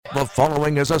The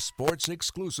following is a sports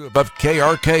exclusive of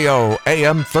KRKO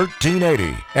AM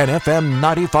 1380 and FM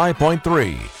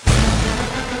 95.3.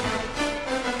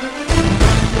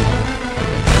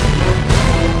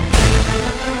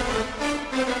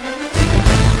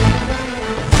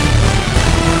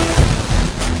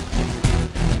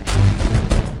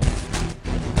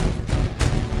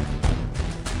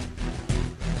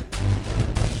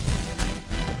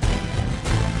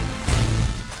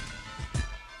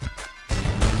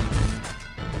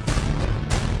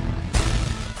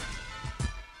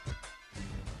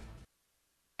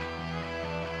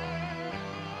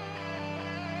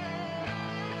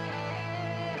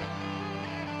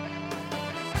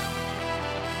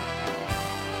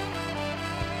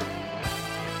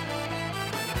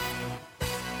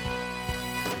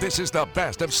 This is the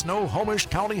best of Snohomish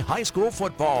County High School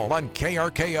football on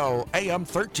KRKO AM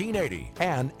 1380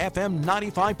 and FM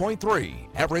 95.3.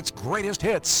 Everett's greatest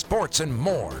hits, sports, and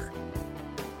more.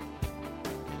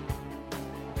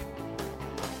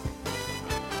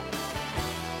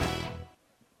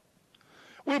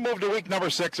 We move to week number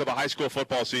 6 of the high school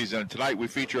football season. Tonight we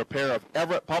feature a pair of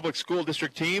Everett Public School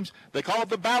District teams. They call it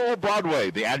the Battle of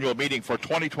Broadway, the annual meeting for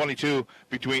 2022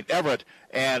 between Everett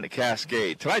and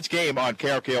Cascade. Tonight's game on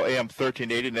KRKO AM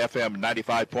 1380 and FM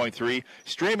 95.3,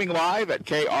 streaming live at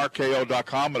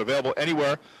krko.com and available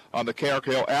anywhere on the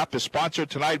KRKO app, is sponsored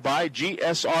tonight by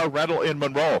GSR Rental in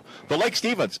Monroe, the Lake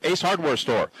Stevens Ace Hardware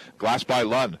Store, Glass by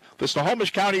Lund, the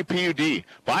Snohomish County PUD,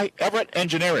 by Everett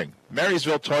Engineering,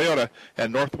 Marysville Toyota,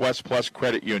 and Northwest Plus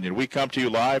Credit Union. We come to you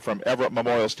live from Everett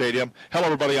Memorial Stadium. Hello,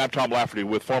 everybody. I'm Tom Lafferty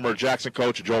with former Jackson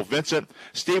coach Joel Vincent.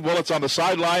 Steve Willits on the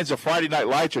sidelines. The Friday Night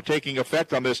Lights are taking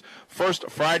effect on this first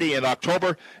Friday in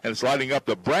October, and it's lighting up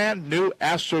the brand new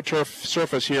AstroTurf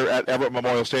surface here at Everett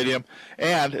Memorial Stadium,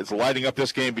 and it's lighting up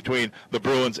this game between the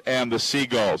Bruins and the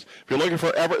Seagulls. If you're looking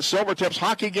for Everett Silvertips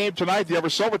hockey game tonight, the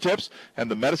Everett Silvertips and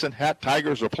the Medicine Hat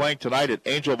Tigers are playing tonight at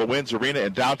Angel of the Winds Arena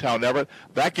in downtown Everett.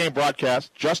 That game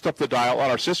broadcast just up the dial on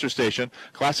our sister station,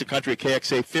 Classic Country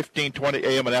KXA 1520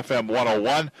 AM and FM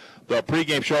 101. The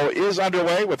pregame show is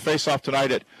underway with face-off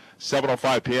tonight at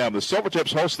 7:05 p.m. The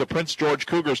Silvertips host the Prince George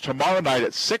Cougars tomorrow night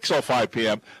at 6:05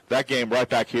 p.m. That game right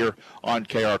back here on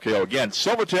KRKO. Again,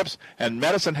 Silvertips and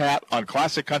Medicine Hat on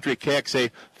Classic Country KXA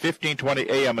 1520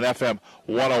 AM and FM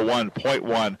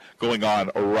 101.1 going on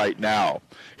right now.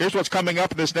 Here's what's coming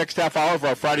up in this next half hour of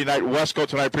our Friday Night Wesco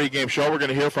Tonight pregame show. We're going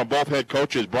to hear from both head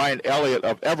coaches, Brian Elliott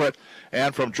of Everett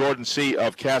and from Jordan C.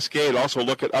 of Cascade. Also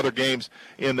look at other games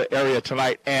in the area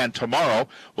tonight and tomorrow.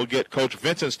 We'll get Coach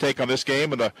Vincent's take on this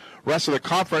game and the rest of the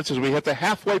conference as we hit the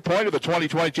halfway point of the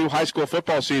 2022 high school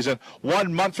football season.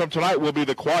 1 month from tonight will be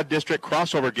the Quad District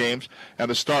crossover games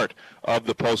and the start of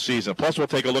the postseason. Plus, we'll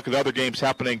take a look at other games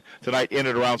happening tonight in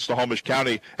and around Snohomish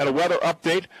County and a weather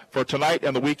update for tonight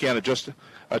and the weekend, and just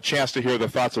a chance to hear the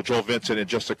thoughts of Joel Vincent in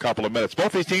just a couple of minutes.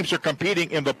 Both these teams are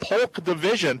competing in the Polk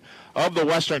division of the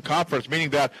Western Conference, meaning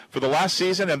that for the last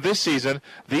season and this season,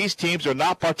 these teams are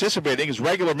not participating as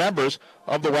regular members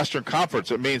of the Western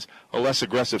Conference. It means a less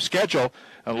aggressive schedule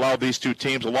and allow these two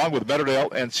teams, along with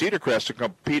Meadowdale and Cedar Crest, to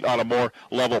compete on a more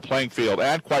level playing field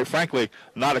and, quite frankly,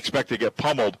 not expect to get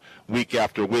pummeled week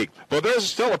after week. But there's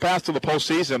still a path to the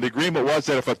postseason. The agreement was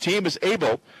that if a team is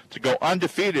able to go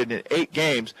undefeated in 8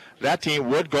 games, that team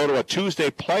would go to a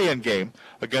Tuesday play-in game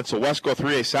against the Wesco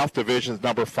 3A South Division's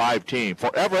number 5 team.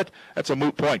 For Everett, that's a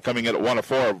moot point coming in at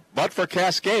 1-4. But for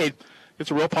Cascade, it's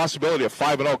a real possibility of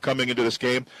 5-0 coming into this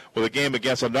game with a game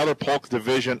against another Polk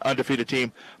Division undefeated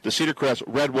team, the Cedar Crest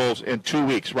Red Wolves, in 2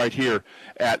 weeks right here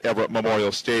at Everett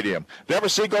Memorial Stadium. The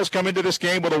Everett Seagulls come into this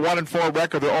game with a 1-4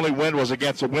 record. Their only win was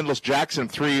against a winless Jackson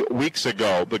 3 weeks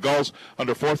ago. The Gulls,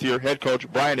 under fourth-year head coach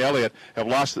Brian Elliott, have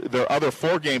lost their other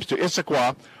 4 games to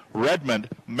Issaquah, Redmond,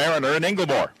 Mariner, and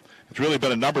Inglemore. It's really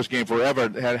been a numbers game for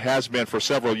Everett. It has been for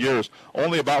several years.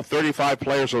 Only about 35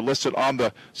 players are listed on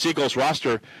the Seagulls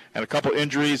roster, and a couple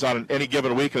injuries on any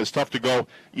given week, and it's tough to go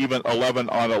even 11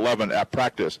 on 11 at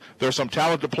practice. There are some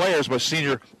talented players, with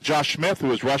senior Josh Smith, who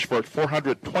has rushed for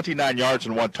 429 yards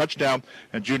and 1 touchdown,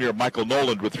 and junior Michael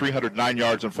Noland with 309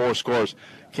 yards and 4 scores.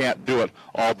 Can't do it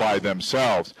all by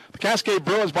themselves. The Cascade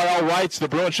Bruins, by all rights, the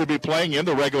Bruins should be playing in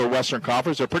the regular Western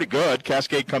Conference. They're pretty good.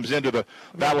 Cascade comes into the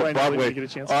Battle of Broadway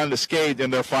unscathed in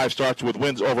their 5 starts with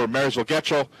wins over Marysville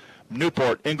Getchell,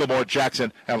 Newport, Inglemore,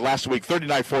 Jackson, and last week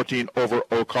 39-14 over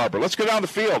Oak Harbor. Let's go down the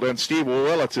field, and Steve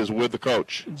Willits is with the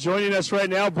coach. Joining us right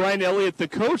now, Brian Elliott, the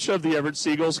coach of the Everett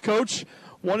Seagulls. Coach,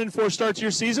 1-4 start to your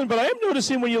season, but I am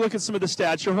noticing when you look at some of the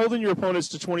stats, you're holding your opponents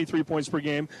to 23 points per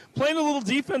game, playing a little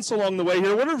defense along the way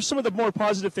here. What are some of the more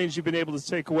positive things you've been able to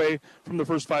take away from the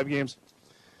first 5 games?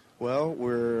 Well,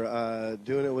 we're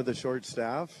doing it with a short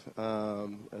staff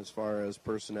as far as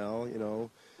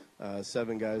personnel.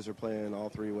 7 guys are playing all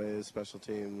 3 ways, special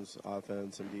teams,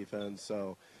 offense, and defense.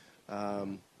 So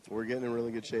we're getting in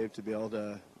really good shape to be able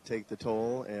to take the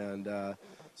toll, and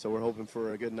so we're hoping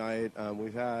for a good night.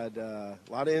 We've had a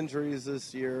lot of injuries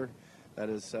this year. That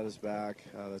has set us back.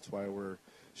 That's why we're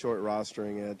short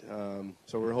rostering it.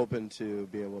 So we're hoping to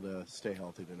be able to stay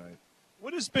healthy tonight.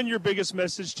 What has been your biggest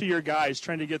message to your guys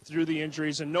trying to get through the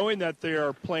injuries and knowing that they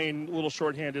are playing a little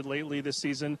shorthanded lately this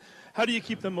season? How do you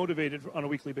keep them motivated on a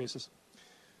weekly basis?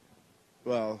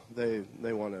 Well, they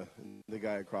want to. The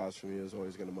guy across from you is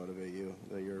always going to motivate you,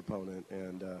 your opponent,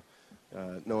 and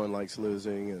no one likes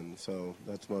losing, and so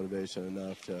that's motivation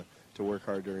enough to work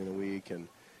hard during the week.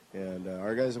 And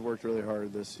our guys have worked really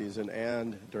hard this season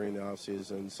and during the off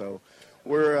season, so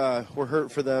we're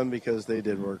hurt for them because they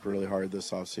did work really hard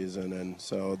this off season, and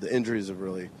so the injuries have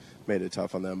really made it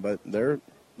tough on them. But they're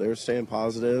staying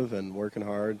positive and working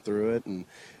hard through it, and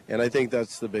I think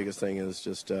that's the biggest thing is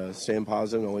just staying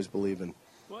positive and always believing.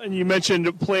 Well, and you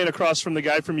mentioned playing across from the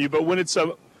guy from you, but when it's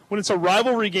a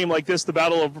rivalry game like this, the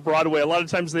Battle of Broadway, a lot of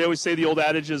times they always say the old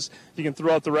adage is you can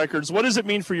throw out the records. What does it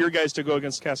mean for your guys to go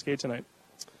against Cascade tonight?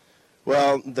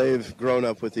 Well, they've grown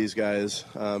up with these guys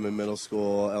in middle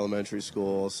school, elementary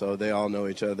school, so they all know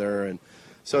each other, and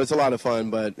so it's a lot of fun,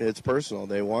 but it's personal.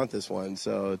 They want this one,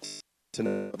 so it's to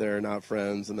know they're not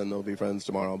friends, and then they'll be friends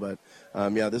tomorrow. But,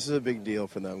 this is a big deal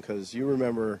for them because you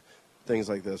remember things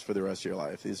like this for the rest of your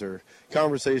life. These are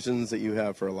conversations that you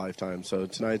have for a lifetime, so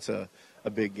tonight's a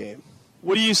big game.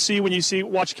 What do you see when you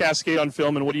watch Cascade on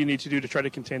film, and what do you need to do to try to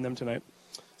contain them tonight?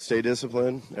 Stay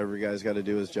disciplined. Every guy's got to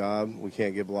do his job. We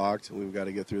can't get blocked. We've got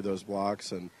to get through those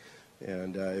blocks, and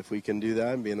if we can do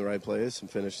that and be in the right place and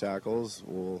finish tackles,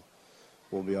 we'll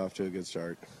be off to a good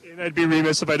start. And I'd be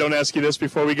remiss if I don't ask you this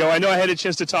before we go. I know I had a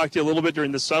chance to talk to you a little bit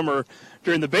during the summer,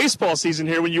 during the baseball season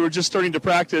here when you were just starting to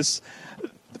practice.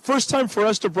 First time for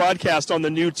us to broadcast on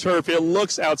the new turf. It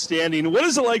looks outstanding. What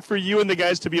is it like for you and the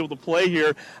guys to be able to play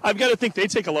here? I've got to think they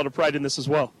take a lot of pride in this as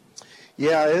well.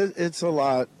 Yeah, it's a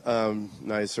lot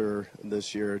nicer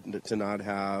this year to not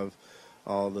have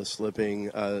all the slipping,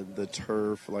 the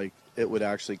turf, like it would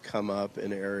actually come up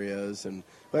in areas. And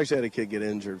we actually had a kid get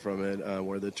injured from it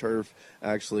where the turf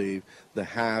actually, the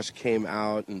hash came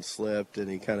out and slipped and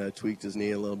he kind of tweaked his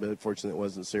knee a little bit. Fortunately, it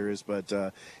wasn't serious. But,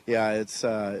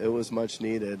 it was much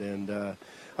needed. And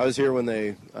I was here when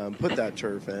they put that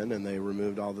turf in and they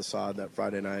removed all the sod that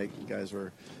Friday night. You guys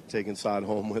were taking sod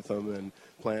home with them and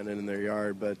planting it in their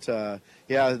yard. But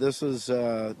this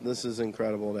is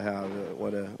incredible to have.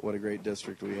 What a great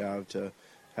district we have to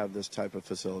have this type of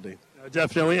facility.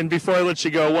 Definitely. And before I let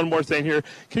you go, one more thing here.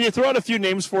 Can you throw out a few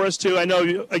names for us too? I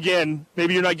know, again,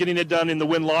 maybe you're not getting it done in the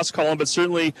win-loss column, but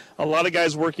certainly a lot of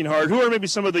guys working hard. Who are maybe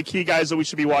some of the key guys that we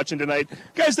should be watching tonight?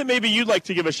 Guys that maybe you'd like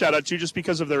to give a shout out to just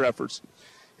because of their efforts.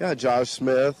 Yeah, Josh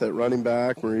Smith at running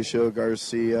back, Mauricio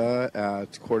Garcia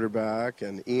at quarterback,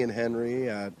 and Ian Henry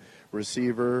at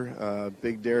receiver,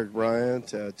 Big Derek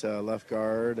Bryant at left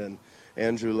guard, and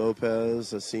Andrew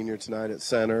Lopez, a senior tonight at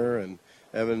center, and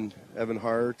Evan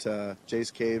Hart,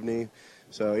 Jace Caveney.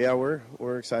 So, yeah,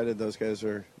 we're excited. Those guys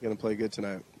are going to play good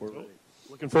tonight. We're ready.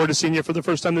 Looking forward to seeing you for the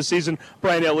first time this season.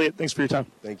 Brian Elliott, thanks for your time.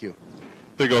 Thank you.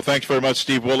 There you go. Thanks very much,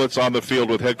 Steve Willits, on the field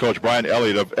with head coach Brian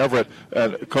Elliott of Everett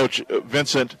and Coach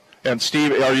Vincent. And,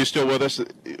 Steve, are you still with us?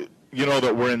 You know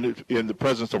that we're in the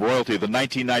presence of royalty. The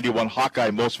 1991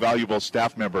 Hawkeye Most Valuable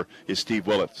Staff Member is Steve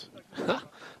Willits.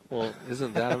 Well,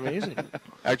 isn't that amazing?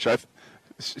 Actually,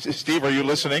 Steve, are you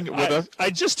listening with us?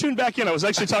 I just tuned back in. I was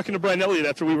actually talking to Brian Elliott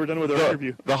after we were done with our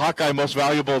interview. The Hawkeye Most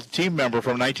Valuable Team Member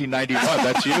from 1991.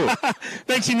 That's you.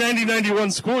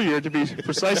 1990-91 school year, to be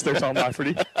precise there, Tom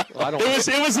Lafferty. Well,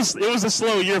 it was a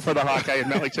slow year for the Hawkeye at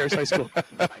Mount Lake Terrace High School.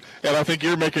 And I think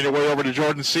you're making your way over to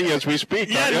Jordan C. as we speak,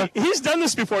 yeah, he's done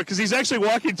this before because he's actually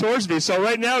walking towards me. So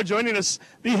right now, joining us,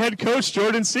 the head coach,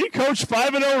 Jordan C. Coach,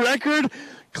 5-0 record,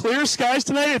 clear skies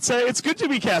tonight. It's good to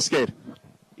be Cascade.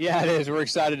 Yeah, it is. We're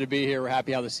excited to be here. We're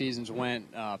happy how the seasons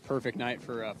went. Perfect night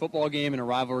for a football game and a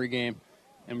rivalry game,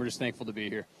 and we're just thankful to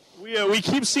be here. We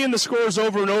keep seeing the scores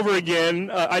over and over again.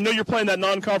 I know you're playing that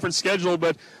non-conference schedule,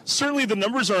 but certainly the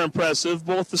numbers are impressive,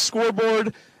 both the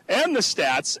scoreboard and the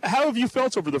stats. How have you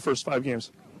felt over the first 5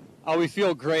 games? We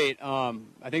feel great. I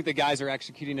think the guys are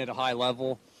executing at a high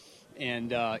level,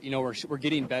 and we're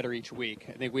getting better each week.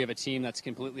 I think we have a team that's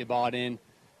completely bought in,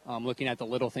 looking at the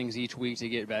little things each week to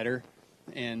get better.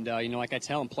 And, like I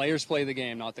tell them, players play the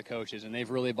game, not the coaches, and they've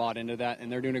really bought into that,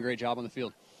 and they're doing a great job on the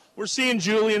field. We're seeing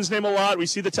Julian's name a lot. We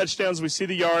see the touchdowns. We see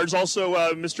the yards. Also,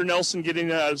 Mr. Nelson getting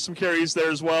some carries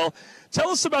there as well. Tell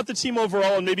us about the team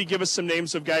overall and maybe give us some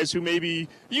names of guys who maybe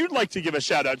you'd like to give a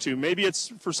shout-out to. Maybe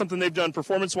it's for something they've done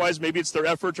performance-wise. Maybe it's their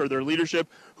effort or their leadership.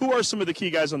 Who are some of the key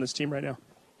guys on this team right now?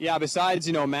 Yeah,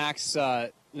 besides, Max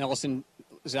Nelson,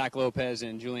 Zach Lopez,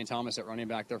 and Julian Thomas at running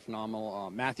back, they're phenomenal.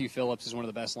 Matthew Phillips is one of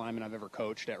the best linemen I've ever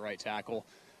coached at right tackle.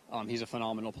 He's a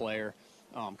phenomenal player.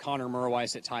 Connor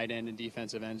Murweiss at tight end and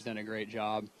defensive end's done a great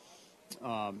job.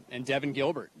 And Devin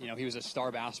Gilbert, he was a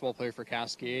star basketball player for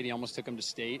Cascade. He almost took him to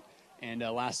state. And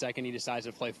last second he decided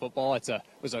to play football. It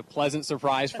was a pleasant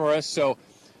surprise for us. So,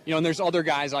 and there's other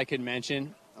guys I could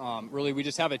mention. Really, we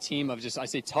just have a team of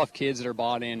tough kids that are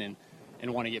bought in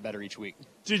and want to get better each week.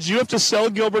 Did you have to sell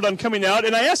Gilbert on coming out?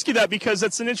 And I ask you that because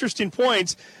that's an interesting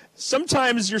point.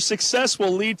 Sometimes your success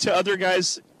will lead to other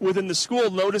guys within the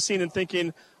school noticing and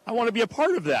thinking, I want to be a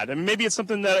part of that. And maybe it's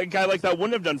something that a guy like that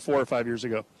wouldn't have done 4 or 5 years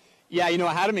ago. Yeah,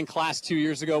 I had him in class 2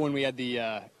 years ago when we had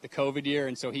the COVID year,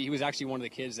 and so he was actually one of the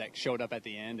kids that showed up at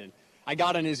the end. And I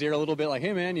got in his ear a little bit like,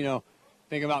 hey, man,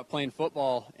 think about playing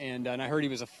football. And I heard he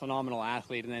was a phenomenal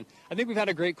athlete. And then I think we've had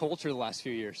a great culture the last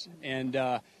few years. And,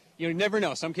 you never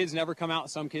know. Some kids never come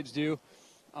out, some kids do.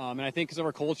 And I think because of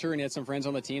our culture, and he had some friends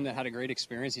on the team that had a great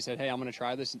experience, he said, hey, I'm going to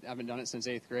try this. I haven't done it since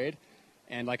 8th grade.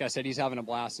 And like I said, he's having a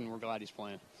blast, and we're glad he's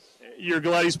playing. You're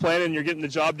glad he's playing, and you're getting the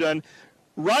job done.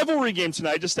 Rivalry game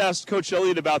tonight. Just asked Coach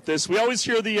Elliott about this. We always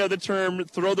hear the term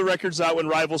throw the records out when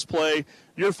rivals play.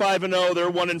 You're 5-0.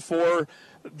 They're 1-4.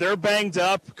 They're banged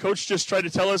up. Coach just tried to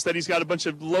tell us that he's got a bunch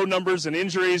of low numbers and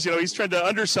injuries. He's trying to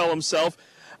undersell himself.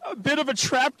 A bit of a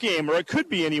trap game, or it could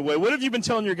be anyway. What have you been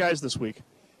telling your guys this week?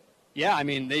 Yeah,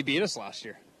 they beat us last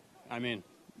year.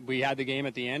 We had the game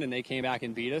at the end, and they came back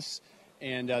and beat us.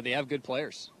 And they have good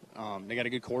players. They got a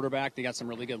good quarterback. They got some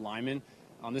really good linemen.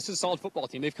 This is a solid football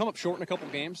team. They've come up short in a couple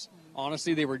games.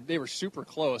 Honestly, they were super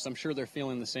close. I'm sure they're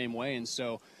feeling the same way. And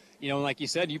so, like you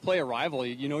said, you play a rival,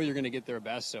 you're going to get their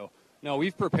best. So, no,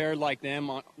 we've prepared like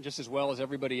them just as well as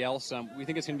everybody else. We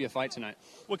think it's going to be a fight tonight.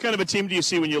 What kind of a team do you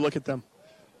see when you look at them?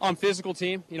 Physical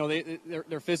team.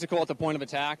 They're physical at the point of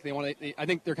attack. I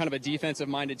think they're kind of a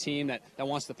defensive-minded team that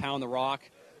wants to pound the rock,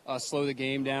 slow the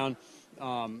game down.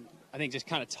 I think just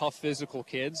kind of tough physical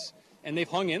kids, and they've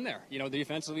hung in there.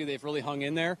 Defensively, they've really hung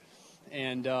in there,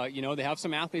 and they have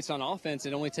some athletes on offense.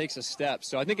 It only takes a step.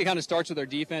 So I think it kind of starts with their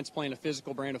defense playing a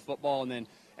physical brand of football, and then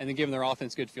giving their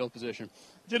offense good field position.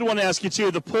 Did want to ask you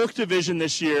too, the Polk division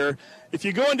this year. If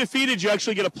you go undefeated, you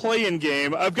actually get a play-in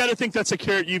game. I've got to think that's a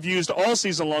carrot you've used all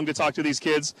season long to talk to these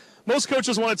kids. Most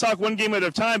coaches want to talk one game at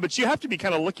a time, but you have to be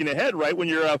kind of looking ahead, right, when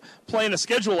you're playing a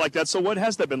schedule like that. So what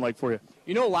has that been like for you?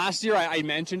 Last year I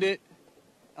mentioned it.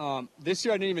 This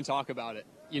year I didn't even talk about it.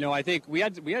 I think we've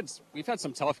had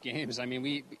some tough games.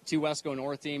 2 Wesco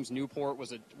North teams. Newport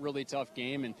was a really tough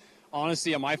game, and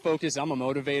honestly, on my focus, I'm a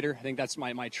motivator. I think that's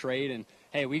my trade. And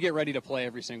hey, we get ready to play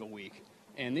every single week.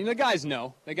 And the guys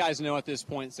know. The guys know at this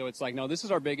point. So it's like, no, this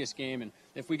is our biggest game. And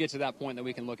if we get to that point, then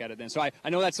we can look at it then. So I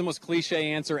know that's the most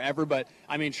cliche answer ever, but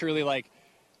truly,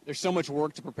 there's so much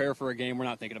work to prepare for a game. We're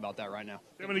not thinking about that right now.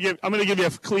 I'm going to give you a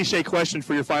cliche question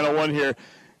for your final one here.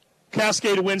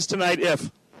 Cascade wins tonight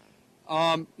if?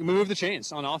 We move the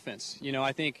chains on offense.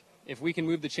 I think if we can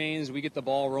move the chains, we get the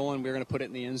ball rolling, we're going to put it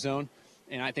in the end zone.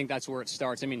 And I think that's where it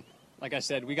starts. Like I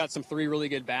said, we got 3 really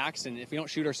good backs, and if we don't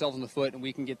shoot ourselves in the foot and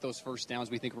we can get those first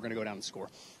downs, we think we're going to go down and score.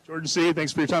 Jordan C.,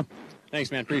 thanks for your time. Thanks,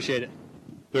 man. Appreciate it.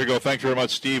 There you go. Thank you very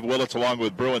much, Steve Willits, along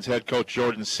with Bruins head coach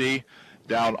Jordan C.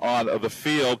 down on the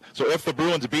field. So if the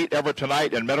Bruins beat Everett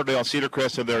tonight and Meadowdale and Cedar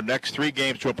Crest in their next 3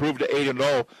 games to improve to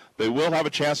 8-0, they will have a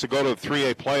chance to go to the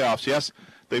 3A playoffs. Yes,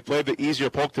 they played the easier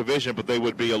Polk division, but they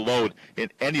would be a load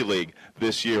in any league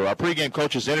this year. Our pregame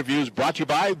coaches interviews brought to you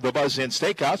by the Buzz Inn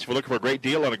Steakhouse. If you're looking for a great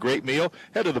deal on a great meal,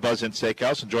 head to the Buzz Inn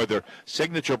Steakhouse. Enjoy their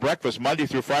signature breakfast Monday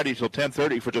through Friday until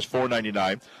 10:30 for just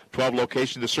 $4.99. 12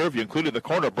 locations to serve you, including the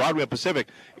corner of Broadway and Pacific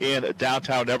in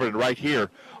downtown Everett, right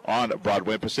here on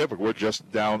Broadway and Pacific. We're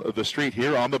just down the street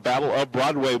here on the Battle of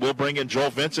Broadway. We'll bring in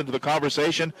Joel Vincent to the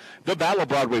conversation. The Battle of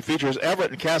Broadway features Everett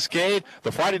and Cascade.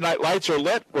 The Friday night lights are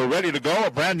lit. We're ready to go.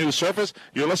 A brand new surface.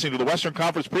 You're listening to the Western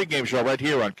Conference pregame show right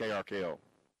here on KRKO.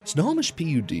 Snohomish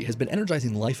PUD has been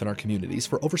energizing life in our communities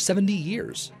for over 70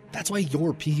 years. That's why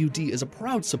your PUD is a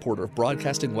proud supporter of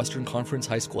broadcasting Western Conference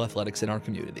high school athletics in our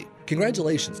community.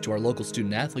 Congratulations to our local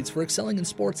student athletes for excelling in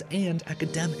sports and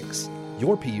academics.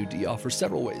 Your PUD offers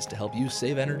several ways to help you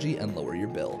save energy and lower your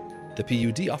bill. The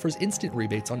PUD offers instant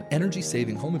rebates on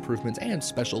energy-saving home improvements and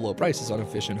special low prices on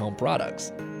efficient home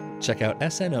products. Check out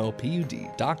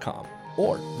snopud.com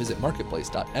or visit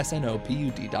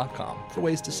marketplace.snopud.com for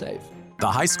ways to save.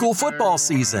 The high school football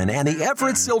season and the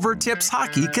Everett Silver Tips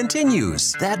hockey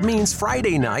continues. That means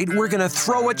Friday night, we're going to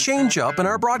throw a change-up in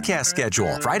our broadcast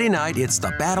schedule. Friday night, it's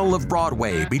the Battle of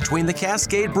Broadway between the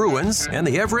Cascade Bruins and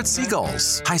the Everett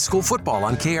Seagulls. High school football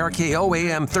on KRKO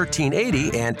AM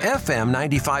 1380 and FM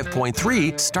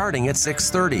 95.3 starting at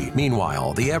 6:30.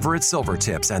 Meanwhile, the Everett Silver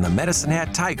Tips and the Medicine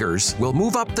Hat Tigers will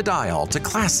move up the dial to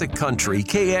classic country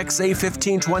KXA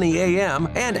 1520 AM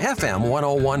and FM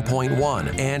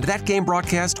 101.1. And that game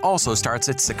broadcast also starts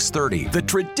at 6:30. The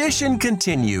tradition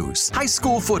continues. High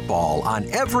school football on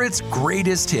Everett's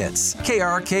greatest hits.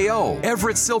 KRKO,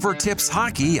 Everett Silver Tips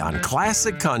hockey on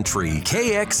classic country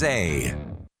KXA.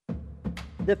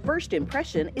 The first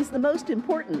impression is the most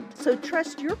important, so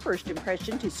trust your first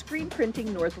impression to Screen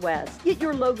Printing Northwest. Get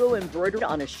your logo embroidered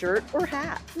on a shirt or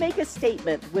hat. Make a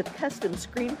statement with custom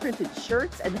screen-printed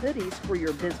shirts and hoodies for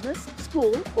your business,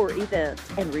 school, or event.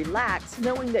 And relax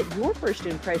knowing that your first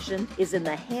impression is in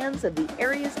the hands of the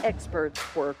area's experts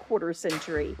for a quarter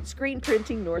century. Screen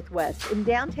Printing Northwest in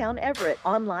downtown Everett.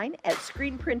 Online at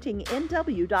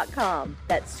screenprintingnw.com.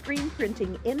 That's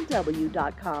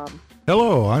screenprintingnw.com.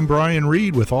 Hello, I'm Brian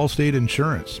Reed with Allstate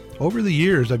Insurance. Over the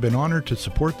years, I've been honored to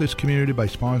support this community by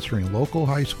sponsoring local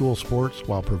high school sports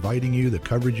while providing you the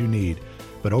coverage you need.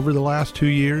 But over the last 2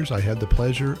 years, I had the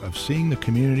pleasure of seeing the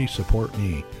community support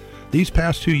me. These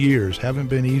past 2 years haven't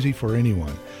been easy for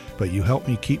anyone, but you helped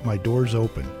me keep my doors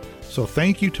open. So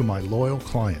thank you to my loyal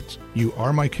clients. You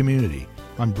are my community.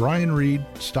 I'm Brian Reed.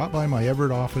 Stop by my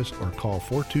Everett office or call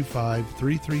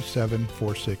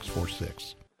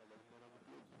 425-337-4646.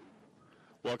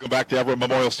 Welcome back to Everett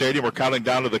Memorial Stadium. We're counting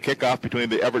down to the kickoff between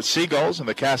the Everett Seagulls and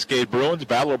the Cascade Bruins.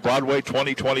 Battle of Broadway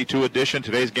 2022 edition.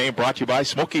 Today's game brought to you by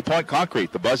Smoky Point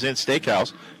Concrete, the Buzz Inn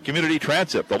Steakhouse, Community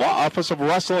Transit, the Law Office of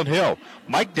Russell and Hill,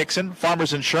 Mike Dixon,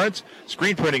 Farmers Insurance,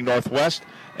 Screen Printing Northwest,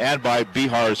 and by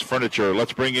Bihar's Furniture.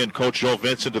 Let's bring in Coach Joe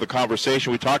Vincent to the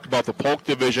conversation. We talked about the Polk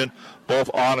division, both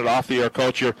on and off the air.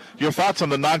 Coach, your thoughts on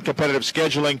the non-competitive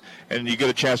scheduling, and you get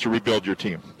a chance to rebuild your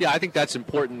team. Yeah, I think that's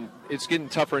important. It's getting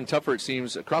tougher and tougher, it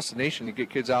seems, across the nation to get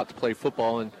kids out to play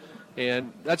football,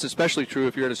 and that's especially true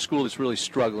if you're at a school that's really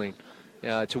struggling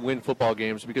to win football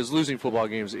games, because losing football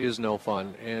games is no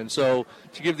fun. And so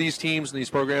to give these teams and these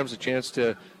programs a chance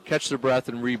to catch their breath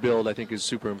and rebuild, I think is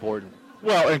super important.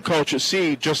 Well, and Coach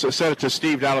C just said it to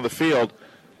Steve down on the field.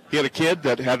 He had a kid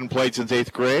that hadn't played since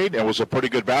 8th grade and was a pretty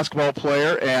good basketball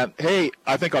player, and, hey,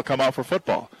 I think I'll come out for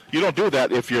football. You don't do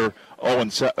that if you're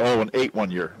 0-8 one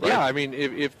year, right? Yeah, I mean,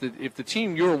 if the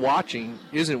team you're watching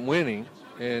isn't winning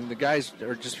and the guys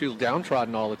are just feel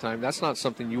downtrodden all the time, that's not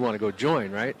something you want to go join,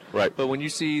 right? Right. But when you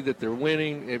see that they're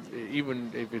winning,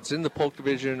 even if it's in the Polk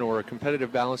division or a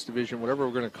competitive balance division, whatever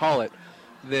we're going to call it,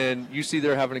 then you see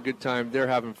they're having a good time, they're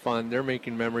having fun, they're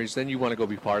making memories, then you want to go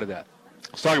be part of that.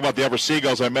 Let's talk about the Everett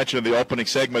Seagulls. I mentioned in the opening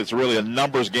segment, it's really a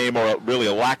numbers game, or really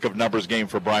a lack of numbers game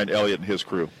for Brian Elliott and his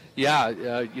crew. Yeah,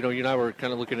 you and I were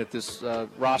kind of looking at this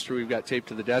roster we've got taped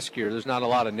to the desk here. There's not a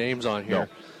lot of names on here.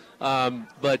 No.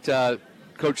 But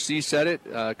Coach C said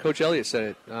it, Coach Elliott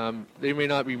said it. They may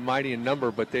not be mighty in number,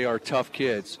 but they are tough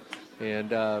kids. And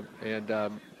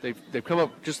they've come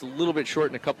up just a little bit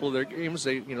short in a couple of their games.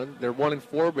 They're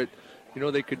 1-4, but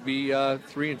they could be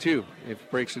 3-2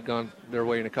 if breaks had gone their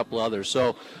way in a couple others.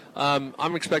 So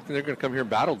I'm expecting they're going to come here and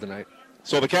battle tonight.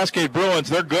 So the Cascade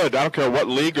Bruins, they're good. I don't care what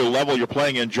league or level you're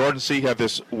playing in. Jordan C. have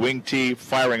this wing T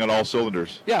firing on all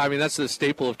cylinders. Yeah, I mean, that's the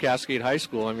staple of Cascade High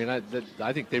School. I mean, I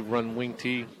think they've run wing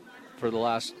T for the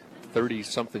last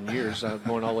 30-something years,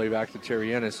 going all the way back to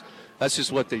Terry Ennis. That's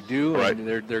just what they do, right. And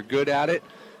they're good at it.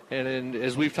 And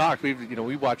as we've talked,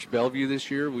 we watched Bellevue this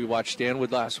year. We watched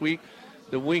Stanwood last week.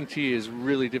 The wing T is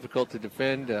really difficult to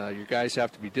defend. Your guys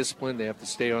have to be disciplined. They have to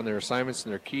stay on their assignments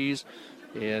and their keys.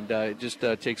 And it just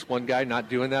takes one guy not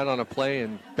doing that on a play,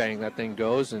 and bang, that thing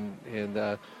goes. And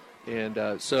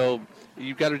so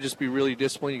you've got to just be really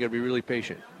disciplined. You've got to be really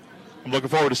patient. I'm looking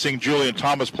forward to seeing Julian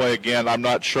Thomas play again. I'm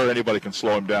not sure anybody can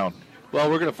slow him down.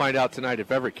 Well, we're going to find out tonight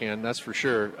if Everett can, that's for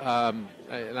sure.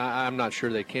 And I'm not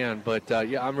sure they can. But,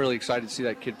 yeah, I'm really excited to see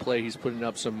that kid play. He's putting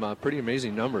up some pretty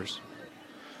amazing numbers.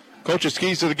 Coach's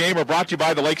keys to the game are brought to you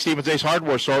by the Lake Stevens Ace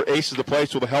Hardware Store. Ace is the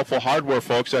place with the helpful hardware,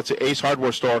 folks. That's the Ace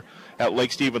Hardware Store at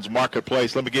Lake Stevens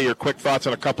Marketplace. Let me get your quick thoughts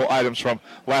on a couple items from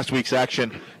last week's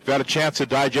action. If you had a chance to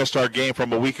digest our game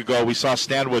from a week ago, we saw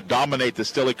Stanwood dominate the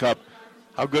Stilly Cup.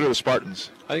 How good are the Spartans?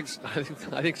 I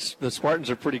think the Spartans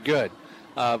are pretty good.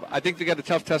 I think they got a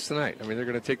tough test tonight. I mean, they're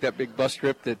going to take that big bus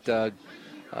trip that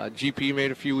GP made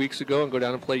a few weeks ago and go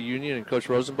down and play Union, and Coach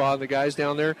Rosenbaugh and the guys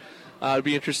down there. It'll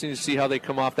be interesting to see how they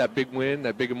come off that big win,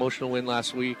 that big emotional win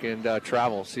last week, and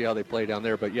travel, see how they play down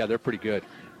there. But, yeah, they're pretty good.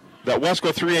 That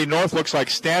Wesco 3A North looks like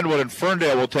Stanwood and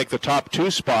Ferndale will take the top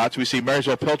 2 spots. We see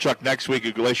Marysville Pilchuck next week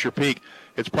at Glacier Peak.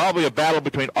 It's probably a battle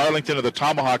between Arlington and the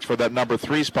Tomahawks for that number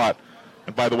 3 spot.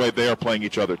 And by the way, they are playing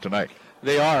each other tonight.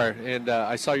 They are, and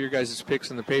I saw your guys' picks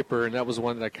in the paper, and that was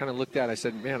one that I kind of looked at. I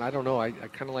said, man, I don't know. I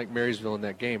kind of like Marysville in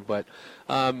that game. But,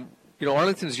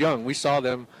 Arlington's young. We saw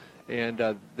them,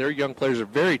 and their young players are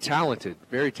very talented,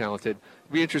 very talented.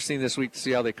 It'll be interesting this week to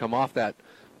see how they come off that.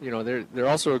 They're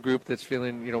also a group that's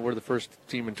feeling, we're the first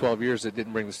team in 12 years that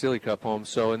didn't bring the Steely Cup home,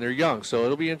 and they're young. So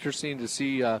it'll be interesting to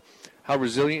see how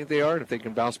resilient they are and if they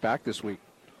can bounce back this week.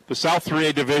 The South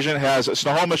 3A division has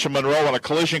Snohomish and Monroe on a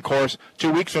collision course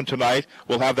 2 weeks from tonight.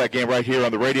 We'll have that game right here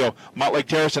on the radio. Montlake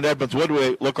Terrace and Edmonds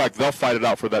Woodway look like they'll fight it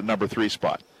out for that number 3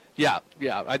 spot. Yeah,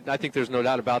 I think there's no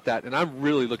doubt about that, and I'm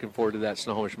really looking forward to that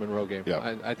Snohomish-Monroe game.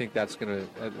 Yeah. I think that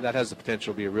has the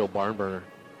potential to be a real barn burner.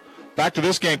 Back to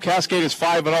this game, Cascade is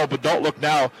 5-0, but don't look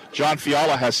now. John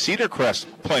Fiala has Cedar Crest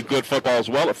playing good football as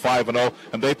well at 5-0,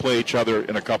 and they play each other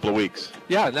in a couple of weeks.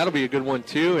 Yeah, and that'll be a good one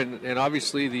too. And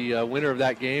obviously the winner of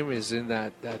that game is in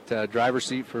that driver's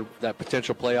seat for that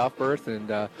potential playoff berth, and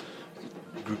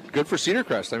good for Cedar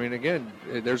Crest. I mean, again,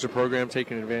 there's a program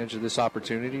taking advantage of this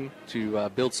opportunity to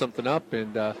build something up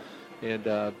and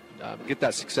get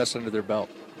that success under their belt.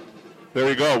 There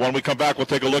you go. When we come back, we'll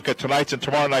take a look at tonight's and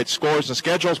tomorrow night's scores and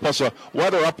schedules, plus a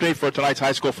weather update for tonight's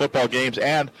high school football games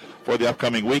and for the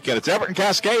upcoming weekend. It's Everett and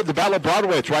Cascade, the Battle of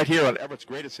Broadway. It's right here on Everett's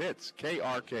Greatest Hits,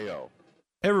 KRKO.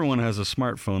 Everyone has a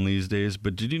smartphone these days,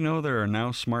 but did you know there are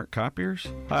now smart copiers?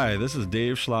 Hi, this is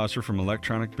Dave Schlosser from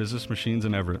Electronic Business Machines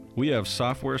in Everett. We have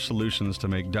software solutions to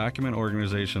make document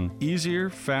organization easier,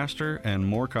 faster, and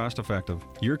more cost-effective.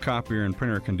 Your copier and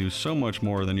printer can do so much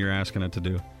more than you're asking it to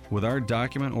do. With our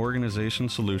document organization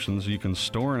solutions, you can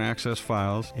store and access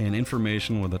files and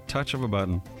information with a touch of a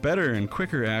button. Better and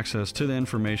quicker access to the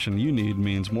information you need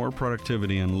means more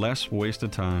productivity and less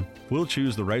wasted time. We'll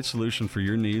choose the right solution for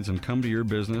your needs and come to your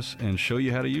business and show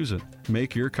you how to use it.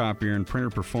 Make your copier and printer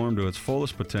perform to its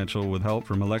fullest potential with help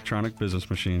from Electronic Business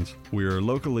Machines. We are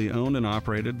locally owned and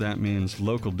operated. That means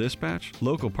local dispatch,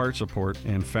 local part support,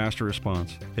 and faster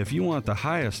response. If you want the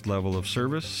highest level of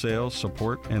service, sales,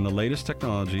 support, and the latest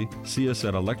technology, see us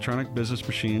at Electronic Business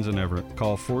Machines in Everett.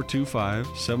 Call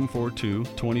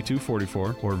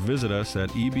 425-742-2244 or visit us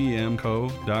at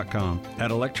ebmco.com.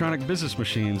 At Electronic Business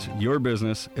Machines, your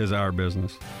business is our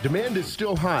business. Demand is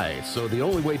still high, so the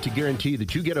only way to guarantee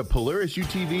that you get a Polaris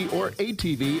UTV or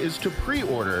ATV is to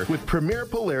pre-order with Premier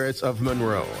Polaris of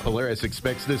Monroe. Polaris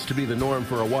expects this to be the norm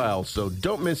for a while, so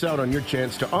don't miss out on your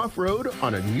chance to off-road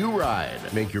on a new ride.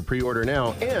 Make your pre-order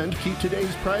now and keep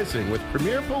today's pricing with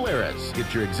Premier Polaris.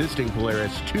 Get your existing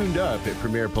Polaris tuned up at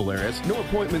Premier Polaris. No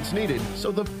appointments needed,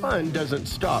 so the fun doesn't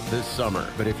stop this summer.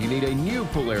 But if you need a new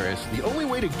Polaris, the only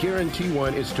way to guarantee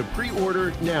one is to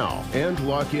pre-order now and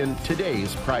lock in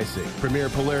today's pricing. Premier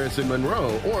Polaris in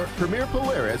Monroe or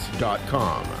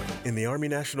PremierPolaris.com. In the Army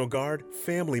National Guard,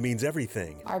 family means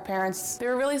everything. Our parents, they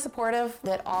were really supportive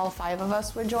that all 5 of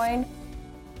us would join.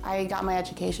 I got my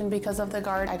education because of the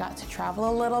Guard. I got to travel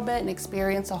a little bit and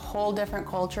experience a whole different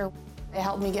culture. It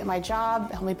helped me get my job,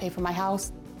 it helped me pay for my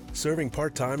house. Serving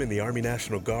part-time in the Army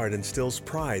National Guard instills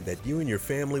pride that you and your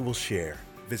family will share.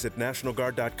 Visit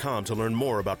NationalGuard.com to learn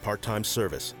more about part-time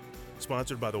service.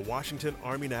 Sponsored by the Washington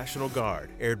Army National Guard.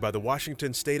 Aired by the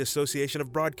Washington State Association of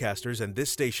Broadcasters and this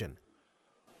station.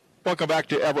 Welcome back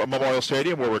to Everett Memorial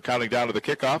Stadium, where we're counting down to the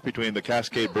kickoff between the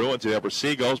Cascade Bruins and the Everett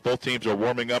Seagulls. Both teams are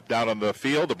warming up down on the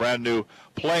field. The brand new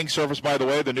playing surface, by the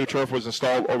way. The new turf was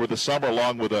installed over the summer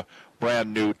along with a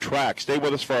brand new track. Stay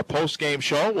with us for our post-game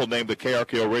show. We'll name the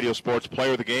KRKO Radio Sports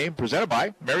Player of the Game, presented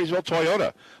by Marysville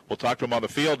Toyota. We'll talk to him on the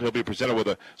field. He'll be presented with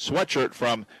a sweatshirt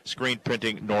from Screen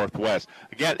Printing Northwest.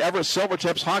 Again, Everett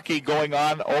Silvertips hockey going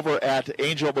on over at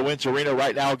Angel of the Winds Arena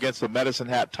right now against the Medicine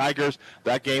Hat Tigers.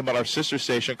 That game on our sister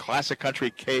station, Classic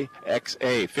Country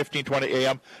KXA, 1520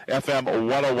 AM, FM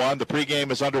 101. The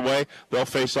pregame is underway. They'll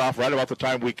face off right about the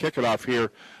time we kick it off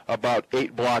here, about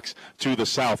 8 blocks to the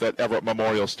south at Everett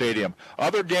Memorial Stadium.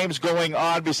 Other games going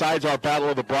on besides our Battle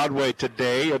of the Broadway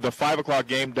today. The 5 o'clock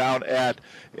game down at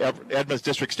Edmonds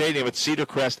District Stadium at Cedar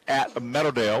Crest at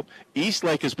Meadowdale.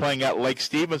 Eastlake is playing at Lake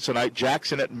Stevens tonight.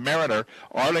 Jackson at Mariner.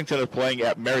 Arlington is playing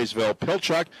at Marysville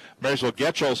Pilchuck. Marysville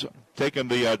Getchell's taking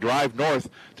the drive north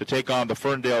to take on the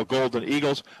Ferndale Golden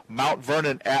Eagles. Mount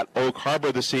Vernon at Oak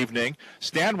Harbor this evening.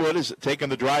 Stanwood is taking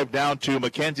the drive down to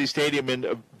Mackenzie Stadium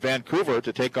in Vancouver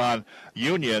to take on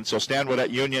Union. So Stanwood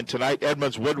at Union tonight.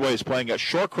 Edmonds Woodway is playing at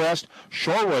Shorecrest.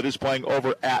 Shorewood is playing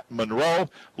over at Monroe.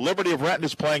 Liberty of Renton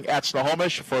is playing at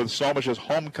Snohomish. For Snohomish's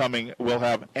homecoming, we'll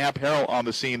have Amp Harrell on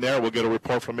the scene there. We'll get a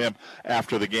report from him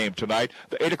after the game tonight.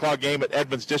 The 8 o'clock game at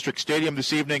Edmonds District Stadium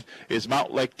this evening is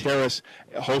Mount Lake Terrace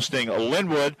hosting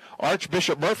Linwood.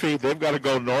 Archbishop Murphy, they've got to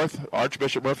go north.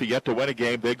 Archbishop Murphy yet to win a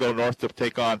game. They go north to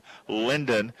take on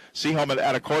Linden. Seaholm at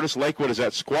Anacortes. Lakewood is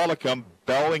at Squalicum.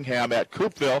 Bellingham at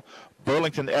Coopville.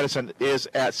 Burlington Edison is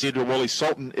at Cedar Woolley.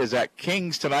 Sultan is at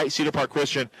Kings tonight. Cedar Park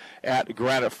Christian at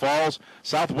Granite Falls.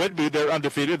 South Whitby, they're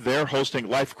undefeated. They're hosting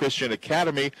Life Christian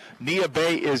Academy. Nia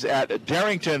Bay is at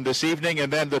Darrington this evening.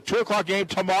 And then the 2 o'clock game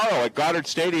tomorrow at Goddard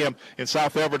Stadium in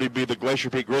South Everett will be the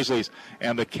Glacier Peak Grizzlies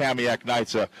and the Kamiak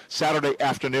Knights. A Saturday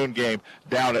afternoon game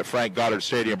down at Frank Goddard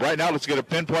Stadium. Right now, let's get a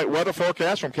pinpoint weather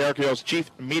forecast from KRKO's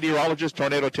chief meteorologist,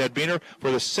 Tornado Ted Beener,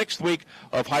 for the 6th week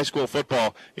of high school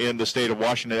football in the state of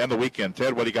Washington and the weekend.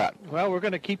 Ted, what do you got? Well, we're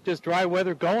going to keep this dry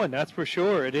weather going, that's for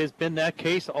sure. It has been that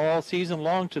case all season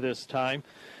long to this time.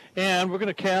 And we're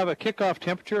going to have a kickoff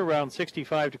temperature around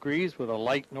 65 degrees with a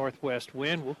light northwest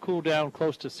wind. We'll cool down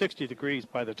close to 60 degrees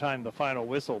by the time the final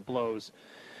whistle blows.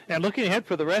 And looking ahead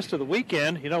for the rest of the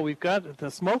weekend, we've got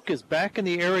the smoke is back in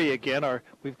the area again.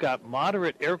 We've got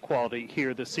moderate air quality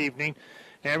here this evening.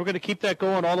 And we're going to keep that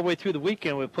going all the way through the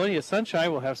weekend with plenty of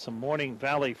sunshine. We'll have some morning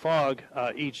valley fog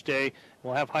each day.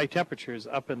 We'll have high temperatures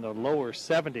up in the lower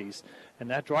 70s. And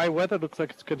that dry weather looks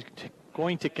like it's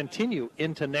going to continue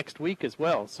into next week as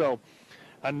well. So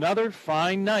another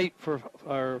fine night for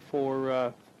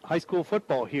high school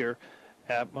football here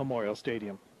at Memorial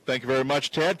Stadium. Thank you very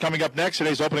much, Ted. Coming up next,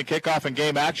 today's opening kickoff and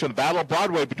game action, the Battle of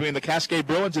Broadway between the Cascade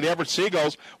Bruins and the Everett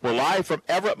Seagulls. We're live from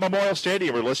Everett Memorial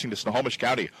Stadium. We're listening to Snohomish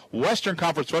County Western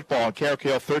Conference football on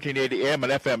KRKO 1380 AM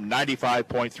and FM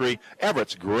 95.3,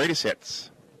 Everett's greatest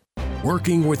hits.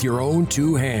 Working with your own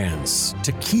two hands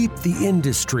to keep the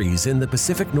industries in the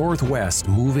Pacific Northwest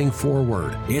moving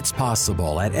forward. It's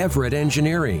possible at Everett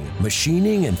Engineering,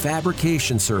 machining and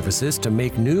fabrication services to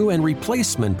make new and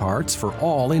replacement parts for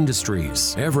all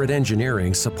industries. Everett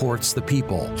Engineering supports the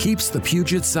people, keeps the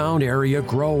Puget Sound area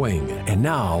growing, and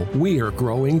now we're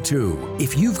growing too.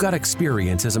 If you've got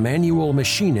experience as a manual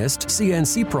machinist,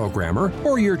 CNC programmer,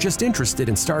 or you're just interested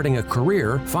in starting a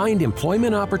career, find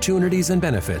employment opportunities and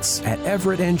benefits at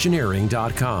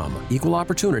EverettEngineering.com. Equal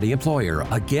opportunity employer.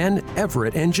 Again,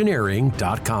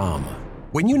 EverettEngineering.com.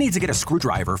 When you need to get a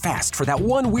screwdriver fast for that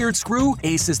one weird screw,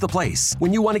 Ace is the place.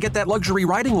 When you want to get that luxury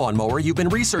riding lawnmower you've been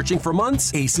researching for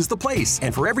months, Ace is the place.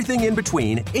 And for everything in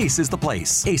between, Ace is the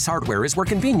place. Ace Hardware is where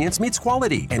convenience meets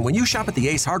quality. And when you shop at the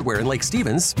Ace Hardware in Lake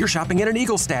Stevens, you're shopping at an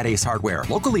Eaglestad Ace Hardware,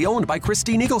 locally owned by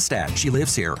Christine Eaglestad. She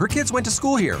lives here. Her kids went to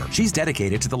school here. She's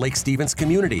dedicated to the Lake Stevens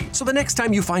community. So the next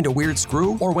time you find a weird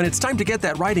screw, or when it's time to get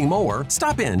that riding mower,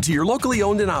 stop in to your locally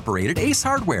owned and operated Ace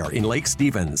Hardware in Lake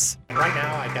Stevens. Right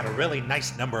now, I got a really nice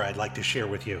number I'd like to share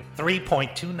with you.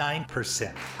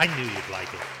 3.29%. I knew you'd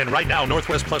like it. And right now,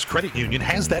 Northwest Plus Credit Union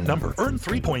has that number. Earn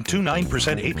 3.29%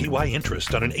 APY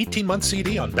interest on an 18-month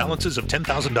CD on balances of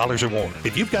 $10,000 or more.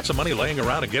 If you've got some money laying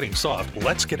around and getting soft,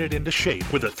 let's get it into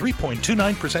shape with a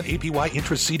 3.29% APY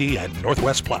interest CD at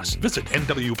Northwest Plus. Visit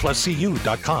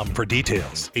nwpluscu.com for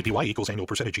details. APY equals annual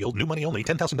percentage yield. New money only.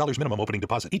 $10,000 minimum opening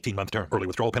deposit. 18-month term. Early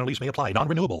withdrawal penalties may apply.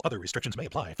 Non-renewable. Other restrictions may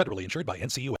apply. Federally insured by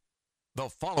NCUA. The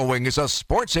following is a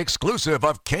sports exclusive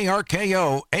of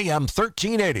KRKO AM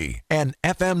 1380 and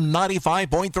FM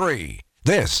 95.3.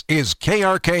 This is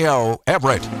KRKO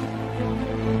Everett.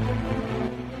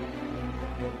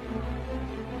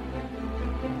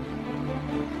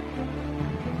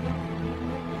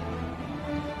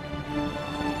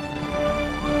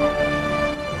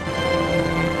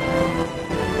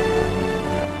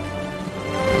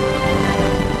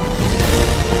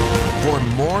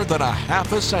 More than a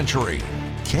half a century,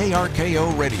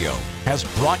 KRKO Radio has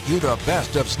brought you the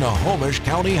best of Snohomish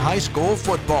County High School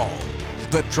football.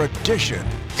 The tradition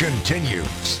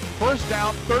continues. First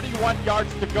down, 31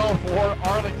 yards to go for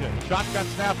Arlington. Shotgun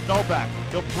snap, Novak.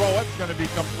 He'll throw it. It's going to be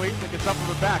complete. It gets up to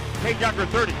the back. Cade Younger,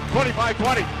 30, 25,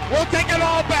 20. We'll take it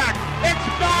all back. It's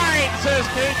 9, says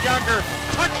Cade Younger.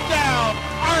 Touchdown,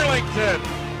 Arlington.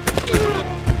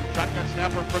 Shotgun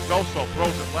snapper Fregoso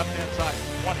throws it left-hand side.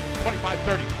 20, 25,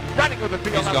 30. Running with the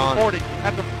field at the 40,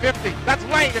 at the 50. That's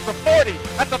Lane at the 40,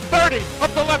 at the 30.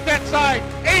 Up the left-hand side.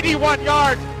 81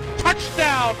 yards.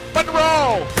 Touchdown,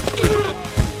 Monroe.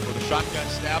 With a Shotgun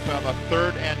snap on the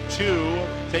 3rd and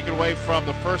 2. Taken away from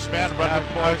the first man.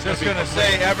 I was just going to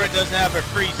say, Everett doesn't have a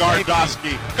free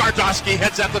Gardosky. Gardosky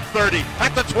heads at the 30,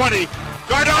 at the 20.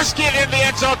 Gardosky in the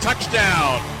end zone,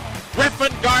 touchdown.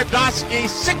 Griffin Gardosky,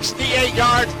 68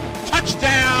 yards,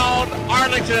 touchdown,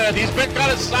 Arlington. He's been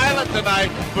kind of silent tonight,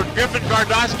 but Griffin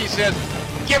Gardosky says,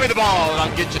 give me the ball and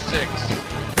I'll get you 6.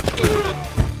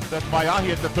 That's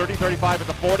Mayahi at the 30, 35 at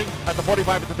the 40, at the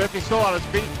 45 at the 50, still on his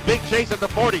feet. Big chase at the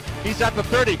 40. He's at the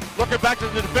 30, looking back to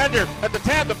the defender at the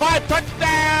 10, the 5,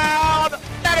 touchdown,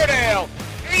 Lauderdale.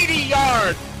 80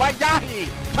 yards, Mayahi,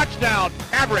 touchdown,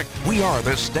 Maverick. We are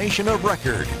the station of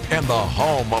record and the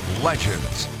home of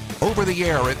legends. Over the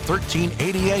air at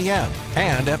 1380 AM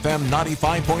and FM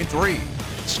 95.3.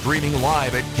 Streaming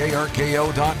live at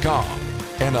KRKO.com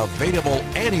and available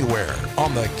anywhere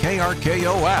on the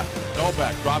KRKO app.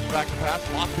 Novak drops back to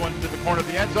pass, lofts one to the corner of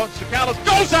the end zone. Tsoukalas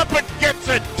goes up and gets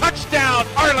it. Touchdown,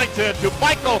 Arlington, to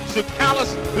Michael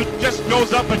Tsoukalas, who just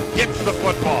goes up and gets the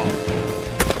football.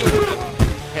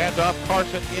 Hand off,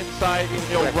 Carson inside, and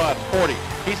he'll run. 40.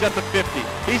 He's at the 50.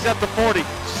 He's at the 40.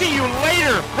 See you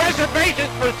later.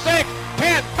 Reservations for 6,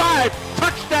 10, 5.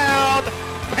 Touchdown,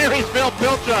 Marysville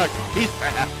Pilchuck. He's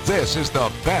back. This is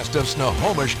the best of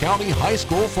Snohomish County High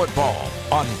School football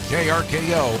on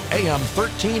KRKO AM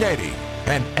 1380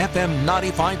 and FM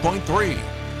 95.3.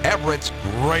 Everett's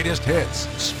greatest hits,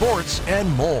 sports, and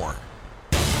more.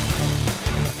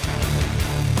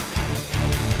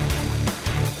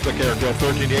 The KRKO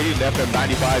 1380 and FM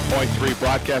 95.3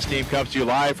 broadcast team comes to you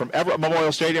live from Everett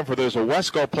Memorial Stadium for there's a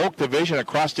Wesco Polk Division, a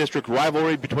cross-district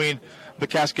rivalry between the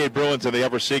Cascade Bruins and the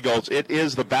Everett Seagulls. It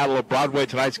is the Battle of Broadway,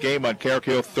 tonight's game on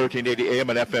KRKO 1380 AM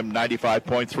and FM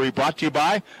 95.3. Brought to you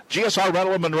by GSR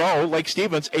Rental in Monroe, Lake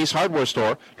Stevens, Ace Hardware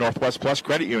Store, Northwest Plus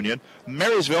Credit Union,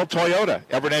 Marysville Toyota,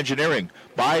 Everett Engineering,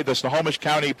 by the Snohomish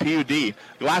County PUD,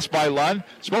 Glass by Lund,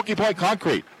 Smoky Point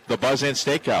Concrete, the Buzz Inn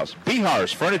Steakhouse,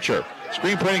 Bihar's Furniture,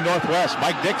 Screen Printing Northwest,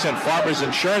 Mike Dixon, Farmers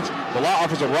Insurance, the Law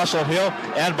Office of Russell Hill,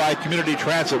 and by Community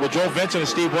Transit. With Joe Vincent and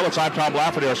Steve Willits, I'm Tom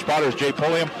Lafferty. Our spotter is Jay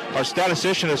Pulliam. Our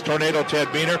statistician is Tornado Ted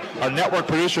Beener. Our network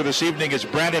producer this evening is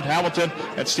Brandon Hamilton.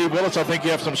 And Steve Willits, I think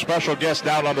you have some special guests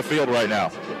down on the field right now.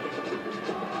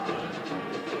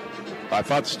 I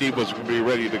thought Steve was going to be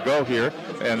ready to go here,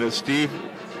 and Steve...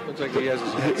 Looks like he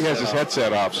has his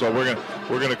headset off, so we're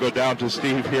gonna go down to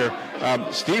Steve here.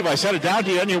 Steve, I sent it down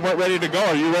to you, and you weren't ready to go.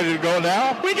 Are you ready to go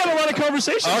now? We got a lot of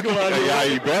conversations going on here. Yeah,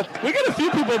 you bet. We got a few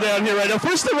people down here right now.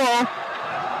 First of all,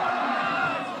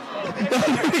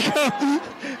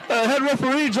 head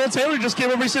referee Joel Taylor just came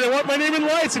over and said, I want my name in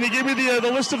lights, and he gave me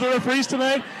the list of the referees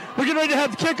tonight. We're getting ready to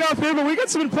have the kickoff here, but we got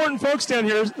some important folks down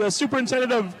here. The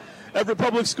superintendent of Everett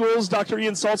Public Schools, Dr.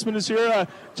 Ian Saltzman, is here.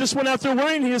 Just went out there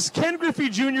wearing his Ken Griffey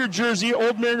Jr. jersey,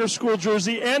 Old Mariner School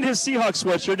jersey, and his Seahawks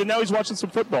sweatshirt, and now he's watching some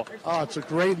football. Oh, it's a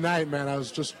great night, man. I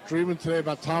was just dreaming today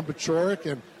about Tom Pachorik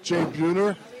and Jay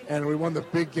Buhner, and we won the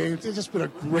big games. It's just been a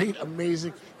great,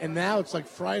 amazing, and now it's like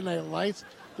Friday Night Lights.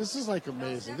 This is like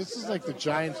amazing. This is like the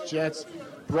Giants, Jets,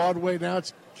 Broadway. Now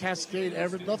it's Cascade,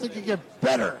 Everett. Nothing can get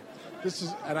better. This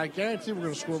is, and I guarantee we're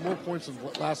going to score more points than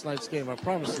last night's game. I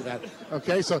promise you that.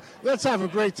 Okay, so let's have a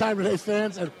great time today,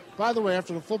 fans. And by the way,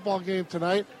 after the football game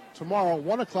tonight, tomorrow,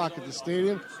 1 o'clock at the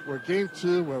stadium, where Game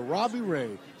 2, where Robbie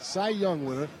Ray, Cy Young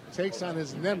winner, takes on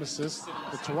his nemesis,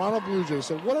 the Toronto Blue Jays.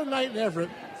 So what a night in Everett.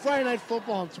 Friday Night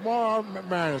Football, and tomorrow our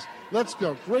Mariners. Let's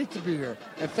go. Great to be here.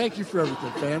 And thank you for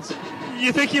everything, fans.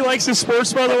 You think he likes his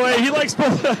sports, by the way? He likes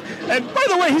both. And by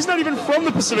the way, he's not even from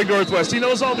the Pacific Northwest. He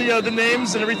knows all the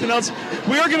names and everything else.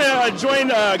 We are going to join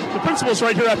the principals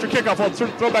right here after kickoff. I'll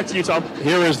throw back to you, Tom.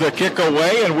 Here is the kick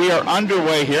away, and we are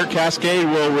underway here. Cascade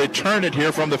will return it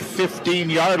here from the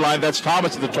 15-yard line. That's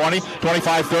Thomas at the 20,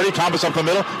 25-30. Thomas up the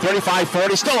middle,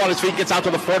 35-40. Still on his feet, gets out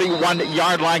to the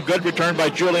 41-yard line. Good return by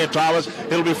Julian Thomas.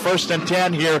 It'll be 1st and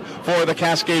 10 here for the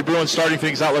Cascade Bruins. Starting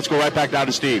things out, let's go right back down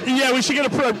to Steve. Yeah, we should get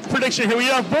a prediction here. We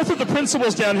have both of the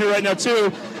principals down here right now,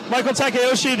 too. Michael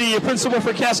Takayoshi, the principal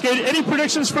for Cascade. Any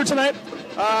predictions for tonight?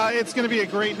 It's going to be a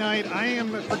great night. I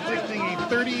am predicting a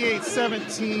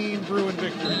 38-17 Bruin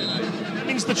victory tonight.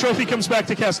 Means the trophy comes back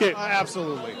to Cascade.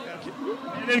 Absolutely.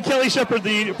 And Kelly Shepard,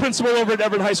 the principal over at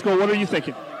Everett High School, what are you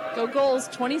thinking? Go Goals,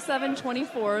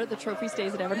 27-24. The trophy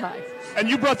stays at Everett High. And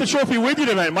you brought the trophy with you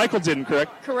tonight. Michael didn't,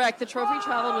 correct? Correct. The trophy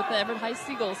traveled with the Everett High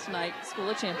Seagulls tonight. School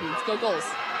of Champions. Go Goals.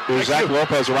 Here's Zach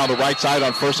Lopez around the right side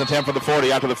on 1st and 10 for the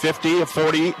 40. Out to the 50,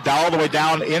 40, all the way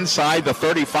down inside the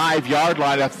 35-yard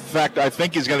line. In fact, I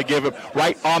think he's going to give it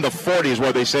right on the 40 is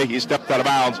where they say he stepped out of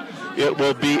bounds. It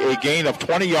will be a gain of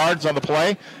 20 yards on the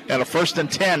play and a 1st and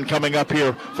 10 coming up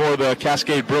here for the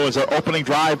Cascade Bruins, their opening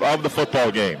drive of the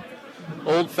football game.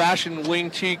 old-fashioned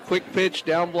wing T, quick pitch,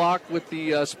 down block with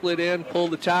the split end, pull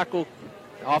the tackle,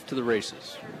 off to the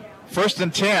races. 1st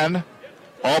and 10,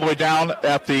 all the way down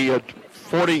at the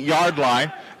 40-yard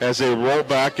line. As they roll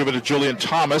back, give it to Julian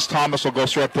Thomas. Thomas will go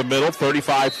straight up the middle,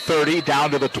 35-30,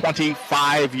 down to the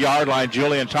 25-yard line.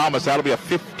 Julian Thomas, that'll be a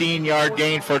 15-yard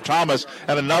gain for Thomas,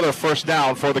 and another first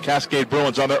down for the Cascade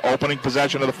Bruins on their opening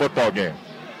possession of the football game.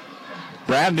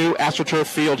 Brand new AstroTurf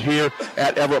field here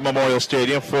at Everett Memorial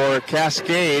Stadium. For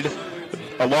Cascade,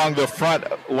 along the front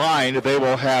line, they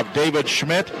will have David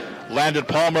Schmidt, Landon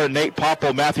Palmer, Nate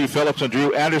Popple, Matthew Phillips, and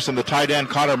Drew Anderson. The tight end,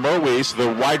 Connor Merwies.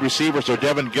 The wide receivers are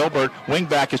Devin Gilbert.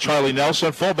 Wingback is Charlie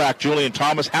Nelson. Fullback, Julian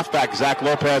Thomas. Halfback, Zach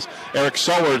Lopez. Eric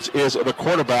Sowards is the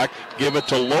quarterback. Give it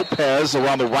to Lopez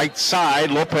around the right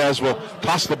side. Lopez will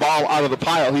toss the ball out of the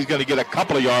pile. He's going to get a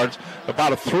couple of yards,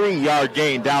 about a 3-yard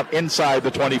gain down inside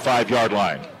the 25-yard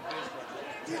line.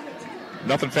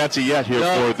 Nothing fancy yet here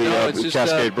for the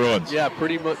Cascade Bruins. Yeah,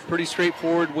 pretty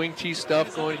straightforward wing T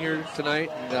stuff going here tonight.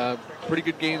 And, pretty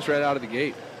good games right out of the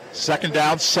gate. 2nd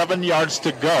down, 7 yards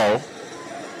to go.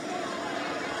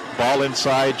 Ball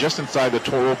inside, just inside the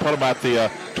total. We'll put them at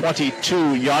the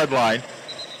 22-yard line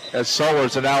as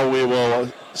Sowards. And now we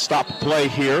will stop play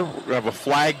here. We're going to have a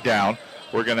flag down.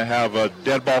 We're going to have a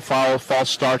dead ball foul, false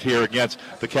start here against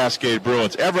the Cascade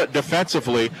Bruins. Everett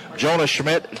defensively, Jonah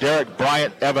Schmidt, Derek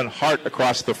Bryant, Evan Hart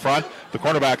across the front. The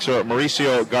cornerbacks are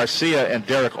Mauricio Garcia and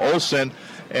Derek Olson.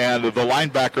 And the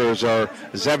linebackers are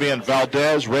Zevian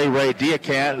Valdez, Ray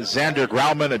Diacan, Xander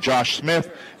Grauman, and Josh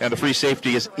Smith. And the free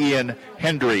safety is Ian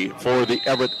Hendry for the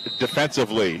Everett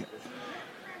defensively.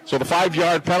 So the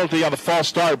 5-yard penalty on the false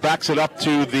start backs it up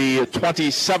to the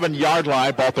 27-yard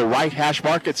line, ball at the right hash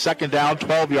mark. It's 2nd down,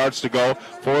 12 yards to go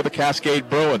for the Cascade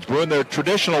Bruins. Bruin their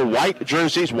traditional white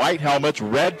jerseys, white helmets,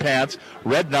 red pants,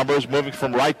 red numbers, moving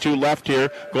from right to left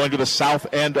here, going to the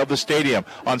south end of the stadium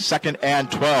on 2nd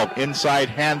and 12. Inside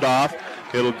handoff.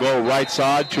 It'll go right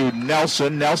side to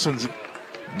Nelson. Nelson's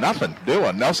nothing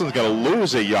doing. Nelson's going to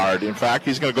lose a yard. In fact,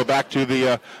 he's going to go back to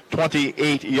the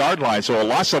 28-yard line. So a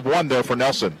loss of 1 there for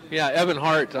Nelson. Yeah, Evan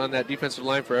Hart on that defensive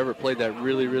line for Everett played that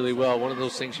really, really well. One of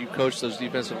those things you coach those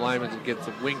defensive linemen to get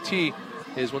the wing T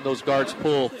is when those guards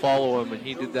pull, follow him, and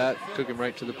he did that, took him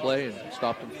right to the play and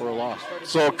stopped him for a loss.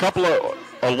 So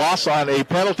a loss on a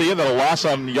penalty and then a loss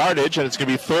on yardage, and it's going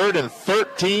to be 3rd and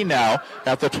 13 now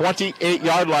at the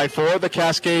 28-yard line for the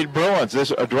Cascade Bruins.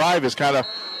 This drive is kind of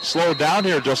slowed down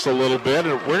here just a little bit,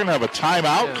 and we're going to have a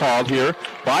timeout called here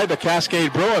by the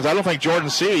Cascade Bruins. I don't think Jordan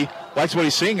C. likes what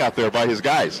he's seeing out there by his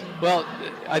guys. Well,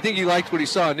 I think he liked what he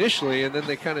saw initially, and then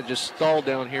they kind of just stalled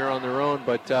down here on their own,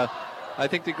 but I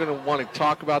think they're going to want to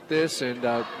talk about this, and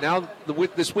now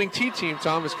with this wing T team,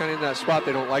 Tom, is kind of in that spot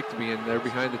they don't like to be in. They're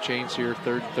behind the chains here,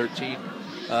 3rd and 13.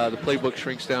 The playbook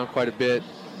shrinks down quite a bit.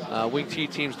 Wing T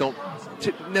teams don't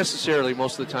necessarily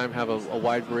most of the time have a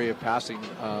wide array of passing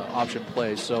option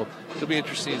plays, so it'll be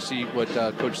interesting to see what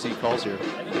Coach C calls here.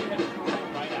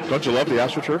 Don't you love the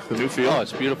AstroTurf, the new field? Oh,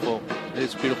 it's beautiful.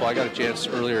 It's beautiful. I got a chance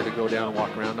earlier to go down and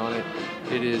walk around on it.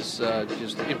 It is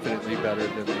just infinitely better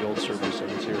than the old surface that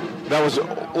was here. That was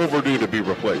overdue to be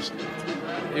replaced.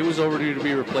 It was overdue to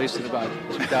be replaced in about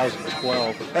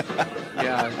 2012.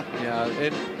 Yeah.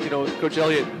 And, Coach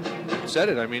Elliott said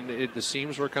it. I mean, the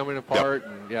seams were coming apart,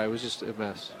 and, it was just a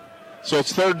mess. So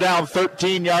it's 3rd down,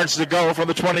 13 yards to go from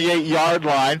the 28-yard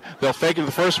line. They'll fake it to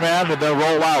the first man and then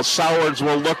roll out. Sowards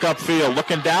will look upfield,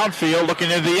 looking downfield,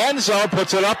 looking into the end zone,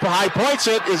 puts it up, high points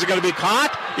it. Is it going to be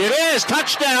caught? It is.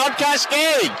 Touchdown,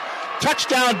 Cascade.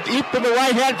 Touchdown deep in the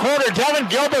right-hand corner. Devin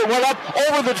Gilbert went up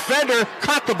over the defender,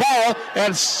 caught the ball,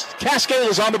 and Cascade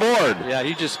is on the board. Yeah,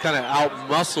 he just kind of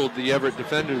out-muscled the Everett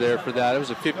defender there for that. It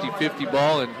was a 50-50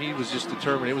 ball, and he was just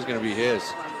determined it was going to be his.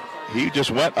 He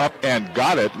just went up and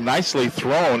got it. Nicely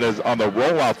thrown on the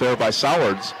rollout there by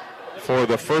Sowards for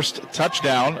the first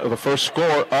touchdown, or the first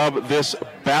score of this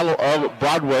Battle of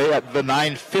Broadway at the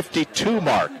 9:52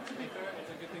 mark.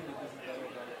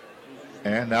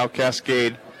 And now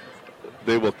Cascade,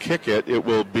 they will kick it. It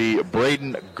will be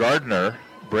Braden Gardner.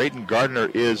 Braden Gardner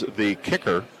is the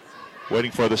kicker.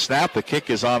 Waiting for the snap. The kick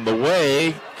is on the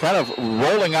way, kind of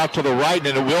rolling out to the right,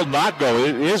 and it will not go.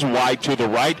 It is wide to the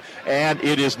right, and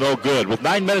it is no good. With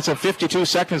 9 minutes and 52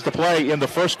 seconds to play in the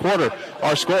first quarter,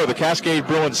 our score, the Cascade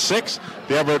Bruins 6,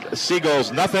 the Everett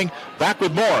Seagulls nothing. Back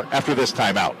with more after this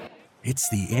timeout. It's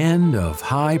the end of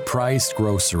high-priced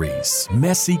groceries,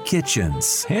 messy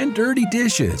kitchens, and dirty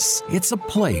dishes. It's a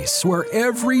place where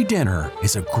every dinner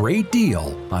is a great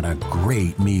deal on a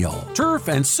great meal. Turf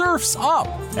and Surf's up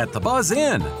at the Buzz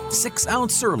Inn.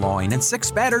 6-ounce sirloin and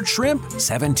 6 battered shrimp,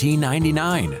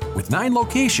 $17.99. With 9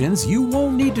 locations, you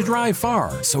won't need to drive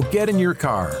far, so get in your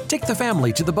car. Take the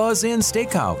family to the Buzz Inn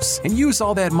Steakhouse and use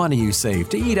all that money you save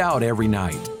to eat out every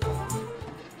night.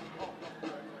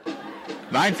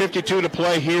 9:52 to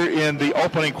play here in the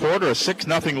opening quarter. A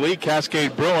 6-0 lead,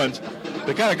 Cascade Bruins.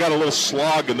 They kind of got a little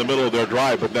slog in the middle of their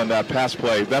drive, but then that pass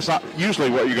play, that's not usually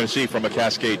what you're going to see from a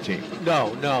Cascade team.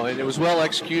 No, and it was well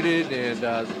executed, and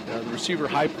the receiver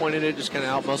high-pointed it, just kind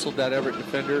of out-muscled that Everett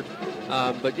defender.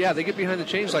 But, yeah, they get behind the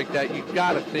chains like that. You've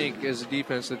got to think as a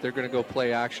defense that they're going to go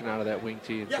play action out of that wing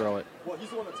tee and throw it.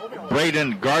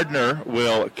 Braden Gardner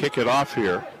will kick it off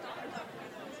here.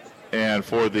 And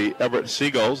for the Everett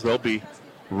Seagulls, they'll be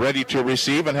ready to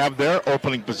receive and have their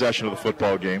opening possession of the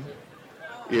football game.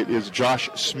 It is Josh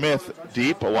Smith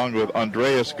deep, along with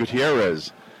Andreas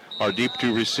Gutierrez are deep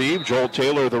to receive. Joel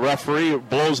Taylor, the referee,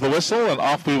 blows the whistle, and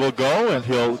off we will go. And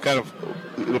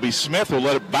it'll be Smith who'll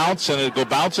let it bounce, and it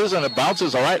bounces, and it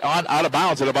bounces all right on out of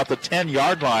bounds at about the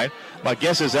 10-yard line. My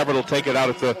guess is Everett will take it out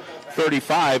at the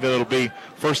 35, and it'll be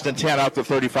 1st and 10 out the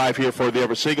 35 here for the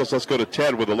Everett Seagulls. Let's go to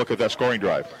Ted with a look at that scoring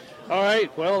drive. All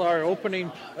right, well, our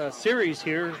opening series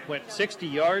here went 60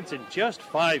 yards in just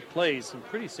 5 plays. Some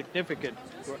pretty significant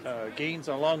gains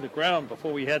along the ground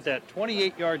before we had that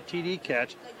 28-yard TD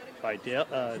catch by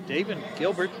David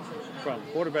Gilbert from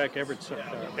quarterback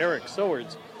Eric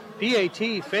Sowards.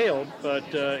 PAT failed, but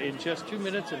in just 2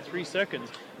 minutes and 3 seconds,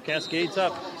 Cascades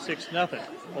up 6-0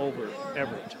 over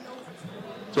Everett.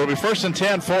 So it'll be 1st and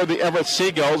 10 for the Everett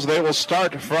Seagulls. They will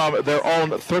start from their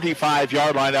own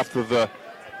 35-yard line after the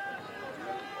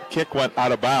kick went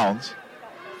out of bounds.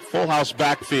 Full house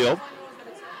backfield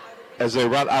as they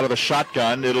run out of the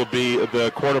shotgun. It'll be the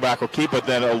quarterback will keep it,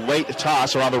 then a late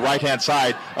toss around the right-hand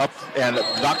side up and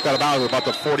knocked out of bounds about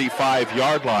the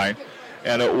 45-yard line.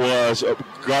 And it was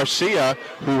Garcia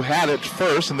who had it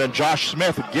first, and then Josh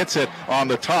Smith gets it on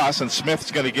the toss, and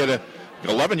Smith's going to get an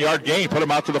 11-yard gain, put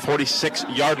him out to the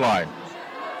 46-yard line.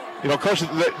 You know, Coach,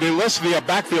 they list the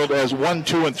backfield as 1,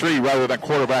 2, and 3 rather than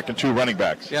quarterback and 2 running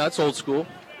backs. Yeah, that's old school.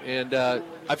 And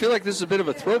I feel like this is a bit of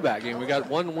a throwback game. We got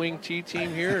one wing T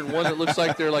team here and one that looks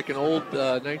like they're like an old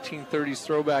 1930s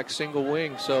throwback single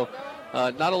wing. So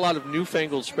not a lot of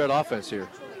newfangled spread offense here.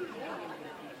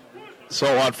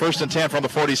 So on 1st and 10 from the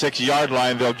 46-yard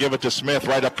line, they'll give it to Smith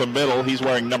right up the middle. He's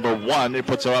wearing number 1. It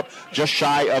puts him up just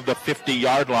shy of the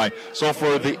 50-yard line. So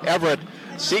for the Everett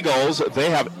Seagulls,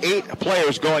 they have 8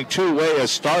 players going two-way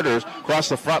as starters across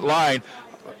the front line.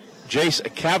 Jace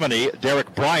Cavany,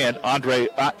 Derek Bryant,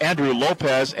 Andrew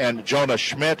Lopez, and Jonah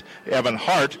Schmidt, Evan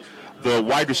Hart. The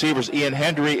wide receivers, Ian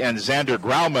Hendry and Xander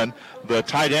Grauman. The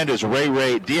tight end is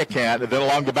Ray Diacant. And then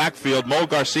along the backfield, Mo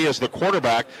Garcia is the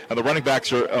quarterback, and the running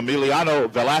backs are Emiliano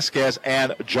Velasquez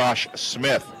and Josh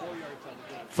Smith.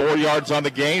 4 yards on the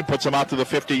game, puts them out to the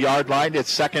 50-yard line.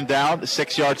 It's 2nd down,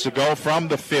 6 yards to go from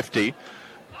the 50.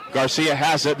 Garcia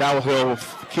has it. Now he'll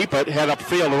keep it, head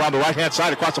upfield around the right-hand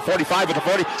side, across the 45 at the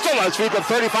 40. Still on his feet, the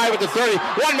 35 at the 30.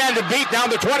 One man to beat down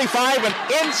the 25 and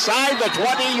inside the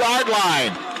 20-yard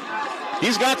line.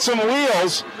 He's got some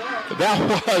wheels.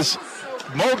 That was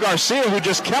Mo Garcia, who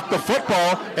just kept the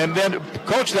football, and then,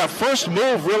 Coach, that first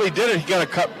move really did it. He got a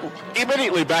cut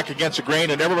immediately back against the grain,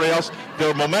 and everybody else,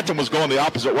 their momentum was going the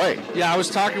opposite way. Yeah, I was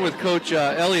talking with Coach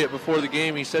Elliott before the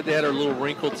game. He said they had a little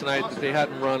wrinkle tonight that they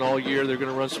hadn't run all year. They're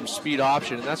going to run some speed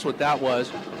option, and that's what that was.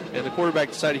 And the quarterback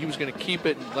decided he was going to keep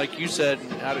it, and like you said,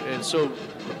 and so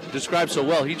described so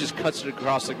well, he just cuts it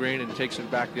across the grain and takes it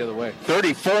back the other way.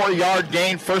 34-yard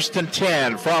gain, 1st and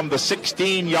 10 from the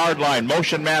 16-yard line.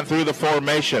 Motion man through the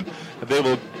formation. They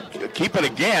will keep it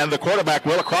again. The quarterback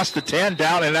will across the 10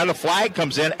 down, and then a flag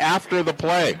comes in after the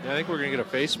play. I think we're going to get a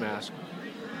face mask.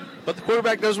 But the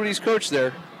quarterback does what he's coached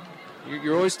there.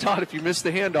 You're always taught if you miss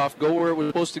the handoff, go where it was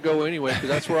supposed to go anyway, because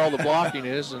that's where all the blocking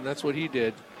is, and that's what he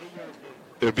did.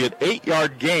 There'll be an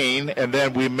 8-yard gain, and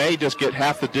then we may just get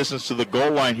half the distance to the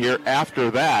goal line here after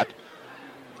that,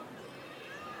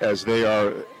 as they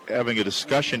are having a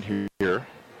discussion here.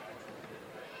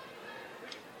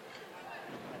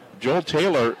 Joel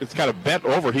Taylor is kind of bent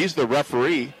over. He's the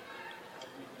referee.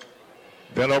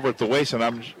 Bent over at the waist,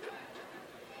 and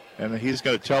he's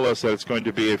going to tell us that it's going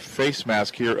to be a face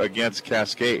mask here against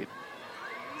Cascade.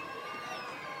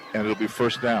 And it'll be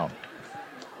 1st down.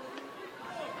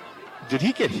 Did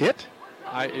he get hit?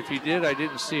 If he did, I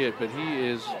didn't see it, but he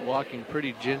is walking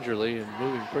pretty gingerly and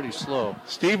moving pretty slow.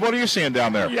 Steve, what are you seeing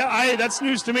down there? Yeah, that's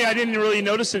news to me. I didn't really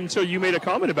notice it until you made a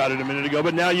comment about it a minute ago,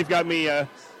 but now you've got me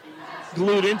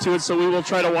glued into it, so we will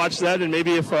try to watch that, and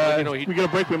maybe if we get a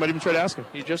break, we might even try to ask him.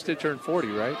 He just did turn 40,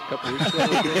 right? A couple weeks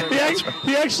ago.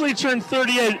 he actually turned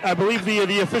 38. I believe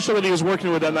the official that he was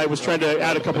working with that night was trying to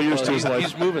add a couple years to his life.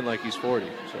 He's moving like he's 40.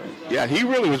 So. Yeah, he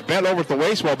really was bent over at the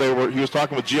waist while he was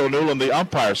talking with Gio Newland, the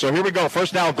umpire. So here we go.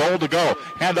 First down, goal to go.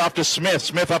 Hand off to Smith.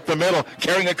 Smith up the middle,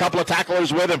 carrying a couple of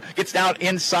tacklers with him. Gets down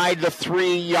inside the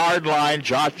 3-yard line.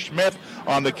 Josh Smith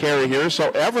on the carry here.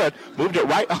 So Everett moved it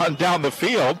right on down the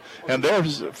field, and they're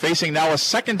facing now a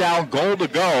second down, goal to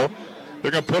go.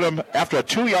 They're going to put him after a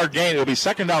 2-yard gain. It'll be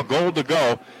second down, goal to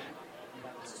go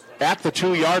at the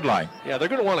 2-yard line. Yeah, they're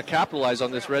going to want to capitalize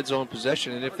on this red zone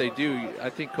possession, and if they do, I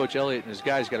think Coach Elliott and his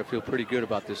guys got to feel pretty good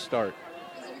about this start.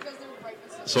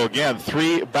 So again,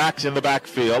 3 backs in the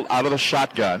backfield out of the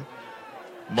shotgun.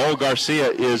 Mo Garcia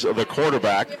is the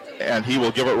quarterback, and he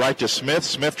will give it right to Smith.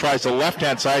 Smith tries the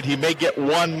left-hand side. He may get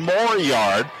 1 more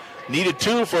yard. Needed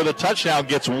 2 for the touchdown,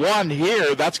 gets 1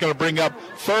 here. That's going to bring up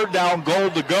third down, goal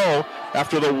to go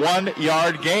after the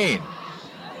 1-yard gain.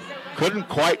 Couldn't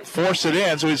quite force it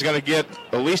in, so he's going to get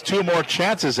at least 2 more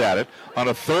chances at it on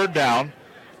a third down,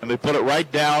 and they put it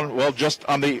right down, well, just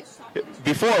on the,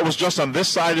 before it was just on this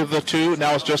side of the 2,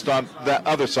 now it's just on that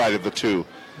other side of the 2.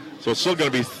 So it's still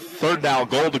going to be third down,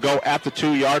 goal to go at the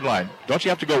 2-yard line. Don't you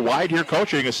have to go wide here,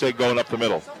 Coach, or are you going to stay going up the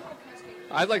middle?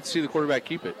 I'd like to see the quarterback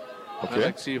keep it. Okay. I'd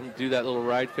like to see him do that little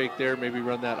ride fake there, maybe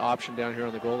run that option down here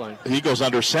on the goal line. He goes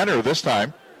under center this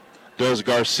time. Does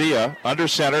Garcia under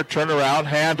center, turn around,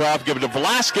 hand off, give it to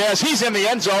Velasquez. He's in the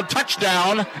end zone.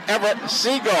 Touchdown, Everett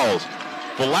Seagulls.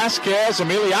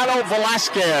 Emiliano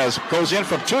Velasquez goes in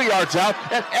from 2 yards out,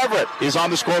 and Everett is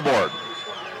on the scoreboard.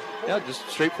 Yeah, just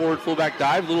straightforward fullback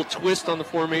dive, little twist on the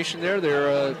formation there.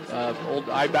 They're old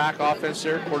I-back offense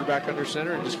there, quarterback under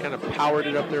center, and just kind of powered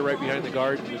it up there right behind the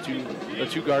guard, and the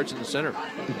two guards in the center.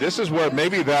 This is where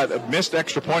maybe that missed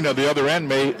extra point on the other end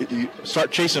may start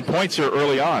chasing points here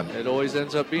early on. It always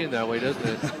ends up being that way, doesn't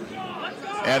it?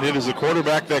 And it is the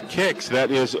quarterback that kicks. That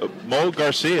is Mo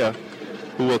Garcia,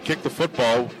 who will kick the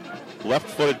football.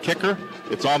 Left-footed kicker.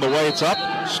 It's on the way. It's up.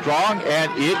 Strong,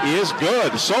 and it is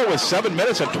good. So with 7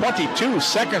 minutes and 22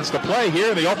 seconds to play here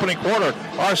in the opening quarter,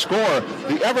 our score,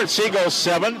 the Everett Seagulls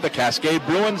 7, the Cascade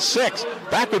Bruins 6.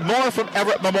 Back with more from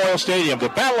Everett Memorial Stadium, the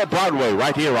Battle of Broadway,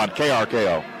 right here on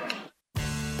KRKO.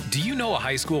 Do you know a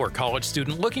high school or college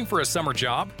student looking for a summer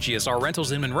job? GSR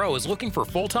Rentals in Monroe is looking for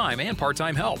full-time and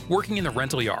part-time help, working in the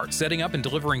rental yard, setting up and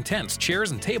delivering tents,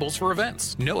 chairs, and tables for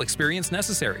events. No experience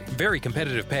necessary, very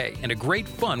competitive pay, and a great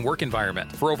fun work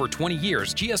environment. For over 20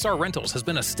 years, GSR Rentals has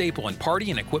been a staple in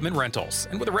party and equipment rentals.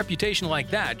 And with a reputation like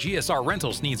that, GSR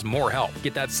Rentals needs more help.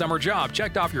 Get that summer job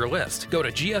checked off your list. Go to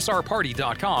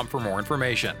gsrparty.com for more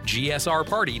information.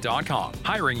 gsrparty.com.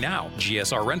 Hiring now.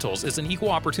 GSR Rentals is an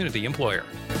equal opportunity employer.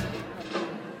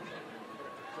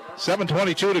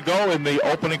 7:22 to go in the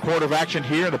opening quarter of action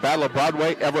here in the Battle of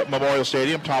Broadway, Everett Memorial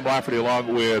Stadium. Tom Lafferty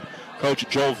along with Coach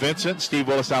Joel Vincent, Steve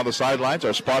Willis down the sidelines,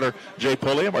 our spotter Jay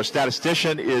Pulliam, our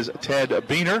statistician is Ted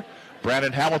Beener,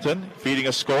 Brandon Hamilton feeding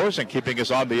us scores and keeping us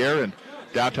on the air in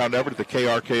downtown Everett at the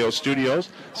KRKO studios.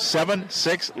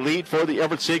 7-6 lead for the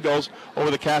Everett Seagulls over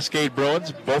the Cascade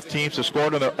Bruins. Both teams have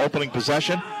scored on their opening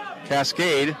possession.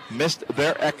 Cascade missed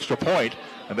their extra point,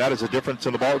 and that is a difference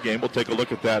in the ball game. We'll take a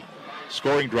look at that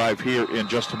scoring drive here in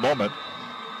just a moment.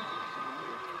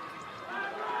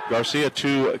 Garcia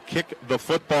to kick the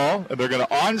football, and they're going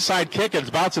to onside kick, and it's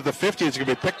bounced at the 50. It's going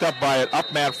to be picked up by an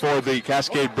up man for the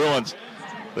Cascade Bruins.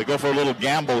 They go for a little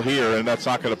gamble here, and that's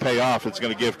not going to pay off. It's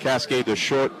going to give Cascade the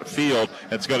short field,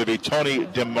 and it's going to be Tony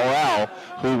DeMoral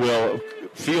who will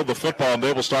field the football, and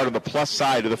they will start on the plus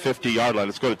side of the 50-yard line.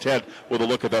 Let's go to Ted with a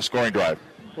look at that scoring drive.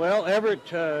 Well,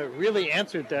 Everett really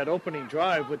answered that opening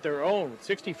drive with their own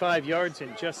 65 yards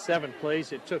in just 7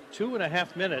 plays. It took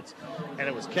 2.5 minutes, and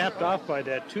it was capped off by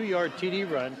that 2-yard TD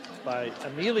run by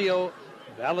Emilio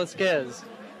Velasquez.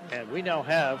 And we now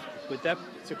have, with that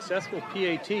successful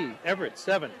PAT, Everett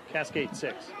 7, Cascade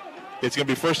 6. It's going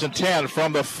to be 1st and 10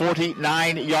 from the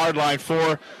 49-yard line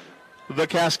for the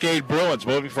Cascade Bruins,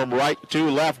 moving from right to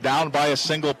left, down by a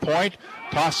single point.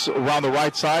 Toss around the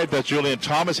right side. That's Julian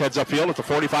Thomas. Heads upfield at the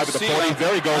 45 at the 40.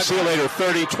 There he goes. See you later.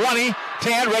 30, 20,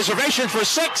 10. Reservation for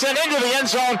 6 and into the end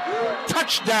zone.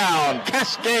 Touchdown,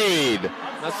 Cascade.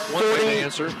 That's one way to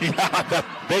answer. Yeah, the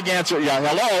big answer. Yeah,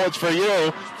 hello, it's for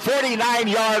you.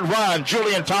 49-yard run.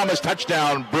 Julian Thomas,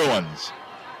 touchdown, Bruins.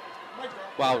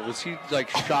 Wow, was he like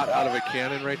shot out of a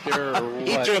cannon right there? Or what?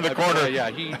 He turned the corner.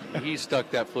 Yeah, he stuck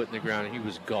that foot in the ground and he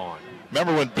was gone.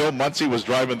 Remember when Bill Muncy was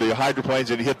driving the hydroplanes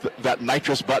and he hit that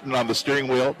nitrous button on the steering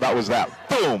wheel? That was that.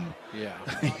 Boom! Yeah.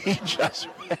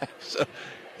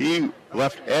 He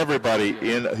left everybody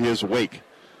in his wake.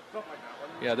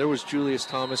 Yeah, there was Julius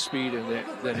Thomas speed and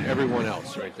then everyone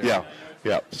else right there.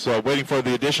 Yeah. So waiting for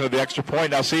the addition of the extra point.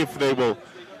 Now see if they will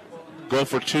go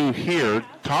for two here.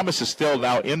 Thomas is still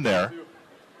now in there.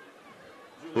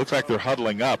 Looks like they're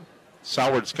huddling up.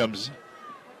 Sowards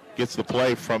gets the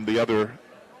play from the other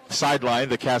sideline,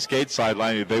 the Cascade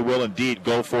sideline. They will indeed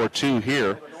go for two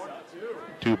here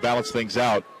to balance things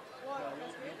out.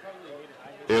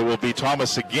 It will be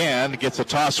Thomas again, gets a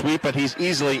toss sweep, and he's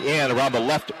easily in around the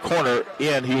left corner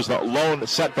in. He was the lone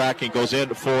setback and goes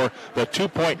in for the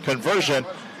 2-point conversion,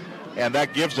 and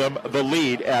that gives them the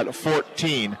lead at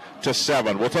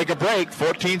 14-7. We'll take a break.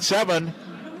 14-7.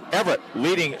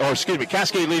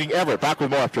 Cascade leading Everett. Back with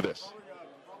more after this.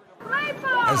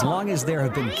 As long as there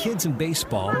have been kids in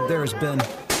baseball, there has been.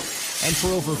 And for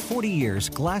over 40 years,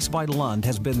 Glass by Lund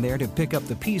has been there to pick up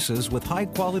the pieces with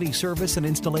high-quality service and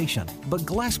installation. But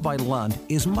Glass by Lund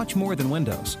is much more than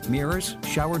windows. Mirrors,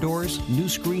 shower doors, new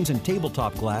screens, and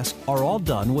tabletop glass are all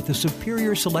done with a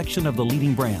superior selection of the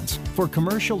leading brands. For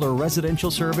commercial or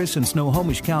residential service in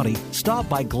Snohomish County, stop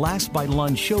by Glass by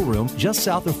Lund showroom just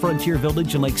south of Frontier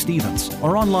Village in Lake Stevens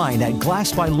or online at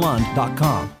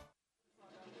glassbylund.com.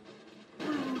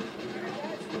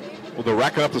 Well, they're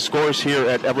racking up the scores here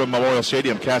at Everett Memorial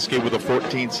Stadium. Cascade with a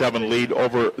 14-7 lead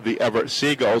over the Everett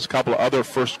Seagulls. A couple of other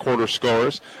first quarter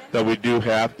scores that we do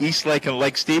have. Eastlake and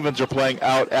Lake Stevens are playing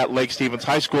out at Lake Stevens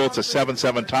High School. It's a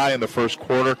 7-7 tie in the first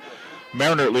quarter.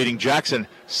 Mariner leading Jackson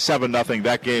 7-0.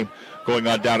 That game going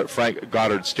on down at Frank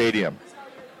Goddard Stadium.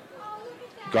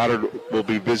 Goddard will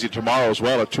be busy tomorrow as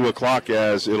well at 2 o'clock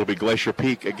as it'll be Glacier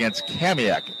Peak against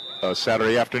Kamiak, a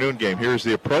Saturday afternoon game. Here's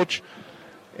the approach.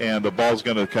 And the ball's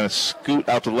going to kind of scoot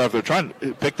out to the left. They're trying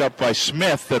to picked up by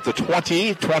Smith at the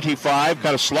 20, 25,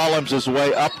 kind of slaloms his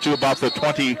way up to about the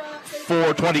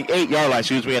 24, 28-yard line,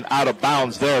 and out of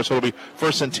bounds there. So it'll be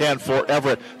 1st and 10 for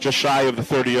Everett, just shy of the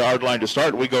 30-yard line to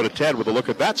start. We go to Ted with a look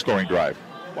at that scoring drive.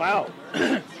 Wow.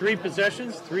 3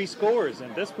 possessions, 3 scores,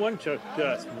 and this one took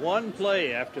just one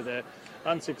play after the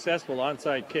unsuccessful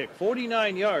onside kick.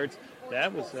 49 yards.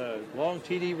 That was a long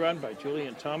TD run by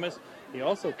Julian Thomas. He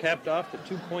also capped off the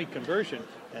 2-point conversion,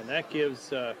 and that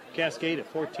gives Cascade a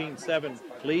 14-7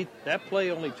 lead. That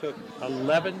play only took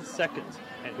 11 seconds,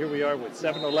 and here we are with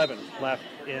 7:11 left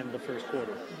in the first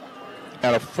quarter.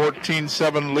 At a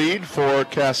 14-7 lead for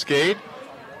Cascade,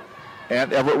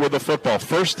 and Everett with the football.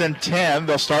 1st and 10,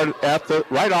 they'll start at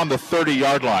right on the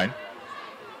 30-yard line.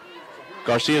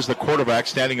 Garcia is the quarterback,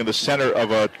 standing in the center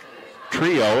of a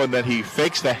trio, and then he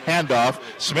fakes the handoff.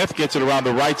 Smith gets it around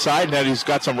the right side, and then he's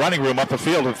got some running room up the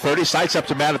field at 30, sidesteps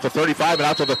a man at the 35 and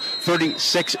out to the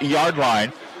 36-yard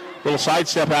line. Little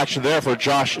sidestep action there for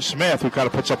Josh Smith, who kind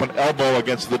of puts up an elbow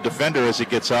against the defender as he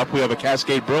gets up. We have a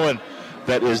Cascade Bruin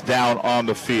that is down on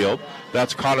the field.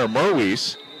 That's Connor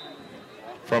Merwies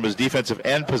from his defensive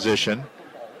end position,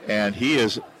 and he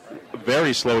is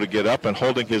very slow to get up and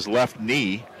holding his left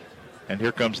knee. And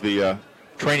here comes the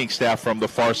training staff from the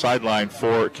far sideline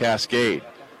for Cascade.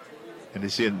 And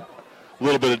he's in a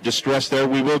little bit of distress there.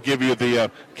 We will give you the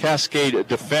Cascade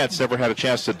defense. Never had a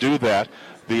chance to do that.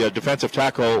 The defensive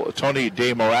tackle, Tony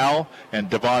De Moral and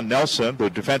Devon Nelson.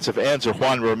 The defensive ends are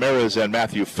Juan Ramirez and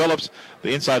Matthew Phillips.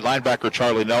 The inside linebacker,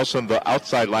 Charlie Nelson. The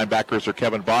outside linebackers are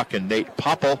Kevin Bach and Nate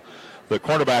Popple. The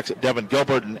cornerbacks, Devin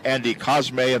Gilbert and Andy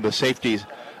Cosme. And the safeties,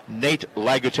 Nate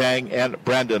Lagutang and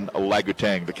Brandon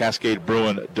Lagutang, the Cascade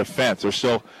Bruin defense. They're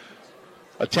still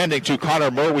attending to Connor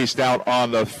Merwies down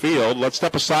on the field. Let's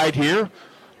step aside here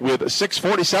with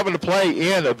 6:47 to play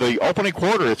in the opening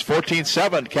quarter. It's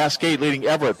 14-7, Cascade leading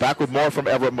Everett. Back with more from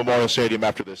Everett Memorial Stadium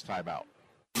after this timeout.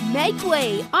 Make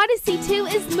way! Odyssey 2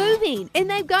 is moving, and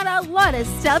they've got a lot of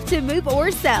stuff to move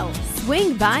or sell.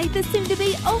 Swing by the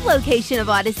soon-to-be old location of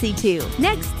Odyssey 2,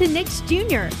 next to Nick's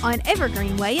Jr. on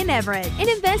Evergreen Way in Everett, and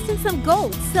invest in some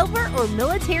gold, silver, or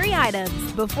military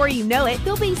items. Before you know it,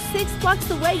 they'll be 6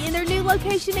 blocks away in their new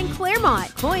location in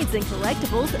Claremont. Coins and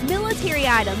collectibles, military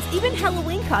items, even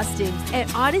Halloween costumes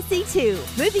at Odyssey 2.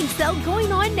 Moving sale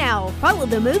going on now. Follow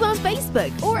the move on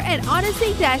Facebook or at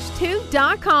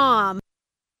odyssey-2.com.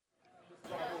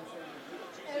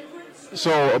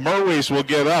 So Merwies will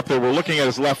get up. They were looking at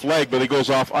his left leg, but he goes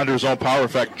off under his own power. In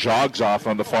fact, jogs off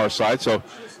on the far side. So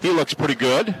he looks pretty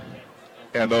good.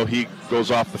 And though he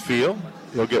goes off the field,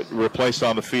 He'll get replaced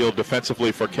on the field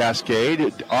defensively for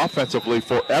Cascade. Offensively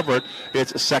for Everett,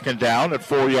 it's second down at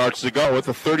 4 yards to go at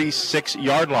the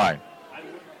 36-yard line.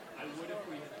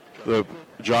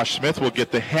 Josh Smith will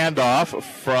get the handoff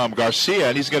from Garcia,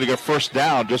 and he's going to get first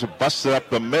down. Just busts it up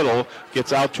the middle,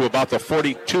 gets out to about the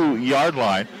 42-yard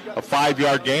line. A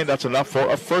 5-yard gain, that's enough for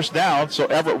a first down, so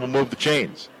Everett will move the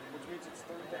chains.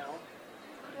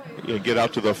 He'll get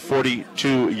out to the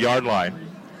 42-yard line.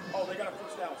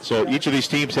 So each of these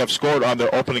teams have scored on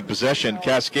their opening possession.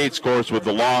 Cascade scores with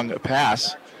the long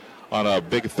pass on a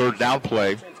big third down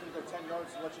play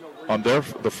on the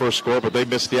first score, but they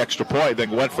missed the extra point.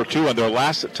 Then went for 2 on their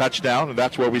last touchdown, and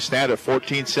that's where we stand at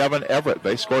 14-7 Everett.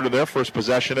 They scored in their first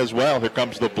possession as well. Here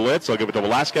comes the blitz. I'll give it to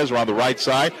Velasquez around the right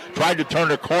side. Tried to turn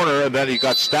a corner, and then he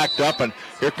got stacked up, and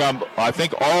here come, I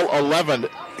think, all 11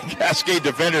 Cascade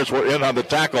defenders were in on the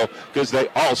tackle because they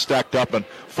all stacked up and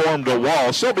formed a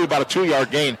wall. Still be about a 2-yard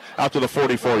gain out to the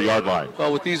 44-yard line.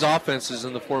 Well, with these offenses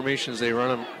and the formations they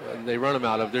run them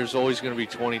out of, there's always going to be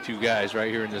 22 guys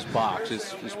right here in this box.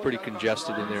 It's pretty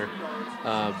congested in there.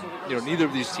 Neither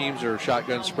of these teams are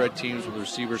shotgun spread teams with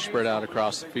receivers spread out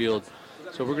across the field.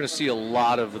 So we're going to see a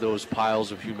lot of those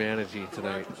piles of humanity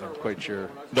tonight, I'm quite sure.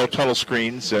 No tunnel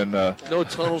screens and no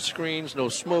tunnel screens, no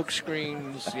smoke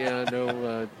screens. Yeah,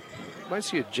 no. Might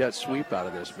see a jet sweep out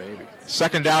of this, maybe.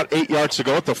 Second down, 8 yards to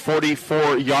go at the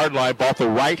 44-yard line. Ball at the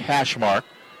right hash mark.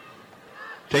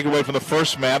 Take away from the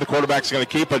first man. The quarterback's going to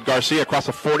keep it. Garcia across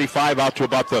the 45 out to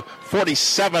about the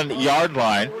 47-yard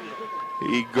line.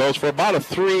 He goes for about a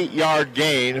 3-yard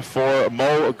gain for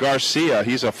Mo Garcia.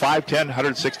 He's a 5'10",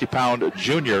 160-pound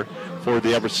junior for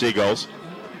the Everett Seagulls.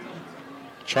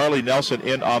 Charlie Nelson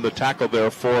in on the tackle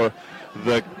there for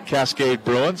the Cascade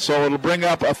Bruins. So it'll bring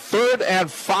up a 3rd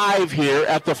and 5 here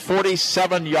at the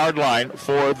 47-yard line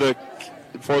for the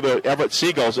Everett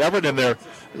Seagulls. Everett in their,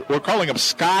 we're calling them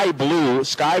sky blue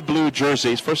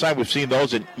jerseys. First time we've seen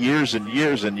those in years and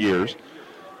years and years.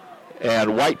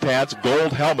 And white pants,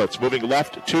 gold helmets, moving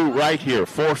left to right here.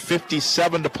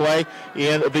 4:57 to play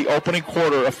in the opening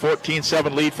quarter. A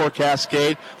 14-7 lead for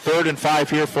Cascade. 3rd and 5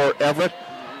 here for Everett.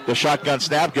 The shotgun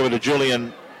snap, give it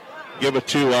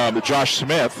to Josh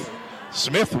Smith.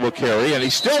 Smith will carry, and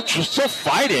he's still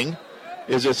fighting.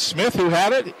 Is it Smith who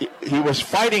had it? He was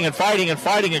fighting and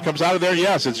comes out of there.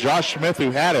 Yes, it's Josh Smith who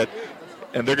had it.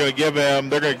 And they're going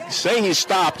to say he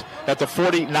stopped at the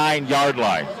 49-yard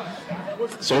line.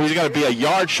 So he's going to be a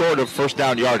yard short of first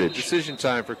down yardage. Decision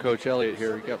time for Coach Elliott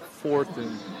here. We got fourth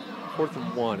and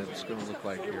 1, it's going to look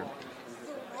like here.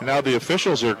 Now the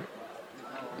officials are,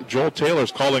 Joel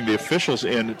Taylor's calling the officials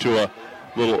into a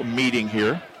little meeting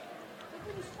here.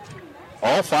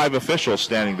 All 5 officials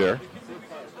standing there.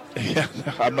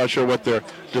 I'm not sure what they're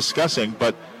discussing,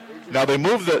 but now they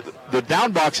moved the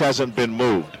down box hasn't been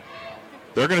moved.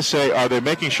 They're going to say, are they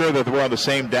making sure that we're on the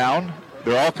same down?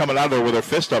 They're all coming out of there with their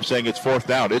fist up saying it's 4th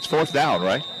down. It's 4th down,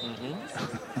 right?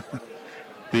 Mm-hmm.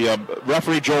 The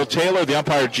referee, Joel Taylor, the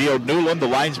umpire, Geo Newland, the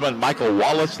linesman, Michael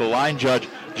Wallace, the line judge,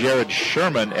 Jared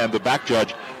Sherman, and the back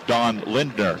judge, Don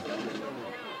Lindner.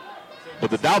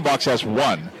 But the down box has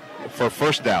 1 for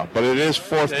first down, but it is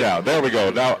 4th down. There we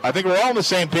go. Now, I think we're all on the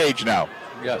same page now.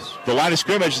 Yes. The line of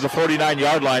scrimmage is the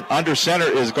 49-yard line. Under center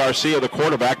is Garcia, the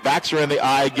quarterback. Backs are in the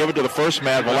eye. Give it to the first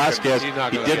man, Velasquez. He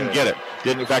didn't get it.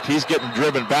 In fact, he's getting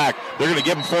driven back. They're going to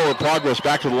give him forward progress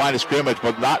back to the line of scrimmage,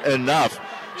 but not enough.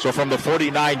 So from the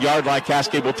 49-yard line,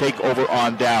 Cascade will take over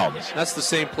on downs. That's the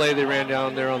same play they ran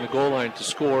down there on the goal line to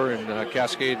score, and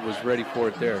Cascade was ready for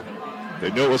it there.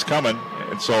 They knew it was coming,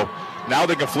 and so now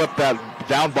they can flip that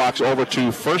down box over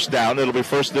to first down. It'll be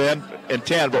first and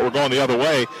 10, but we're going the other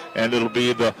way, and it'll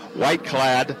be the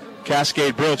white-clad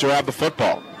Cascade Bruins who have the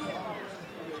football.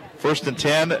 1st and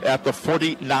 10 at the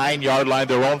 49-yard line,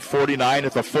 their own 49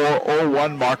 at the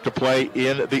 4:01 mark to play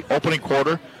in the opening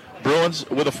quarter. Bruins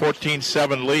with a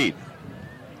 14-7 lead.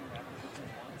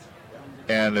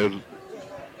 And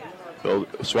they'll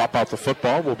swap out the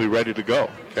football. We'll be ready to go.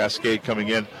 Cascade coming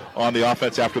in on the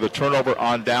offense after the turnover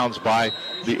on downs by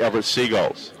the Everett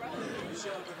Seagulls.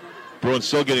 Bruins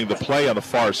still getting the play on the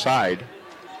far side.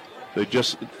 They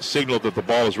just signaled that the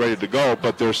ball is ready to go,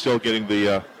 but they're still getting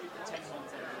the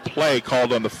play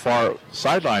called on the far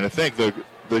sideline. I think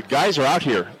the guys are out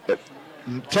here.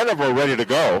 10 of them are ready to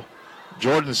go.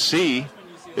 Jordan C.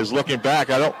 is looking back.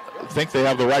 I don't think they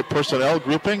have the right personnel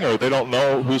grouping, or they don't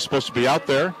know who's supposed to be out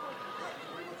there.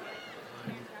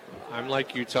 I'm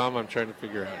like you, Tom. I'm trying to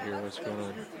figure out here what's going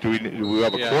on. Do we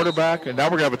have a quarterback? And now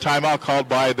we're going to have a timeout called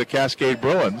by the Cascade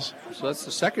Bruins. So that's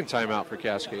the second timeout for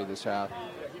Cascade this half.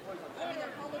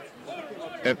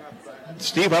 And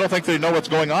Steve, I don't think they know what's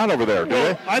going on over there, do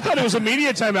they? I thought it was a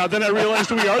media timeout. Then I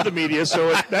realized we are the media,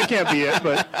 so that can't be it.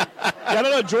 But I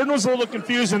don't know. Jordan was a little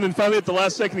confused, and then finally at the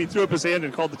last second he threw up his hand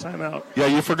and called the timeout. Yeah,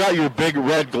 you forgot your big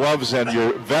red gloves and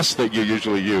your vest that you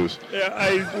usually use. Yeah,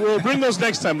 I will bring those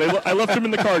next time. I left them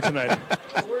in the car tonight.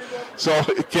 So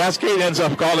Cascade ends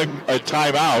up calling a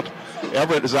timeout.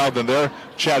 Everett is out, and they're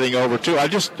chatting over too. I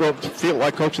just don't feel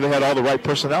like, Coach, they had all the right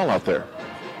personnel out there.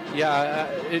 Yeah,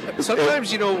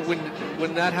 sometimes,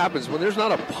 when that happens, when there's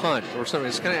not a punt or something,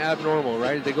 it's kind of abnormal,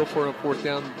 right? They go for it on fourth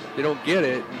down, they don't get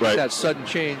it. You get that sudden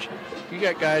change. You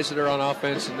got guys that are on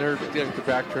offense, and they're getting the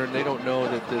back turn. They don't know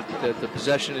that the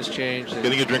possession has changed.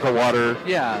 Getting a drink of water.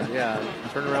 Yeah.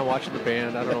 Turn around watching the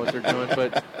band. I don't know what they're doing,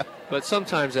 but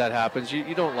sometimes that happens.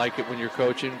 You don't like it when you're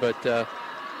coaching, but it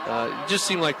just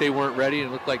seemed like they weren't ready,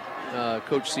 and it looked like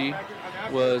Coach C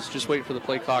was just waiting for the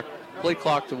play clock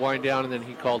to wind down, and then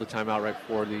he called a timeout right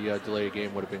before the delay of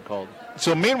game would have been called.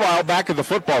 So meanwhile, back at the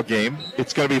football game,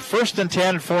 it's going to be 1st and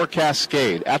 10 for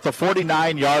Cascade at the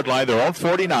 49-yard line, their own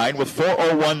 49, with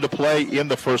 4:01 to play in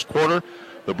the first quarter.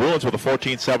 The Bruins with a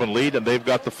 14-7 lead, and they've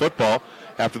got the football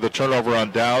after the turnover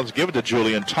on downs. Give it to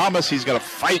Julian Thomas. He's going to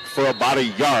fight for about a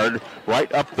yard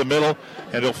right up the middle,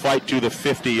 and he'll fight to the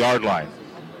 50-yard line.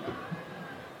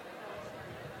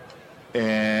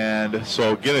 And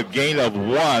so get a gain of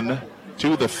 1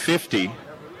 to the 50.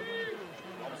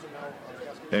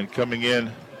 And coming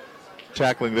in,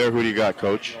 tackling there, who do you got,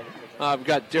 Coach? I've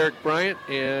got Derek Bryant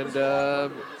and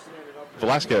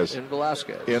Velasquez.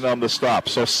 In on the stop.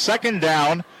 So 2nd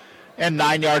down and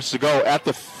 9 yards to go at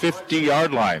the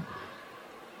 50-yard line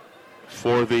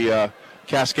for the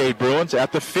Cascade Bruins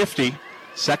at the 50.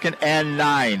 2nd and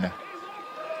 9.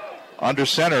 Under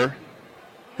center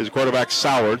is quarterback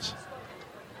Sowards.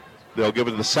 They'll give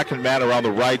it to the second man around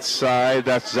the right side.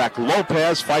 That's Zach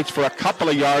Lopez. Fights for a couple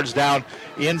of yards down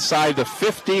inside the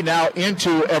 50. Now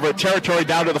into Everett territory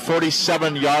down to the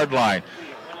 47-yard line.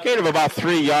 Gain of about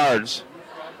 3 yards.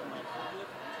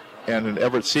 And an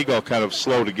Everett Seagull kind of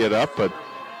slow to get up, but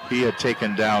he had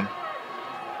taken down,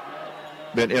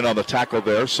 been in on the tackle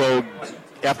there. So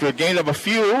after a gain of a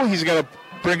few, he's going to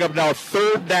bring up now a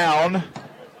 3rd down.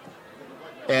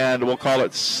 And we'll call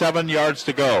it 7 yards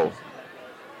to go.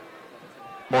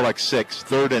 More like 6.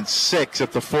 3rd and 6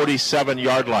 at the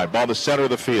 47-yard line. Ball in the center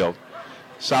of the field.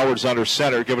 Sowards under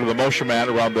center, giving to the motion man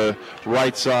around the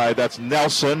right side. That's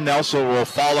Nelson. Nelson will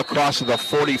fall across to the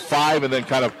 45 and then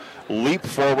kind of leap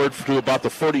forward to about the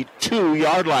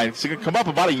 42-yard line. He's going to come up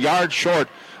about a yard short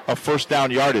of first down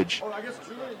yardage.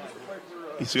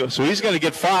 So he's going to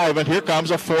get 5, and here comes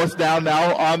a 4th down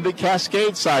now on the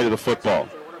Cascade side of the football.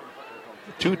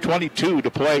 2:22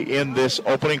 to play in this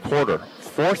opening quarter.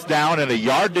 4th down and a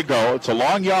yard to go. It's a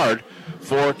long yard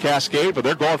for Cascade, but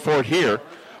they're going for it here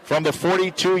from the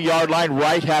 42-yard line,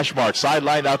 right hash mark.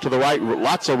 Sideline out to the right.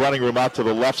 Lots of running room out to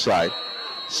the left side.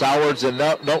 Sowards and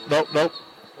nope.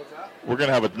 We're going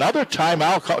to have another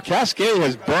timeout. Cascade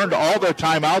has burned all their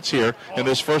timeouts here in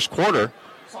this first quarter.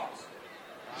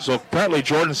 So apparently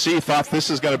Jordan C. thought this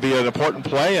is going to be an important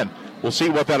play, and we'll see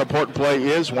what that important play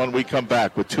is when we come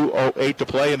back with 2:08 to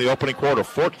play in the opening quarter.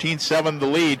 14-7 the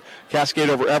lead.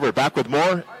 Cascade over Everett. Back with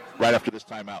more right after this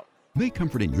timeout. Make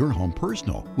comfort in your home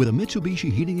personal with a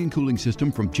Mitsubishi heating and cooling system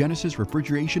from Genesis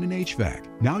Refrigeration and HVAC.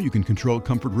 Now you can control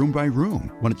comfort room by room.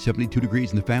 When it's 72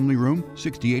 degrees in the family room,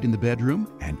 68 in the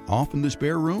bedroom, and off in the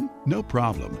spare room? No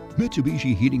problem.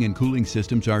 Mitsubishi heating and cooling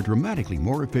systems are dramatically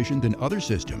more efficient than other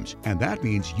systems, and that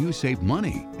means you save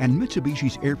money. And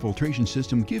Mitsubishi's air filtration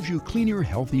system gives you cleaner,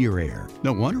 healthier air.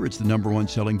 No wonder it's the #1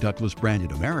 selling ductless brand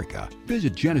in America.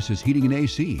 Visit Genesis Heating and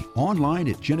AC online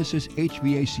at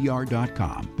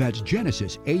genesishvacr.com. That's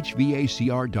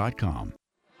genesishvacr.com.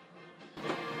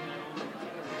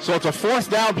 So it's a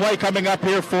 4th down play coming up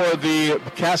here for the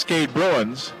Cascade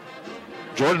Bruins.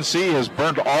 Jordan C. has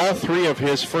burned all 3 of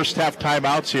his first half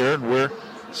timeouts here, and we're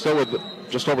still with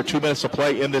just over 2 minutes to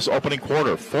play in this opening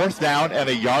quarter. 4th down and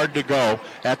a yard to go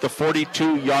at the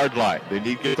 42-yard line. They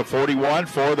need to get the 41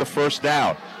 for the first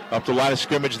down. Up the line of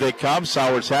scrimmage they come.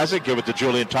 Sowards has it. Give it to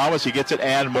Julian Thomas. He gets it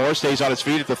and more. Stays on his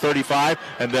feet at the 35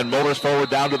 and then motors forward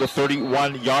down to the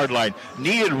 31-yard line.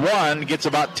 Needed 1. Gets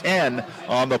about 10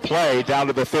 on the play down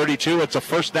to the 32. It's a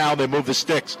first down. They move the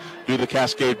sticks to the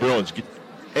Cascade Bruins.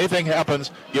 Anything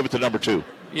happens, give it to number 2.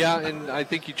 Yeah, and I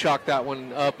think you chalk that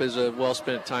one up as a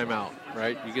well-spent timeout,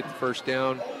 right? You get the first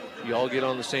down. You all get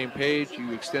on the same page.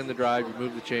 You extend the drive. You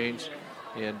move the chains.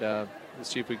 And let's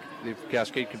see if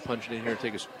Cascade can punch it in here and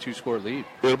take a 2-score lead.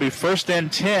 It'll be 1st and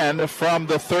 10 from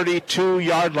the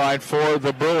 32-yard line for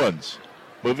the Bruins.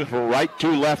 Moving from right to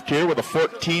left here with a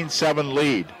 14-7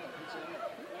 lead.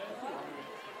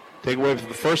 Take away from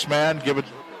the first man, give it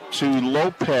to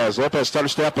Lopez. Lopez started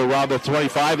step around the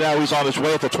 25. Now he's on his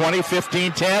way at the 20,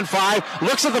 15, 10, 5.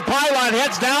 Looks at the pylon,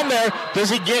 heads down there. Does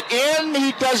he get in?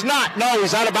 He does not. No,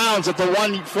 he's out of bounds at the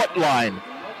 1 foot line.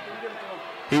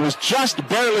 He was just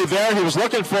barely there. He was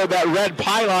looking for that red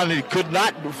pylon and he could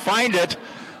not find it.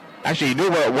 Actually, he knew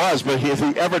where it was, but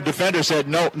the Everett defender said,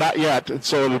 no, not yet. And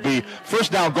so it'll be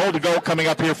first down, goal to go coming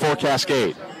up here for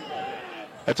Cascade.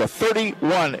 That's a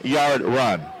 31-yard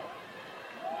run.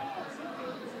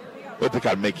 But they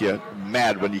got to make you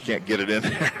mad when you can't get it in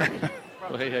there.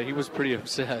 Well, yeah, he was pretty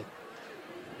upset.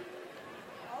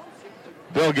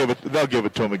 They'll give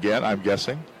it to him again, I'm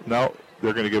guessing. No,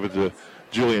 they're going to give it to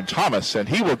Julian Thomas, and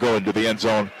he will go into the end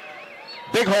zone.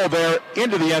 Big hole there,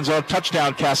 into the end zone,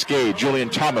 touchdown Cascade. Julian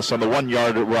Thomas on the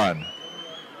 1-yard run.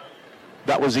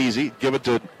 That was easy. Give it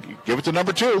to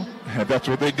number 2, and that's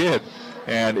what they did.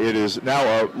 And it is now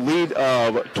a lead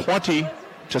of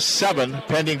 20-7,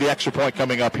 pending the extra point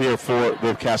coming up here for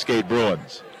the Cascade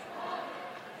Bruins.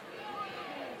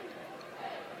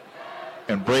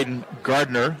 And Braden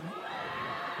Gardner,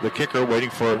 the kicker, waiting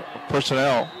for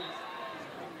personnel.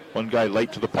 One guy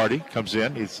late to the party comes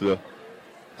in. It's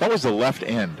always the left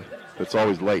end that's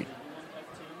always late.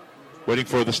 Waiting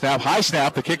for the snap. High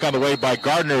snap. The kick on the way by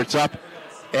Gardner. It's up,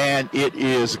 and it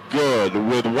is good.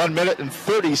 With 1 minute and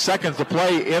 30 seconds to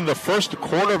play in the first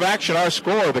quarter of action, our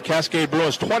score, the Cascade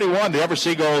Bruins 21, the Everett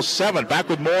Seagulls 7. Back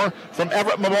with more from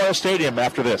Everett Memorial Stadium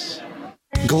after this.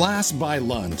 Glass by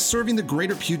Lund, serving the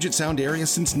greater Puget Sound area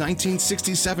since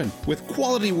 1967 with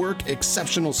quality work,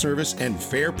 exceptional service, and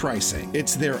fair pricing.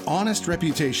 It's their honest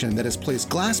reputation that has placed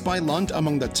Glass by Lund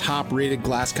among the top-rated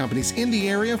glass companies in the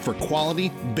area for quality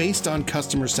based on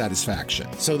customer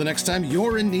satisfaction. So the next time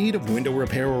you're in need of window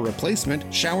repair or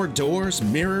replacement, shower doors,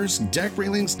 mirrors, deck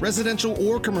railings, residential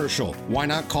or commercial, why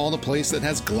not call the place that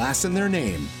has glass in their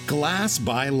name? Glass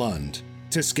by Lund.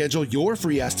 To schedule your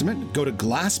free estimate, go to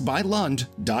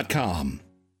glassbylund.com.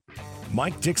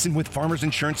 Mike Dixon with Farmers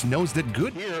Insurance knows that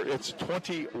good. Here it's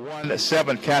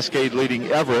 21-7, Cascade leading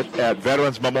Everett at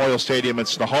Veterans Memorial Stadium in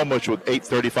Snohomish with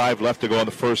 8:35 left to go in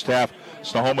the first half.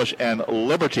 Snohomish and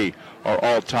Liberty are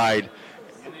all tied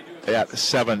at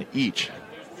 7 each.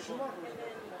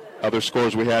 Other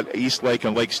scores we had East Lake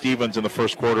and Lake Stevens in the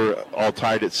first quarter all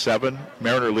tied at 7.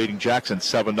 Mariner leading Jackson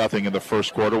 7-0 in the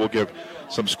first quarter. We'll give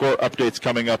some score updates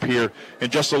coming up here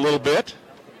in just a little bit.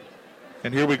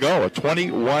 And here we go, a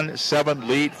 21-7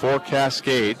 lead for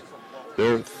Cascade.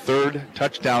 Their third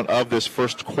touchdown of this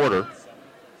first quarter.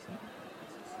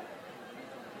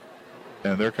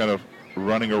 And they're kind of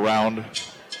running around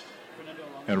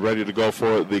and ready to go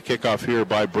for the kickoff here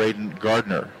by Braden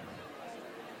Gardner.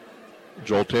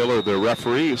 Joel Taylor, the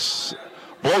referee,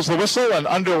 blows the whistle, and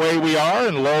underway we are.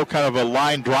 And low, kind of a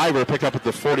line driver, picked up at the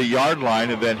 40-yard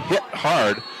line and then hit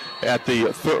hard at the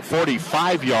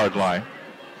 45-yard line.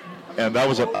 And that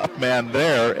was an up man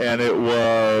there, and it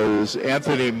was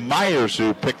Anthony Myers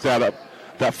who picked that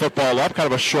football up. Kind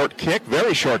of a short kick,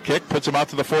 very short kick, puts him out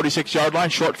to the 46-yard line.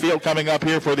 Short field coming up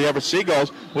here for the Everett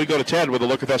Seagulls. We go to Ted with a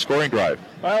look at that scoring drive.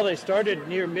 Well, they started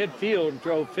near midfield,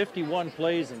 drove 51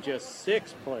 plays in just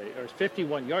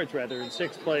 51 yards rather, in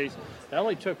 6 plays. That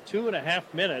only took 2.5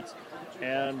 minutes,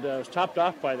 and was topped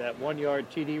off by that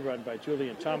 1-yard TD run by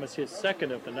Julian Thomas, his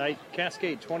second of the night.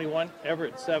 Cascade 21,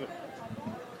 Everett 7.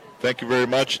 Thank you very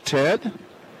much, Ted.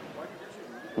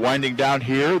 Winding down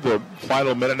here, the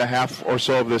final minute and a half or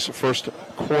so of this first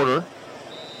quarter.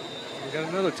 We got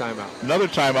another timeout. Another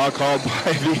timeout called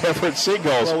by the Everett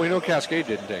Seagulls. Well, we know Cascade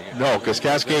didn't take it. No, because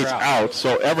Cascade's out,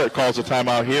 so Everett calls a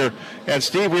timeout here. And,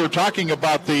 Steve, we were talking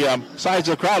about the size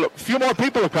of the crowd. A few more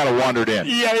people have kind of wandered in.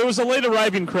 Yeah, it was a late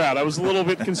arriving crowd. I was a little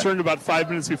bit concerned about 5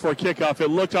 minutes before kickoff. It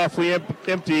looked awfully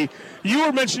empty. You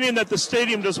were mentioning that the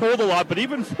stadium does hold a lot, but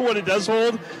even for what it does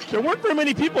hold, there weren't very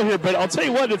many people here. But I'll tell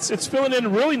you what, it's filling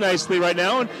in really nicely right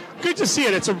now, and good to see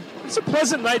it. It's a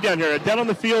pleasant night down here. Down on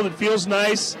the field, it feels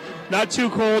nice, not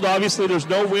too cold. Obviously, there's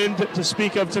no wind to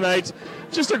speak of tonight.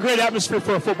 Just a great atmosphere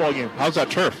for a football game. How's that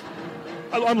turf?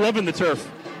 I'm loving the turf.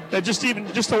 Just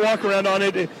to walk around on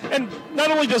it, and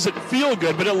not only does it feel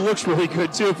good, but it looks really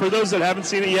good too. For those that haven't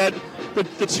seen it yet, the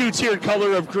 2-tiered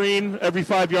color of green every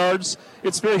 5 yards,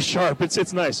 it's very sharp.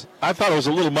 It's nice. I thought it was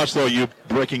a little much, though, you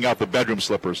breaking out the bedroom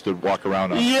slippers to walk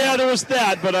around on. Yeah, there was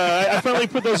that, but I finally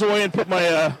put those away and put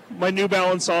my New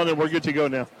Balance on, and we're good to go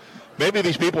now. Maybe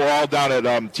these people are all down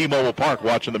at T-Mobile Park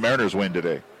watching the Mariners win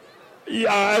today.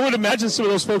 Yeah, I would imagine some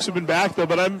of those folks have been back, though,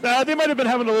 but they might have been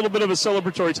having a little bit of a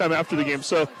celebratory time after the game,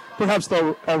 so perhaps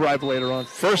they'll arrive later on.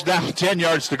 First down, 10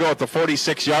 yards to go at the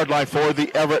 46-yard line for the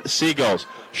Everett Seagulls.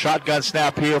 Shotgun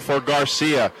snap here for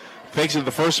Garcia. Fakes it to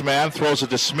the first man, throws it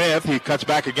to Smith. He cuts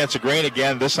back against the grain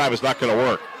again. This time it's not going to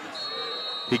work.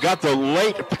 He got the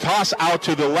late toss out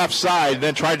to the left side and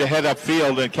then tried to head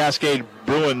upfield, and Cascade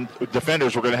Bruin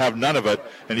defenders were going to have none of it,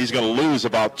 and he's going to lose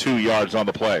about 2 yards on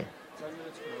the play.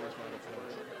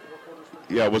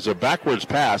 Yeah, it was a backwards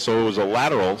pass, so it was a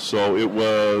lateral, so it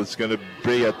was going to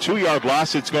be a 2-yard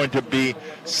loss. It's going to be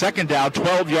second down,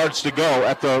 12 yards to go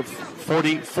at the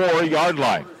 44-yard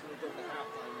line.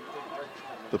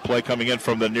 The play coming in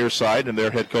from the near side, and their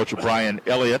head coach, Brian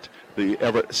Elliott, the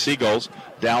Everett Seagulls,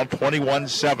 down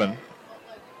 21-7.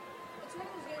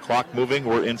 Clock moving.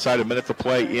 We're inside a minute to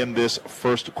play in this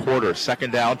first quarter.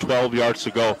 Second down, 12 yards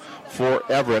to go for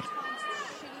Everett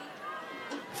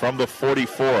from the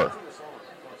 44.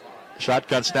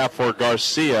 Shotgun snap for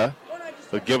Garcia.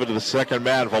 They'll give it to the second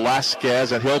man,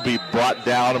 Velasquez, and he'll be brought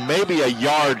down. Maybe a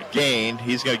yard gain.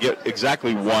 He's going to get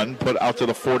exactly one, put out to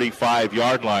the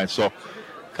 45-yard line. So a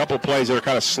couple of plays that are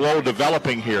kind of slow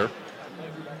developing here.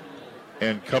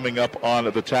 And coming up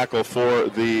on the tackle for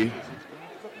the,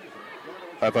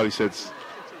 I thought he said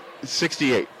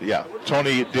 68, yeah.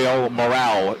 Tony Dale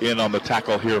Morale in on the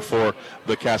tackle here for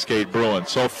the Cascade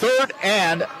Bruins. So 3rd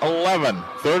and 11.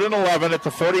 3rd and 11 at the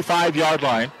 45-yard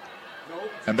line.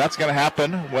 And that's going to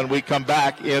happen when we come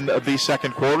back in the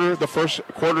second quarter. The first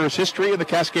quarter is history, and the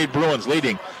Cascade Bruins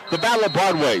leading the Battle of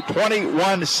Broadway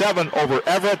 21-7 over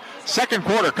Everett. Second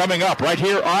quarter coming up right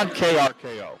here on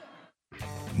KRKO.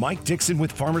 Mike Dixon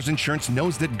with Farmers Insurance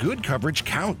knows that good coverage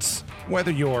counts.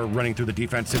 Whether you're running through the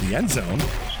defense to the end zone,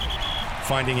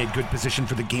 finding a good position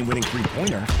for the game-winning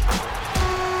three-pointer,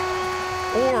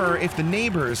 or if the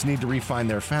neighbors need to refine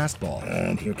their fastball.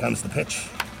 And here comes the pitch.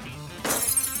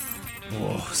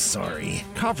 Oh, sorry.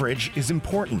 Coverage is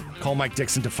important. Call Mike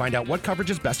Dixon to find out what coverage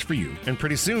is best for you. And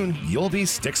pretty soon, you'll be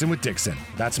Stixin' with Dixon.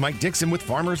 That's Mike Dixon with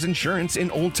Farmers Insurance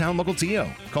in Old Town Mukilteo.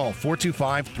 Call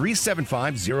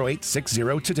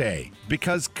 425-375-0860 today,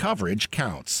 because coverage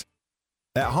counts.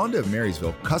 At Honda of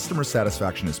Marysville, customer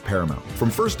satisfaction is paramount. From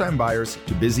first-time buyers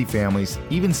to busy families,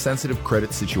 even sensitive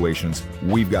credit situations,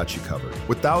 we've got you covered.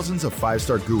 With thousands of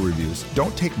 5-star Google reviews,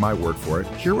 don't take my word for it.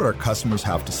 Hear what our customers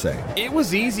have to say. It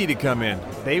was easy to come in.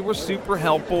 They were super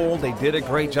helpful. They did a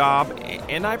great job,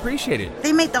 and I appreciate it.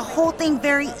 They made the whole thing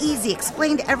very easy,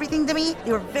 explained everything to me.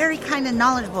 They were very kind and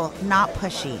knowledgeable, not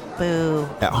pushy. Boo.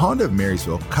 At Honda of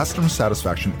Marysville, customer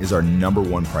satisfaction is our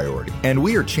 #1 priority. And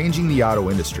we are changing the auto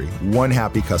industry, one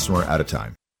happy customer at a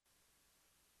time.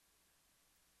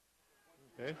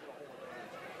 Okay.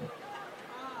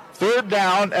 3rd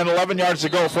down and 11 yards to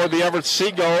go for the Everett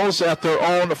Seagulls at their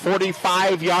own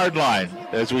 45-yard line.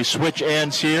 As we switch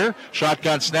ends here,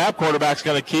 shotgun snap, quarterback's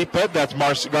going to keep it. That's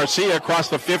Garcia across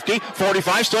the 50,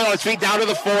 45, still on his feet down to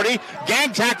the 40.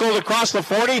 Gang tackled across the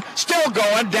 40, still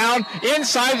going down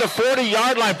inside the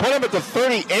 40-yard line. Put him at the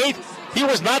 38. He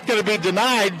was not going to be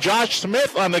denied. Josh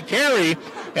Smith on the carry,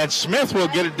 and Smith will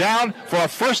get it down for a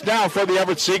first down for the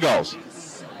Everett Seagulls.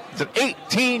 It's an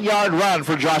 18-yard run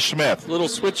for Josh Smith. Little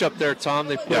switch up there, Tom.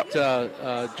 They put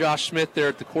Josh Smith there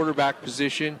at the quarterback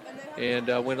position and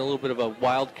went a little bit of a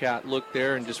wildcat look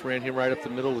there and just ran him right up the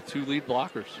middle with 2 lead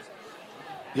blockers.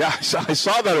 Yeah, I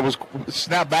saw that it was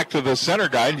snapped back to the center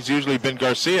guy. He's usually been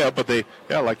Garcia, but they,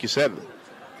 like you said,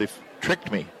 they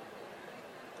tricked me.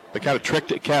 They kind of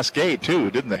tricked at Cascade,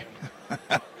 too, didn't they?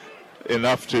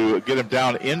 Enough to get him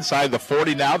down inside the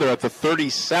 40 now. They're at the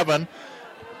 37,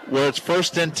 where it's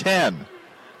 1st and 10.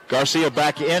 Garcia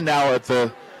back in now at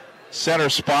the center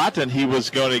spot, and he was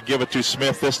going to give it to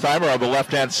Smith this time, or on the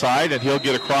left-hand side, and he'll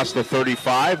get across the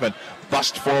 35 and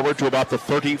bust forward to about the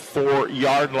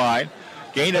 34-yard line.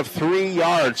 Gain of 3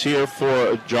 yards here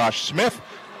for Josh Smith.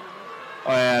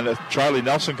 And Charlie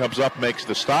Nelson comes up, makes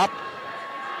the stop.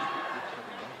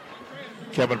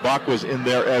 Kevin Bach was in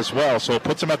there as well. So it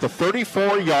puts him at the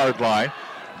 34-yard line.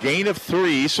 Gain of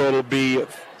 3, so it'll be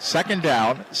second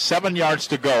down, 7 yards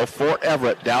to go for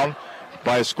Everett, down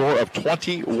by a score of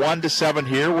 21-7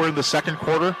 here. We're in the second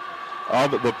quarter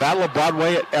of the Battle of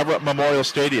Broadway at Everett Memorial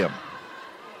Stadium.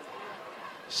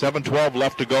 7:12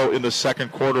 left to go in the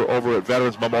second quarter over at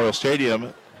Veterans Memorial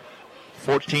Stadium.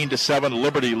 14-7,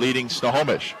 Liberty leading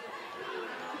Snohomish.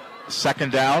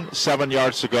 Second down, 7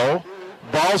 yards to go.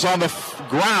 Ball's on the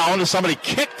ground. Somebody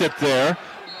kicked it there,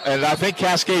 and I think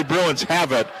Cascade Bruins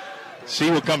have it. See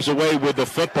who comes away with the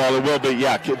football. It will be,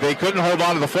 they couldn't hold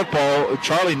on to the football.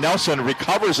 Charlie Nelson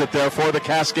recovers it there for the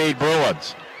Cascade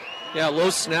Bruins. Yeah, low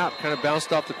snap, kind of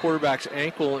bounced off the quarterback's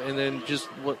ankle and then just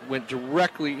went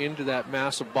directly into that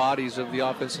mass of bodies of the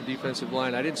offensive and defensive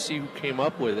line. I didn't see who came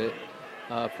up with it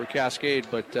for Cascade,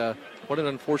 but what an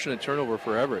unfortunate turnover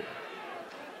for Everett.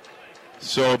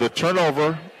 So the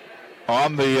turnover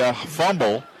on the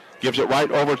fumble. Gives it right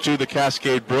over to the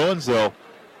Cascade Bruins. They'll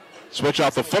switch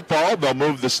out the football. They'll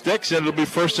move the sticks, and it'll be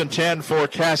 1st and 10 for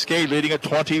Cascade, leading at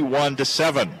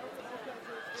 21-7.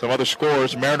 Some other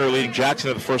scores: Mariner leading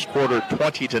Jackson in the first quarter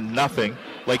 20-0.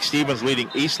 Lake Stevens leading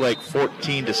Eastlake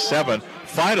 14-7.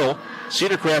 Final: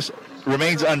 Cedar Crest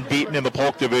remains unbeaten in the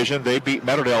Polk division. They beat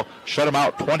Meadowdale, shut them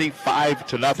out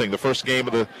 25-0. The first game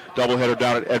of the doubleheader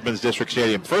down at Edmonds District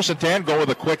Stadium. 1st and 10, go with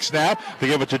a quick snap. They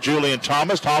give it to Julian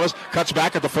Thomas. Thomas cuts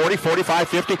back at the 40, 45,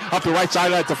 50, up the right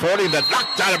side at the 40, and then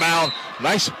knocked out of bounds.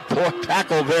 Nice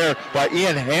tackle there by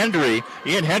Ian Hendry.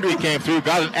 Ian Hendry came through,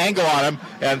 got an angle on him,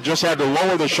 and just had to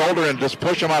lower the shoulder and just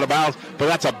push him out of bounds. But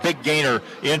that's a big gainer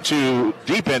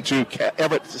deep into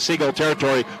Everett Seagull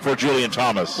territory for Julian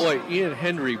Thomas. Boy, Ian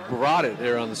Hendry brought it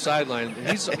there on the sideline.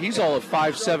 He's all at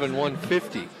 5'7",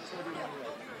 150.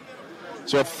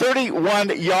 So a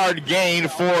 31-yard gain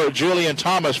for Julian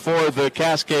Thomas for the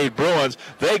Cascade Bruins.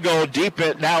 They go deep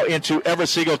now into Everett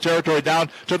Seagull territory down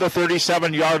to the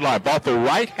 37-yard line. Bought the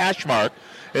right hash mark,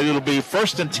 and it'll be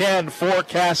 1st and 10 for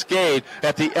Cascade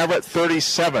at the Everett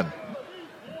 37.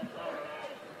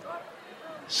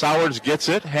 Sowards gets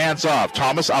it, hands off.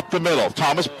 Thomas up the middle.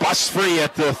 Thomas busts free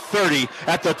at the 30,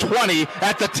 at the 20,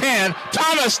 at the 10.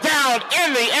 Thomas down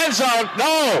in the end zone.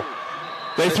 No!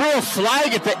 They threw a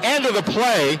flag at the end of the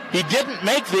play. He didn't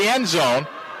make the end zone,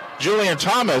 Julian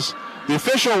Thomas. The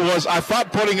official was, I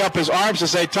thought, putting up his arms to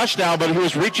say touchdown, but he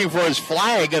was reaching for his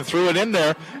flag and threw it in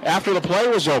there after the play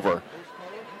was over.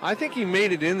 I think he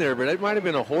made it in there, but it might have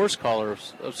been a horse collar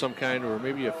of some kind, or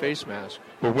maybe a face mask.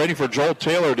 We're waiting for Joel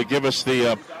Taylor to give us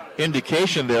the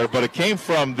indication there, but it came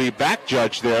from the back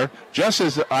judge there, just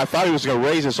as I thought he was going to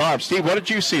raise his arm. Steve, what did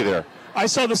you see there? I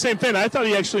saw the same thing. I thought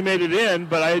he actually made it in,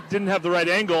 but I didn't have the right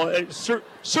angle.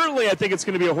 Certainly, I think it's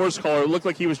going to be a horse collar. It looked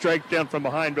like he was dragged down from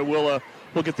behind, but we'll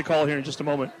get the call here in just a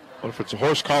moment. Well, if it's a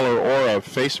horse collar or a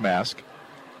face mask,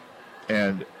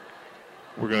 and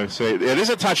we're going to say it is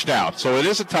a touchdown. So it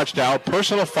is a touchdown.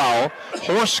 Personal foul,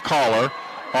 horse collar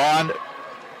on.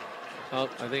 I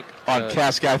think on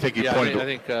Cascade. I think he pointed. I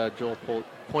think Joel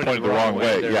pointed the wrong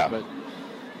way there, yeah.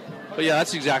 But yeah,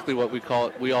 that's exactly what we call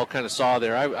it. We all kind of saw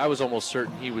there. I was almost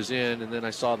certain he was in, and then I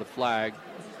saw the flag.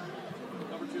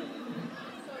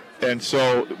 And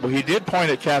so he did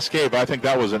point at Cascade, but I think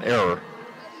that was an error.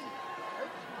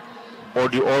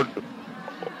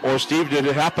 Or Steve, did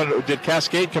it happen? Did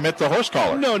Cascade commit the horse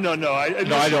collar? No.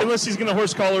 Unless he's going to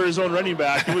horse collar his own running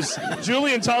back. It was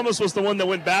Julian Thomas was the one that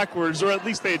went backwards, or at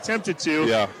least they attempted to.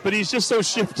 Yeah. But he's just so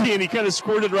shifty, and he kind of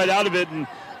squirted right out of it. And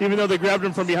even though they grabbed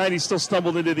him from behind, he still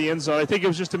stumbled into the end zone. I think it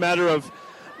was just a matter of.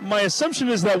 My assumption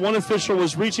is that one official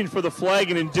was reaching for the flag,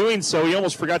 and in doing so, he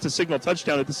almost forgot to signal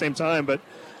touchdown at the same time. But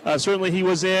certainly he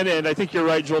was in, and I think you're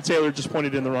right. Joel Taylor just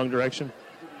pointed in the wrong direction.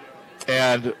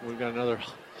 And we've got another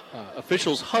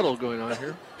officials huddle going on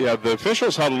here. Yeah, the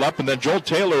officials huddled up, and then Joel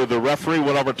Taylor, the referee,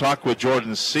 went over and talked with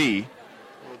Jordan C.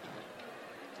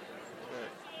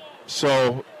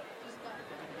 So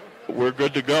we're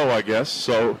good to go, I guess.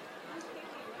 So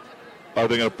are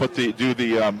they going to do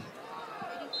the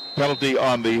penalty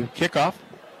on the kickoff?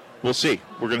 We'll see.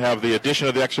 We're going to have the addition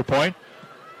of the extra point.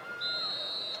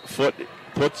 Foot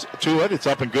puts to it. It's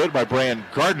up and good by Brian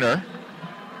Gardner.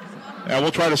 And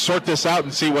we'll try to sort this out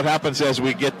and see what happens as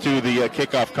we get to the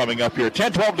kickoff coming up here.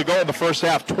 10-12 to go in the first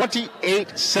half.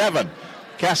 28-7.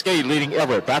 Cascade leading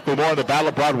Everett. Back with more on the Battle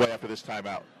of Broadway after this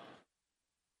timeout.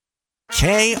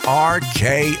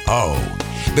 KRKO,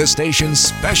 the station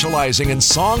specializing in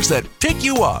songs that pick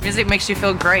you up. Music makes you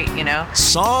feel great, you know?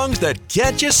 Songs that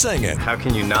get you singing. How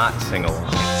can you not sing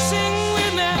along? Sing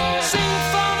with me, sing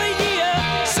for the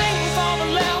year, sing for the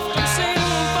laughter, sing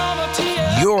for the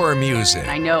tears. Your music.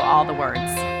 I know all the words.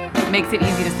 It makes it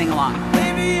easy to sing along.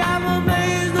 Baby, I'm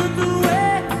amazed at the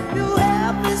way you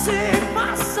help me sing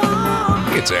my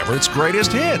song. It's Everett's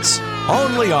greatest hits,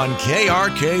 only on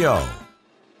KRKO.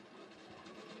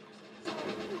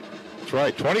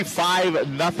 Right,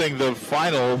 25-0 the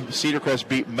final. Cedar Crest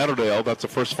beat Meadowdale. That's the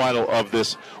first final of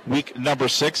this week number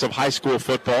 6 of high school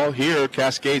football. Here,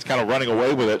 Cascade's kind of running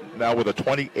away with it now with a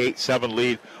 28-7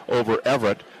 lead over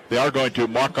Everett. They are going to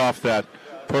mark off that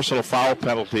personal foul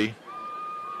penalty,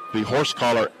 the horse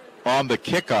collar, on the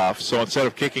kickoff. So instead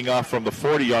of kicking off from the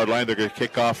 40-yard line, they're going to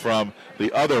kick off from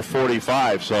the other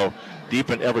 45. So deep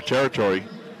in Everett territory.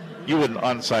 You wouldn't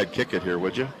onside kick it here,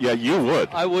 would you? Yeah, you would.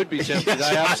 I would be tempted.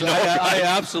 Yes, I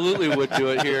absolutely would do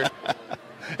it here.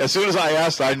 As soon as I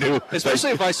asked, I knew. Especially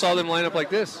if I saw them line up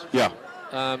like this. Yeah.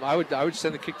 I would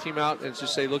send the kick team out and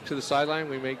just say, look to the sideline.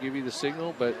 We may give you the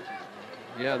signal, but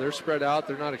Yeah, they're spread out.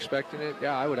 They're not expecting it.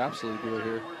 Yeah, I would absolutely do it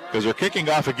here. Because they're kicking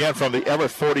off again from the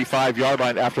Everett 45-yard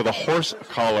line after the horse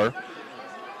collar.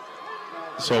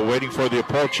 So waiting for the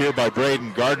approach here by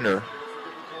Braden Gardner.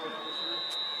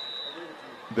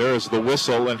 There is the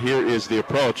whistle, and here is the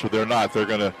approach. But they're not. They're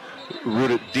going to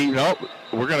root it deep. No,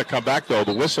 we're going to come back, though.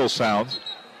 The whistle sounds.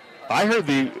 I heard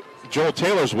the Joel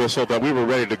Taylor's whistle that we were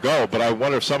ready to go, but I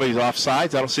wonder if somebody's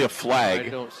offsides. I don't see a flag. I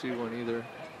don't see one either.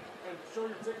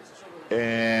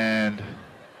 And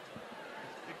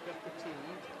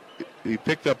he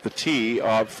picked up the tee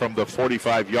from the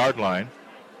 45-yard line.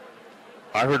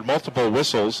 I heard multiple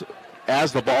whistles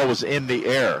as the ball was in the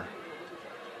air.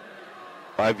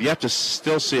 I've yet to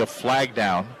still see a flag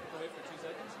down.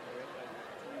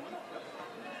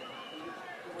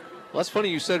 Well, that's funny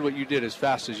you said what you did as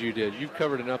fast as you did. You've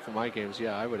covered enough of my games.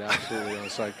 Yeah, I would absolutely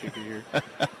onside kick it here.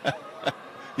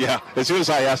 Yeah, as soon as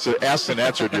I asked and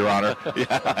answered, Your Honor,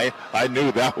 yeah, I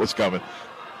knew that was coming.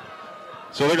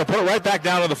 So they're going to put it right back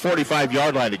down on the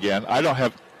 45-yard line again. I don't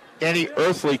have any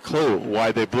earthly clue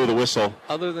why they blew the whistle.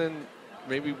 Other than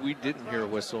maybe we didn't hear a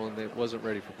whistle and it wasn't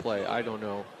ready for play. I don't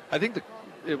know. I think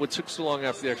what took so long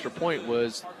after the extra point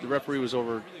was the referee was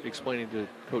over explaining to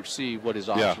Coach C what his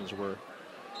options were.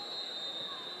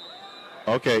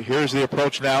 Okay, here's the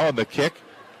approach now and the kick.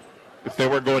 If they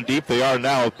weren't going deep, they are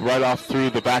now right off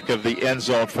through the back of the end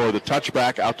zone for the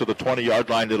touchback out to the 20-yard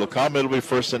line. It'll come. It'll be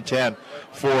 1st and 10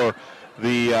 for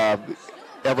the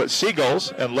Everett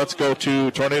Seagulls. And let's go to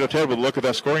Tornado Ted with a look at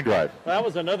that scoring drive. Well, that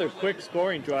was another quick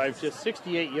scoring drive, just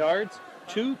 68 yards,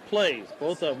 2 plays,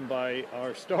 both of them by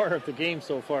our star of the game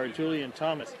so far, Julian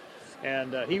Thomas.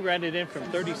 And he ran it in from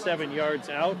 37 yards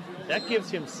out. That gives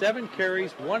him 7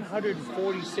 carries,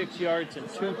 146 yards, and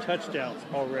 2 touchdowns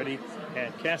already.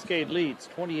 And Cascade leads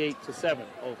 28-7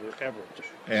 over Everett.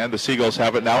 And the Seagulls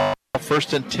have it now,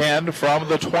 1st and 10 from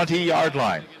the 20-yard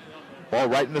line. Ball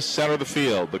right in the center of the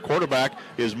field. The quarterback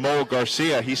is Mo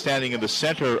Garcia. He's standing in the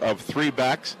center of 3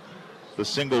 backs. The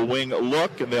single wing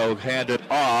look, and they'll hand it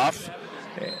off.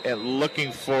 And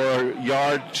looking for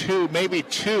yard 2, maybe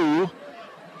 2.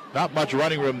 Not much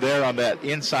running room there on that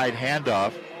inside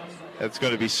handoff. That's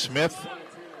going to be Smith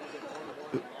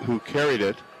who carried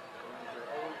it.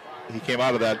 He came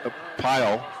out of that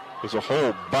pile. There's a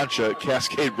whole bunch of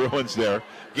Cascade Bruins there.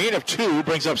 Gain of 2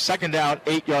 brings up 2nd down,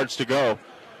 8 yards to go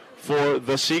for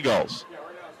the Seagulls.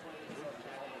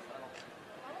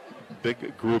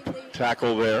 Big group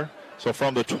tackle there. So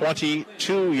from the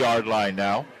 22-yard line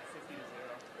now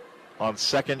on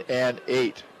 2nd and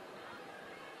 8.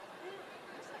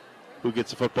 Who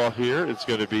gets the football here? It's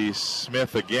going to be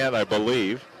Smith again, I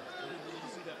believe.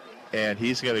 And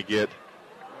he's going to get...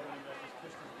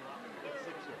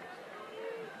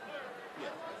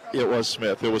 It was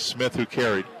Smith. It was Smith who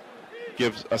carried.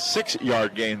 Gives a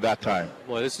 6-yard gain that time.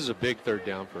 Boy, this is a big 3rd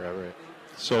down for Everett.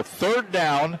 So 3rd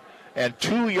down and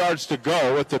 2 yards to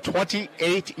go at the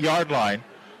 28-yard line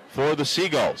for the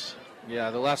Seagulls.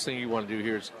 Yeah, the last thing you want to do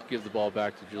here is give the ball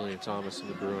back to Julian Thomas and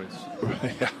the Bruins.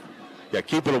 Yeah,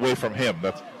 keep it away from him.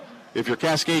 If you're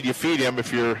Cascade, you feed him.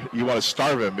 If you want to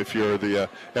starve him, if you're the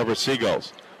Everett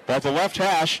Seagulls. But at the left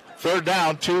hash, 3rd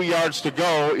down, 2 yards to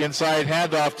go. Inside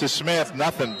handoff to Smith.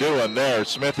 Nothing doing there.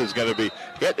 Smith is going to be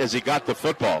hit as he got the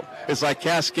football. It's like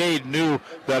Cascade knew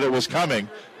that it was coming.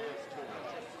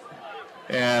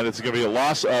 And it's going to be a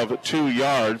loss of 2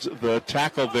 yards. The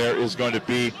tackle there is going to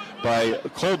be by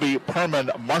Colby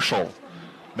Perman Marshall.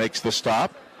 Makes the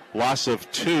stop. Loss of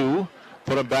 2.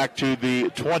 Put him back to the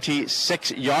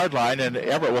 26-yard line, and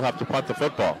Everett will have to punt the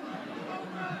football.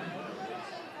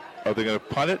 Are they going to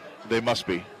punt it? They must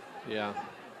be. Yeah.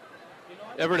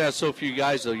 Everett has so few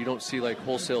guys, though, you don't see, like,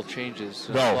 wholesale changes.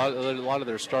 No. A lot of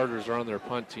their starters are on their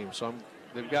punt team, so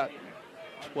they've got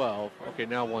 12. Okay,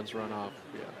 now one's run off.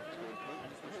 Yeah.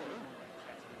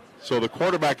 So the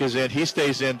quarterback is in. He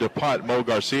stays in to punt, Mo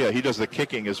Garcia. He does the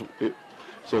kicking. It's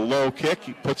a low kick.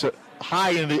 He puts it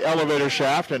high in the elevator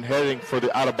shaft and heading for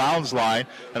the out-of-bounds line,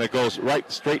 and it goes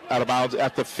right straight out of bounds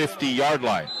at the 50-yard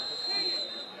line.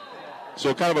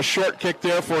 So kind of a short kick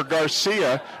there for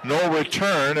Garcia. No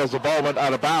return as the ball went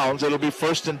out of bounds. It'll be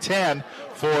 1st and 10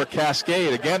 for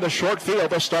Cascade. Again, the short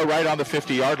field. They'll start right on the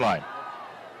 50-yard line.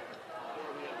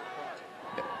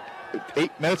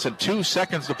 8 minutes and 2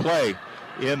 seconds to play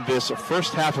in this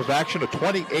first half of action. A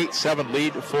 28-7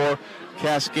 lead for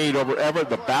Cascade over Everett,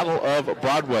 the Battle of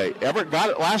Broadway. Everett got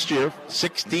it last year,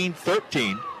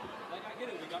 16-13.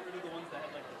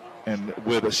 And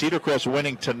with Cedar Crest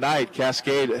winning tonight,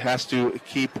 Cascade has to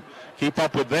keep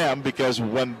up with them, because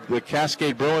when the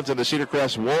Cascade Bruins and the Cedar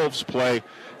Crest Wolves play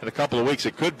in a couple of weeks,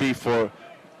 it could be for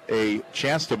a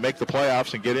chance to make the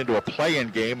playoffs and get into a play-in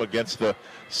game against the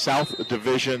South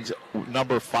Division's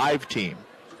number 5 team.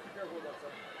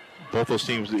 Both those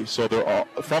teams, so they're all,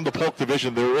 from the Polk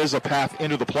Division, there is a path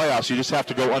into the playoffs. You just have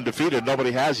to go undefeated.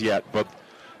 Nobody has yet, but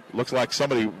looks like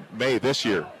somebody may this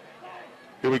year.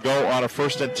 Here we go on a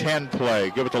 1st and 10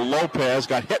 play. Give it to Lopez.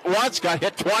 Got hit once, got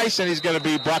hit twice, and he's going to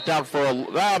be brought down for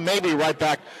maybe right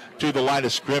back to the line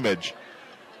of scrimmage.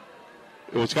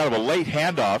 It was kind of a late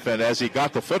handoff, and as he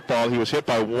got the football, he was hit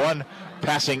by one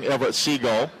passing Everett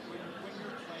Seagull,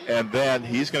 and then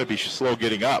he's going to be slow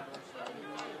getting up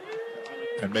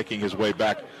and making his way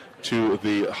back to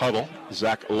the huddle.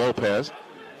 Zach Lopez,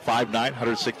 5'9",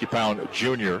 160-pound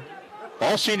junior.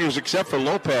 All seniors except for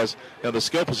Lopez in the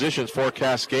skill positions for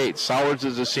Cascade. Sowards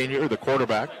is a senior, the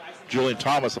quarterback. Julian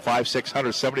Thomas, the 5'6",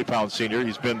 170-pound senior.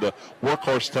 He's been the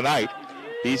workhorse tonight.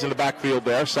 He's in the backfield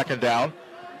there, 2nd down.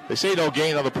 They say no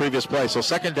gain on the previous play, so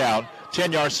 2nd down,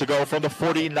 10 yards to go from the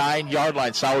 49-yard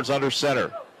line. Sowards under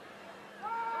center.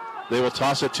 They will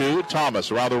toss it to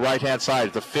Thomas around the right-hand side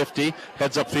at the 50.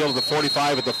 Heads upfield at the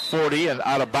 45, at the 40, and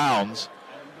out of bounds.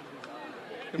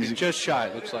 He's just shy,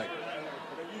 it looks like.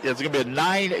 It's going to be a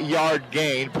 9-yard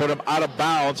gain. Put him out of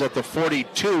bounds at the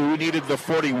 42. Needed the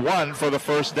 41 for the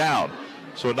 1st down.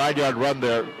 So a 9-yard run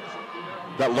there.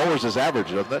 That lowers his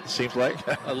average, doesn't it? Seems like.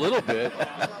 A little bit.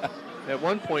 At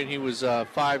one point, he was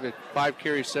 5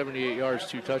 carries, 78 yards,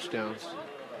 2 touchdowns.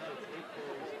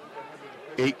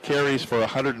 8 carries for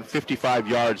 155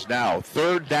 yards now.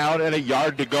 3rd down and a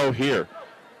yard to go here.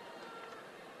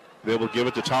 They will give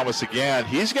it to Thomas again.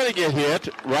 He's going to get hit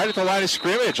right at the line of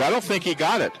scrimmage. I don't think he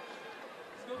got it.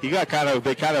 He got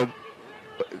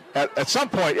at some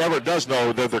point, Everett does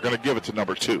know that they're going to give it to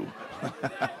number 2.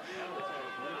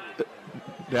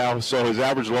 Now, so his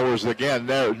average lowers again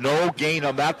there. No gain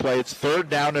on that play. It's 3rd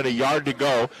down and a yard to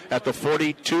go at the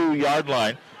 42-yard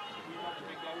line.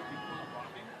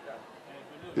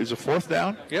 Is a 4th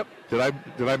down? Yep.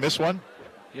 Did I miss one?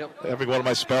 Yep. Having one of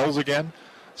my spells again.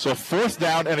 So 4th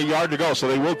down and a yard to go. So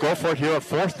they will go for it here at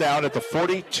 4th down at the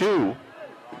 42.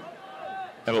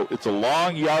 And it's a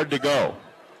long yard to go.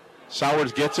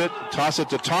 Sowards gets it. Toss it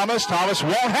to Thomas. Thomas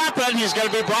won't happen. He's going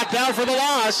to be brought down for the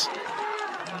loss.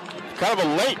 Kind of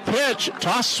a late pitch.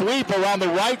 Toss sweep around the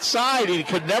right side. He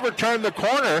could never turn the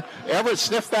corner. Everett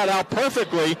sniffed that out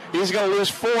perfectly. He's going to lose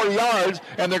 4 yards,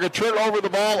 and they're going to turn over the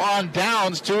ball on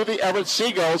downs to the Everett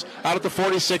Seagulls out at the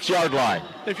 46-yard line.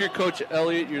 If you're Coach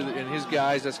Elliott and his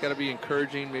guys, that's got to be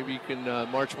encouraging. Maybe you can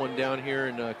march one down here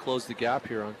and close the gap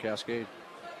here on Cascade.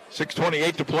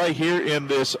 6:28 to play here in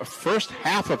this first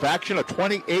half of action. A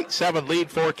 28-7 lead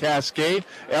for Cascade.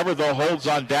 Everett, though, holds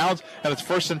on downs, and it's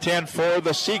 1st and 10 for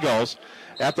the Seagulls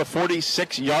at the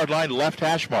 46-yard line, left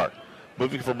hash mark.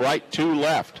 Moving from right to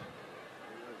left.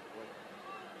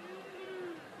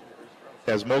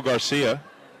 As Mo Garcia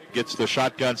gets the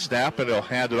shotgun snap, and he'll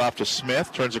hand it off to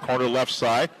Smith. Turns the corner left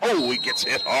side. Oh, he gets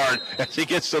hit hard as he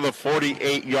gets to the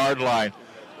 48-yard line.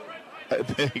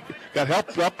 He got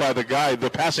helped up by the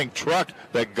passing truck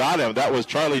that got him. That was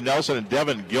Charlie Nelson and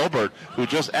Devin Gilbert, who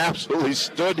just absolutely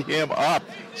stood him up.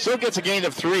 Still gets a gain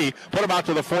of 3. Put him out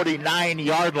to the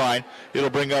 49-yard line. It'll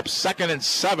bring up 2nd and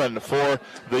 7 for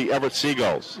the Everett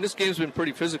Seagulls. And this game's been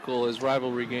pretty physical, as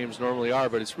rivalry games normally are,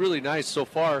 but it's really nice so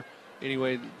far.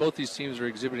 Anyway, both these teams are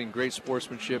exhibiting great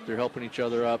sportsmanship. They're helping each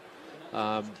other up.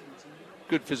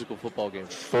 Good physical football game.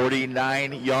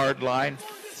 49-yard line.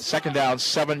 2nd down,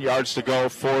 7 yards to go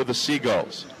for the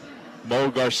Seagulls. Mo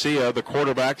Garcia, the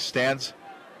quarterback, stands.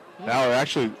 Now,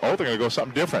 actually, they're going to go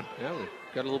something different. Yeah, we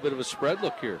got a little bit of a spread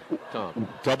look here, Tom.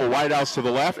 Double wideouts to the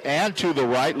left and to the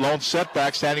right. Lone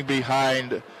setback standing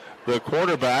behind the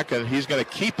quarterback, and he's going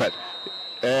to keep it.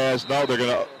 I think they're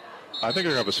going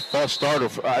to have a false start.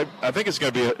 I think it's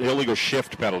going to be an illegal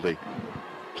shift penalty.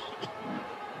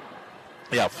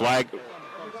 Yeah, flag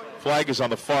is on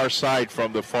the far side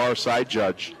from the far side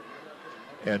judge.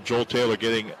 And Joel Taylor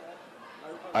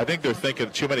I think they're thinking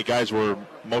too many guys were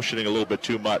motioning a little bit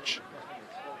too much.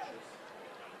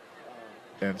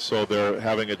 And so they're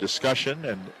having a discussion,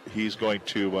 and he's going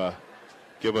to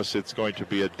give us, it's going to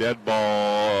be a dead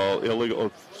ball,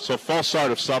 illegal, so false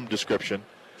start of some description.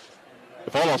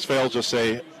 If all else fails, just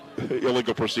say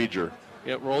illegal procedure.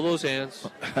 Yep, roll those hands,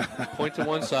 point to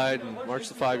one side, and march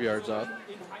the 5 yards out.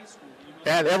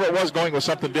 And Everett was going with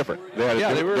something different. They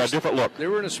had a different look. They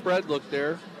were in a spread look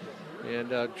there. And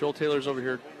Joel Taylor's over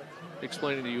here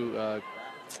explaining to you,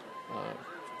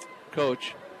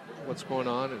 Coach, what's going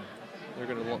on. And they're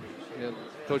going to,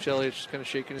 Coach Elliott's just kind of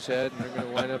shaking his head. And they're going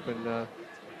to line up and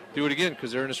do it again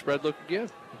because they're in a spread look again.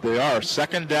 They are.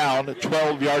 2nd down,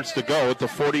 12 yards to go at the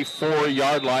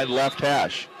 44-yard line, left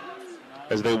hash.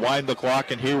 as they wind the clock,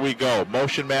 and here we go.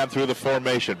 Motion man through the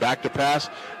formation. Back to pass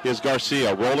is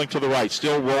Garcia, rolling to the right.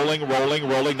 Still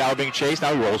rolling, now being chased.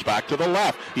 Now he rolls back to the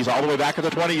left. He's all the way back at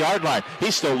the 20-yard line.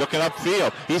 He's still looking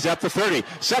upfield. He's at the 30.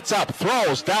 Sets up,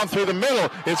 throws down through the middle.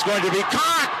 It's going to be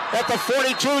caught at the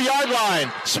 42-yard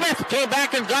line. Smith came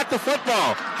back and got the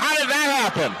football. How did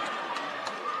that happen?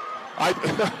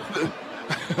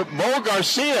 Mo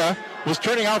Garcia was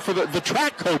turning out for the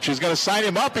track coach. He's going to sign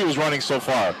him up. He was running so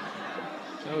far.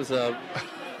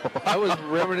 That was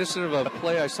reminiscent of a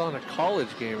play I saw in a college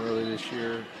game earlier this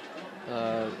year.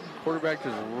 Quarterback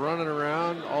just running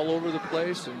around all over the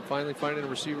place and finally finding a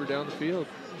receiver down the field.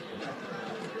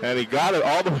 And he got it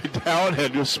all the way down,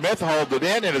 and Smith hauled it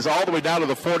in, and is all the way down to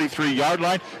the 43-yard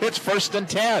line. It's 1st and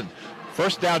 10.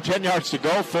 First down, 10 yards to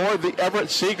go for the Everett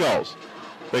Seagulls.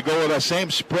 They go with that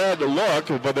same spread look,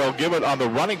 but they'll give it on the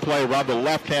running play around the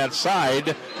left-hand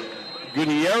side.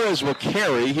 Gutierrez will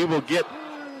carry. He will get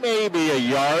maybe a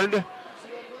yard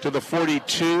to the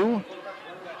 42.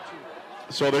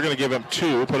 So they're going to give him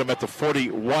 2, put him at the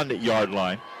 41-yard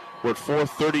line. We're at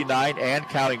 4:39 and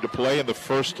counting to play in the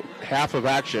first half of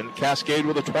action. Cascade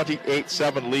with a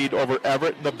 28-7 lead over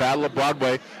Everett in the Battle of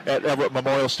Broadway at Everett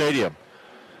Memorial Stadium.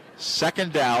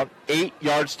 Second down, 8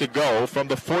 yards to go from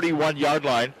the 41-yard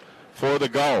line for the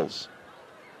Gulls.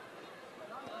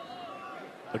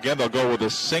 Again, they'll go with a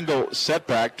single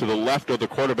setback to the left of the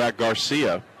quarterback,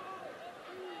 Garcia.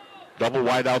 Double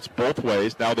wideouts both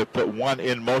ways. Now they put one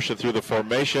in motion through the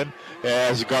formation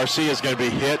as Garcia is going to be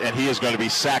hit, and he is going to be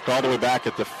sacked all the way back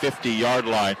at the 50-yard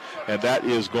line. And that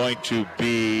is going to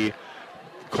be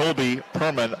Colby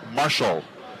Perman Marshall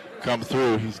come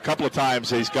through. He's a couple of times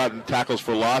he's gotten tackles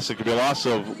for loss. It could be a loss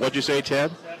of, what'd you say,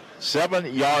 Ted?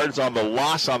 7 yards on the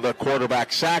loss on the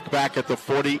quarterback sack back at the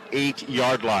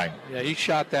 48-yard line. Yeah, he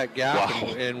shot that gap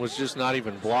and was just not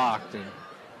even blocked and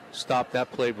stopped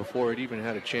that play before it even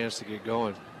had a chance to get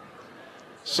going.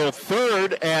 So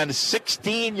 3rd and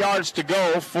 16 yards to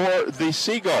go for the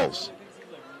Seagulls.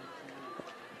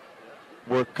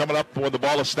 We're coming up when the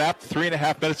ball is snapped.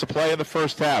 3.5 minutes to play in the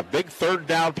first half. Big third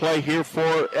down play here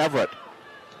for Everett.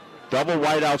 Double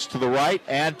wideouts to the right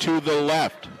and to the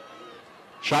left.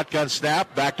 Shotgun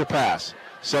snap, back to pass.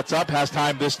 Sets up, has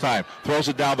time this time. Throws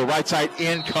it down the right side,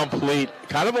 incomplete.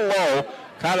 Kind of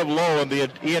low, and the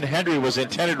Ian Hendry was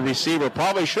intended receiver.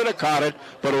 Probably should have caught it,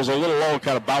 but it was a little low and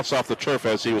kind of bounced off the turf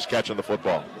as he was catching the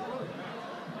football.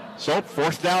 So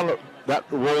 4th down, that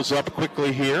rolls up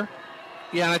quickly here.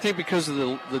 Yeah, and I think because of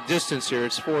the distance here,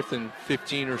 it's 4th and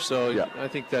 15 or so. Yeah. I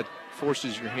think that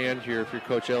forces your hand here if you're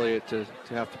Coach Elliott to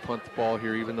have to punt the ball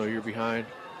here even though you're behind.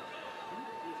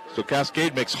 So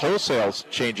Cascade makes wholesale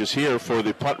changes here for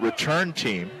the punt return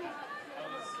team.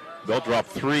 They'll drop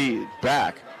 3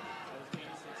 back.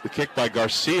 The kick by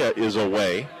Garcia is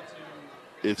away.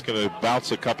 It's going to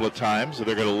bounce a couple of times.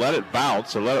 They're going to let it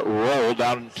bounce or let it roll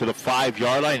down to the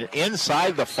 5-yard line,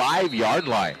 inside the 5-yard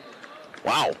line.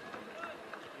 Wow.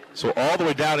 So all the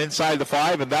way down inside the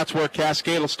 5, and that's where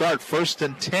Cascade will start. 1st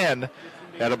and 10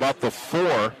 at about the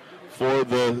 4 for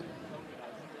the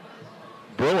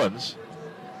Bruins.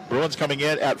 Bruins coming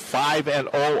in at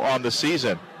 5-0 on the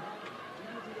season.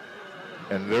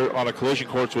 And they're on a collision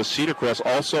course with Cedar Crest,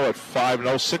 also at 5-0,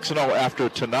 6-0 after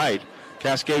tonight.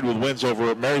 Cascade with wins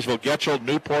over Marysville, Getchell,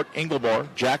 Newport, Inglemoor,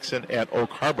 Jackson, and Oak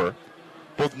Harbor.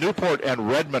 Both Newport and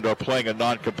Redmond are playing a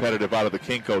non-competitive out of the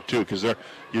Kinko, too, because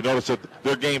you notice that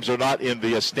their games are not in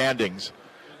the standings.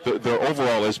 Their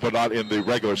overall is, but not in the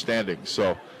regular standings.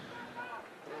 So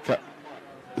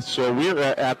we're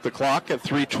at the clock at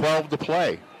 3:12 to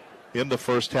play in the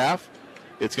first half.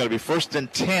 It's going to be 1st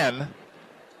and 10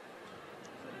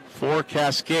 for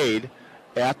Cascade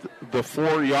at the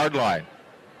 4-yard line.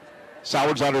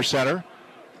 Sowards under center.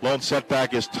 Lone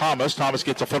setback is Thomas. Thomas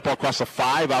gets a football across the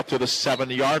 5 out to the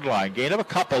 7-yard line. Gain of a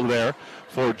couple there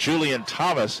for Julian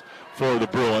Thomas for the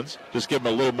Bruins. Just give him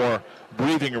a little more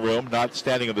breathing room, not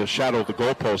standing in the shadow of the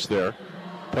goalpost there.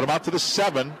 Put him out to the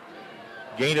 7.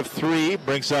 Gain of 3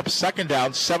 brings up 2nd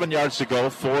down, 7 yards to go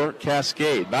for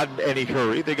Cascade. Not in any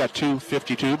hurry. They got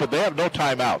 2:52, but they have no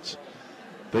timeouts.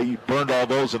 They burned all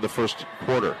those in the first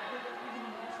quarter.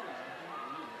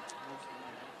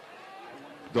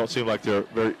 Don't seem like they're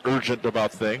very urgent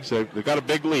about things. They've got a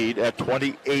big lead at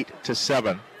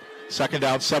 28-7. 2nd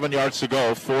down, 7 yards to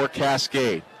go for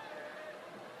Cascade.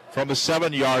 From the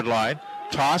 7-yard line,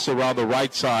 toss around the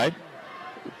right side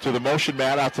to the motion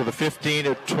man out to the 15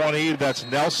 at 20. That's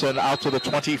Nelson out to the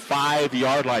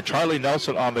 25-yard line. Charlie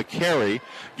Nelson on the carry.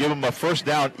 Give him a 1st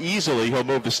down easily. He'll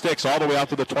move the sticks all the way out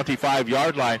to the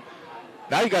 25-yard line.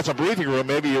 Now you got some breathing room.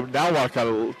 Maybe you now want to kind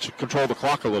of control the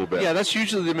clock a little bit. Yeah, that's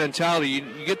usually the mentality.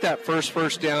 You get that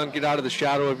first down, get out of the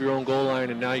shadow of your own goal line,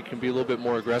 and now you can be a little bit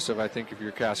more aggressive, I think, if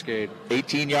you're Cascade.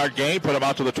 18-yard gain, put them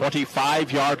out to the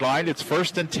 25-yard line. It's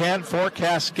 1st and 10 for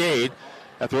Cascade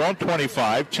at their own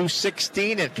 25,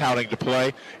 2:16 and counting to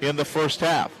play in the first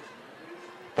half.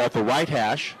 Ball at the right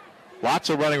hash. Lots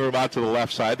of running room out to the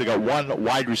left side. They got one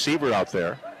wide receiver out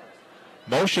there.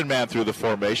 Motion man through the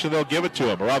formation. They'll give it to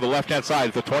him around the left-hand side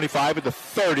at the 25, at the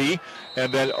 30,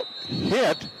 and then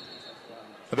hit.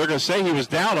 They're going to say he was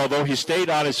down, although he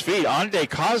stayed on his feet. Ande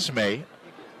Cosme,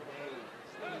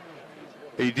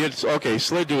 he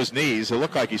slid to his knees. It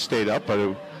looked like he stayed up,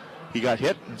 but he got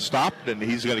hit and stopped, and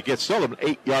he's going to get still an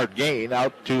 8-yard gain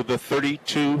out to the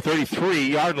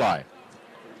 33-yard line.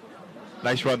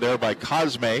 Nice run there by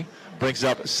Cosme. Brings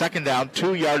up 2nd down,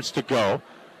 2 yards to go.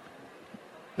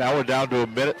 Now we're down to a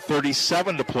minute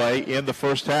 37 to play in the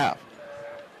first half.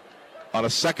 On a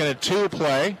 2nd and 2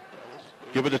 play,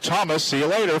 give it to Thomas. See you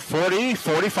later. 40,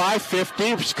 45,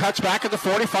 50. Cuts back at the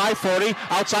 45, 40.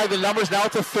 Outside the numbers now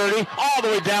at the 30. All the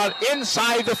way down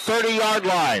inside the 30-yard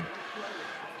line.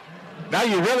 Now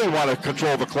you really want to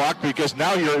control the clock because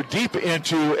now you're deep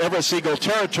into Everett Siegel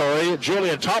territory.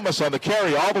 Julian Thomas on the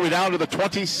carry all the way down to the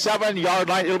 27-yard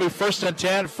line. It'll be 1st and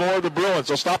 10 for the Bruins.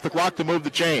 They'll stop the clock to move the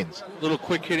chains. Little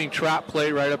quick hitting trap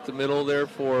play right up the middle there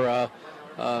for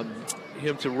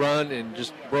him to run, and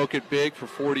just broke it big for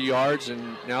 40 yards,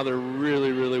 and now they're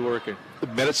really, really working.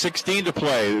 Minute 16 to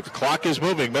play. The clock is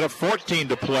moving. Minute 14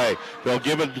 to play. They'll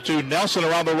give it to Nelson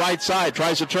around the right side.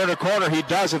 Tries to turn a corner. He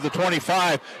does at the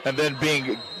 25, and then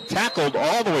being tackled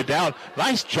all the way down.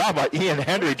 Nice job by Ian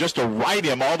Henry just to ride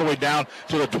him all the way down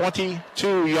to the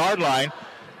 22-yard line.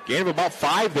 Gain of about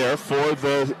 5 there for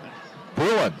the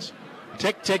Bruins.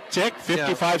 Tick, tick, tick,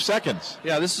 55 seconds.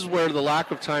 Yeah, this is where the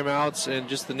lack of timeouts and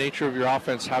just the nature of your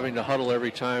offense having to huddle every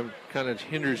time kind of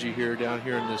hinders you here down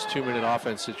here in this 2-minute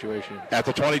offense situation. At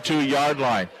the 22-yard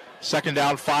line, 2nd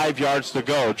down, 5 yards to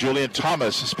go. Julian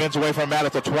Thomas spins away from Matt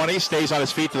at the 20, stays on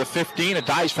his feet to the 15, and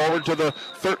dives forward to the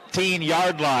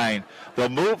 13-yard line. They'll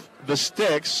move the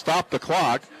sticks, stop the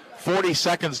clock, 40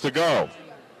 seconds to go.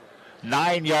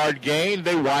 9-yard gain,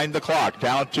 they wind the clock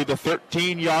down to the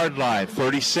 13-yard line.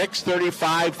 36,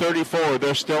 35, 34,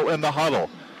 they're still in the huddle.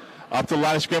 Up the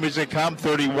line of scrimmage they come,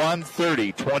 31,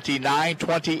 30, 29,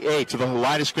 28. To the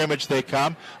line of scrimmage they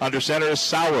come. Under center is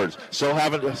Sowers. Still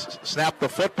haven't snapped the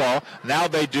football. Now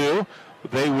they do.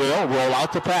 They will roll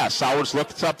out the pass. Sowers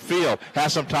looks upfield,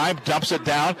 has some time, dumps it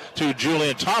down to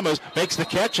Julian Thomas, makes the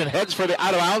catch and heads for the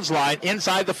out-of-bounds line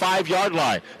inside the 5-yard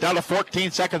line. Down to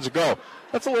 14 seconds to go.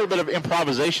 That's a little bit of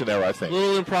improvisation there, I think. A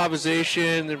little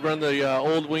improvisation. They run the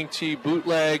old wing tee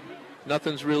bootleg.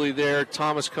 Nothing's really there.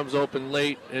 Thomas comes open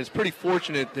late, and it's pretty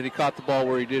fortunate that he caught the ball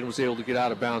where he did and was able to get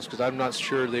out of bounds, because I'm not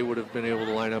sure they would have been able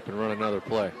to line up and run another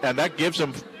play. And that gives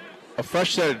them a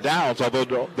fresh set of downs, although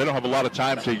they don't have a lot of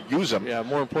time to use them. Yeah,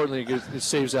 more importantly, it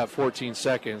saves that 14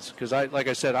 seconds, because, like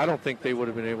I said, I don't think they would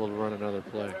have been able to run another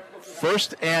play.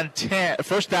 1st and 10,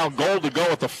 1st down goal to go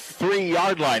at the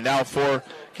 3-yard line now for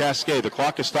Cascade. The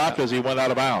clock is stopped as he went out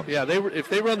of bounds. Yeah, if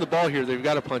they run the ball here, they've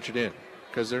got to punch it in,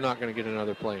 because they're not going to get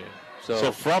another play in.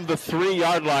 So from the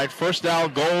 3-yard line, 1st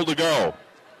down goal to go.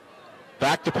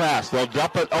 Back to pass. They'll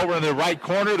dump it over in the right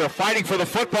corner. They're fighting for the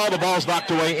football. The ball's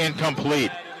knocked away,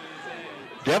 incomplete.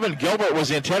 Devin Gilbert was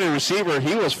the intended receiver.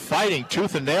 He was fighting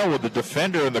tooth and nail with the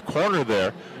defender in the corner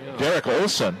there, Derek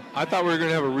Olson. I thought we were going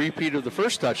to have a repeat of the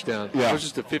first touchdown. Yeah. It was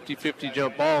just a 50-50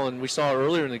 jump ball, and we saw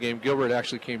earlier in the game Gilbert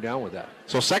actually came down with that.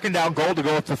 So 2nd down goal to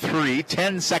go at the 3,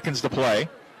 10 seconds to play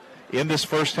in this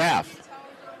first half.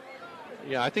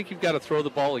 Yeah, I think you've got to throw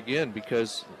the ball again,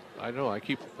 because I know I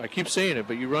keep saying it,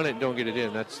 but you run it and don't get it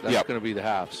in. That's going to be the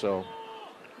half. So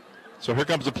here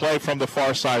comes the play from the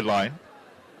far sideline.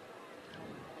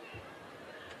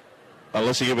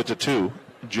 Unless you give it to 2,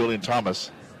 Julian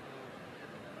Thomas.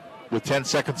 With 10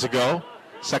 seconds to go,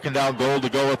 2nd down goal to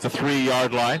go at the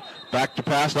 3-yard line. Back to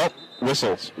pass. Nope,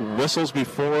 whistles. Whistles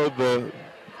before the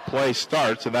play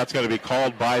starts, and that's going to be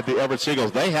called by the Everett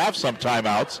Seagulls. They have some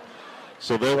timeouts,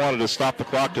 so they wanted to stop the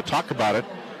clock to talk about it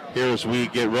here as we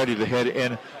get ready to head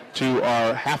into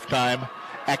our halftime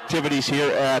activities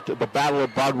here at the Battle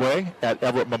of Broadway at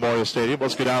Everett Memorial Stadium.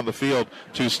 Let's get down the field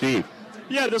to Steve.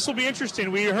 Yeah, this will be interesting.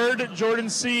 We heard Jordan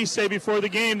C. say before the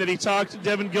game that he talked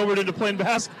Devin Gilbert into playing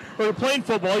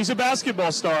football. He's a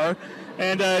basketball star,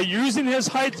 and using his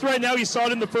height right now. He saw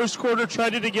it in the first quarter,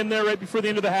 tried it again there right before the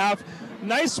end of the half.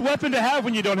 Nice weapon to have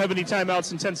when you don't have any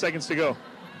timeouts and 10 seconds to go.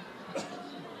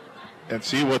 And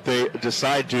see what they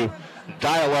decide to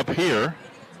dial up here.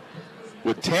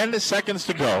 With 10 seconds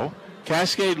to go,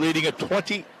 Cascade leading at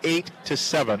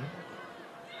 28-7.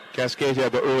 Cascade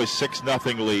had the early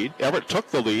 6-0 lead. Everett took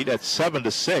the lead at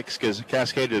 7-6 because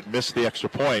Cascade had missed the extra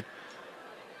point.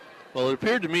 Well, it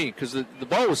appeared to me, because the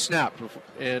ball was snapped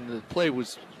and the play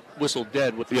was whistled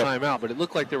dead with the timeout, but it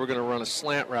looked like they were going to run a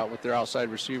slant route with their outside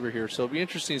receiver here. So it'll be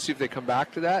interesting to see if they come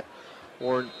back to that,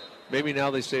 or maybe now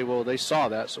they say, well, they saw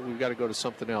that, so we've got to go to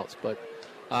something else. But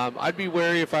I'd be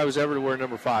wary if I was Everett where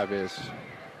number 5 is.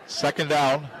 Second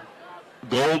down,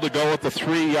 goal to go at the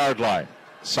 3-yard line.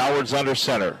 Soward's under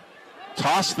center.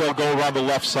 Toss, they'll go around the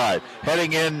left side.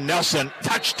 Heading in, Nelson,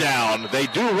 touchdown. They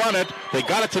do run it. They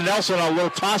got it to Nelson on a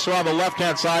little toss around the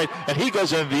left-hand side, and he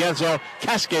goes into the end zone.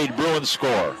 Cascade Bruins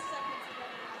score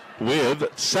with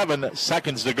 7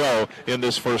 seconds to go in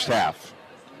this first half.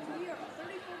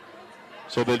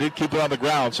 So they did keep it on the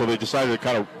ground, so they decided to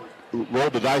kind of roll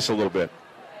the dice a little bit.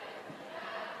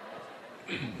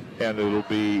 And it'll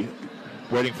be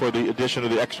waiting for the addition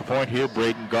of the extra point here.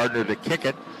 Braden Gardner to kick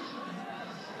it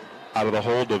out of the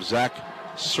hold of Zach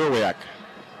Serwiak.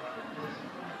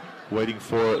 Waiting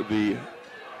for the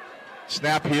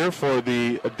snap here for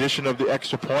the addition of the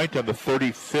extra point and the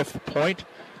 35th point.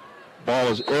 Ball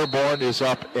is airborne, is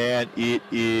up, and it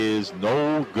is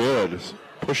no good.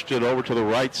 Pushed it over to the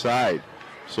right side.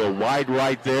 So wide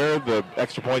right there. The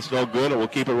extra point's no good, and we'll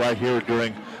keep it right here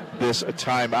during this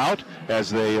timeout as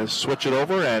they switch it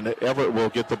over, and Everett will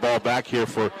get the ball back here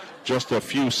for just a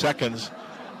few seconds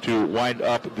to wind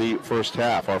up the first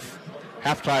half. Our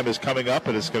halftime is coming up,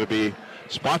 and it's going to be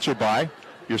sponsored by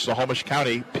your Snohomish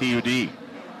County PUD.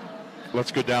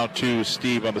 Let's go down to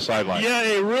Steve on the sideline. Yeah,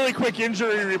 a really quick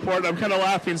injury report. I'm kind of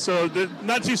laughing, so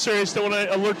not too serious. Don't want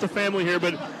to alert the family here,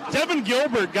 but Devin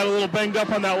Gilbert got a little banged up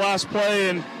on that last play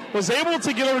and was able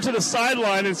to get over to the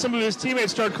sideline, and some of his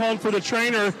teammates started calling for the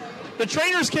trainer. The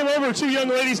trainers came over, 2 young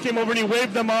ladies came over, and he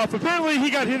waved them off. Apparently, he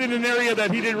got hit in an area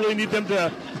that he didn't really need them to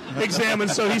examine,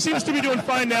 so he seems to be doing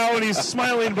fine now, and he's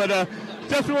smiling, but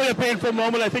definitely a painful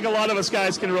moment. I think a lot of us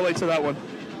guys can relate to that one.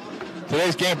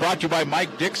 Today's game brought to you by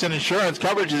Mike Dixon Insurance.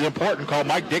 Coverage is important. Call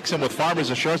Mike Dixon with Farmers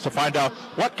Insurance to find out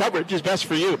what coverage is best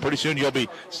for you. Pretty soon you'll be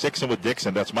Dixon with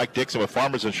Dixon. That's Mike Dixon with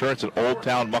Farmers Insurance in Old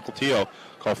Town Mukilteo.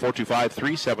 Call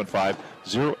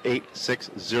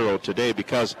 425-375-0860 today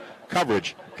because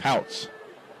coverage counts.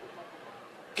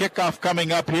 Kickoff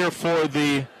coming up here for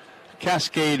the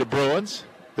Cascade Bruins.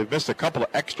 They've missed a couple of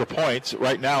extra points.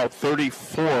 Right now,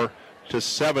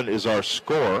 34-7 is our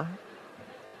score,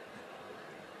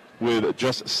 with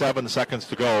just 7 seconds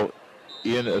to go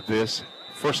in this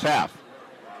first half.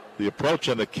 The approach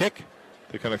and the kick,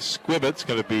 they're going to squib it. It's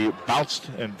going to be bounced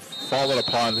and fallen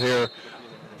upon here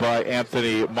by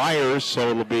Anthony Myers, so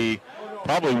it'll be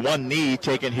probably one knee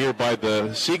taken here by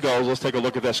the Seagulls. Let's take a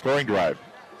look at that scoring drive.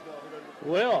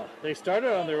 Well, they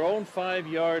started on their own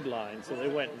 5-yard line, so they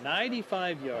went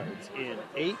 95 yards in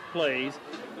 8 plays.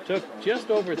 Took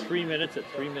just over 3 minutes at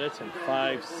 3 minutes and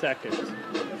 5 seconds.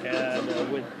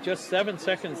 And with just 7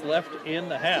 seconds left in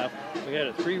the half, we had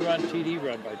a 3-run TD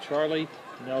run by Charlie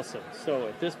Nelson. So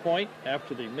at this point,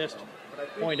 after the missed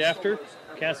point after,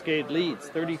 Cascade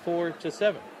leads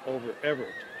 34-7 over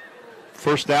Everett.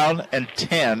 First down and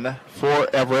 10 for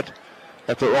Everett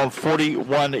at their own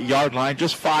 41-yard line.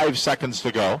 Just 5 seconds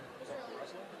to go.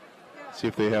 See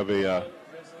if they have a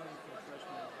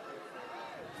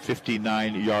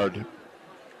 59-yard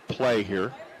play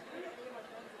here.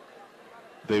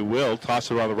 They will toss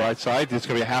it around the right side. It's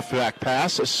going to be a halfback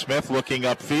pass. Smith looking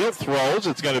upfield, throws.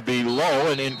 It's going to be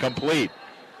low and incomplete.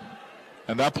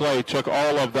 And that play took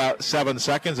all of that 7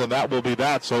 seconds, and that will be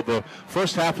that. So the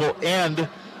first half will end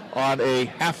on a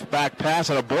halfback pass,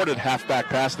 an aborted halfback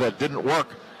pass that didn't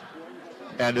work.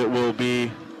 And it will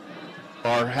be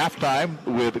our halftime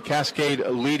with Cascade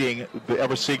leading the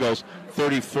Everett Seagulls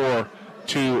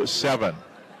 34-7.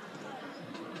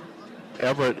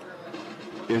 Everett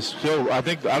is still, I'm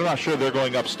not sure they're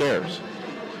going upstairs.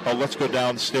 Oh, let's go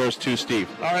downstairs to Steve.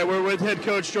 All right, we're with head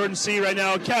coach Jordan C. right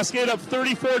now. Cascade up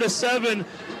 34-7.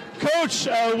 Coach,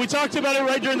 we talked about it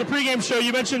right during the pregame show.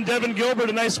 You mentioned Devin Gilbert,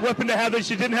 a nice weapon to have that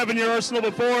you didn't have in your arsenal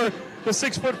before. The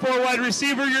 6'4" wide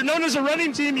receiver. You're known as a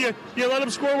running team. You let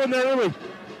him score one there early.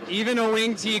 Even a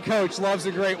wing T coach loves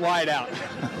a great wide out.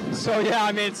 So, yeah,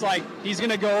 I mean, it's like he's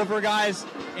going to go over guys.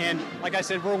 And like I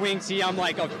said, we're wing T. I'm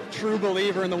like a true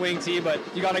believer in the wing T, but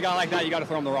you got a guy like that, you got to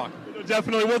throw him the rock.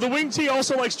 Definitely. Well, the wing T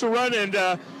also likes to run, and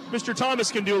Mr.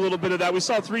 Thomas can do a little bit of that. We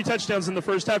saw 3 touchdowns in the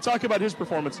first half. Talk about his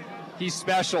performance. He's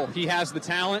special. He has the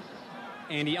talent,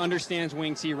 and he understands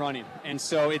wing T running. And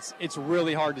so it's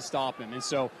really hard to stop him. And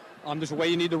so there's a way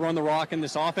you need to run the rock in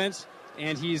this offense.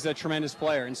 and he's a tremendous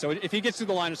player. And so if he gets to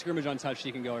the line of scrimmage untouched,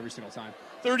 he can go every single time.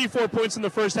 34 points in the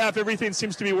first half. Everything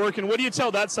seems to be working. What do you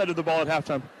tell that side of the ball at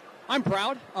halftime? I'm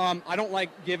proud. I don't like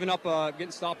giving up,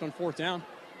 getting stopped on fourth down.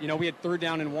 You know, we had 3rd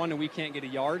down and 1, and we can't get a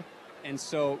yard. And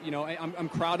so, you know, I'm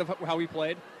proud of how we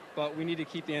played, but we need to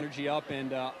keep the energy up,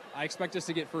 and I expect us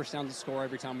to get first down to score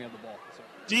every time we have the ball. So.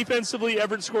 Defensively,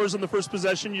 Everett scores on the first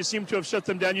possession. You seem to have shut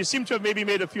them down. You seem to have maybe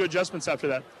made a few adjustments after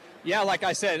that. Yeah, like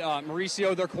I said,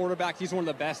 Mauricio, their quarterback, he's one of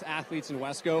the best athletes in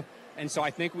Wesco, and so I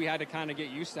think we had to kind of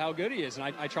get used to how good he is.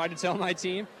 And I tried to tell my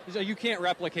team, you can't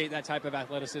replicate that type of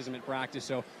athleticism at practice.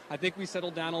 So I think we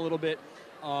settled down a little bit.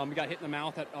 We got hit in the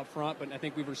mouth up front, but I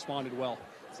think we've responded well.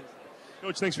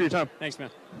 Coach, thanks for your time. Thanks,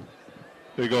 man.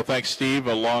 There you go. Thanks, Steve,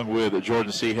 along with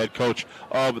Jordan C., head coach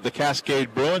of the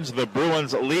Cascade Bruins. The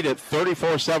Bruins lead it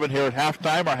 34-7 here at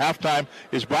halftime. Our halftime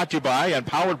is brought to you by and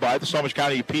powered by the Snohomish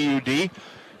County PUD.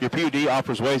 Your PUD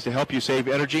offers ways to help you save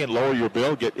energy and lower your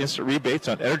bill. Get instant rebates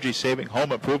on energy-saving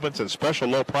home improvements and special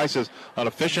low prices on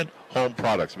efficient home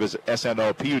products. Visit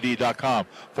snopud.com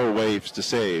for ways to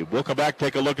save. We'll come back,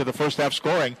 take a look at the first half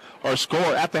scoring. Our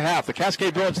score at the half. The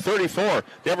Cascade Bruins 34,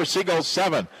 the Everett Seagulls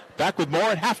 7. Back with more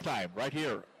at halftime right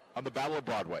here on the Battle of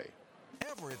Broadway.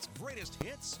 Everett's greatest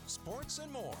hits, sports,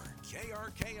 and more.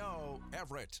 KRKO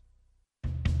Everett.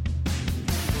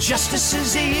 Justice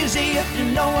is easy if you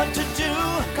know what to do.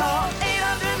 Call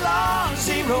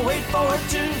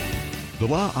 800-LAW-0842. The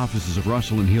law offices of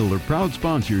Russell and Hill are proud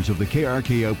sponsors of the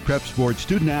KRKO Prep Sports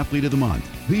Student Athlete of the Month.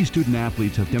 These student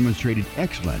athletes have demonstrated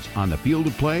excellence on the field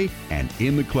of play and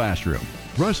in the classroom.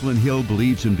 Russell and Hill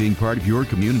believes in being part of your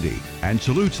community and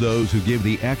salutes those who give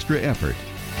the extra effort.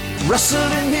 Russell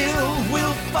and Hill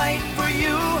will fight for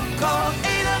you. Call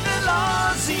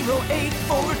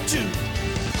 800-LAW-0842.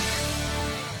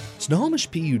 Snohomish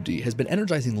PUD has been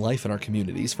energizing life in our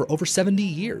communities for over 70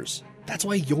 years. That's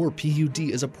why your PUD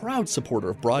is a proud supporter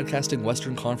of broadcasting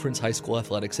Western Conference high school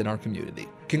athletics in our community.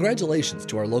 Congratulations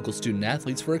to our local student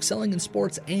athletes for excelling in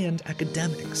sports and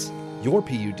academics. Your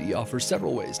PUD offers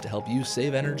several ways to help you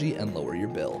save energy and lower your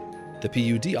bill. The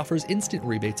PUD offers instant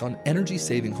rebates on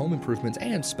energy-saving home improvements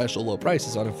and special low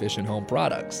prices on efficient home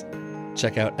products.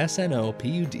 Check out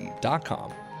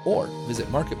snopud.com. or visit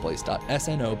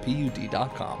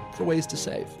marketplace.snopud.com for ways to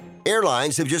save.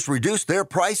 Airlines have just reduced their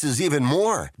prices even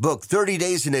more. Book 30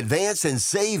 days in advance and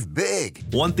save big.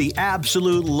 Want the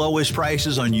absolute lowest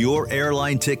prices on your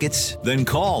airline tickets? Then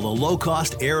call the Low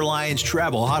Cost Airlines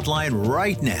Travel Hotline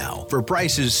right now. For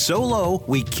prices so low,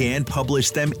 we can't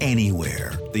publish them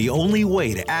anywhere. The only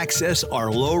way to access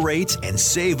our low rates and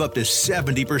save up to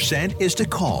 70% is to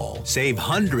call. Save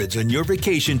hundreds on your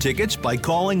vacation tickets by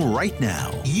calling right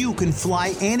now. You can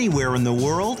fly anywhere in the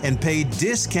world and pay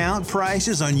discount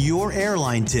prices on your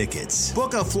airline tickets.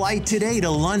 Book a flight today to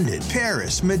London,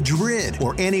 Paris, Madrid,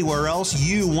 or anywhere else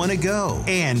you want to go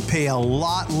and pay a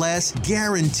lot less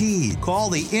guaranteed. Call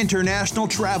the International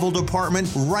Travel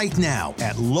Department right now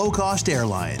at Low Cost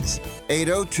Airlines.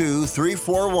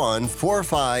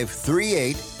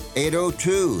 802-341-4538.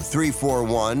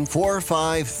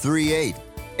 802-341-4538.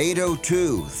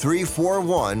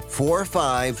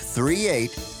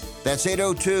 802-341-4538. That's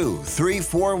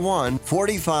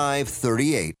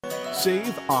 802-341-4538.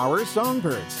 Save our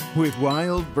songbirds with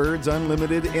Wild Birds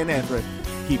Unlimited in Everett.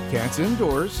 Keep cats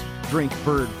indoors, drink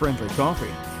bird-friendly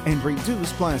coffee, and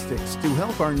reduce plastics to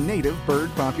help our native bird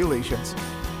populations.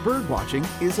 Bird watching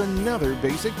is another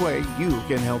basic way you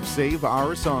can help save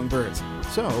our songbirds.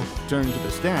 So, turn to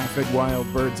the staff at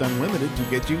Wild Birds Unlimited to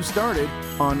get you started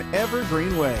on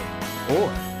Evergreen Way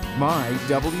or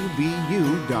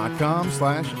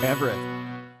mywbu.com/Everett.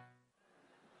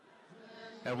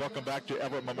 And welcome back to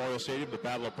Everett Memorial Stadium, the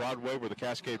Battle of Broadway, where the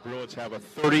Cascade Bruins have a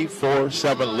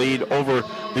 34-7 lead over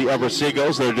the Everett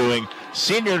Seagulls. They're doing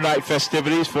senior night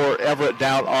festivities for Everett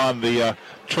down on the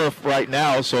turf right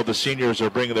now, so the seniors are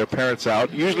bringing their parents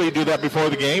out. Usually you do that before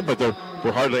the game, but there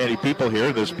were hardly any people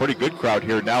here. There's a pretty good crowd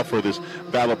here now for this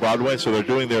Battle of Broadway, so they're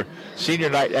doing their senior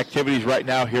night activities right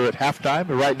now here at halftime.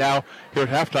 And right now, here at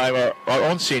halftime, our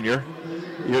own senior,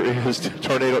 his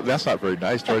Tornado, that's not very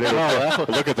nice, Tornado.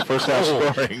 Look at the first half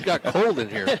scoring. It got cold in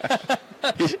here.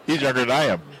 He's younger than I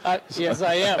am. Yes,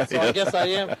 I am. So Yes. I guess I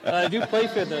am. I do play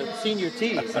for the senior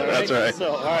teams. All right? That's right.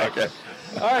 So, all right. Okay.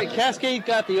 All right, Cascade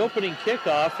got the opening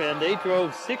kickoff, and they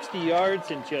drove 60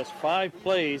 yards in just 5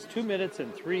 plays, 2 minutes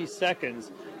and 3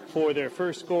 seconds for their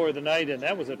first score of the night, and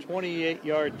that was a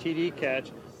 28-yard TD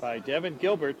catch by Devin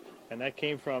Gilbert, and that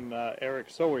came from Eric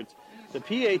Sowards. The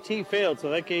PAT failed, so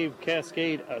that gave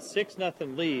Cascade a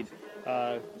 6-0 lead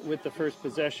with the first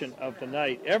possession of the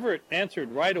night. Everett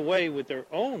answered right away with their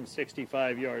own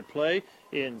 65-yard play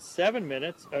in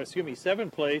 7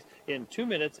 plays in 2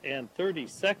 minutes and 30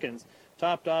 seconds,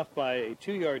 topped off by a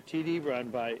 2-yard TD run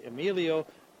by Emilio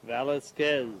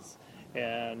Velasquez.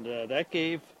 And that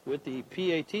gave, with the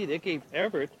PAT, that gave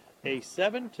Everett a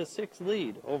 7-6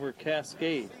 lead over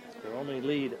Cascade, their only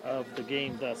lead of the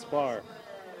game thus far.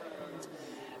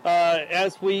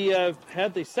 As we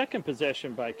had the second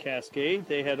possession by Cascade,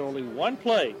 they had only one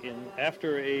play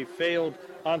after a failed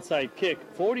onside kick,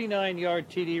 49-yard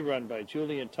TD run by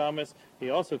Julian Thomas.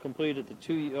 He also completed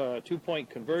the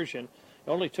two-point conversion. It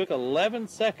only took 11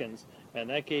 seconds, and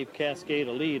that gave Cascade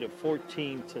a lead of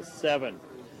 14-7.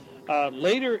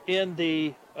 Later in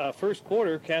the first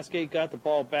quarter, Cascade got the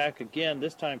ball back again,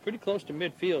 this time pretty close to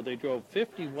midfield. They drove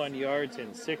 51 yards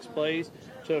in 6 plays,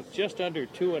 took just under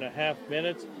 2.5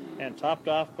 minutes, and topped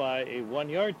off by a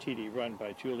 1-yard TD run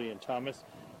by Julian Thomas,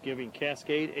 giving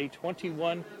Cascade a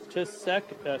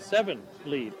 21-7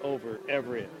 lead over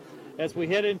Everett. As we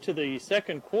head into the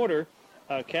second quarter,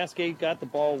 Cascade got the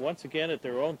ball once again at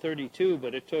their own 32,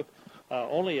 but it took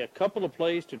only a couple of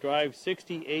plays to drive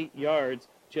 68 yards,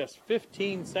 just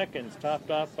 15 seconds, topped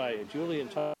off by a Julian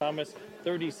Thomas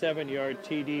 37-yard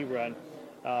TD run.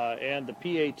 And the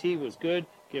PAT was good,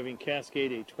 giving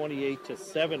Cascade a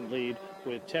 28-7 lead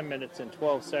with 10 minutes and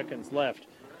 12 seconds left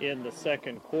in the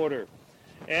second quarter.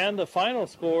 And the final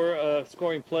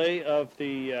scoring play of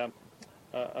the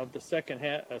second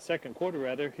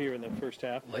quarter, here in the first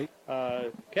half.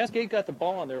 Cascade got the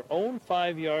ball on their own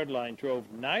 5-yard line, drove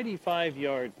 95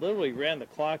 yards, literally ran the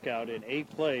clock out in 8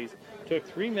 plays, took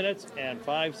 3 minutes and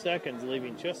 5 seconds,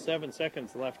 leaving just 7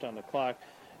 seconds left on the clock.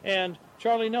 And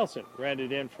Charlie Nelson ran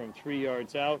it in from 3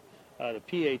 yards out. The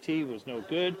PAT was no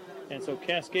good, and so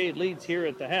Cascade leads here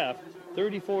at the half,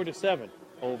 34-7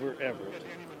 over Everett.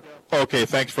 Okay,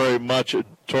 thanks very much,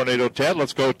 Tornado Ted.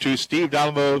 Let's go to Steve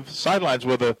down the sidelines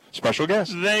with a special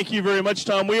guest. Thank you very much,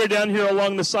 Tom. We are down here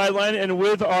along the sideline and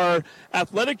with our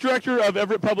athletic director of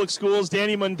Everett Public Schools,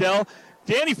 Danny Mundell.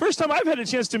 Danny, first time I've had a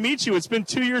chance to meet you. It's been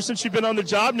 2 years since you've been on the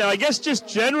job now. I guess just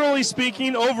generally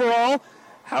speaking, overall,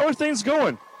 how are things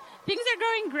going? Things are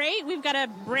going great. We've got a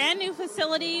brand new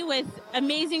facility with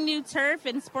amazing new turf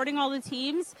and sporting all the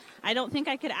teams. I don't think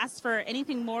I could ask for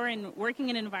anything more in working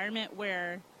in an environment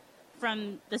where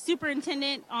from the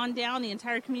superintendent on down, the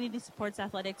entire community supports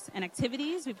athletics and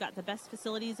activities. We've got the best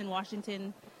facilities in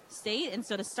Washington State. And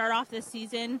so to start off this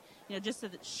season, just a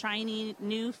shiny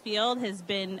new field has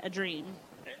been a dream.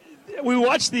 We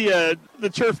watched the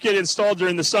turf get installed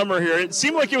during the summer here. It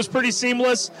seemed like it was pretty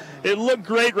seamless. It looked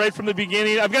great right from the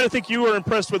beginning. I've got to think you were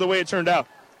impressed with the way it turned out.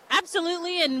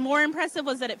 Absolutely, and more impressive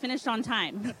was that it finished on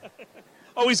time.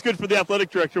 Always good for the athletic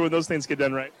director when those things get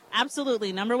done right.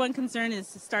 Absolutely. Number one concern is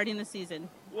starting the season.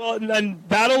 Well, and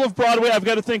Battle of Broadway, I've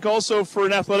got to think also for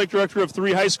an athletic director of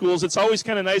 3 high schools, it's always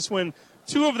kind of nice when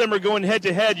 2 of them are going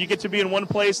head-to-head. You get to be in one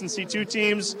place and see 2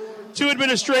 teams, 2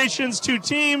 administrations, 2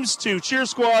 teams, 2 cheer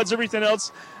squads, everything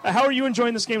else. How are you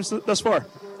enjoying this game thus far?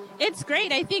 It's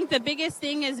great. I think the biggest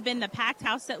thing has been the packed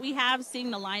house that we have,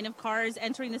 seeing the line of cars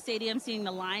entering the stadium, seeing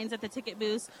the lines at the ticket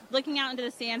booths, looking out into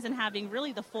the stands and having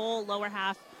really the full lower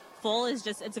half full is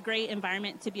just, it's a great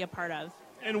environment to be a part of.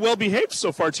 And well-behaved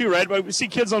so far, too, right? We see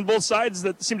kids on both sides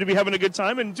that seem to be having a good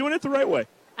time and doing it the right way.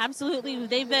 Absolutely.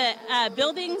 They've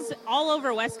buildings all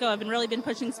over Wesco have really been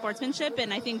pushing sportsmanship,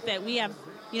 and I think that we have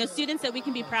students that we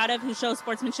can be proud of who show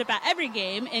sportsmanship at every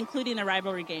game, including the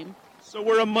rivalry game. So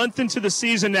we're a month into the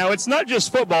season now. It's not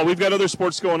just football. We've got other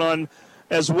sports going on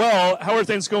as well. How are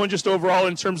things going just overall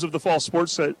in terms of the fall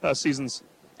sports seasons?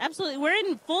 Absolutely. We're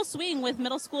in full swing with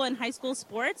middle school and high school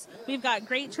sports. We've got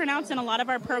great turnouts in a lot of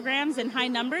our programs and high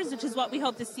numbers, which is what we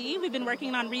hope to see. We've been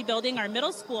working on rebuilding our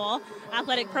middle school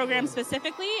athletic program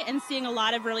specifically and seeing a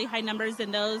lot of really high numbers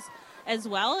in those as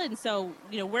well. And so,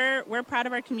 we're proud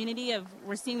of our community.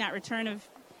 We're seeing that return of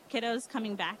kiddos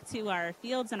coming back to our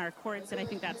fields and our courts, and I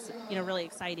think that's really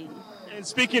exciting. And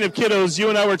speaking of kiddos, you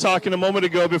and I were talking a moment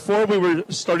ago before we were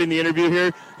starting the interview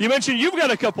here. You mentioned you've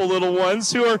got a couple little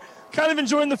ones who are kind of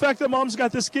enjoying the fact that mom's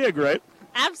got this gig, right?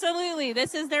 Absolutely.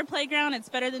 This is their playground. It's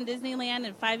better than Disneyland,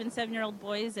 and 5- and 7-year-old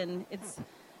boys, and it's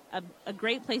a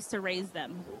great place to raise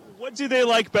them. What do they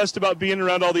like best about being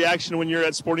around all the action when you're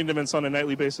at sporting events on a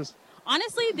nightly basis?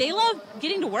 Honestly, they love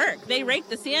getting to work. They rake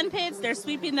the sand pits. They're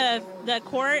sweeping the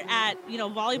court at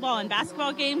volleyball and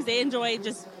basketball games. They enjoy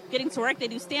just getting to work. They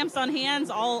do stamps on hands,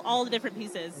 all the different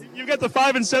pieces. You've got the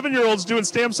 5- and 7-year-olds doing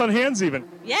stamps on hands even.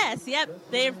 Yes, yep.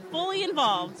 They're fully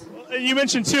involved. You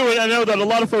mentioned, too, and I know that a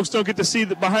lot of folks don't get to see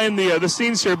behind the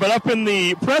scenes here, but up in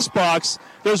the press box,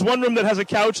 there's one room that has a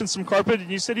couch and some carpet, and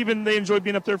you said even they enjoy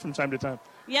being up there from time to time.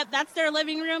 Yep, that's their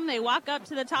living room. They walk up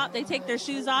to the top, they take their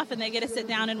shoes off, and they get to sit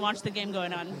down and watch the game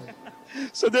going on.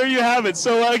 So there you have it.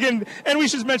 So, again, and we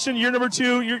should mention you're number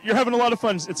 2. You're having a lot of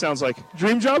fun, it sounds like.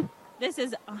 Dream job? This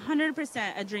is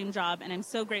 100% a dream job, and I'm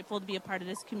so grateful to be a part of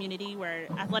this community where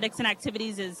athletics and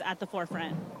activities is at the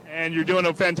forefront. And you're doing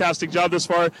a fantastic job this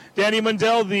far. Danny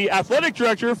Mundell, the athletic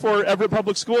director for Everett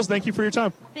Public Schools, thank you for your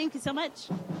time. Thank you so much.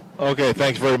 Okay,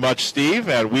 thanks very much, Steve.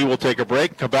 And we will take a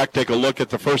break, come back, take a look at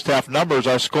the first half numbers,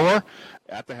 our score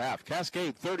at the half.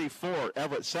 Cascade 34,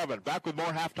 Everett 7. Back with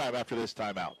more halftime after this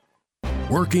timeout.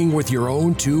 Working with your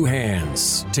own 2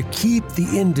 hands to keep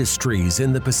the industries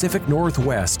in the Pacific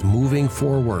Northwest moving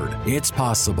forward. It's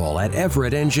possible at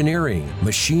Everett Engineering,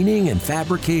 machining and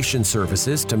fabrication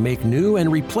services to make new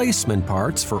and replacement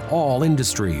parts for all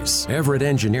industries. Everett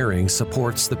Engineering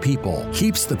supports the people,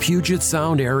 keeps the Puget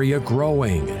Sound area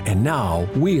growing, and now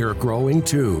we're growing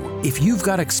too. If you've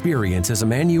got experience as a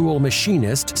manual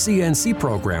machinist, CNC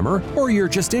programmer, or you're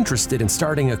just interested in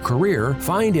starting a career,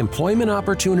 find employment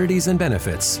opportunities and benefits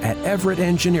at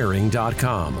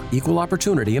everettengineering.com. Equal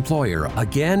opportunity employer.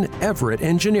 Again,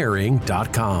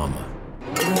 everettengineering.com.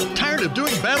 Tired of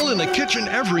doing battle in the kitchen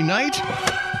every night?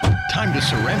 Time to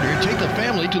surrender. Take the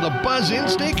family to the Buzz Inn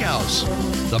Steakhouse.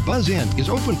 The Buzz Inn is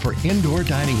open for indoor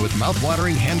dining with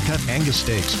mouth-watering hand-cut Angus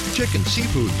steaks, chicken,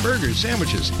 seafood, burgers,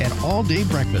 sandwiches, and all-day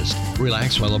breakfast.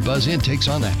 Relax while the Buzz Inn takes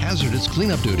on the hazardous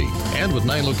cleanup duty. And with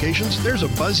 9 locations, there's a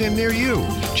Buzz Inn near you.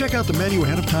 Check out the menu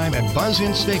ahead of time at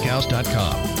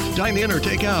buzzinsteakhouse.com. Dine in or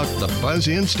take out the Buzz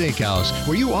Inn Steakhouse,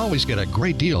 where you always get a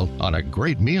great deal on a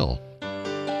great meal.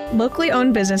 Locally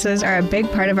owned businesses are a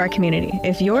big part of our community.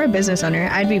 If you're a business owner,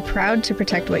 I'd be proud to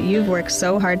protect what you've worked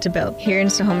so hard to build here in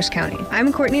Snohomish County.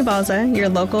 I'm Courtney Balza, your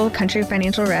local Country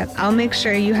Financial rep. I'll make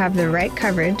sure you have the right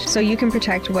coverage so you can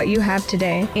protect what you have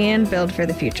today and build for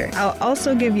the future. I'll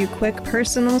also give you quick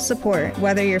personal support,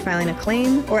 whether you're filing a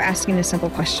claim or asking a simple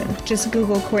question. Just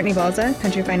Google Courtney Balza,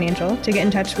 Country Financial, to get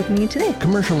in touch with me today.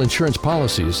 Commercial insurance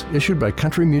policies issued by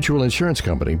Country Mutual Insurance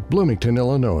Company, Bloomington,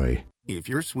 Illinois. If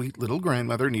your sweet little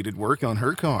grandmother needed work on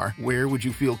her car, where would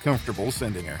you feel comfortable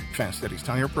sending her? Fast Eddie's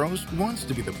Tire Pros wants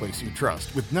to be the place you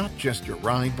trust with not just your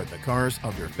ride, but the cars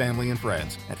of your family and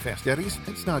friends. At Fast Eddie's,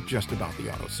 it's not just about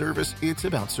the auto service, it's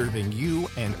about serving you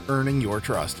and earning your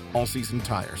trust. All-season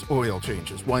tires, oil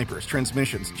changes, wipers,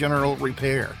 transmissions, general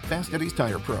repair. Fast Eddie's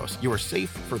Tire Pros, your safe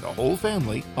for the whole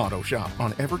family auto shop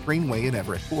on Evergreen Way in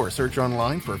Everett, or search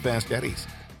online for Fast Eddie's.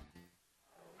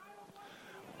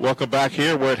 Welcome back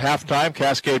here. We're at halftime.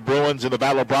 Cascade Bruins in the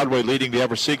Battle of Broadway leading the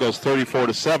Everett Seagulls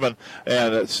 34-7.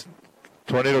 And it's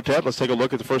Tornado Ted. Let's take a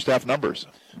look at the first half numbers.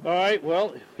 All right.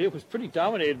 Well, it was pretty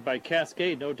dominated by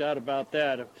Cascade, no doubt about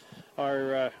that.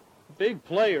 Our big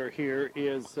player here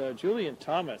is Julian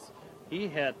Thomas. He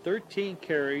had 13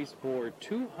 carries for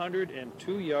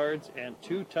 202 yards and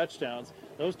 2 touchdowns.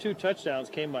 Those 2 touchdowns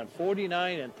came on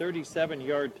 49 and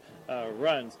 37-yard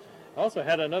runs. Also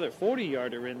had another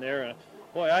 40-yarder in there.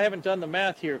 Boy, I haven't done the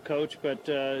math here, Coach, but,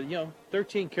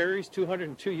 13 carries,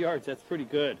 202 yards, that's pretty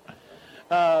good.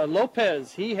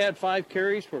 Lopez, he had 5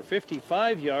 carries for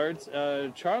 55 yards.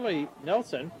 Charlie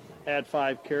Nelson had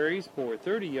 5 carries for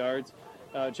 30 yards.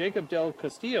 Jacob Del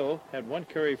Castillo had 1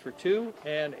 carry for 2,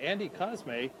 and Andy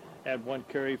Cosme had 1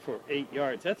 carry for 8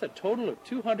 yards. That's a total of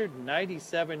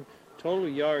 297 total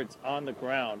yards on the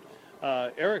ground.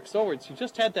 Eric Sowards, he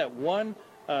just had that one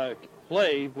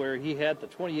play where he had the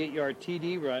 28-yard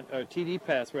TD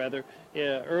pass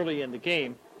early in the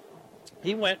game.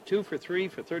 He went 2 for 3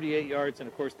 for 38 yards and,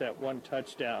 of course, that 1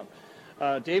 touchdown.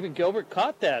 David Gilbert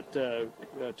caught that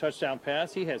touchdown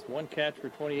pass. He has 1 catch for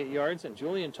 28 yards. And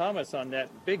Julian Thomas on that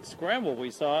big scramble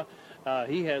we saw,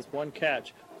 he has 1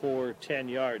 catch for 10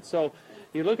 yards. So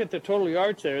you look at the total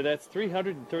yards there, that's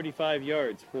 335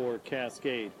 yards for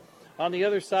Cascade. On the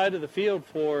other side of the field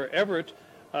for Everett,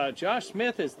 Josh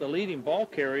Smith is the leading ball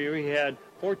carrier. He had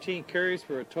 14 carries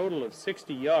for a total of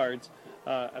 60 yards.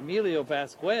 Emilio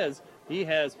Vasquez, he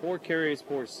has 4 carries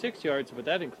for 6 yards, but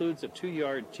that includes a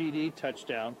 2-yard TD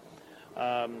touchdown,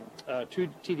 2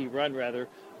 TD run rather.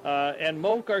 And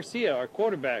Mo Garcia, our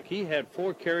quarterback, he had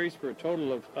 4 carries for a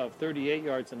total of 38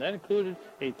 yards, and that included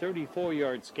a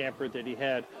 34-yard scamper that he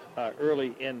had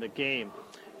early in the game.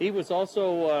 He was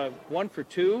also 1 for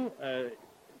 2,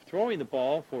 throwing the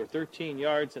ball for 13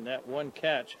 yards, and that 1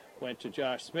 catch went to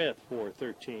Josh Smith for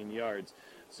 13 yards.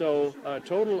 So a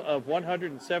total of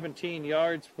 117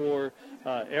 yards for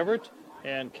Everett,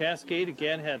 and Cascade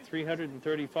again had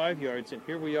 335 yards, and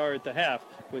here we are at the half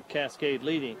with Cascade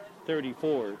leading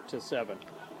 34-7.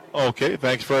 Okay,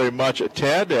 thanks very much,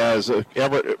 Ted. As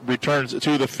Everett returns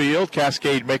to the field,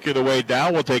 Cascade making their way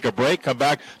down. We'll take a break, come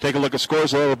back, take a look at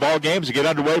scores of the ball games, and get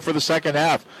underway for the second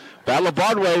half. Battle of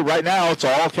Broadway right now, it's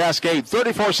all Cascade.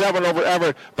 34-7 over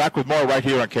Everett. Back with more right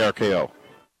here on KRKO.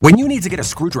 When you need to get a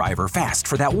screwdriver fast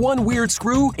for that one weird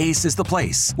screw, Ace is the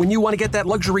place. When you want to get that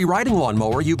luxury riding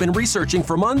lawnmower you've been researching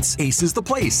for months, Ace is the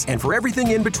place. And for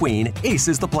everything in between, Ace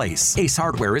is the place. Ace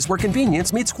Hardware is where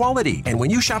convenience meets quality. And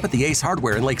when you shop at the Ace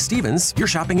Hardware in Lake Stevens, you're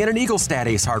shopping at an Eaglestad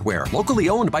Ace Hardware, locally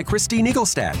owned by Christine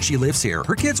Eaglestad. She lives here.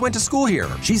 Her kids went to school here.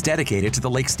 She's dedicated to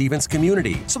the Lake Stevens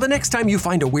community. So the next time you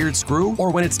find a weird screw, or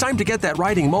when it's time to get that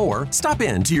riding mower, stop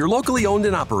in to your locally owned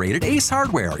and operated Ace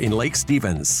Hardware in Lake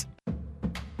Stevens.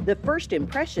 The first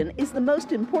impression is the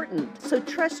most important, so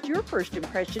trust your first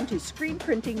impression to Screen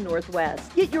Printing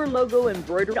Northwest. Get your logo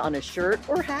embroidered on a shirt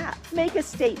or hat. Make a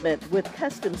statement with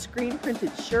custom screen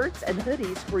printed shirts and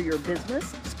hoodies for your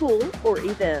business, school, or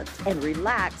event. And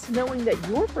relax knowing that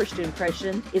your first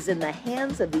impression is in the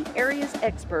hands of the area's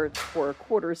experts for a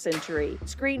quarter century.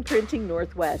 Screen Printing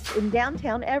Northwest in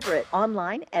downtown Everett.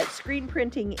 Online at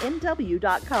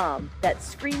screenprintingnw.com.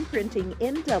 That's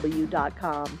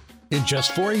screenprintingnw.com. In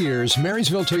just 4 years,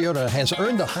 Marysville Toyota has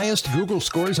earned the highest Google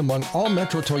scores among all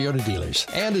Metro Toyota dealers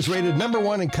and is rated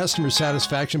 #1 in customer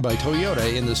satisfaction by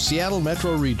Toyota in the Seattle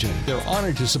Metro region. They're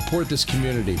honored to support this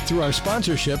community through our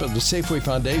sponsorship of the Safeway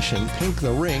Foundation, Pink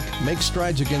the Rink, Make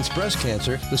Strides Against Breast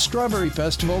Cancer, the Strawberry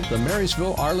Festival, the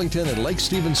Marysville, Arlington, and Lake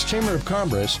Stevens Chamber of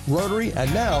Commerce, Rotary,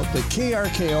 and now the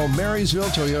KRKO Marysville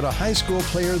Toyota High School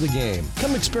Player of the Game.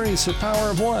 Come experience the power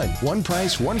of one. One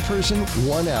price, one person,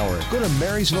 1 hour. Go to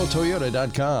MarysvilleToyota.com.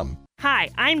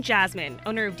 Hi, I'm Jasmine,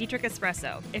 owner of Dietrich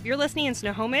Espresso. If you're listening in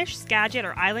Snohomish, Skagit,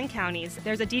 or Island counties,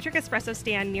 there's a Dietrich Espresso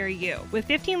stand near you. With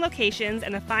 15 locations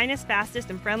and the finest, fastest,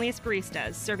 and friendliest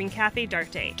baristas serving Cafe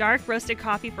D'Arte, dark roasted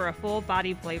coffee for a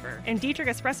full-bodied flavor. And Dietrich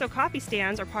Espresso coffee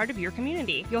stands are part of your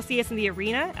community. You'll see us in the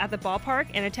arena, at the ballpark,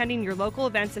 and attending your local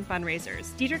events and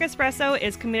fundraisers. Dietrich Espresso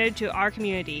is committed to our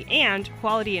community and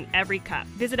quality in every cup.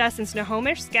 Visit us in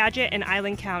Snohomish, Skagit, and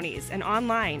Island counties and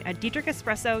online at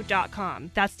DietrichEspresso.com.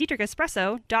 That's DietrichEspresso.com.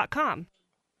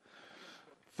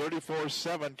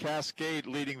 34-7 Cascade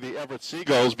leading the Everett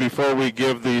Seagulls. Before we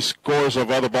give the scores of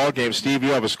other ball games, Steve,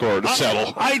 you have a score to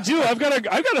settle. I do. I've got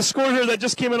a score here that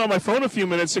just came in on my phone a few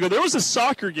minutes ago. There was a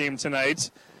soccer game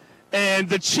tonight, and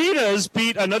the Cheetahs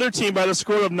beat another team by the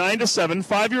score of 9-7.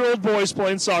 5-year-old boys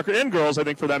playing soccer, and girls, I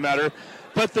think, for that matter.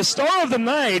 But the star of the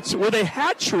night with a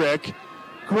hat trick,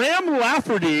 Graham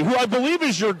Lafferty, who I believe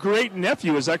is your great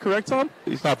nephew. Is that correct, Tom?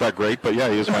 He's not that great, but yeah,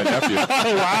 he is my nephew.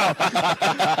 Oh, wow.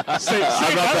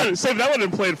 Save that one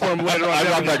and play it for him later on. I'm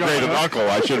not that great an uncle.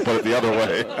 I should have put it the other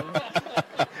way.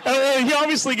 He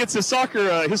obviously gets his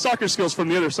soccer skills from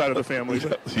the other side of the family.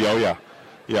 Oh, yeah.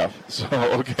 Yeah. So,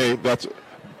 okay, that's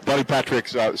Buddy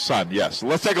Patrick's son, yes.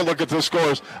 Let's take a look at the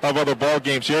scores of other ball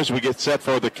games here as we get set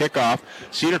for the kickoff.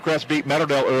 Cedar Crest beat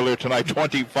Meadowdale earlier tonight,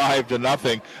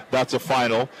 25-0. That's a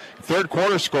final. Third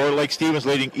quarter score, Lake Stevens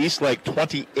leading Eastlake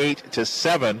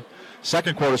 28-7.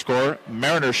 Second quarter score,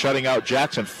 Mariners shutting out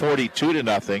Jackson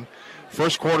 42-0.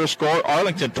 First quarter score,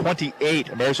 Arlington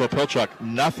 28, Marysville Pilchuck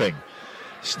 0.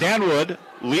 Stanwood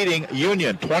leading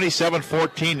Union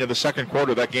 27-14 in the second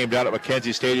quarter. That game down at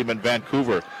Mackenzie Stadium in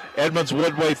Vancouver. Edmonds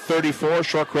Woodway 34,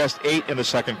 Shorecrest 8 in the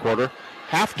second quarter.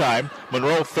 Halftime,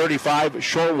 Monroe 35,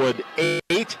 Shorewood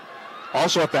 8.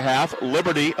 Also at the half,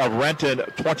 Liberty of Renton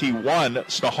 21,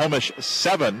 Snohomish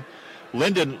 7.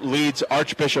 Linden leads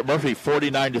Archbishop Murphy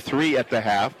 49-3 at the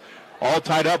half. All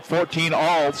tied up 14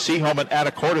 all, Seaholm and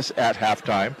Anacortes at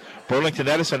halftime. Burlington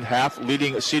Edison half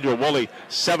leading Cedar Woolley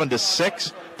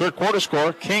 7-6. Third quarter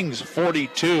score, Kings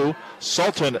 42,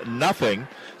 Sultan 0.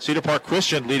 Cedar Park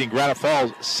Christian leading Granite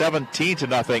Falls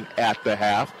 17-0 at the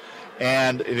half.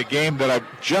 And in a game that I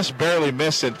just barely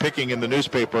missed in picking in the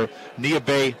newspaper, Nia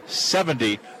Bay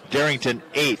 70, Darrington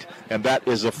 8, and that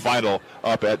is the final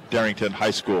up at Darrington High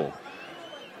School.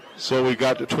 So we've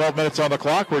got 12 minutes on the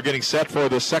clock. We're getting set for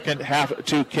the second half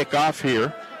to kick off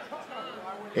here.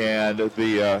 And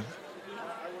the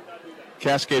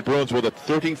Cascade Bruins with a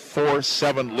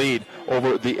 34-7 lead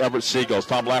over the Everett Seagulls.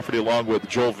 Tom Lafferty along with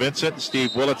Joel Vincent,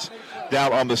 Steve Willits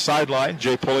down on the sideline.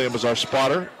 Jay Pulliam is our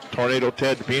spotter. Tornado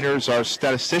Ted Beener is our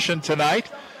statistician tonight.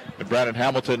 And Brandon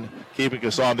Hamilton keeping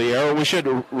us on the air. We should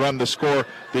run the score.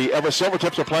 The Everett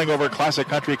Silvertips are playing over at Classic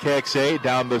Country KXA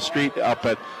down the street up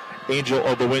at Angel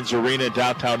of the Winds Arena in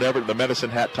downtown Everett. The Medicine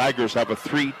Hat Tigers have a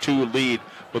 3-2 lead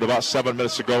with about 7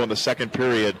 minutes to go in the second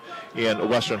period in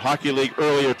Western Hockey League.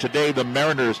 Earlier today, the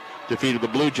Mariners defeated the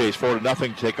Blue Jays 4-0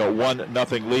 to take a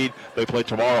 1-0 lead. They play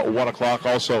tomorrow at 1 o'clock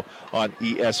also on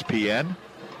ESPN.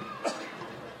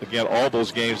 Again, all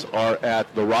those games are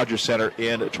at the Rogers Center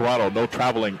in Toronto. No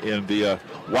traveling in the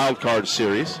Wild Card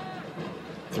Series.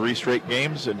 3 straight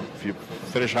games, and if you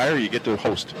finish higher, you get to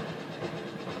host.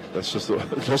 That's just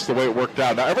the way it worked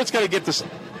out. Now, Everett's got to get this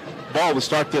ball to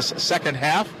start this second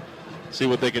half. See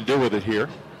what they can do with it here.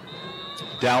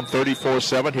 Down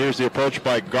 34-7. Here's the approach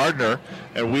by Gardner,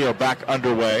 and we are back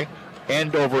underway.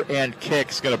 End-over-end kick.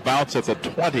 It's going to bounce at the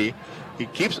 20.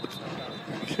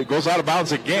 It goes out of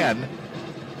bounds again.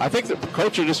 I think the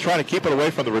coach are just trying to keep it away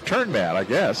from the return man, I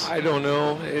guess. I don't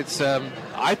know. It's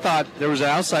I thought there was an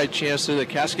outside chance that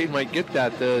Cascade might get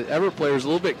that. The Everett player was a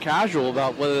little bit casual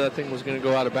about whether that thing was going to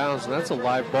go out of bounds, and that's a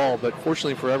live ball. But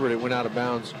fortunately for Everett, it went out of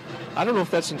bounds. I don't know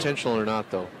if that's intentional or not,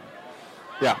 though.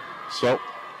 Yeah, so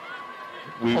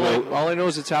all I know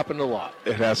is it's happened a lot.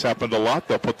 It has happened a lot.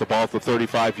 They'll put the ball at the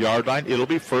 35-yard line. It'll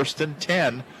be 1st and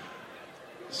 10.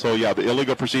 So, yeah, the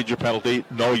illegal procedure penalty,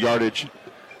 no yardage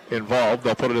involved.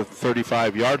 They'll put it at the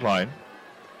 35-yard line.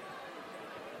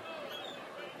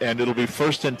 And it'll be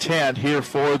 1st and 10 here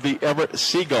for the Everett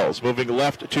Seagulls. Moving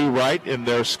left to right in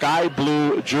their sky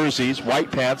blue jerseys,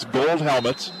 white pants, gold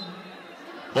helmets.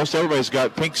 Most everybody's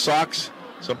got pink socks,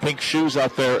 some pink shoes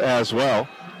out there as well.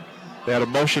 They had a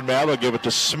motion man. They'll give it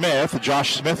to Smith.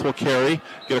 Josh Smith will carry,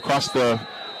 get across the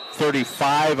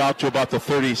 35 out to about the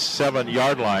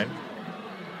 37-yard line.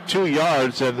 2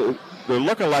 yards, and they're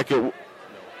looking like it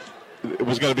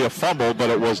was going to be a fumble,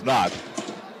 but it was not.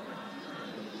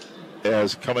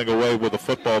 As coming away with the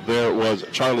football there was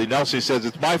Charlie Nelson. He says,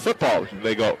 "It's my football."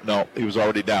 They go, "No, he was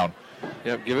already down."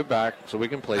 Yep, give it back so we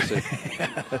can place it.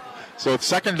 So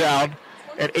it's 2nd down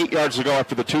and 8 yards to go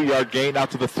after the 2-yard gain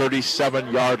out to the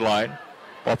 37-yard line.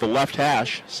 Off the left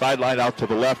hash, sideline out to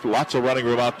the left. Lots of running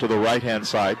room out to the right-hand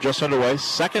side. Just underway,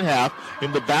 second half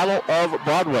in the Battle of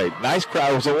Broadway. Nice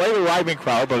crowd. It was a late arriving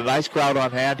crowd, but a nice crowd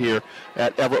on hand here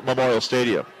at Everett Memorial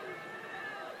Stadium.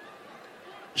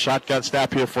 Shotgun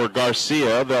snap here for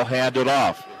Garcia. They'll hand it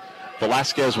off.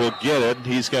 Velasquez will get it.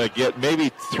 He's going to get maybe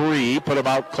 3, put him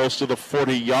out close to the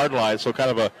 40-yard line. So kind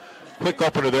of a quick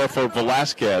opener there for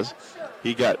Velasquez.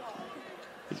 Actually,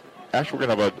 we're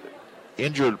going to have an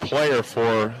injured player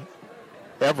for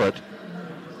Everett.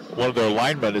 One of their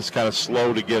linemen is kind of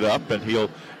slow to get up, and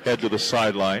he'll head to the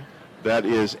sideline. That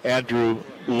is Andrew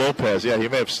Lopez. Yeah, he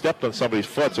may have stepped on somebody's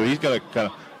foot, so he's going to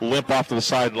kind of limp off to the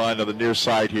sideline on the near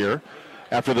side here.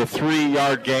 After the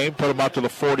 3-yard gain, put him out to the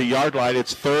 40-yard line.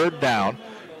 It's 3rd down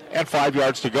and 5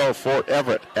 yards to go for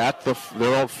Everett at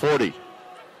their own 40.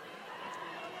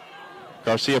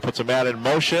 Garcia puts a man in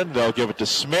motion. They'll give it to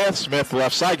Smith. Smith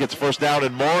left side gets 1st down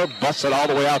and more. Busts it all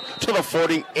the way out to the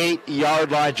 48-yard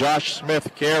line. Josh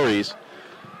Smith carries.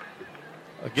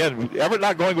 Again, Everett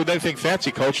not going with anything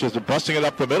fancy, Coach. They're busting it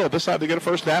up the middle. This time they get a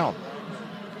 1st down.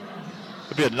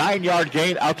 It'll be a 9-yard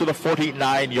gain out to the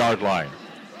 49-yard line.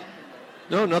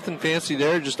 No, nothing fancy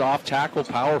there. Just off-tackle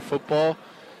power football.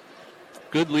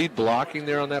 Good lead blocking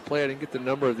there on that play. I didn't get the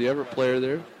number of the Everett player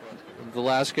there.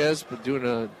 Velasquez, but doing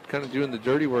the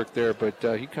dirty work there, but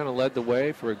he kind of led the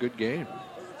way for a good game.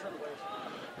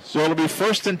 So it'll be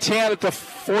 1st and 10 at the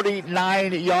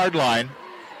 49-yard line.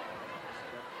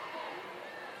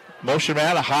 Motion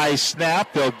man, a high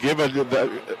snap. They'll give it.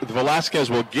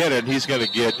 Velasquez will get it. He's going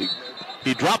to get.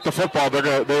 He dropped the football.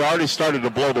 They already started to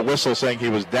blow the whistle, saying he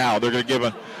was down. They're going to give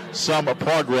him some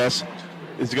progress.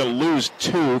 He's going to lose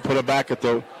 2. Put him back at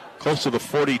close to the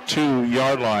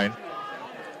 42-yard line.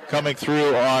 Coming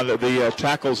through on the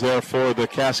tackles there for the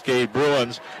Cascade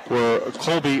Bruins were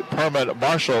Colby Perman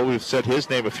Marshall. We've said his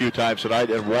name a few times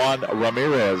tonight, and Juan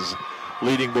Ramirez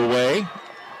leading the way.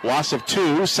 Loss of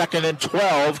 2, 2nd and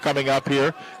 12 coming up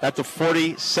here at the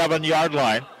 47-yard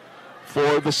line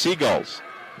for the Seagulls.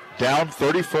 Down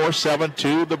 34-7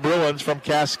 to the Bruins from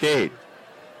Cascade.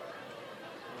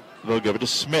 They'll give it to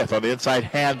Smith on the inside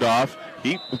handoff.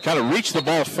 He kind of reached the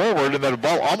ball forward, and then the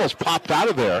ball almost popped out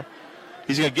of there.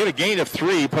 He's going to get a gain of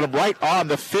 3, put him right on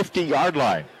the 50-yard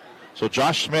line. So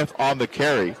Josh Smith on the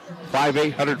carry,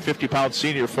 5'8", 150-pound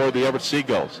senior for the Everett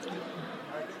Seagulls.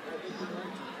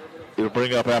 It'll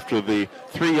bring up after the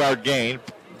 3-yard gain.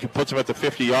 Puts him at the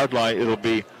 50-yard line. It'll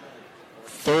be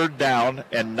 3rd down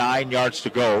and 9 yards to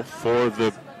go for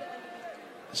the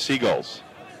Seagulls.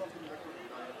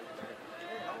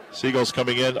 Seagulls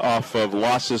coming in off of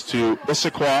losses to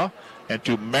Issaquah and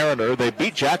to Mariner. They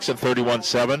beat Jackson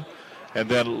 31-7. and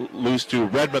then lose to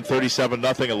Redmond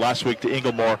 37-0, and last week to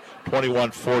Inglemore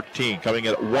 21-14, coming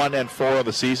in at 1-4 of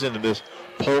the season in this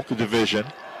Polk division.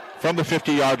 From the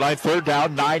 50-yard line, third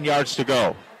down, 9 yards to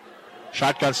go.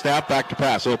 Shotgun snap, back to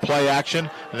pass. A little play action,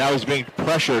 and now he's being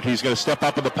pressured. He's going to step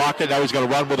up in the pocket. Now he's going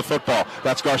to run with the football.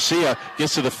 That's Garcia.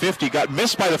 Gets to the 50. Got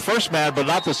missed by the first man, but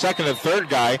not the second and third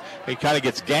guy. He kind of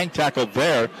gets gang tackled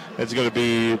there. It's going to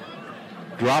be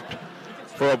dropped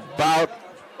for about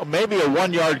maybe a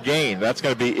 1 yard gain. That's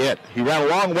going to be it. He ran a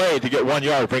long way to get 1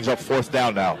 yard. Brings up fourth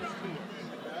down now.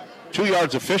 2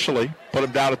 yards officially. Put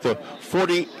him down at the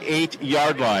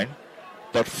 48-yard line.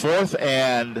 But fourth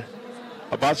and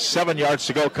about 7 yards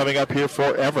to go coming up here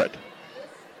for Everett.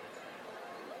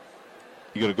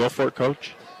 You going to go for it,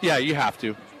 Coach? Yeah, you have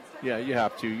to. Yeah, you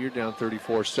have to. You're down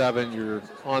 34-7. You're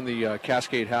on the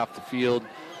Cascade half the field.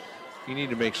 You need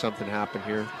to make something happen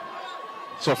here.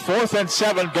 So 4th and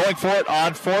 7, going for it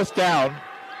on fourth down.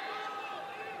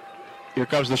 Here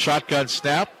comes the shotgun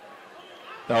snap.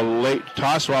 A late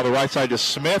toss around the right side to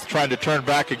Smith, trying to turn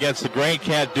back against the grain.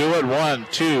 Can't do it. 1,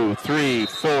 2, 3,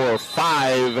 4,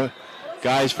 5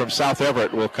 guys from South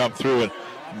Everett will come through and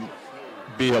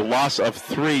be a loss of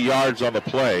 3 yards on the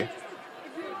play.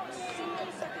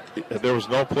 There was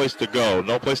no place to go,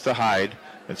 no place to hide.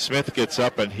 And Smith gets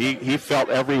up, and he felt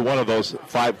every one of those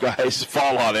 5 guys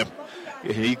fall on him.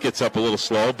 He gets up a little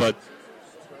slow, but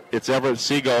it's Everett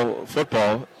Seagull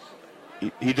football.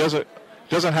 He doesn't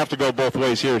have to go both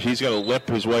ways here. He's going to limp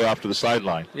his way off to the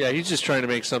sideline. Yeah, he's just trying to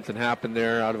make something happen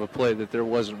there out of a play that there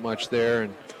wasn't much there.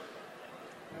 And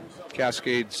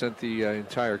Cascade sent the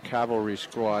entire cavalry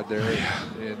squad there.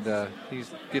 And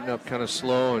he's getting up kind of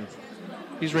slow. And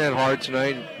he's ran hard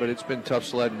tonight, but it's been tough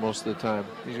sledding most of the time.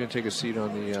 He's going to take a seat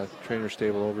on the trainer's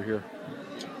table over here.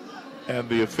 And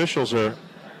the officials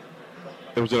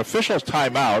it was an official's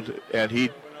timeout, and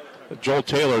Joel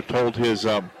Taylor told his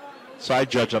side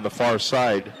judge on the far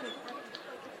side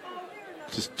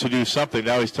to do something.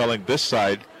 Now he's telling this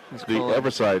side,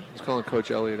 Everett side. He's calling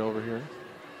Coach Elliott over here.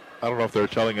 I don't know if they're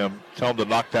telling him to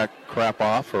knock that crap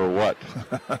off or what.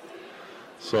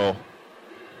 So,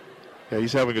 yeah,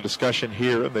 he's having a discussion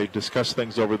here, and they discuss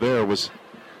things over there. Was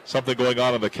something going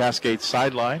on the Cascade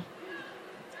sideline?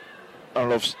 I don't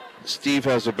know if Steve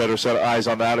has a better set of eyes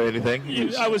on that or anything.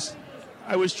 I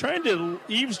was trying to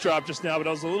eavesdrop just now, but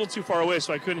I was a little too far away,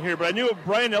 so I couldn't hear. But I knew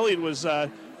Brian Elliott was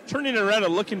turning around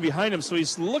and looking behind him, so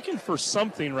he's looking for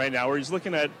something right now, or he's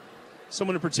looking at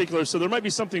someone in particular. So there might be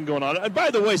something going on. And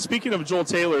by the way, speaking of Joel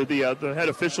Taylor, the head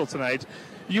official tonight,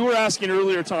 you were asking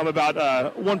earlier, Tom,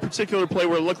 about one particular play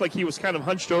where it looked like he was kind of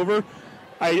hunched over.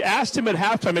 I asked him at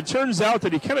halftime. It turns out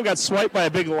that he kind of got swiped by a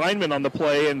big lineman on the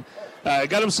play and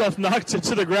got himself knocked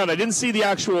to the ground. I didn't see the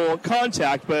actual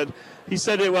contact, but he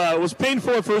said it was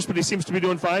painful at first, but he seems to be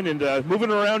doing fine and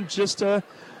moving around just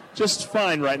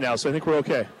fine right now. So I think we're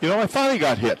okay. You know, I thought he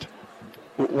got hit.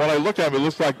 When I looked at him, it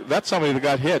looks like that's somebody that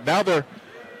got hit. Now I don't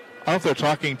know if they're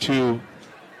talking to.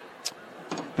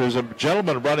 There's a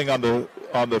gentleman running on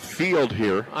the field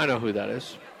here. I know who that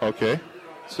is. Okay.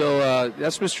 So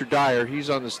that's Mr. Dyer. He's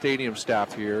on the stadium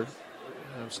staff here.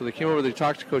 So they came over, they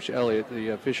talked to Coach Elliott, the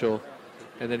official,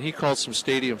 and then he called some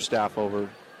stadium staff over.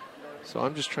 So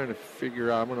I'm just trying to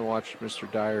figure out. I'm going to watch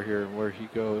Mr. Dyer here and where he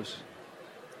goes.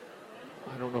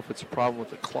 I don't know if it's a problem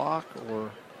with the clock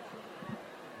or.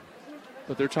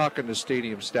 But they're talking to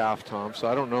stadium staff, Tom, so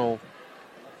I don't know.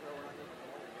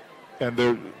 And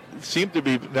there seemed to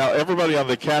be, now everybody on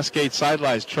the Cascade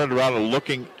sidelines turned around and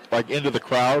looking like into the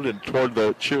crowd and toward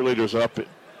the cheerleaders up.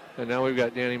 And now we've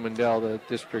got Danny Mundell, the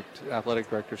district athletic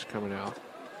director's coming out.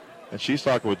 And she's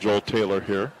talking with Joel Taylor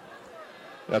here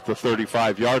at the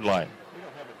 35-yard line.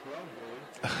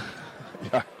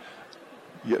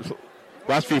 Yeah.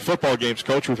 Last few football games,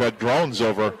 Coach, we've had drones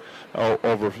over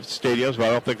stadiums, but I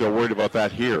don't think they're worried about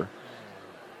that here.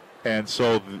 And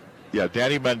so,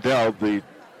 Danny Mundell, the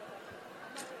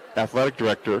athletic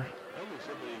director.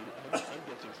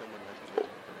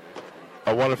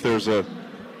 I wonder if there's a.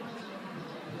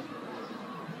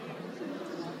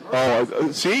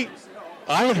 Oh, see,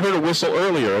 I had heard a whistle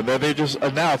earlier, and then they just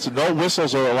announced no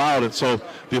whistles are allowed, and so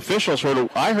the officials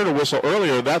I heard a whistle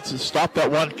earlier, and that stopped that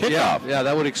one kickoff. Yeah,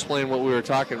 that would explain what we were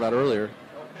talking about earlier.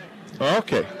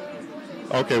 Okay,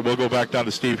 we'll go back down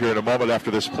to Steve here in a moment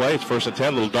after this play. It's 1st and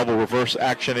 10, a little double reverse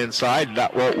action inside.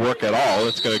 That won't work at all.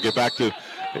 It's going to get back to,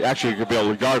 actually, it could be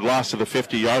a yard loss to the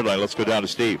 50-yard line. Let's go down to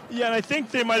Steve. Yeah, and I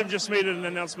think they might have just made an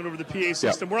announcement over the PA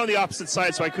system. Yeah. We're on the opposite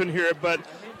side, so I couldn't hear it, but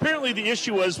apparently the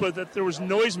issue was that there was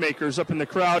noisemakers up in the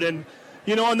crowd, and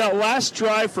on that last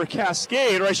drive for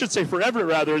Cascade, or I should say for Everett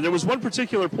rather, there was one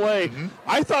particular play. Mm-hmm.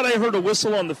 I thought I heard a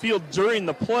whistle on the field during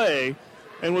the play,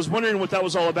 and was wondering what that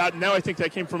was all about. And now I think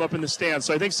that came from up in the stands.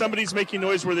 So I think somebody's making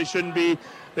noise where they shouldn't be.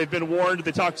 They've been warned.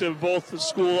 They talked to both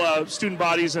school student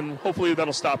bodies, and hopefully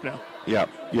that'll stop now. Yeah.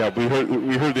 We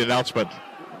heard the announcement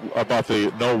about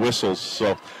the no whistles.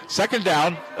 So second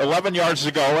down, 11 yards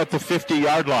to go at the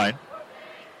 50-yard line.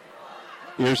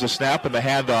 Here's the snap and the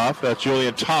handoff. That's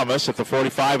Julian Thomas at the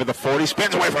 45 and the 40.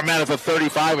 Spins away from man at the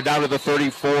 35 and down to the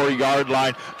 34-yard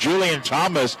line. Julian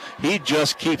Thomas, he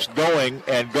just keeps going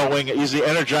and going. He's the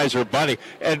Energizer Bunny.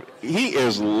 And he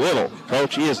is little,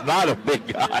 Coach. He is not a big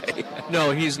guy.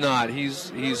 No, he's not.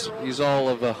 He's all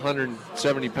of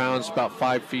 170 pounds, about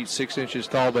 5 feet 6 inches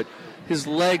tall, but his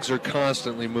legs are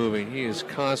constantly moving. He is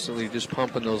constantly just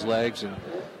pumping those legs, and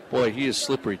boy, he is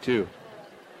slippery too.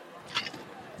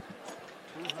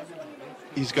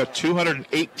 He's got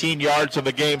 218 yards in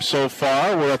the game so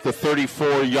far. We're at the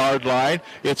 34-yard line.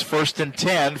 It's 1st and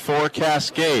 10 for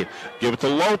Cascade. Give it to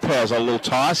Lopez, a little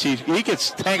toss. He gets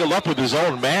tangled up with his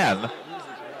own man.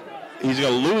 He's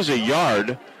going to lose a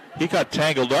yard. He got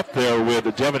tangled up there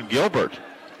with Devin Gilbert.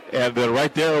 And then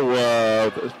right there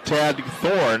was Tad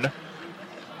Thorne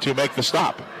to make the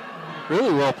stop.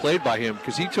 Really well played by him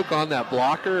because he took on that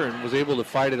blocker and was able to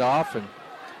fight it off and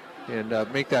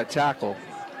make that tackle.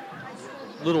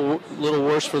 Little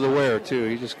worse for the wear too.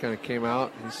 He just kind of came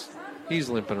out. He's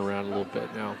limping around a little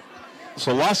bit now.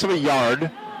 So loss of a yard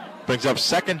brings up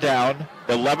second down,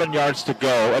 11 yards to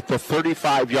go at the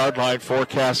 35-yard line for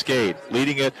Cascade,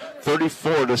 leading it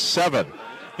 34-7.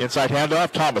 Inside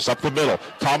handoff, Thomas up the middle.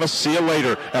 Thomas, see you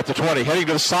later at the 20, heading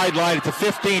to the sideline at the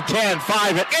 15, 10,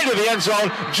 5, and into the end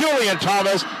zone. Julian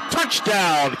Thomas,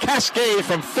 touchdown, Cascade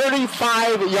from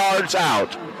 35 yards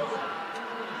out.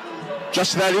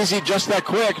 Just that easy, just that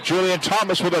quick. Julian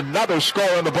Thomas with another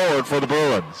score on the board for the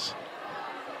Bruins.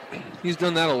 He's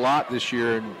done that a lot this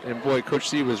year, and boy, Coach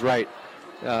C was right.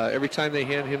 Every time they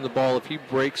hand him the ball, if he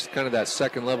breaks kind of that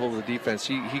second level of the defense,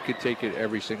 he could take it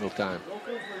every single time.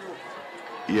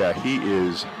 Yeah, he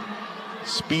is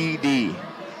speedy.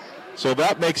 So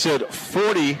that makes it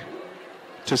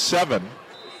 40-7.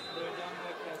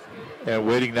 And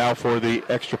waiting now for the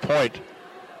extra point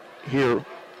here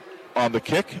on the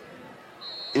kick.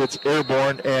 It's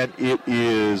airborne, and it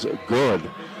is good.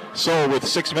 So with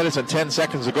 6 minutes and 10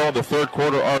 seconds to go in the third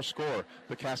quarter, our score,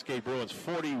 the Cascade Bruins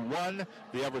 41,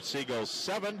 the Everett Seagulls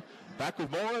 7. Back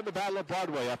with more in the Battle of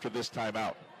Broadway after this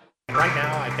timeout. Right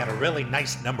now, I've got a really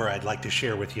nice number I'd like to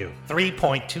share with you.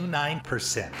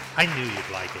 3.29%. I knew you'd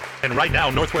like it. And right now,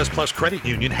 Northwest Plus Credit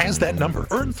Union has that number.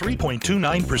 Earn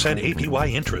 3.29%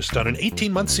 APY interest on an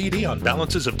 18-month CD on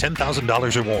balances of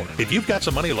 $10,000 or more. If you've got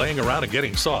some money laying around and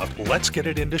getting soft, let's get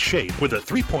it into shape with a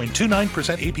 3.29%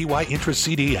 APY interest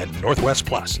CD at Northwest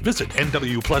Plus. Visit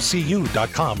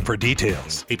nwpluscu.com for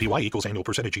details. APY equals annual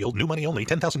percentage yield. New money only.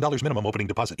 $10,000 minimum opening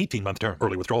deposit. 18-month term.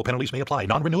 Early withdrawal penalties may apply.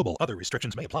 Non-renewable. Other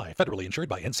restrictions may apply. Federally insured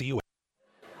by NCUA.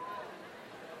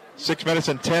 6 minutes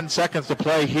and 10 seconds to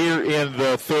play here in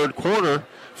the third quarter.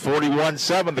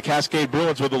 41-7. The Cascade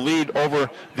Bruins with the lead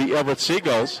over the Everett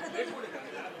Seagulls.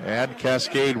 And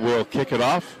Cascade will kick it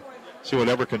off. See what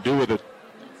Everett can do with it.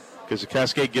 Because the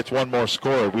Cascade gets one more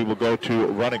score, we will go to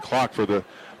running clock for the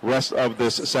rest of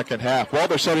this second half. While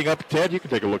they're setting up, Ted, you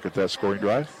can take a look at that scoring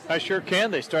drive. I sure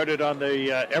can. They started on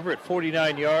the Everett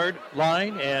 49-yard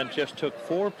line and just took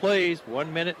 4 plays,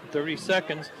 1 minute and 30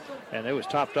 seconds, and it was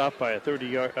topped off by a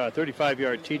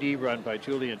 35-yard TD run by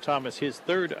Julian Thomas, his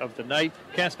third of the night.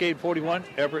 Cascade 41,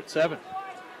 Everett 7.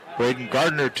 Braden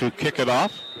Gardner to kick it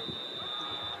off.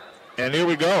 And here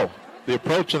we go. The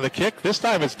approach and the kick. This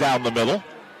time it's down the middle.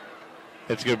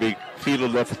 It's going to be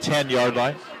fielded at the 10-yard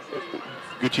line.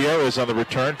 Gutierrez on the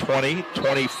return, 20,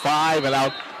 25, and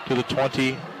out to the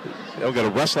 20. We've got a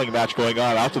wrestling match going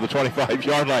on out to the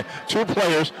 25-yard line. 2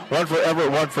 players, one for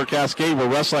Everett, one for Cascade, were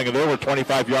wrestling, and they were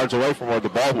 25 yards away from where the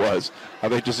ball was.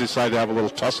 They just decided to have a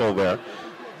little tussle there.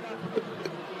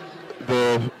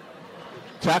 The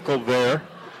tackle there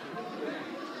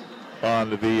on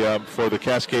the for the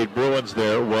Cascade Bruins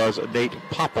there was Nate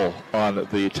Popple on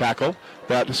the tackle.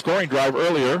 That scoring drive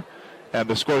earlier and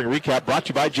the scoring recap brought to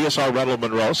you by GSR Rental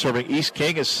Monroe, serving East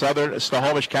King and southern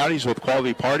Snohomish counties with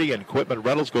quality party and equipment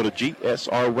rentals. Go to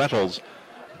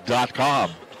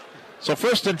gsrrentals.com. So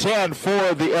 1st and 10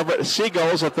 for the Everett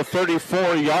Seagulls at the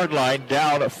 34-yard line,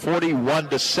 down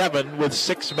 41-7 with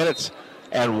 6 minutes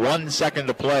and 1 second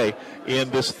to play in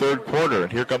this third quarter.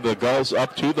 And here come the Gulls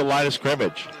up to the line of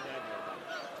scrimmage.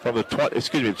 From the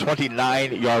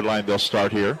 29-yard line they'll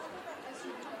start here.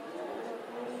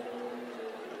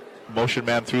 Motion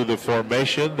man through the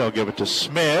formation. They'll give it to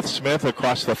Smith. Smith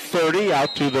across the 30,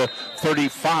 out to the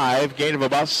 35. Gain of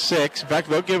about 6. In fact,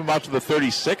 they'll give him out to the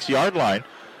 36-yard line.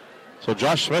 So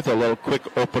Josh Smith, a little quick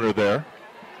opener there.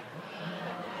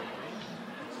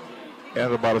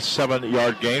 And about a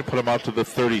 7-yard gain, put him out to the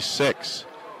 36.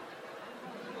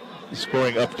 The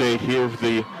scoring update here,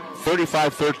 the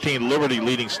 35-13 Liberty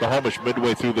leading Snohomish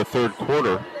midway through the third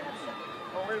quarter.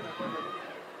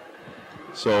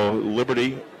 So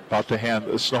Liberty about to hand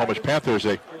the Snohomish Panthers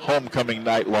a homecoming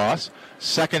night loss.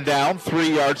 Second down,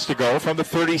 3 yards to go from the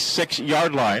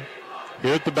 36-yard line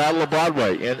here at the Battle of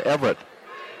Broadway in Everett.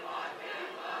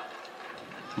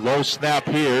 Low snap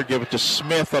here, give it to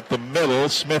Smith up the middle.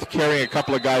 Smith carrying a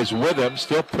couple of guys with him,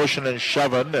 still pushing and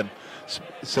shoving, and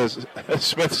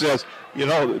Smith says, you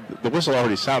know, the whistle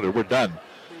already sounded, we're done.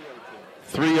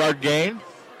 3-yard gain,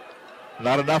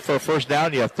 not enough for a first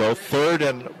down yet though. Third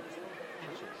and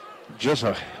just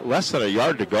less than a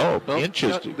yard to go,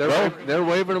 inches to go. They're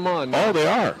waving them on. Oh, they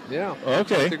are? Yeah.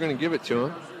 Okay. They're going to give it to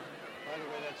him.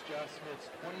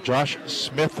 Josh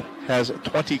Smith has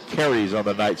 20 carries on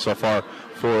the night so far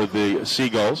for the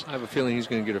Seagulls. I have a feeling he's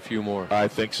going to get a few more. I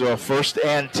think so. First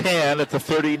and 10 at the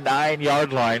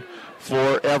 39-yard line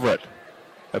for Everett.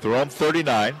 At their own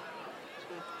 39.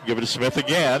 Give it to Smith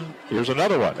again. Here's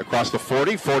another one. Across the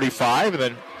 40, 45, and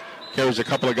then carries a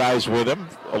couple of guys with him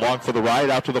along for the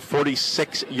ride out to the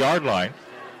 46-yard line.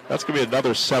 That's going to be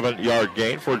another 7-yard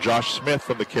gain for Josh Smith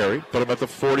from the carry. Put him at the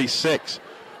 46.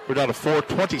 We're down to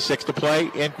 4:26 to play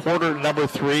in quarter number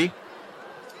 3.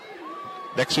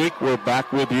 Next week, we're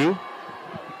back with you,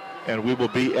 and we will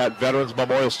be at Veterans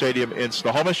Memorial Stadium in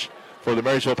Snohomish for the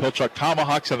Marysville Pilchuck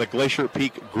Tomahawks and the Glacier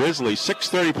Peak Grizzlies.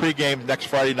 6:30 pregame next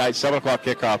Friday night, 7 o'clock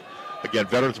kickoff. Again,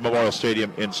 Veterans Memorial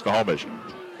Stadium in Snohomish.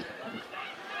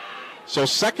 So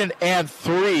 2nd and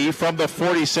 3 from the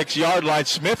 46-yard line.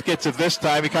 Smith gets it this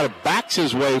time. He kind of backs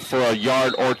his way for a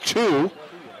yard or two,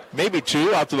 maybe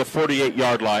 2, out to the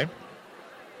 48-yard line.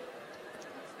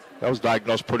 That was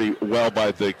diagnosed pretty well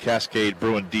by the Cascade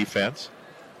Bruin defense.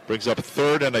 Brings up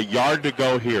 3rd and a yard to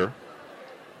go here.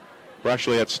 We're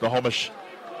actually at Snohomish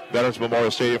Veterans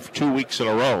Memorial Stadium for 2 weeks in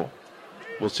a row.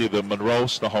 We'll see the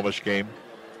Monroe-Snohomish game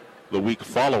the week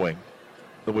following.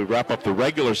 Then we wrap up the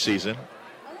regular season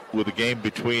with a game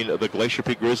between the Glacier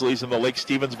Peak Grizzlies and the Lake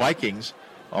Stevens Vikings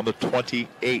on the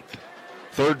 28th.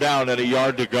 3rd down and a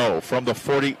yard to go from the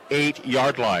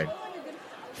 48-yard line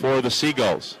for the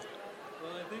Seagulls.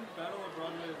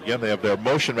 Again, they have their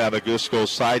motion man that just goes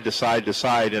side to side to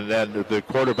side, and then the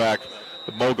quarterback,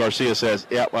 Mo Garcia, says,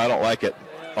 I don't like it.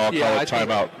 I'll call it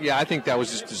timeout. I think that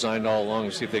was just designed all along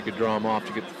to see if they could draw them off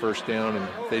to get the first down, and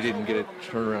they didn't get it,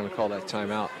 turn around and call that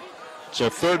timeout. So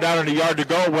 3rd down and a yard to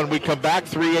go. When we come back,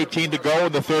 3:18 to go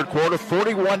in the third quarter.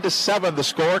 41-7 the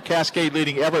score. Cascade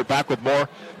leading Everett. Back with more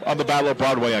on the Battle of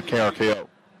Broadway on KRKO.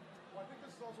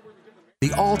 The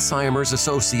Alzheimer's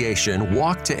Association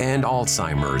Walk to End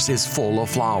Alzheimer's is full of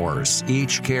flowers,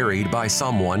 each carried by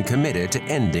someone committed to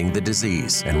ending the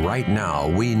disease. And right now,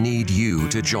 we need you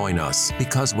to join us,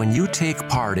 because when you take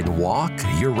part in Walk,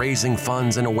 you're raising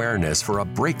funds and awareness for a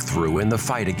breakthrough in the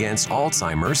fight against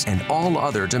Alzheimer's and all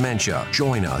other dementia.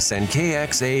 Join us and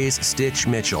KXA's Stitch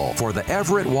Mitchell for the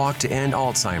Everett Walk to End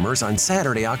Alzheimer's on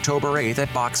Saturday, October 8th at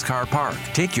Boxcar Park.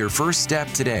 Take your first step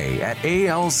today at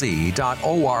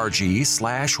alz.org/walk.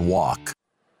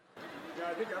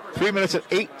 3 minutes and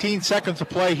 18 seconds to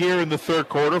play here in the third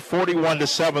quarter.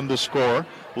 41-7 the score.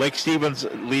 Lake Stevens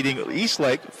leading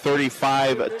Eastlake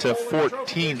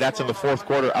 35-14. That's in the fourth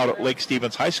quarter out at Lake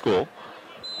Stevens High School.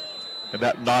 In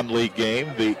that non-league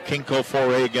game, the Kingco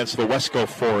 4A against the Wesco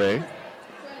 4A.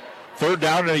 3rd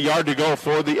down and a yard to go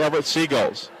for the Everett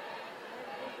Seagulls.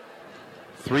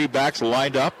 3 backs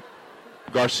lined up.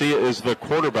 Garcia is the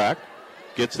quarterback.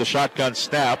 Gets the shotgun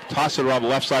snap, toss it around the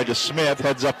left side to Smith,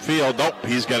 heads upfield. Nope,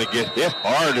 he's going to get hit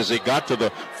hard as he got to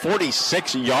the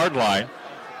 46-yard line.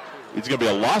 It's going to be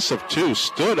a loss of 2.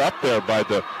 Stood up there by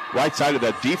the right side of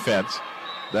that defense.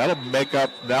 That'll make up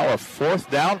now a 4th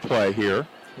down play here.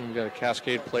 We've got a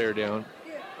Cascade player down.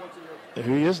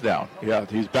 He is down. Yeah,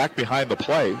 he's back behind the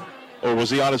play. Or was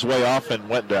he on his way off and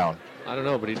went down? I don't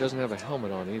know, but he doesn't have a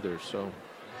helmet on either, so...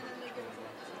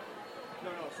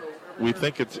 We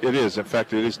think it is. In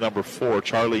fact, it is number 4,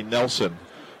 Charlie Nelson,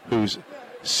 who's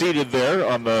seated there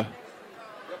on the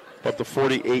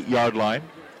 48-yard line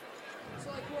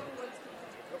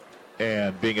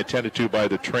and being attended to by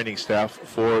the training staff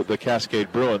for the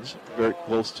Cascade Bruins, very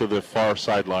close to the far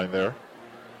sideline there.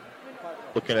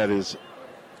 Looking at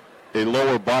a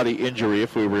lower body injury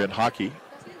if we were in hockey.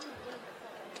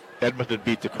 Edmonton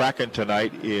beat the Kraken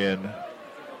tonight in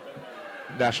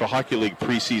National Hockey League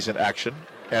preseason action.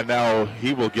 And now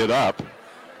he will get up.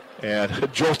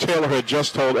 And Joe Taylor had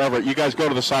just told Everett, you guys go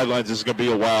to the sidelines. This is going to be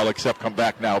a while, except come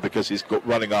back now because he's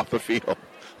running off the field.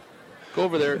 Go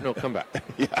over there. No, come back.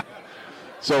 Yeah.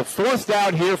 So 4th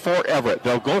down here for Everett.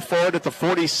 They'll go forward at the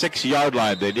 46-yard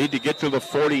line. They need to get to the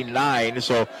 49.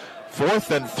 So 4th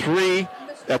and 3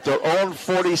 at their own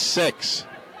 46.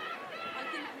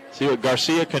 See what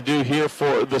Garcia can do here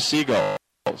for the Seagulls.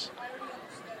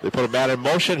 They put a man in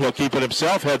motion. He'll keep it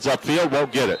himself. Heads upfield.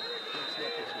 Won't get it.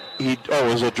 It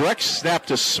was a direct snap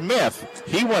to Smith.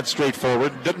 He went straight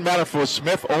forward. Didn't matter if it was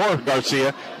Smith or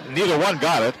Garcia. Neither one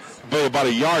got it. About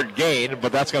a yard gain,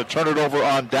 but that's going to turn it over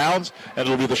on downs, and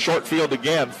it'll be the short field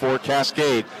again for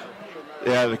Cascade.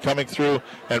 And coming through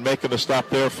and making the stop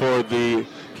there for the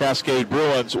Cascade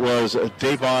Bruins was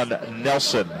Davon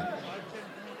Nelson.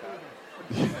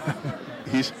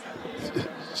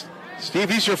 Steve,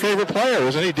 he's your favorite player,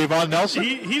 isn't he, Davon Nelson?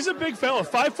 He's a big fella,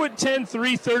 5'10",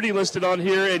 330 listed on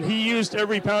here, and he used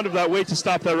every pound of that weight to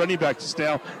stop that running back to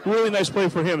Snell. Really nice play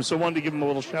for him, so wanted to give him a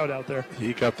little shout out there.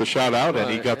 He got the shout out,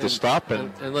 and he got the stop.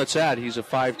 And let's add, he's a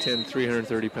 5'10",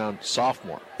 330-pound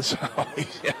sophomore. So,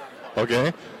 yeah.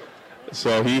 Okay.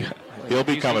 So he'll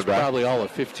be coming back. Probably all of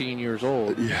 15 years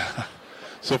old. Yeah.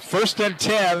 So 1st and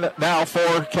 10 now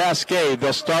for Cascade.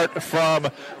 They'll start from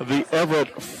the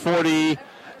Everett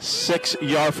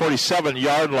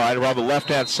 47-yard line around the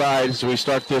left-hand side. So we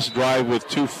start this drive with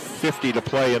 2:50 to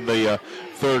play in the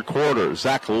third quarter.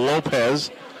 Zach Lopez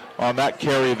on that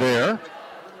carry there.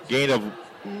 Gain of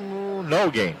no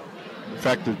gain. In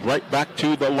fact, right back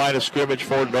to the line of scrimmage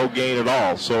for no gain at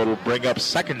all. So it'll bring up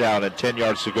 2nd down and 10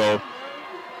 yards to go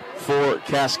for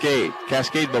Cascade.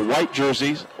 Cascade in the white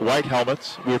jerseys, white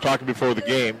helmets. We were talking before the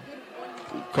game.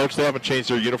 Coach, they haven't changed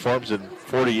their uniforms in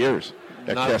 40 years.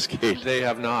 Cascade. They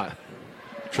have not.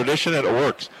 Tradition, and it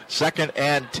works. 2nd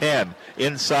and 10.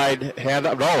 Inside hand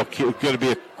up. No, going to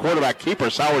be a quarterback keeper.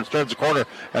 Sowers turns the corner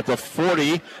at the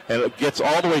 40, and it gets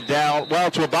all the way down,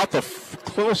 to about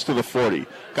close to the 40.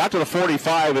 Got to the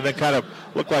 45, and then kind of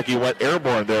looked like he went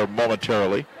airborne there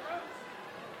momentarily.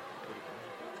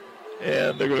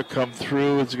 And they're going to come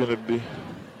through. It's going to be...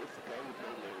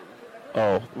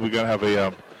 we're going to have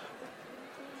an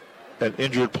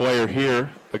injured player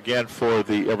here, again, for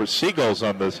the Everett Seagulls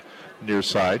on this near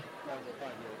side.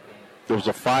 There was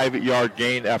a 5-yard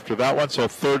gain after that one, so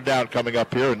 3rd down coming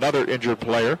up here. Another injured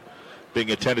player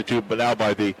being attended to, but now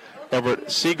by the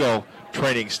Everett Seagull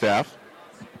training staff.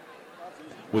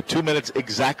 With 2 minutes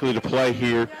exactly to play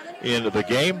here in the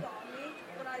game.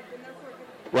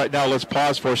 Right now, let's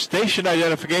pause for station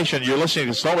identification. You're listening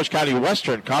to Snohomish County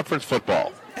Western Conference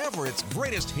Football. Everett's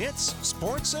greatest hits,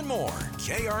 sports, and more.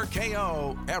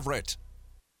 KRKO Everett.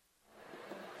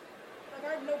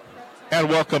 And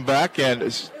welcome back.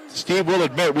 And Steve will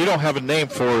admit we don't have a name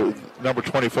for number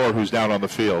 24 who's down on the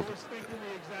field.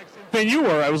 Than you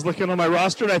were. I was looking on my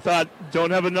roster and I thought,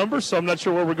 don't have a number, so I'm not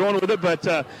sure where we're going with it. But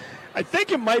I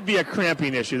think it might be a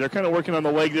cramping issue. They're kind of working on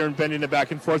the leg there and bending it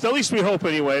back and forth. At least we hope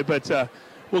anyway. But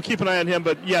we'll keep an eye on him.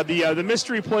 But yeah, the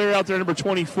mystery player out there, number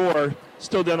 24,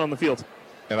 still down on the field.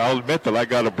 And I'll admit that I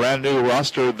got a brand new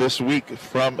roster this week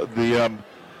from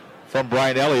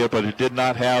Brian Elliott, but it did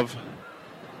not have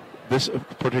this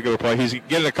particular play. He's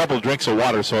getting a couple of drinks of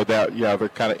water, so that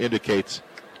kind of indicates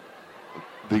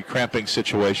the cramping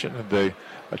situation. And the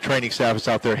training staff is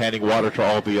out there handing water to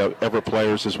all the Everett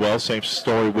players as well. Same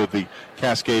story with the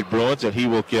Cascade Bruins, and he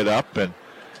will get up and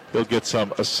he'll get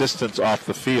some assistance off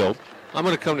the field. I'm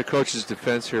going to come to Coach's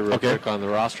defense here real quick on the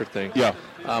roster thing. Yeah.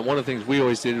 One of the things we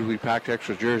always did is we packed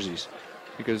extra jerseys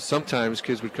because sometimes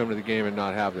kids would come to the game and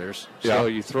not have theirs. So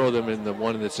you throw them in the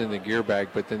one that's in the gear bag,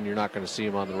 but then you're not going to see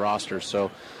them on the roster.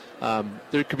 So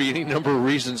there could be any number of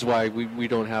reasons why we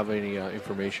don't have any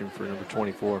information for number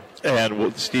 24.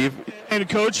 And Steve? And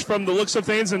Coach, from the looks of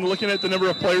things and looking at the number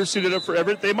of players suited up for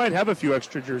Everett, they might have a few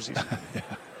extra jerseys.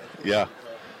 Yeah.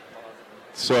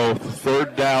 So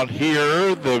 3rd down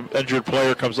here. The injured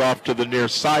player comes off to the near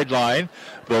sideline.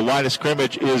 The line of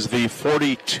scrimmage is the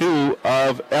 42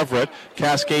 of Everett.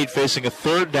 Cascade facing a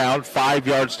 3rd down, 5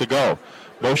 yards to go.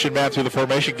 Motion man through the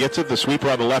formation, gets it. The sweeper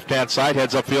on the left-hand side,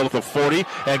 heads upfield at the 40,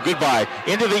 and goodbye.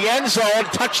 Into the end zone,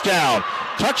 touchdown.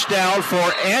 Touchdown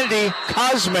for Andy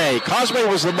Cosme. Cosme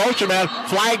was the motion man,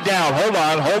 flag down. Hold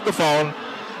on, hold the phone.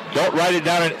 Don't write it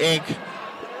down in ink.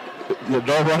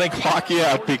 No running clock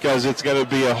yet because it's going to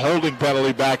be a holding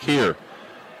penalty back here.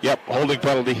 Yep, holding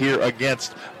penalty here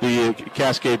against the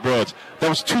Cascade Bruins. That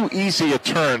was too easy a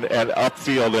turn and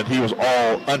upfield, and he was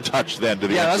all untouched then to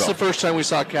the end zone. That's the first time we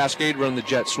saw Cascade run the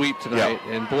jet sweep tonight,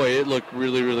 and boy, it looked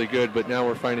really, really good. But now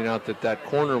we're finding out that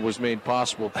corner was made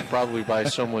possible probably by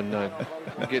someone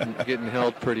getting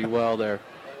held pretty well there.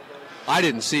 I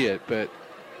didn't see it, but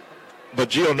But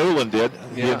Gio Newland did.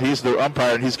 Yeah. He's the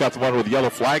umpire, and he's got the one with the yellow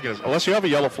flag. Unless you have a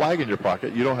yellow flag in your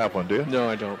pocket. You don't have one, do you? No,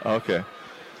 I don't. Okay.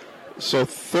 So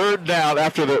third down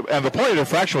and the point of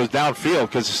infraction was downfield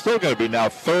because it's still going to be now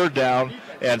third down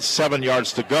and 7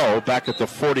 yards to go back at the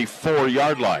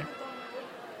 44-yard line.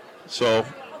 So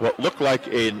what looked like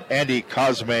an Andy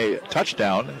Cosme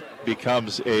touchdown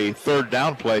becomes a third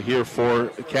down play here for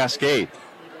Cascade.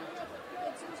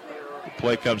 The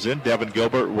play comes in. Devin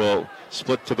Gilbert will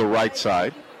split to the right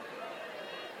side.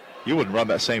 You wouldn't run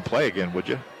that same play again, would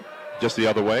you? Just the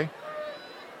other way?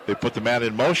 They put the man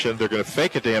in motion. They're going to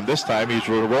fake it to him this time. He's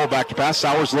going to roll back to pass.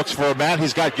 Sowers looks for a man.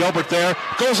 He's got Gilbert there.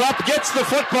 Goes up, gets the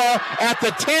football at the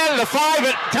 10, the 5.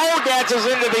 It toe dances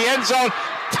into the end zone.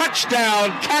 Touchdown,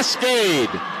 Cascade.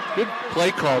 Good play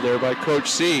call there by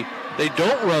Coach C. They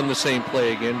don't run the same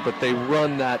play again, but they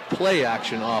run that play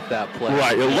action off that play.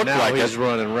 Right, it looked like he's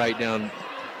running right down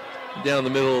the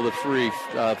middle of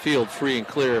the field, free and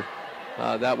clear.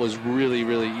 That was really,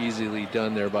 really easily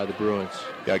done there by the Bruins.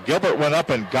 Yeah, Gilbert went up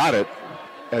and got it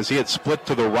as he had split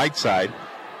to the right side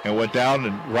and went down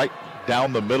and right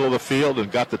down the middle of the field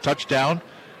and got the touchdown.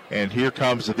 And here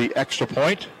comes the extra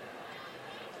point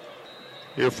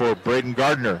here for Braden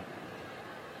Gardner.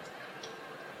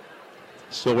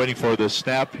 Still waiting for the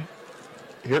snap.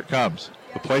 Here it comes.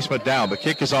 The placement down. The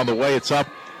kick is on the way. It's up.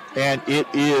 And it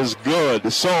is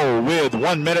good. So with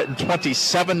 1 minute and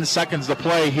 27 seconds to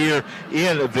play here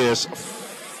in this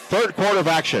third quarter of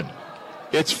action,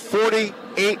 it's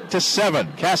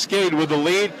 48-7. Cascade with the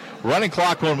lead. Running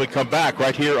clock when we come back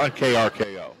right here on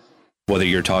KRKO. Whether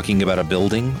you're talking about a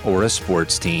building or a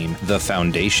sports team, the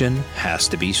foundation has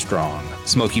to be strong.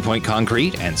 Smoky Point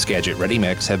Concrete and Skagit Ready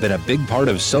Mix have been a big part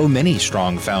of so many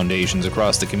strong foundations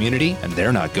across the community, and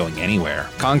they're not going anywhere.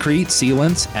 Concrete,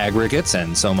 sealants, aggregates,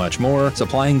 and so much more,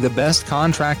 supplying the best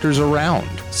contractors around.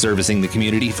 Servicing the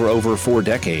community for over 4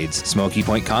 decades, Smoky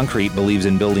Point Concrete believes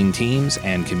in building teams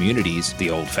and communities the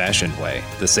old-fashioned way,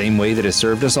 the same way that has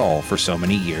served us all for so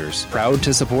many years. Proud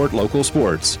to support local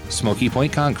sports,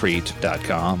 SmokyPointConcrete.com.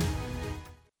 Couldn't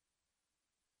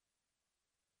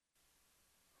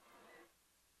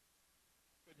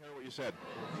hear what you said.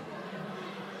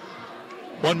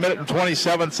 1 minute and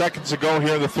 27 seconds to go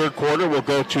here in the third quarter. We'll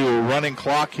go to a running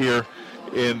clock here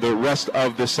in the rest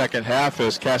of the second half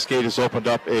as Cascade has opened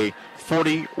up a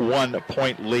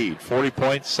 41-point lead. 40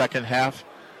 points, second half,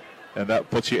 and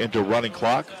that puts you into running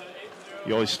clock.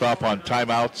 You always stop on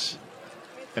timeouts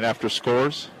and after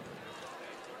scores.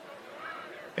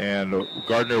 And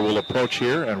Gardner will approach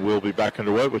here, and we'll be back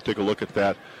underway. We'll take a look at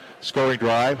that scoring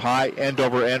drive. High end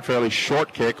over end, fairly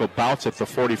short kick. Will bounce at the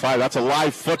 45. That's a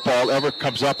live football. Everett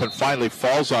comes up and finally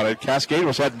falls on it. Cascade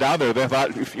was heading down there. They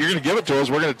thought, if you're going to give it to us,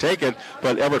 we're going to take it.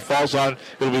 But Everett falls on.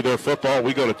 It'll be their football.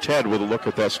 We go to Ted with a look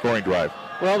at that scoring drive.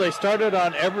 Well, they started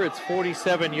on Everett's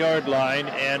 47-yard line,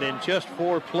 and in just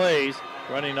 4 plays,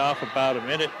 running off about 1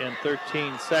 minute and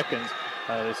 13 seconds,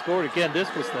 they scored again. This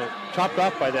was chopped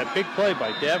off by that big play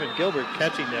by Devin Gilbert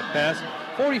catching that pass.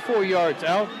 44 yards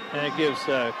out, and it gives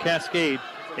Cascade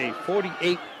a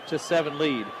 48-7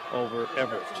 lead over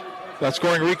Everett. That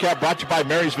scoring recap brought to you by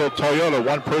Marysville Toyota.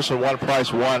 One person, one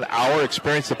price, 1 hour.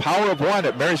 Experience the power of one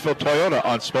at Marysville Toyota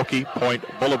on Smoky Point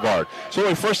Boulevard. So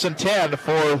we're 1st and 10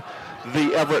 for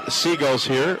the Everett Seagulls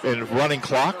here in running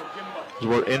clock.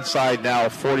 We're inside now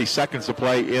 40 seconds to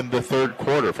play in the third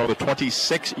quarter. From the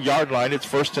 26-yard line, it's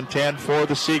 1st and 10 for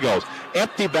the Seagulls.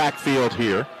 Empty backfield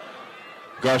here.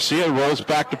 Garcia rolls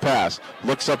back to pass.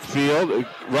 Looks upfield,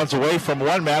 runs away from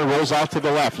one man, rolls out to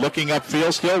the left. Looking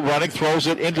upfield, still running, throws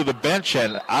it into the bench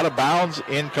and out of bounds,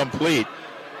 incomplete.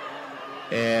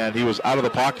 And he was out of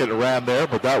the pocket and ran there,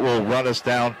 but that will run us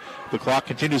down. The clock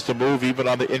continues to move even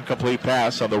on the incomplete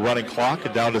pass on the running clock,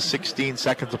 and down to 16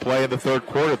 seconds to play in the third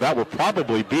quarter. That will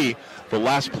probably be the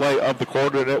last play of the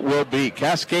quarter, and it will be.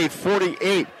 Cascade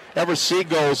 48, Everett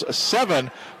Seagulls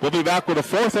 7. We'll be back with a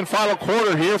 4th and final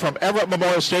quarter here from Everett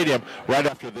Memorial Stadium right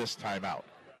after this timeout.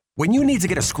 When you need to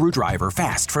get a screwdriver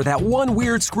fast for that one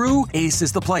weird screw, Ace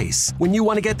is the place. When you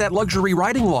want to get that luxury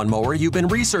riding lawnmower you've been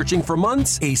researching for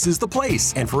months, Ace is the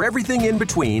place. And for everything in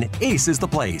between, Ace is the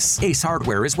place. Ace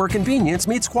Hardware is where convenience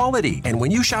meets quality. And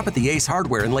when you shop at the Ace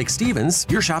Hardware in Lake Stevens,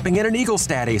 you're shopping at an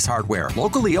Eaglestad Ace Hardware,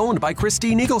 locally owned by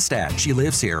Christine Eaglestad. She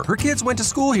lives here. Her kids went to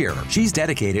school here. She's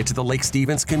dedicated to the Lake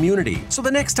Stevens community. So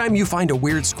the next time you find a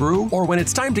weird screw, or when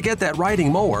it's time to get that riding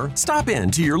mower, stop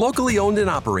in to your locally owned and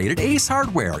operated Ace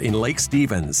Hardware in Lake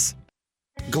Stevens.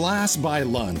 Glass by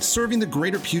Lund, serving the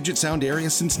greater Puget Sound area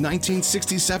since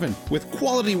 1967 with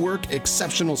quality work,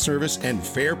 exceptional service, and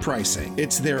fair pricing.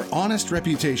 It's their honest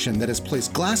reputation that has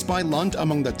placed Glass by Lund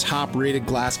among the top-rated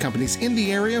glass companies in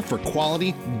the area for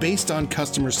quality based on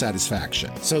customer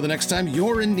satisfaction. So the next time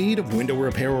you're in need of window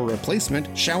repair or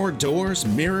replacement, shower doors,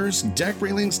 mirrors, deck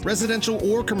railings, residential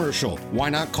or commercial, why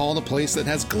not call the place that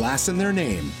has glass in their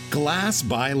name? Glass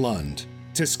by Lund.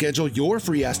 To schedule your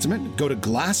free estimate, go to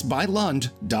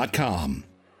glassbylund.com.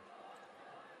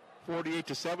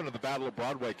 48-7 in the Battle of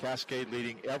Broadway. Cascade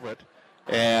leading Everett.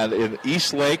 And in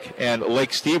East Lake and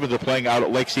Lake Stevens are playing out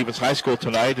at Lake Stevens High School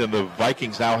tonight, and the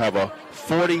Vikings now have a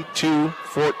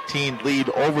 42-14 lead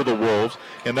over the Wolves.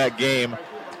 In that game,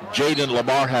 Jaden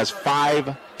Lamar has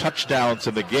 5 touchdowns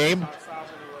in the game,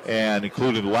 and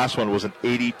including the last one was an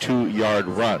 82-yard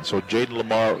run. So Jaden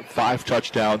Lamar, 5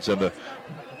 touchdowns, and the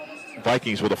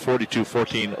Vikings with a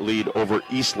 42-14 lead over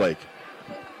East Lake.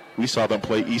 We saw them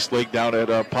play East Lake down at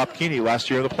Popkini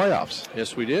last year in the playoffs.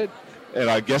 Yes, we did. And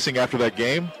I'm guessing after that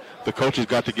game, the coaches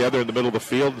got together in the middle of the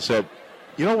field and said,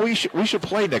 you know, we should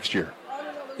play next year.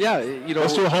 Yeah, you know.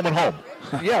 Let's do a home and home.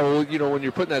 Yeah, well, you know, when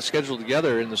you're putting that schedule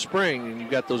together in the spring and you've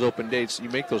got those open dates, you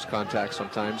make those contacts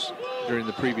sometimes during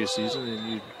the previous season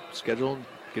and you schedule and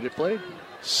get it played.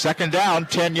 Second down,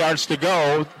 10 yards to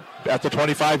go at the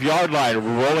 25-yard line.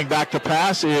 Rolling back to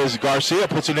pass is Garcia,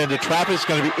 puts it into traffic. It's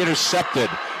going to be intercepted.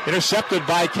 Intercepted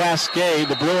by Cascade.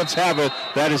 The Bruins have it.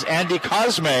 That is Andy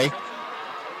Cosme.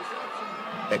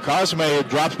 And Cosme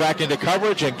drops back into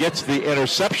coverage and gets the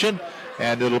interception.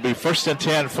 And it'll be 1st and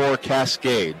 10 for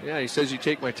Cascade. Yeah, he says you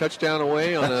take my touchdown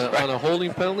away on a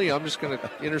holding penalty. I'm just going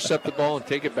to intercept the ball and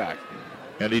take it back.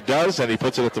 And he does, and he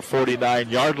puts it at the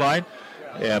 49-yard line.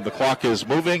 And the clock is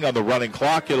moving on the running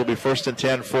clock. It'll be 1st and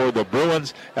 10 for the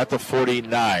Bruins at the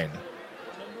 49.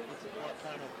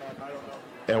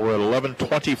 And we're at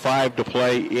 11:25 to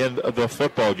play in the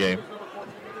football game.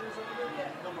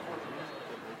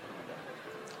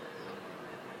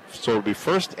 So it'll be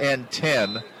 1st and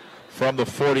 10 from the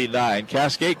 49.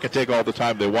 Cascade can take all the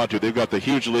time they want to. They've got the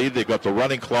huge lead. They've got the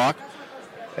running clock.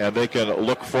 And they can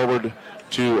look forward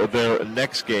to their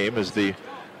next game as they're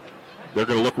going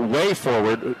to look way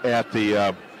forward at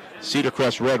the Cedar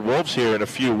Crest Red Wolves here in a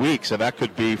few weeks, and that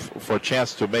could be for a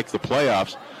chance to make the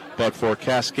playoffs. But for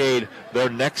Cascade, their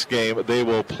next game, they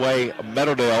will play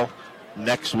Meadowdale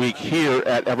next week here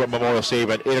at Everett Memorial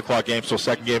Stadium, an 8 o'clock game, so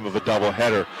second game of a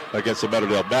doubleheader against the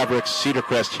Meadowdale Mavericks. Cedar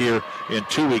Crest here in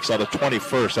 2 weeks on the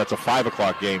 21st. That's a 5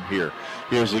 o'clock game here.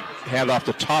 Here's a handoff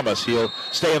to Thomas. He'll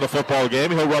stay in the football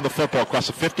game. He'll run the football across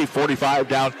the 50, 45,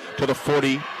 down to the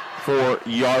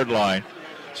 44-yard line.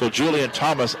 So Julian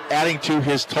Thomas, adding to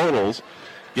his totals,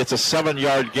 gets a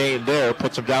 7-yard gain there,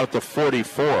 puts him down at the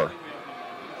 44.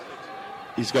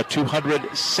 He's got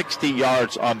 260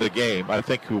 yards on the game. I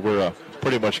think we're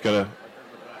pretty much going to,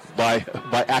 by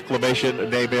acclamation,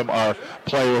 name him our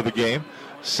player of the game.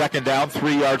 Second down,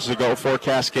 3 yards to go for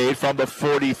Cascade from the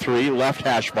 43, left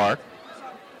hash mark.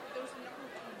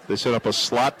 They set up a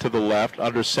slot to the left.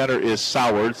 Under center is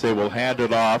Sowards. They will hand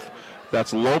it off.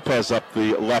 That's Lopez up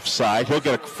the left side. He'll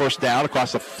get a first down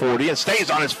across the 40 and stays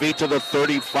on his feet to the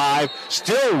 35.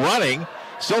 Still running,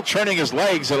 still turning his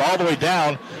legs, and all the way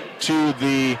down to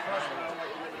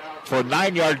for a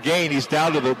 9-yard gain. He's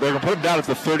down to they're going to put him down at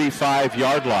the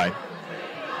 35-yard line.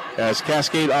 As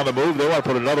Cascade on the move, they want to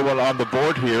put another one on the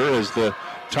board here as the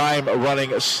time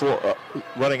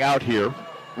running out here.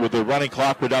 With the running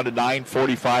clock, we're down to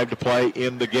 9:45 to play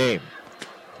in the game.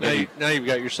 Now you've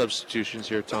got your substitutions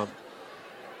here, Tom.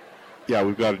 Yeah,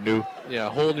 we've got a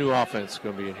whole new offense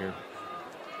going to be in here.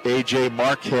 A.J.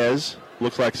 Marquez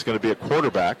looks like it's going to be a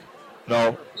quarterback.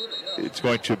 No, it's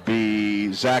going to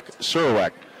be Zach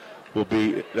Surowiec. Will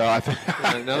be. I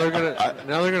think now they're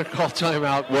gonna call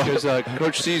timeout because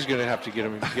Coach C is going to have to get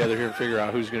them together here and figure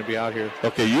out who's going to be out here.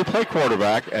 Okay, you play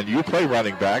quarterback and you play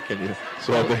running back, and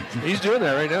he's doing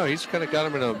that right now. He's kind of got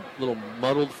him in a little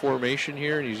muddled formation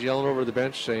here, and he's yelling over the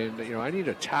bench saying, I need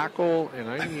a tackle and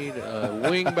I need a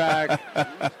wing back.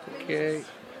 Okay.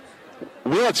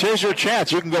 Willetts, here's your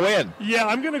chance. You can go in. Yeah,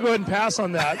 I'm going to go ahead and pass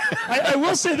on that. I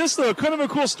will say this, though, kind of a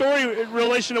cool story in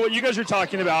relation to what you guys are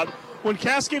talking about. When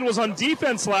Cascade was on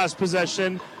defense last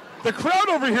possession, the crowd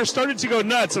over here started to go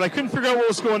nuts, and I couldn't figure out what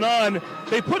was going on.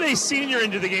 They put a senior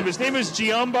into the game. His name is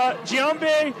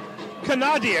Giambe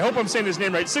Kanadi. I hope I'm saying his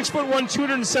name right. 6'1",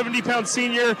 270-pound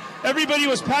senior. Everybody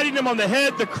was patting him on the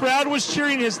head. The crowd was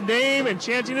cheering his name and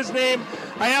chanting his name.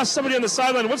 I asked somebody on the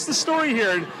sideline, what's the story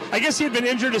here? And I guess he had been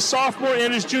injured his sophomore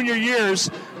and his junior years,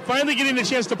 finally getting the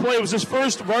chance to play. It was his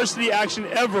first varsity action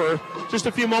ever just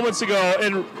a few moments ago.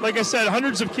 And like I said,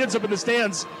 hundreds of kids up in the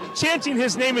stands chanting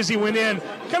his name as he went in.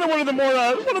 Kind of one of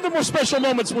the more special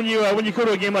moments when you go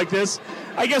to a game like this.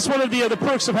 I guess one of the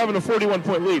perks of having a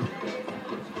 41-point lead.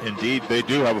 Indeed, they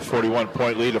do have a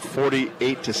 41-point lead of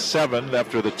 48-7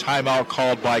 after the timeout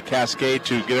called by Cascade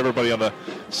to get everybody on the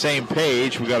same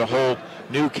page. We got a whole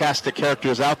new cast of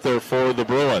characters out there for the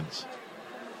Bruins.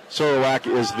 Sorowak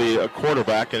is the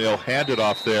quarterback, and he'll hand it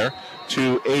off there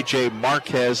to A.J.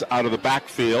 Marquez out of the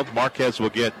backfield. Marquez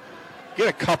will get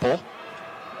a couple.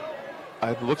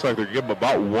 It looks like they're giving him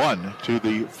about one to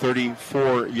the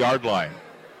 34-yard line.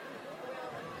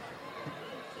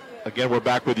 Again, we're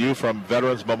back with you from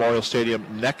Veterans Memorial Stadium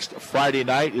next Friday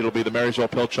night. It'll be the Marysville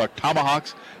Pilchuck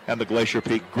Tomahawks and the Glacier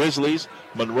Peak Grizzlies.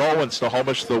 Monroe and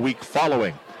Snohomish the week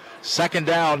following. Second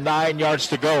down, 9 yards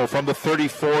to go from the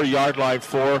 34-yard line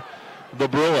for the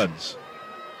Bruins.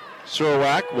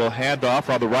 Sorowak will hand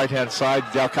off on the right-hand side.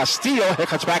 Del Castillo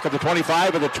cuts back at the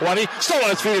 25 and the 20. Still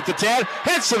on his feet at the 10.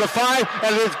 Hits to the 5,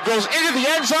 and it goes into the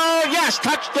end zone. Yes,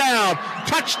 touchdown.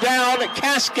 Touchdown,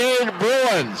 Cascade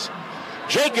Bruins.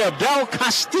 Jacob Del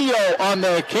Castillo on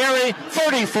the carry,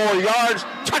 34 yards,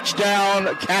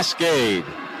 touchdown, Cascade.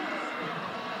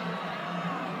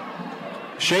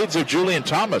 Shades of Julian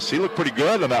Thomas. He looked pretty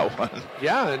good on that one.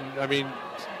 Yeah, and I mean,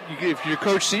 if you're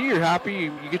Coach C, you're happy.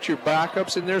 You get your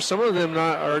backups in there. Some of them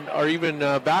are even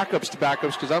backups to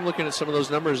backups, because I'm looking at some of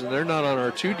those numbers, and they're not on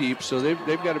our 2 deep, so they've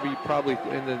got to be probably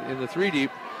in the 3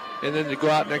 deep. And then to go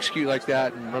out and execute like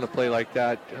that and run a play like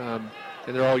that,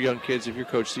 and they're all young kids. If you're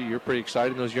Coach C, you're pretty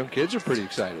excited. Those young kids are pretty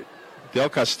excited. Del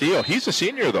Castillo, he's a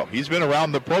senior, though. He's been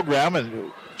around the program,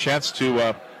 and chance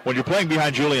to, when you're playing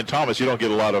behind Julian Thomas, you don't get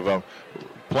a lot of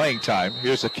playing time.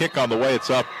 Here's a kick on the way.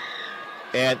 It's up,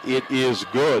 and it is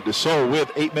good. So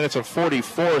with 8 minutes and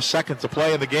 44 seconds to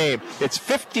play in the game, it's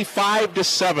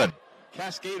 55-7.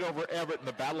 Cascade over Everett in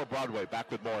the Battle of Broadway.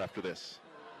 Back with more after this.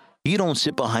 You don't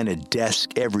sit behind a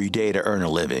desk every day to earn a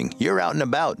living. You're out and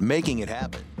about making it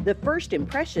happen. The first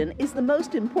impression is the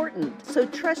most important, so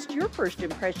trust your first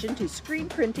impression to Screen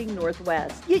Printing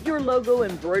Northwest. Get your logo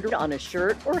embroidered on a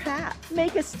shirt or hat.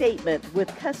 Make a statement with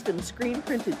custom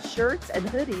screen-printed shirts and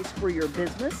hoodies for your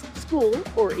business, school,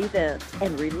 or event.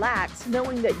 And relax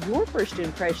knowing that your first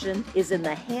impression is in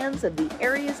the hands of the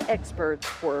area's experts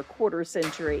for a quarter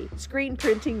century. Screen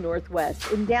Printing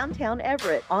Northwest in downtown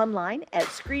Everett. Online at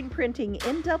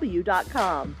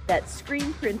screenprintingnw.com. That's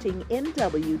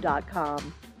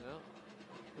screenprintingnw.com.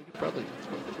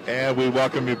 And we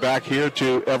welcome you back here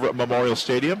to Everett Memorial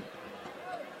Stadium,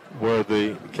 where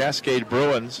the Cascade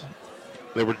Bruins,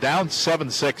 they were down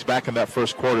 7-6 back in that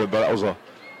first quarter, but that was a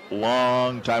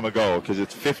long time ago, because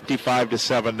it's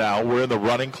 55-7 now. We're in the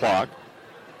running clock.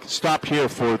 Stopped here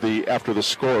after the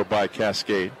score by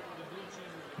Cascade.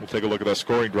 We'll take a look at that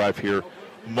scoring drive here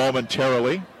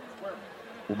momentarily.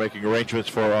 We're making arrangements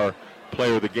for our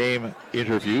player of the game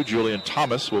interview. Julian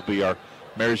Thomas will be our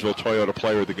Marysville Toyota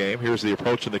player of the game. Here's the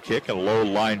approach and the kick, and a low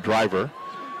line driver.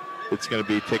 It's going to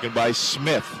be taken by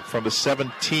Smith from the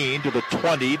 17 to the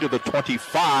 20 to the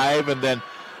 25, and then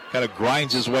kind of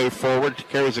grinds his way forward,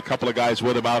 carries a couple of guys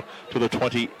with him out to the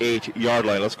 28-yard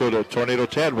line. Let's go to Tornado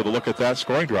Ted with a look at that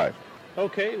scoring drive.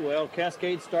 Okay, well,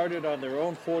 Cascade started on their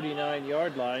own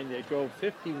 49-yard line. They drove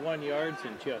 51 yards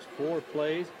in just 4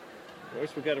 plays. Of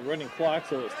course, we've got a running clock,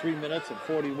 so it's 3 minutes and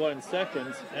 41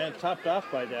 seconds, and topped off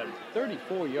by that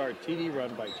 34-yard TD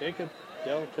run by Jacob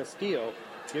Del Castillo,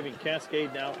 giving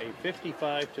Cascade now a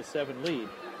 55-7 lead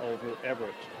over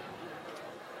Everett.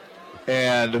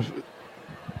 And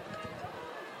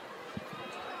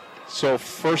so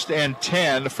 1st and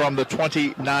 10 from the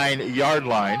 29-yard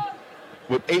line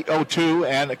with 8:02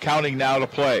 and counting now to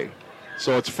play.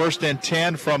 So it's 1st and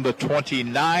 10 from the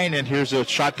 29, and here's a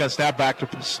shotgun snap back to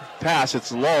pass.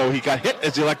 It's low. He got hit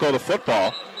as he let go of the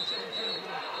football.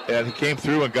 And he came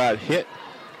through and got hit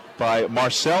by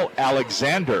Marcel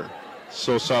Alexander.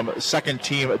 So some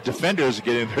second-team defenders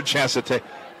getting their chance to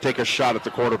take a shot at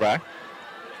the quarterback.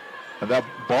 And that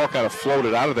ball kind of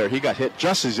floated out of there. He got hit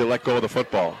just as he let go of the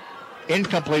football.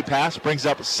 Incomplete pass brings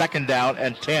up 2nd down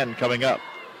and 10 coming up.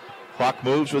 Clock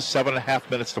moves with 7.5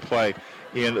 minutes to play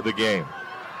in the game.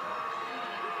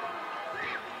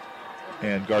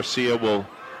 And Garcia will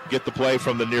get the play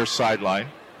from the near sideline.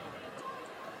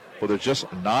 Well, there's just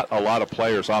not a lot of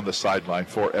players on the sideline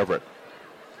for Everett,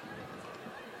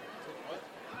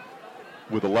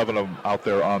 with 11 of them out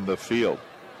there on the field.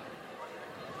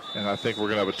 And I think we're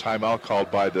going to have a timeout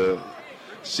called by the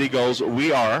Seagulls.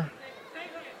 We are.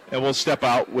 And we'll step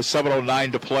out with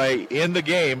 7:09 to play in the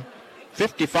game.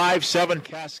 55-7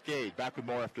 Cascade. Back with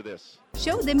more after this.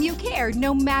 Show them you care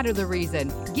no matter the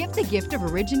reason. Give the gift of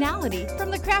originality from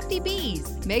the Crafty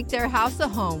Bees. Make their house a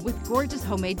home with gorgeous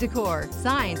homemade decor,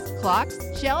 signs, clocks,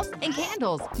 shelves, and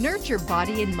candles. Nurture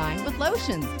body and mind with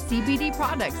lotions, CBD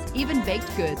products, even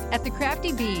baked goods at the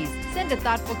Crafty Bees. Send a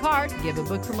thoughtful card, give a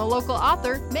book from a local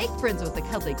author, make friends with a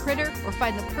cuddly critter, or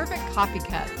find the perfect coffee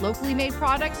cup. Locally made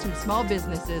products from small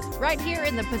businesses right here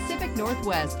in the Pacific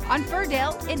Northwest on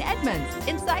Firdale in Edmonds,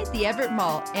 inside the Everett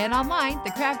Mall, and online,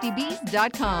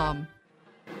 thecraftybees.com.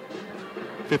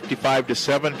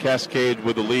 55-7, Cascade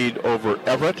with the lead over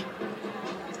Everett.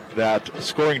 That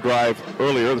scoring drive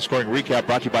earlier, the scoring recap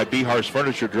brought to you by Behar's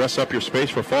Furniture. Dress up your space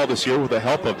for fall this year with the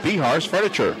help of Behar's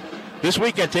Furniture. This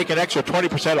weekend, take an extra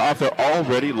 20% off their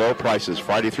already low prices,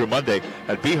 Friday through Monday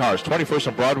at Behar's, 21st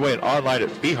and Broadway, and online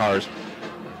at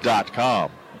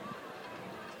behars.com.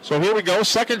 So here we go,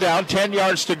 second down, 10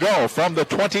 yards to go from the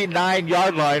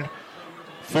 29-yard line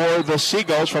for the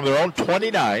Seagulls from their own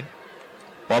 29.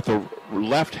 Off the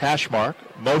left hash mark,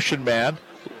 motion man.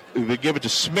 They give it to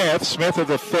Smith. Smith at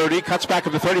the 30, cuts back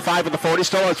at the 35 at the 40,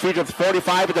 still on his feet at the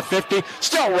 45 at the 50,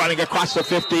 still running across the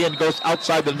 50 and goes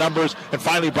outside the numbers and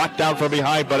finally brought down from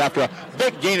behind. But after a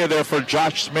big gainer there for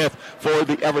Josh Smith for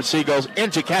the Everett Seagulls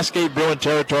into Cascade Bruin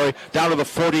territory down to the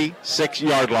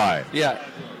 46-yard line. Yeah,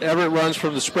 Everett runs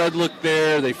from the spread look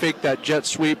there. They fake that jet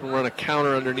sweep and run a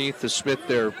counter underneath the Smith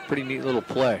there. Pretty neat little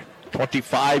play.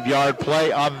 25-yard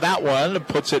play on that one.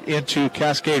 Puts it into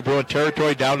Cascade Bruin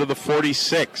territory down to the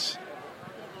 46.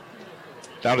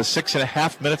 Down to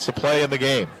 6.5 minutes to play in the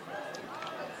game.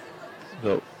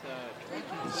 So,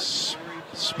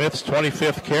 Smith's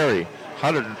 25th carry,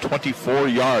 124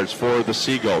 yards for the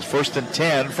Seagulls. 1st and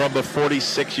 10 from the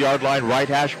 46-yard line, right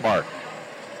hash mark.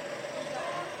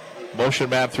 Motion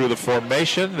man through the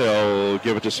formation. They'll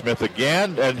give it to Smith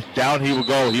again, and down he will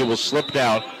go. He will slip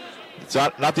down. It's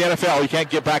not the NFL. He can't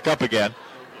get back up again.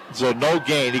 So no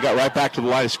gain. He got right back to the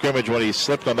line of scrimmage when he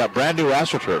slipped on that brand new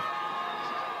AstroTurf.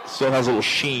 Still has a little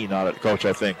sheen on it, Coach,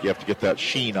 I think. You have to get that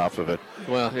sheen off of it.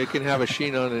 Well, it can have a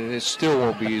sheen on it, and it still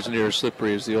won't be as near as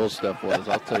slippery as the old stuff was.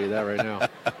 I'll tell you that right now.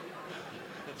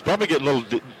 It's probably getting a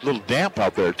little damp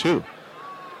out there, too.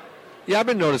 Yeah, I've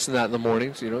been noticing that in the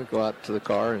mornings. Go out to the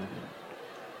car, and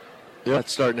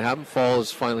that's starting to happen. Fall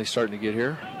is finally starting to get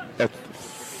here. At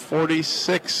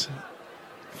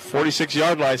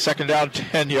 46-yard line, second down,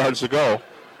 10 yards to go.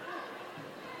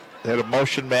 They had a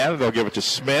motion man. They'll give it to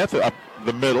Smith up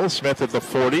the middle. Smith at the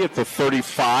 40, at the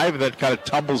 35, and then kind of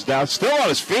tumbles down. Still on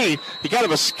his feet. He kind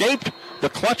of escaped the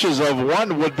clutches of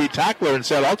one would-be tackler and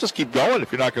said, I'll just keep going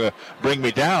if you're not going to bring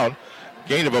me down.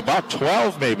 Gain of about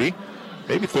 12 maybe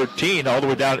 13, all the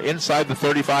way down inside the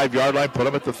 35-yard line. Put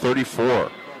him at the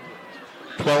 34.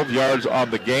 12 yards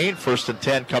on the gain. 1st and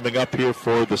 10 coming up here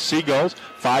for the Seagulls.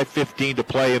 5:15 to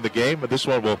play in the game, and this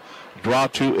one will draw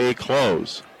to a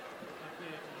close.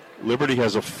 Liberty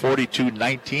has a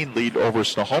 42-19 lead over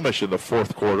Snohomish in the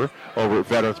fourth quarter over at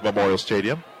Veterans Memorial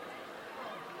Stadium.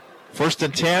 1st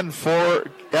and 10 for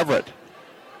Everett.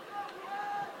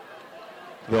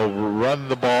 They'll run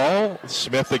the ball.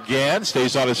 Smith again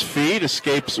stays on his feet,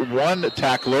 escapes one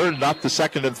tackler, not the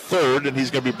second and third, and he's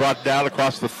going to be brought down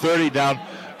across the 30 down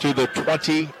to the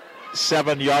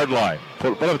 27-yard line.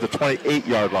 Put him at the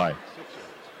 28-yard line.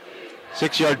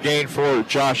 6-yard gain for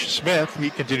Josh Smith. He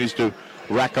continues to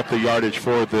rack up the yardage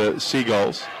for the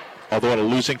Seagulls. Although at a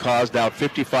losing cause, down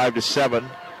 55-7,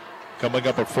 coming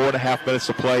up at 4.5 minutes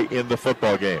to play in the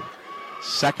football game.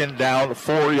 Second down,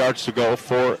 4 yards to go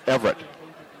for Everett.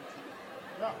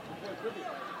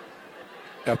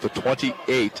 At the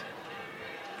 28.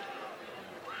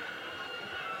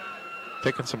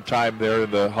 Taking some time there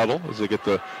in the huddle as they get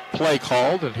the play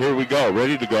called, and here we go,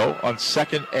 ready to go on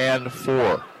 2nd and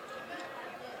 4.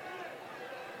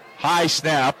 High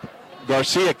snap.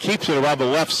 Garcia keeps it around the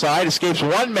left side, escapes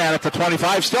one man at the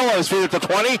 25, still on his feet at the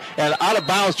 20, and out of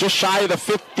bounds just shy of the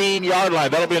 15-yard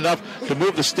line. That'll be enough to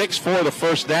move the sticks for the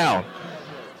first down.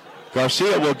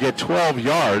 Garcia will get 12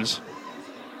 yards.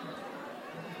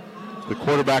 The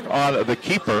quarterback on the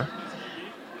keeper,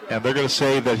 and they're going to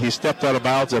say that he stepped out of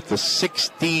bounds at the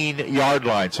 16-yard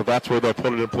line, so that's where they'll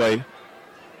put it in play.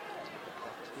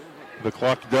 The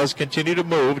clock does continue to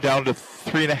move down to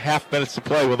 3.5 minutes to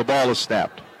play when the ball is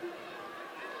snapped.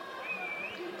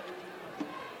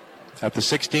 At the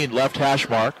 16 left hash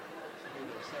mark.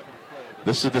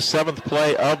 This is the 7th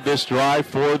play of this drive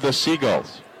for the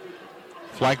Seagulls.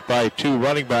 Flanked by 2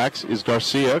 running backs is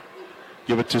Garcia.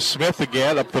 Give it to Smith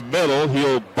again up the middle.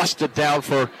 He'll bust it down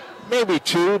for maybe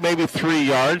 2, maybe 3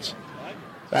 yards.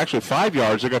 Actually 5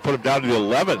 yards. They're going to put him down to the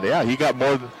 11. Yeah, he got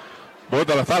more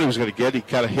than I thought he was going to get. He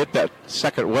kind of hit that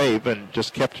second wave and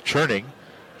just kept churning.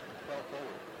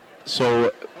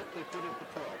 So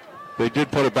they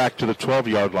did put it back to the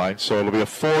 12-yard line. So it'll be a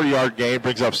 4-yard gain.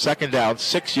 Brings up second down,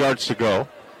 6 yards to go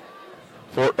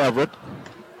for Everett.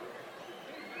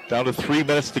 Down to 3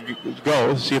 minutes to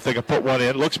go. See if they can put one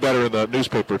in. Looks better in the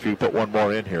newspaper if you put one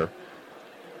more in here.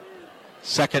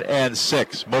 2nd and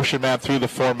 6. Motion man through the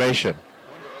formation.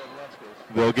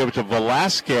 They'll give it to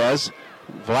Velasquez.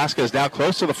 Velasquez down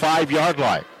close to the 5-yard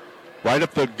line. Right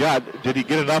up the gut. Did he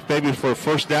get enough maybe for a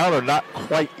first down or not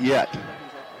quite yet?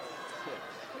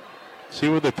 See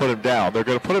where they put him down. They're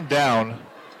going to put him down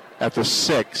at the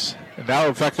 6. And now,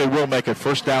 in fact, they will make it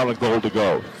first down and goal to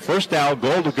go. First down,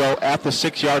 goal to go at the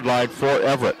 6-yard line for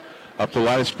Everett. Up the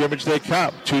line of scrimmage they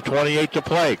come. 2:28 to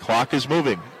play. Clock is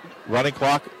moving. Running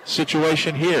clock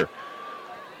situation here.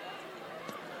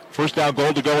 First down,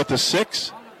 goal to go at the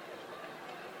 6.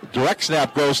 Direct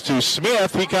snap goes to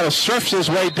Smith. He kind of surfs his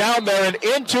way down there and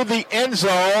into the end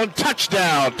zone.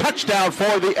 Touchdown. Touchdown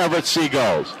for the Everett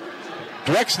Seagulls.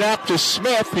 Direct snap to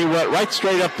Smith. He went right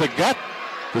straight up the gut.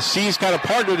 The C's kind of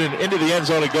parted and into the end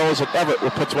zone it goes, and Everett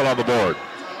puts one on the board.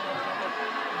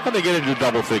 And they get into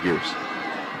double figures.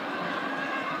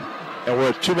 And we're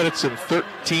at 2 minutes and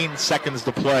 13 seconds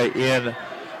to play in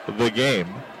the game.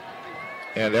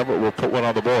 And Everett will put one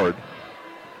on the board.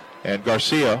 And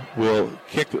Garcia will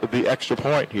kick the extra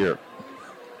point here.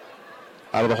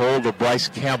 Out of the hold of Bryce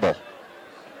Campbell.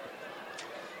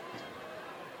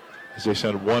 As they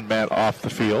send one man off the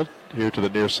field here to the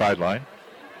near sideline.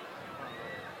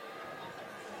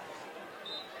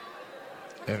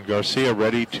 And Garcia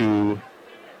ready to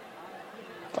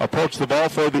approach the ball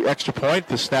for the extra point.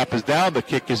 The snap is down. The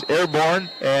kick is airborne,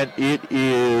 and it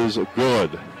is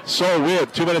good. So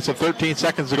with 2 minutes and 13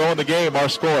 seconds to go in the game, our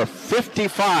score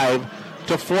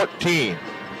 55-14.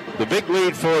 The big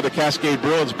lead for the Cascade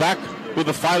Bruins. Back with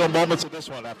the final moments of this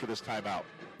one after this timeout.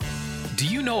 Do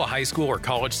you know a high school or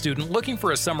college student looking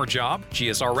for a summer job?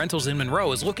 GSR Rentals in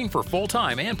Monroe is looking for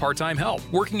full-time and part-time help,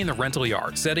 working in the rental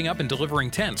yard, setting up and delivering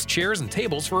tents, chairs, and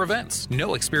tables for events.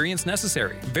 No experience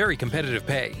necessary, very competitive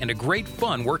pay, and a great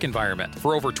fun work environment.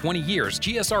 For over 20 years,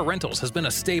 GSR Rentals has been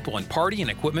a staple in party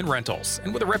and equipment rentals.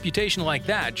 And with a reputation like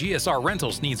that, GSR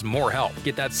Rentals needs more help.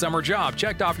 Get that summer job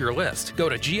checked off your list. Go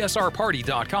to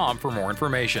gsrparty.com for more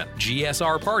information.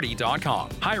 gsrparty.com.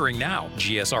 Hiring now.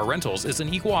 GSR Rentals is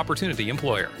an equal opportunity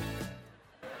employer.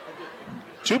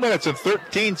 2 minutes and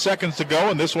 13 seconds to go,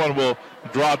 and this one will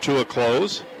draw to a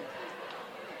close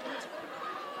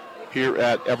here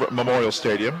at Everett Memorial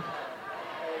Stadium.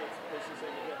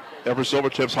 Everett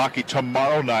Silvertips hockey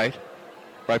tomorrow night,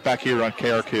 right back here on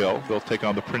KRKO. They'll take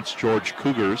on the Prince George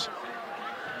Cougars.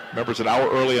 Remember, it's an hour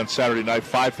early on Saturday night,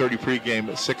 5:30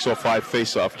 pregame, 6:05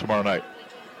 face-off tomorrow night.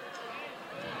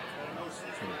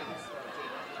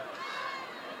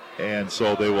 And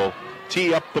so they will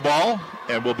tee up the ball,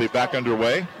 and we'll be back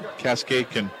underway. Cascade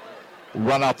can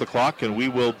run out the clock, and we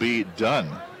will be done.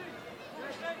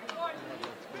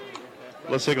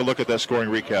 Let's take a look at that scoring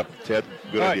recap, Ted.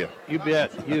 Good idea. You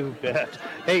bet. You bet.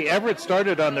 Hey, Everett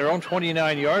started on their own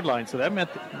 29-yard line, so that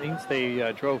means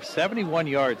they drove 71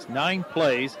 yards, 9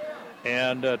 plays,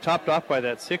 and topped off by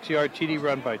that 6-yard TD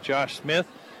run by Josh Smith.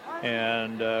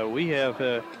 And we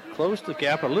have closed the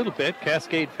gap a little bit.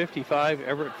 Cascade 55,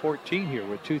 Everett 14 here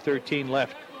with 2:13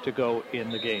 left to go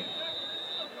in the game.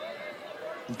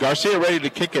 Garcia ready to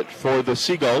kick it for the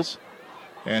Seagulls.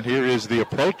 And here is the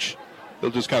approach. They'll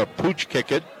just kind of pooch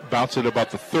kick it, bounce it about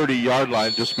the 30-yard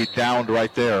line, just be downed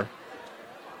right there.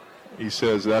 He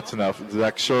says that's enough.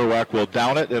 Zach Sherwack will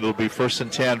down it. It'll be 1st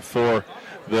and 10 for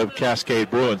the Cascade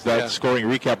Bruins. That scoring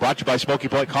recap brought to you by Smoky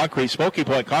Point Concrete. Smoky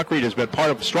Point Concrete has been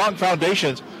part of strong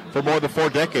foundations for more than 4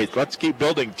 decades. Let's keep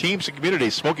building teams and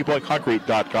communities.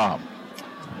 SmokyPointConcrete.com.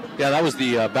 Yeah, that was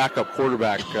the backup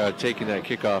quarterback taking that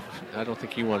kickoff. I don't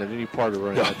think he wanted any part of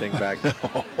running that thing back.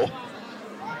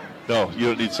 No, you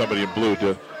don't need somebody in blue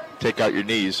to take out your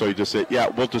knees. So you just say, yeah,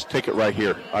 we'll just take it right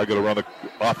here. I'm going to run the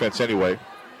offense anyway.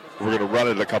 We're going to run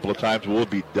it a couple of times. We'll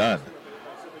be done.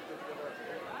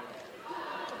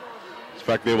 In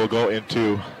fact, they will go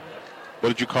into, what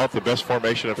did you call it, the best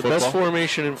formation in football? The best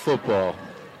formation in football,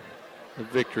 the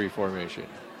victory formation.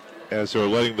 As they're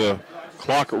letting the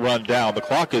clock run down. The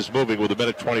clock is moving with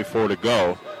 1:24 to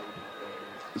go.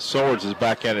 Swords is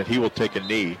back in, and he will take a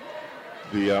knee.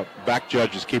 The back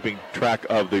judge is keeping track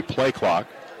of the play clock.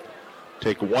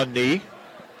 Take one knee,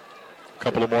 a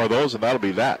couple of more of those, and that'll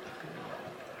be that.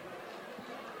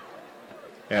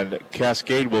 And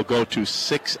Cascade will go to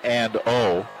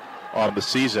 6-0 on the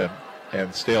season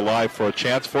and stay alive for a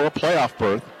chance for a playoff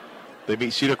berth. They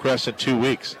meet Cedar Crest in 2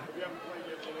 weeks.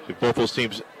 If both those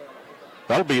teams,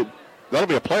 that'll be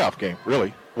a playoff game,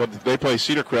 really. when they play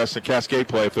Cedar Crest and Cascade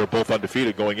play, if they're both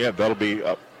undefeated going in, that'll be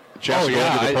a chance to go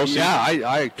into the postseason.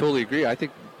 I totally agree. I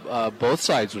think both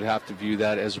sides would have to view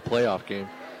that as a playoff game.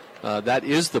 That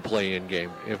is the play-in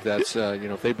game. If that's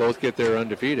if they both get there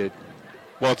undefeated.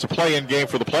 Well, it's a play-in game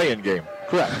for the play-in game.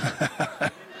 Correct.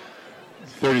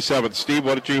 37. Steve,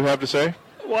 what did you have to say?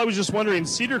 Well, I was just wondering,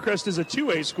 Cedar Crest is a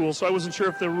 2A school, so I wasn't sure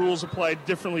if the rules applied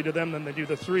differently to them than they do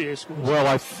the 3A schools. Well,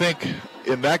 I think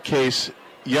in that case,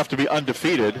 you have to be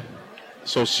undefeated.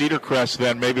 So Cedar Crest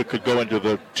then maybe could go into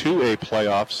the 2A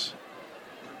playoffs.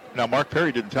 Now, Mark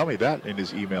Perry didn't tell me that in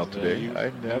his email today.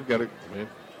 I've got to...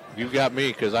 You've got me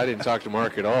because I didn't talk to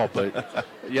Mark at all. But,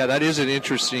 yeah, that is an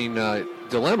interesting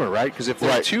dilemma, right? Because if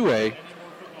they're 2A,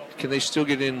 can they still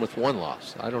get in with one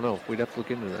loss? I don't know. We'd have to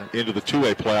look into that. Into the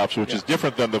 2A playoffs, which is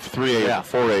different than the 3A and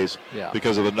 4As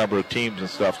because of the number of teams and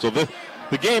stuff. So the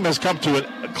game has come to a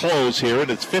close here,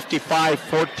 and it's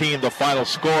 55-14 the final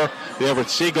score. The Everett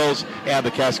Seagulls and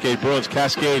the Cascade Bruins.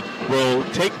 Cascade will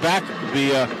take back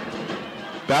the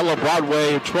Battle of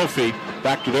Broadway trophy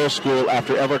back to their school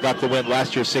after Everett got the win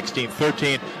last year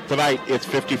 16-13. Tonight it's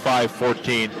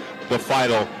 55-14, the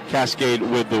final, Cascade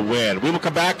with the win. We will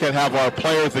come back and have our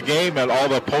player of the game and all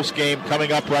the post-game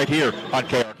coming up right here on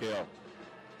KRKO.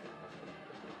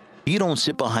 You don't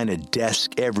sit behind a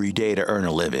desk every day to earn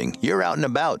a living. You're out and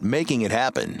about making it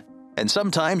happen. And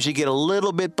sometimes you get a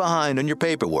little bit behind on your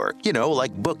paperwork,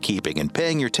 like bookkeeping and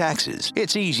paying your taxes.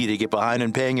 It's easy to get behind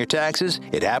on paying your taxes.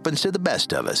 It happens to the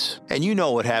best of us. And you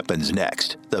know what happens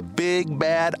next. The big,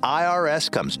 bad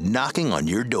IRS comes knocking on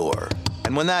your door.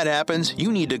 And when that happens, you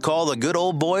need to call the good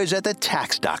old boys at the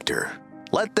Tax Doctor.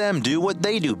 Let them do what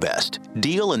they do best.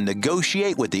 Deal and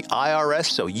negotiate with the IRS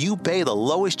so you pay the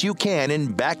lowest you can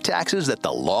in back taxes that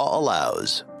the law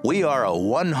allows. We are a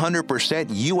 100%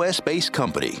 U.S.-based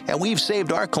company, and we've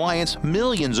saved our clients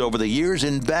millions over the years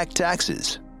in back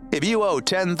taxes. If you owe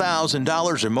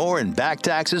 $10,000 or more in back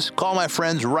taxes, call my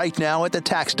friends right now at the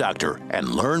Tax Doctor and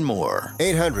learn more.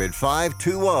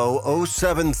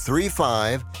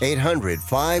 800-520-0735.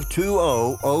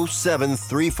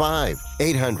 800-520-0735.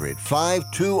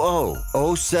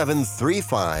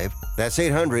 800-520-0735. That's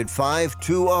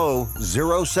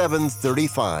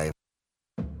 800-520-0735.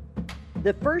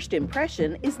 The first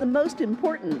impression is the most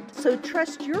important, so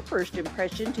trust your first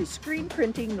impression to Screen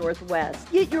Printing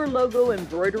Northwest. Get your logo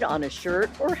embroidered on a shirt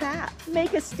or hat.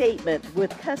 Make a statement with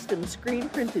custom screen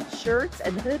printed shirts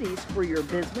and hoodies for your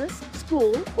business,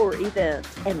 school, or event.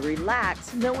 And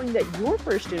relax knowing that your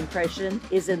first impression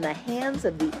is in the hands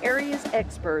of the area's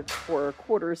experts for a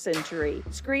quarter century.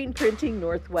 Screen Printing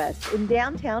Northwest in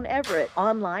downtown Everett.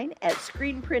 Online at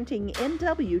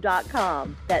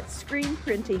screenprintingnw.com. That's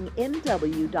screenprintingnw.com.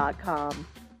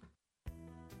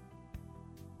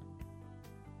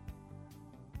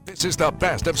 This is the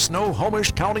best of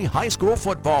Snohomish County High School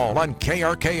football on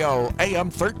KRKO AM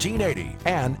 1380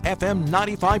 and FM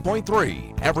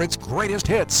 95.3. Everett's greatest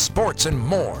hits, sports, and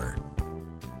more.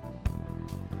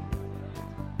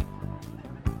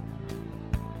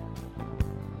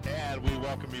 And we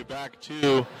welcome you back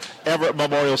to Everett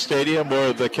Memorial Stadium,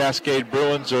 where the Cascade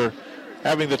Bruins are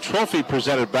having the trophy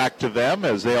presented back to them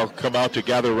as they'll come out to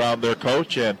gather around their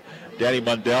coach. And Danny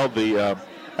Mundell, the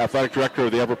athletic director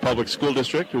of the Everett Public School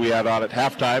District, who we had on at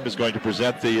halftime, is going to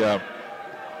present the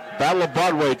Battle of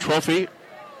Broadway trophy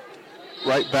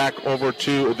right back over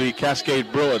to the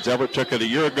Cascade Bruins. Everett took it a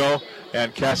year ago,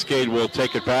 and Cascade will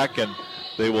take it back, and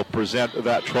they will present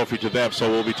that trophy to them. So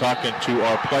we'll be talking to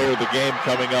our player of the game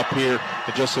coming up here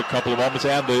in just a couple of moments,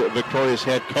 and the victorious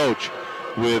head coach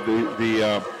with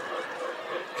the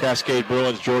Cascade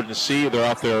Bruins, Jordan C. They're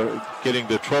out there getting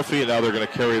the trophy, and now they're going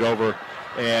to carry it over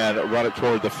and run it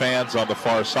toward the fans on the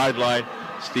far sideline.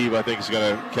 Steve, I think, is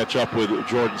going to catch up with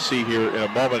Jordan C. here in a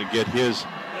moment and get his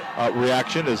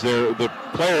reaction as the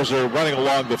players are running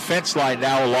along the fence line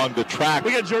now, along the track.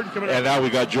 We got Jordan coming up. And now we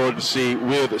got Jordan C.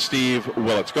 with Steve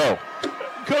Willits. Go.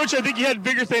 Coach, I think you had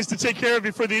bigger things to take care of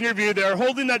before the interview there.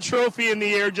 Holding that trophy in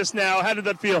the air just now, how did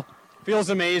that feel?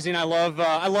 Feels amazing. I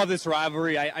love this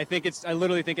rivalry. I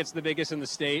literally think it's the biggest in the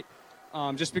state.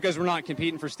 Just because we're not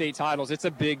competing for state titles, it's a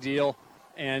big deal,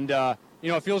 and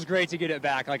it feels great to get it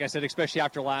back. Like I said, especially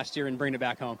after last year, and bring it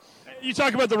back home. You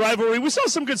talk about the rivalry. We saw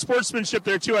some good sportsmanship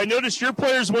there too. I noticed your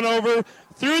players went over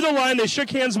through the line. They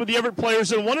shook hands with the Everett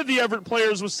players, and one of the Everett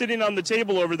players was sitting on the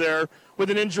table over there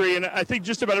with an injury. And I think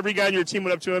just about every guy on your team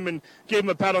went up to him and gave him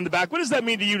a pat on the back. What does that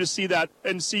mean to you to see that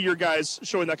and see your guys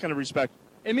showing that kind of respect?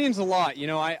 It means a lot.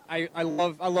 I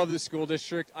love the school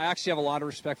district. I actually have a lot of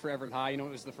respect for Everett High. It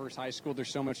was the first high school.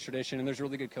 There's so much tradition, and there's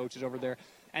really good coaches over there.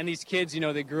 And these kids,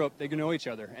 they grew up, they know each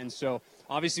other. And so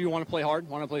obviously we want to play hard,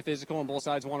 want to play physical, and both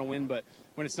sides want to win. But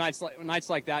when it's nights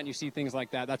like that and you see things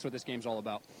like that, that's what this game's all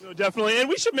about. No, definitely. And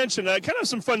we should mention kind of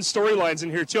some fun storylines in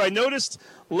here, too. I noticed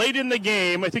late in the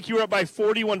game, I think you were up by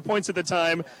 41 points at the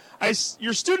time,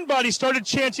 your student body started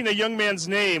chanting a young man's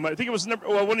name. I think it was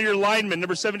one of your linemen,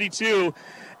 number 72.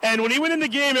 And when he went in the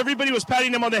game, everybody was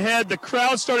patting him on the head. The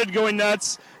crowd started going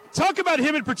nuts. Talk about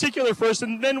him in particular first,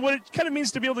 and then what it kind of means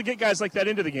to be able to get guys like that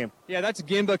into the game. Yeah, that's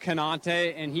Gimba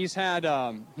Kanate, and he's had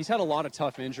a lot of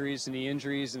tough injuries, knee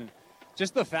injuries, and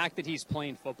just the fact that he's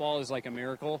playing football is like a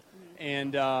miracle.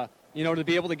 And to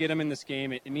be able to get him in this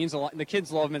game, it means a lot. The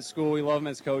kids love him at school, we love him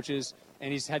as coaches,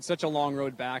 and he's had such a long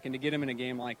road back. And to get him in a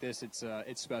game like this, it's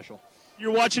special.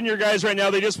 You're watching your guys right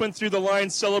now. They just went through the line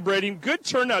celebrating. Good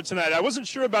turnout tonight. I wasn't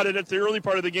sure about it at the early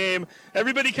part of the game.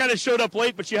 Everybody kind of showed up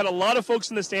late, but you had a lot of folks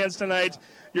in the stands tonight.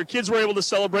 Your kids were able to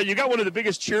celebrate. You got one of the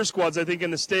biggest cheer squads, I think, in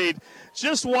the state.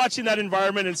 Just watching that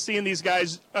environment and seeing these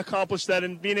guys accomplish that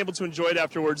and being able to enjoy it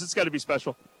afterwards, it's got to be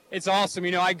special. It's awesome.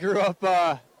 I grew up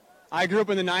in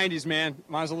the 90s, man.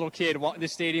 When I was a little kid,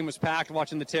 this stadium was packed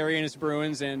watching the Terry Ennis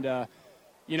Bruins, and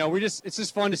it's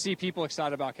just fun to see people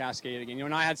excited about Cascade again.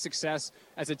 And I had success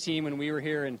as a team when we were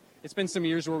here, and it's been some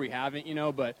years where we haven't,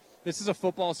 but this is a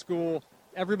football school.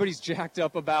 Everybody's jacked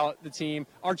up about the team.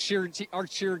 Our cheer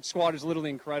squad is literally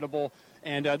incredible,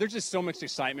 and there's just so much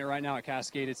excitement right now at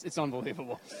Cascade. It's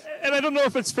unbelievable. And I don't know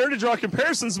if it's fair to draw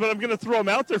comparisons, but I'm going to throw them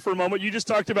out there for a moment. You just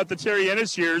talked about the Terry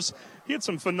Ennis years. He had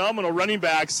some phenomenal running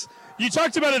backs. You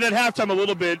talked about it at halftime a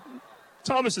little bit.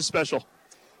 Thomas is special.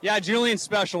 Yeah, Julian's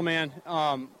special, man.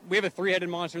 We have a three-headed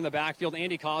monster in the backfield.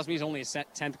 Andy Cosby's only a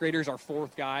 10th grader, is our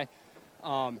fourth guy.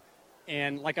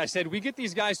 And like I said, we get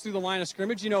these guys through the line of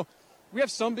scrimmage. We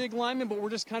have some big linemen, but we're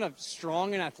just kind of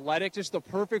strong and athletic, just the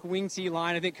perfect wing T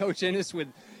line. I think Coach Ennis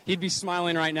he'd be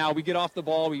smiling right now. We get off the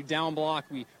ball, we down block,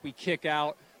 we kick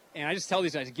out. And I just tell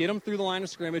these guys, get them through the line of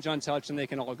scrimmage untouched, and they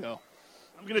can all go.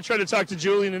 I'm going to try to talk to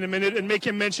Julian in a minute and make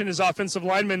him mention his offensive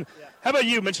linemen. Yeah. How about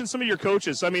you? Mention some of your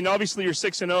coaches. I mean, obviously you're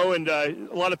 6-0, and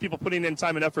a lot of people putting in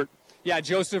time and effort. Yeah,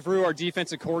 Joseph Rue, our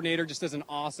defensive coordinator, just does an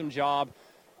awesome job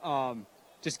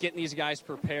just getting these guys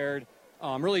prepared,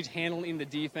 really handling the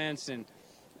defense. And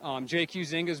J.Q.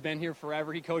 Zinga's been here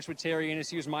forever. He coached with Terry Ennis.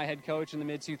 He was my head coach in the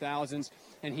mid-2000s,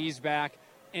 and he's back.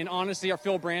 And honestly, our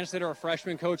Phil Branstetter, our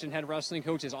freshman coach and head wrestling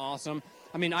coach, is awesome.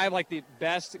 I mean, I have like the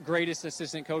best, greatest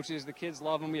assistant coaches. The kids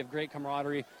love them. We have great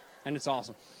camaraderie, and it's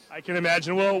awesome. I can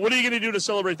imagine. Well, what are you going to do to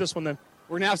celebrate this one then?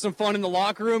 We're going to have some fun in the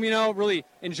locker room, really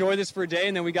enjoy this for a day,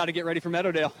 and then we got to get ready for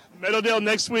Meadowdale. Meadowdale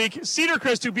next week. Cedar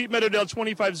Crest, who beat Meadowdale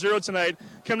 25-0 tonight,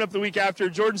 coming up the week after.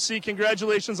 Jordan C.,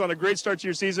 congratulations on a great start to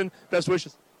your season. Best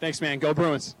wishes. Thanks, man. Go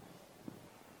Bruins.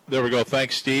 There we go.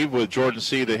 Thanks, Steve, with Jordan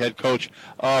C., the head coach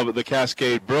of the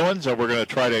Cascade Bruins. And we're going to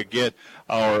try to get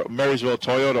our Marysville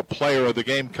Toyota player of the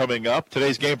game coming up.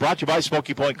 Today's game brought to you by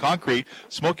Smoky Point Concrete.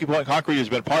 Smoky Point Concrete has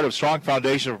been part of Strong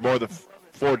Foundation for more than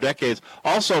 4 decades.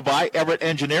 Also by Everett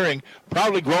Engineering,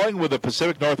 proudly growing with the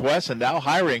Pacific Northwest and now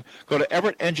hiring. Go to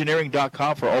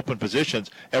everettengineering.com for open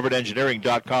positions.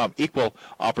 everettengineering.com, equal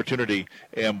opportunity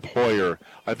employer.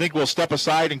 I think we'll step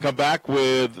aside and come back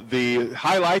with the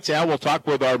highlights, and we'll talk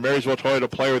with our Marysville Toyota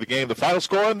player of the game. The final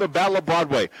score in the Battle of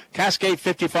Broadway, Cascade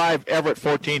 55, Everett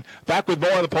 14. Back with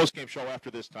more on the postgame show after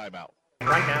this timeout.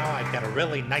 Right now, I've got a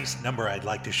really nice number I'd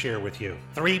like to share with you.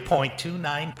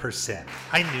 3.29%.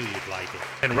 I knew you'd like it.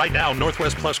 And right now,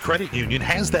 Northwest Plus Credit Union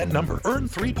has that number. Earn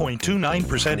 3.29%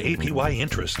 APY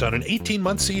interest on an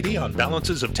 18-month CD on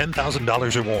balances of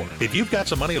 $10,000 or more. If you've got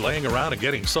some money laying around and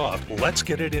getting soft, let's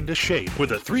get it into shape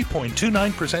with a 3.29%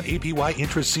 APY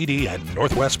interest CD at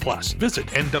Northwest Plus. Visit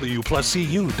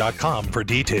nwpluscu.com for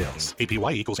details.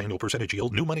 APY equals annual percentage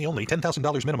yield. New money only.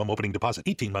 $10,000 minimum opening deposit.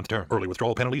 18-month term. Early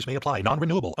withdrawal penalties may apply.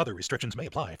 Non-renewable. Other restrictions may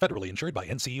apply. Federally insured by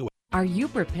NCUA. Are you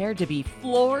prepared to be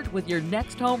floored with your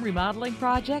next home remodeling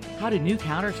project? How do new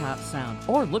countertops sound?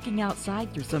 Or looking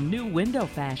outside through some new window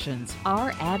fashions?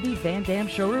 Our Abby Van Dam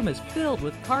showroom is filled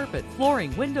with carpet,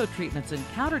 flooring, window treatments, and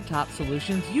countertop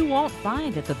solutions you won't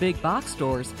find at the big box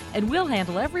stores. And we'll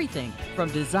handle everything from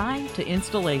design to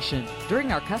installation.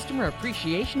 During our customer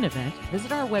appreciation event,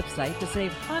 visit our website to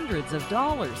save hundreds of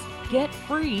dollars. Get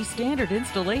free standard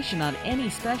installation on any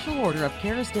special order of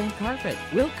Karastan carpet.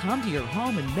 We'll come to your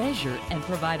home and measure and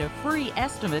provide a free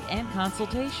estimate and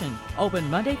consultation. Open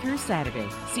Monday through Saturday.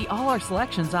 See all our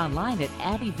selections online at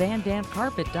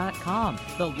abbyvandamcarpet.com.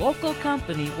 The local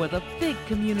company with a big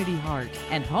community heart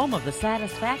and home of the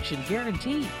satisfaction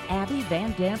guarantee. Abby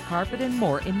Van Dam Carpet and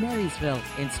More in Marysville.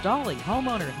 Installing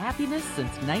homeowner happiness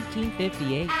since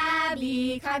 1958.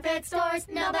 Abbey Carpet Stores.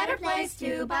 No better place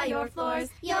to buy your floors.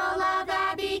 You'll love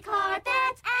Abbey Carpet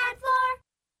and Floor.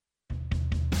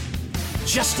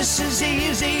 Justice is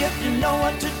easy if you know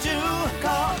what to do.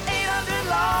 Call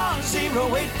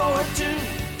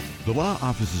 800-LAW-0842. The law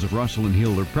offices of Russell and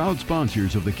Hill are proud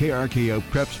sponsors of the KRKO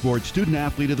Prep Sports Student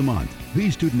Athlete of the Month.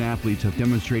 These student athletes have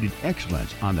demonstrated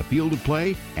excellence on the field of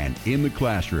play and in the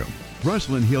classroom.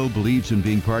 Russell and Hill believes in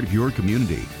being part of your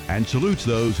community and salutes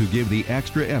those who give the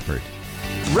extra effort.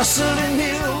 Russell and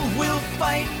Hill will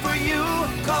fight for you.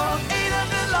 Call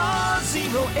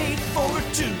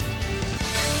 800-LAW-0842.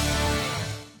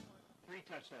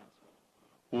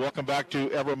 Welcome back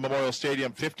to Everett Memorial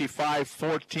Stadium.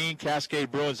 55-14, Cascade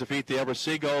Bruins defeat the Everett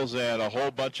Seagulls, and a whole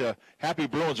bunch of happy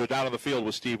Bruins are down on the field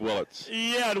with Steve Willits.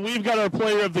 Yeah, and we've got our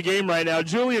player of the game right now.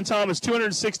 Julian Thomas,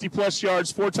 260-plus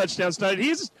yards, 4 touchdowns tonight.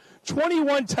 He's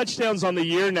 21 touchdowns on the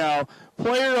year now.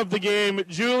 Player of the game.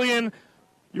 Julian,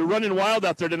 you're running wild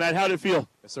out there tonight. How did it feel?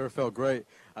 Yes, sir. It felt great.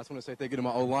 I just want to say thank you to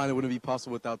my O-line. It wouldn't be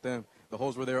possible without them. The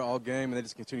holes were there all game, and they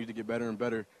just continue to get better and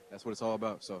better. That's what it's all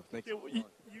about. So thank you.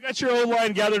 You got your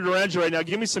O-line gathered around you right now.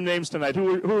 Give me some names tonight.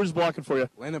 Who was blocking for you?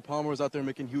 Landon Palmer was out there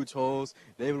making huge holes.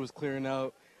 David was clearing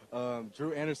out.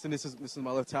 Drew Anderson, this is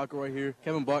my left tackle right here.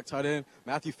 Kevin Bach, tight end.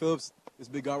 Matthew Phillips, this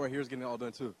big guy right here, is getting it all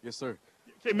done too. Yes, sir.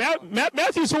 Okay,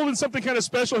 Matthew's holding something kind of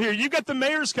special here. You got the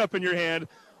Mayor's Cup in your hand.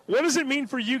 What does it mean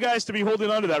for you guys to be holding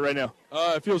on to that right now?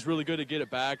 It feels really good to get it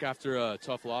back after a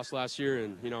tough loss last year,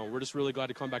 and we're just really glad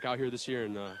to come back out here this year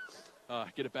and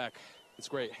get it back. It's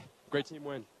great. Great team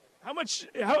win. How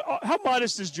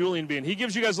modest is Julian being? He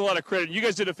gives you guys a lot of credit. You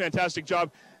guys did a fantastic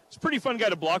job. He's a pretty fun guy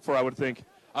to block for, I would think.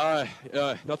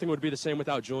 Nothing would be the same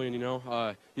without Julian,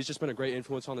 He's just been a great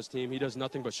influence on this team. He does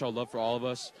nothing but show love for all of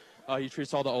us. He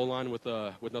treats all the O-line with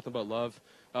nothing but love.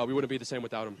 We wouldn't be the same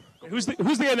without him. Who's the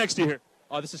guy next to you here?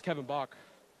 This is Kevin Bach.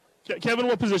 Kevin,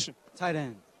 what position? Tight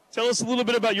end. Tell us a little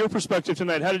bit about your perspective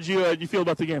tonight. How did you feel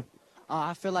about the game?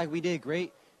 I feel like we did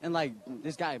great. And,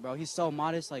 this guy, bro, he's so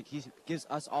modest. He gives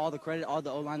us all the credit, all the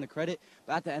O-line the credit.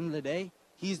 But at the end of the day,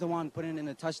 he's the one putting in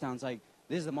the touchdowns. This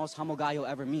is the most humble guy you'll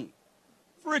ever meet.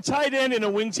 For a tight end in a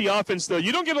wing T offense, though,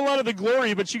 you don't get a lot of the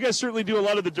glory, but you guys certainly do a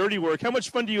lot of the dirty work. How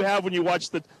much fun do you have when you watch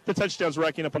the touchdowns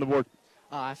racking up on the board?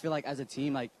 I feel like as a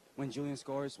team, when Julian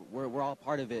scores, we're all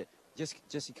part of it.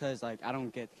 Just because, I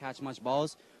don't get to catch much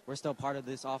balls, we're still part of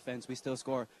this offense. We still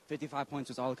score 55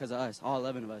 points. It's all because of us, all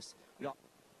 11 of us.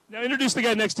 Now introduce the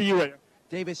guy next to you right now.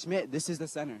 David Schmidt, this is the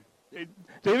center. Hey,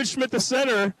 David Schmidt, the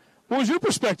center. What was your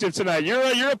perspective tonight?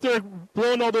 You're up there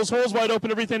blowing all those holes wide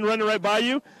open, everything running right by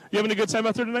you. You having a good time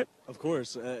out there tonight? Of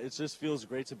course. It just feels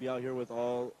great to be out here with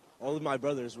all of my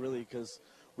brothers, really, because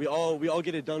we all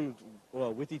get it done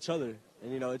with each other.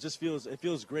 And, it just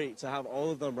feels great to have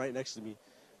all of them right next to me.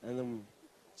 And then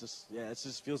it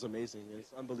just feels amazing.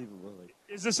 It's unbelievable.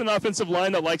 Is this an offensive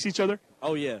line that likes each other?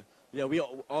 Oh, yeah. Yeah,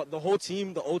 the whole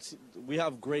team, we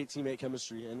have great teammate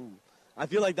chemistry, and I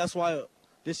feel like that's why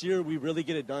this year we really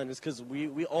get it done. It's because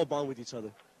we all bond with each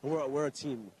other. We're a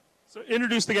team. So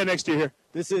introduce the guy next to you here.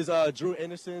 This is Drew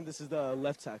Anderson. This is the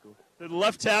left tackle. The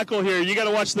left tackle here. You got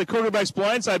to watch the quarterback's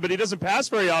blind side, but he doesn't pass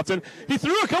very often. He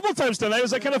threw a couple times tonight.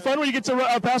 Was that kind of fun when you get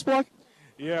to pass block?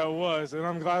 Yeah, it was, and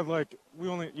I'm glad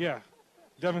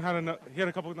Devin had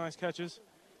a couple of nice catches.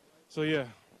 So yeah.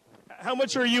 How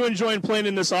much are you enjoying playing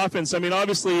in this offense? I mean,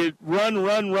 obviously,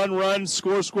 run,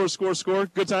 score.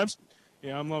 Good times?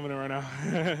 Yeah, I'm loving it right now.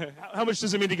 How much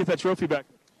does it mean to get that trophy back?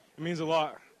 It means a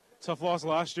lot. Tough loss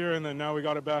last year, and then now we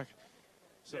got it back.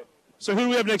 So who do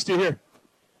we have next to you here?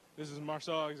 This is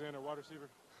Marcel Alexander, wide receiver.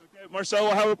 Okay,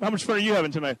 Marcel, how much fun are you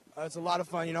having tonight? It's a lot of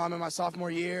fun. I'm in my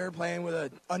sophomore year playing with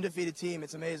an undefeated team.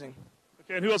 It's amazing.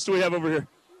 Okay, and who else do we have over here?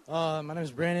 My name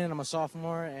is Brandon. I'm a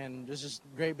sophomore, and it's just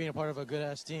great being a part of a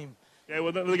good-ass team. Okay,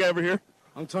 well, the guy over here?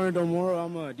 I'm Tony Domoro.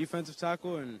 I'm a defensive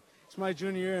tackle, and it's my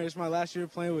junior year. It's my last year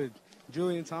playing with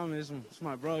Julian Thomas. It's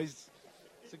my bro. He's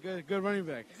a good running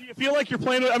back. Do you feel like you're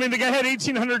playing with, the guy had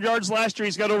 1,800 yards last year.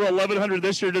 He's got over 1,100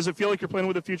 this year. Does it feel like you're playing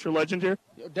with a future legend here?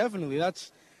 Definitely.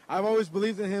 I've always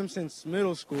believed in him since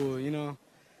middle school,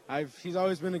 He's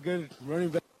always been a good running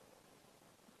back.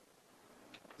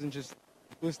 And just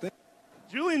was there.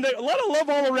 Julian, a lot of love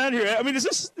all around here. I mean, is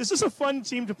this a fun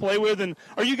team to play with? And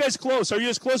are you guys close? Are you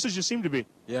as close as you seem to be?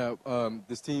 Yeah,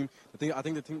 this team. I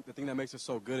think the thing that makes us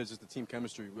so good is just the team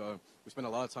chemistry. We spend a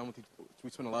lot of time with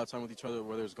each other,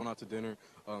 whether it's going out to dinner,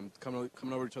 coming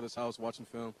over to each other's house, watching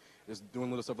film, just doing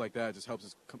little stuff like that. It just helps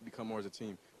us become more as a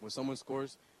team. When someone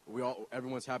scores,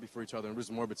 everyone's happy for each other, and we're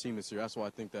just more of a team this year. That's why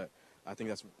I think that I think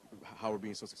that's how we're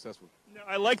being so successful.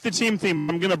 I like the team theme.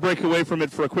 I'm going to break away from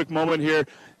it for a quick moment here.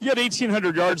 You had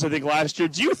 1,800 yards, I think, last year.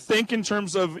 Do you think in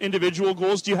terms of individual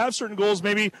goals, do you have certain goals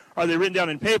maybe? Are they written down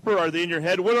in paper? Are they in your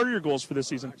head? What are your goals for this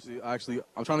season? Actually,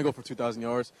 I'm trying to go for 2,000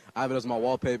 yards. I have it as my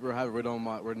wallpaper. I have it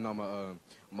written on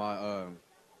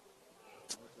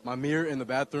my mirror in the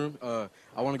bathroom.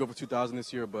 I want to go for 2,000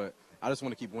 this year, but I just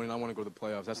want to keep winning. I want to go to the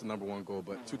playoffs. That's the number one goal,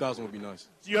 but 2,000 would be nice.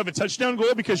 Do you have a touchdown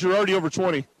goal because you're already over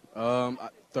 20?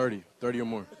 30 or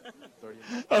more. 30.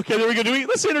 Okay, there we go.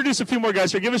 Let's introduce a few more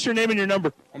guys here. Give us your name and your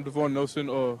number. I'm Devon Nelson,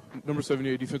 number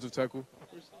 78, defensive tackle.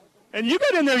 And you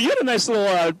got in there. You had a nice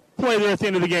little play there at the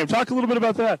end of the game. Talk a little bit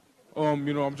about that.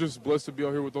 I'm just blessed to be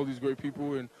out here with all these great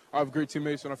people, and I have great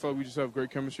teammates, and I feel like we just have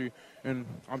great chemistry, and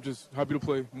I'm just happy to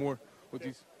play more with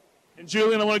these. And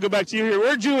Julian, I want to go back to you here.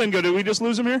 Where'd Julian go? Did we just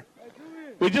lose him here?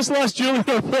 We just lost Julian,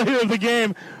 our player of the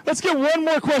game. Let's get one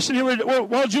more question here.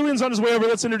 While Julian's on his way over,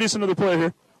 let's introduce another player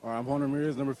here. All right, I'm Juan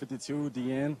Ramirez, number 52,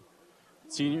 DN,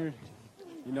 senior.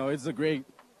 It's a great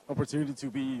opportunity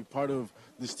to be part of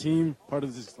this team, part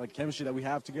of this chemistry that we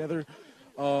have together.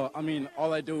 All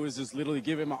I do is just literally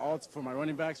give it my all for my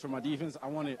running backs, for my defense. I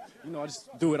want it, I just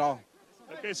do it all.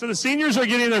 Okay, so the seniors are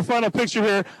getting their final picture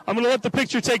here. I'm going to let the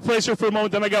picture take place here for a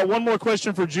moment. Then I got one more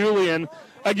question for Julian.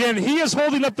 Again, he is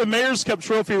holding up the Mayor's Cup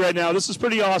trophy right now. This is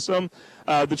pretty awesome.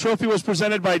 The trophy was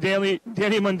presented by Danny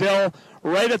Mundell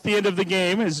right at the end of the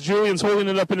game as Julian's holding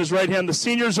it up in his right hand. The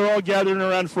seniors are all gathering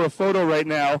around for a photo right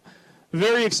now.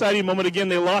 Very exciting moment. Again,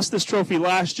 they lost this trophy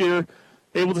last year,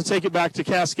 able to take it back to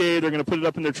Cascade. They're going to put it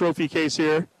up in their trophy case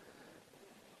here.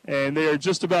 And they are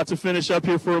just about to finish up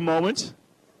here for a moment.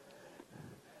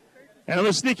 And I'm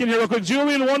going to sneak in here real quick.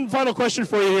 Julian, one final question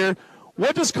for you here.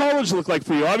 What does college look like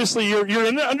for you? Obviously, you're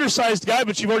an undersized guy,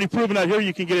 but you've already proven out here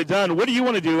you can get it done. What do you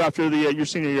want to do after your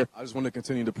senior year? I just want to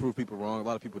continue to prove people wrong. A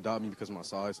lot of people doubt me because of my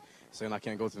size, saying I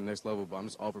can't go to the next level, but I'm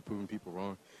just all for proving people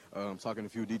wrong. I'm talking to a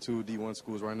few D2, D1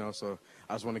 schools right now, so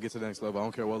I just want to get to the next level. I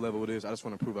don't care what level it is. I just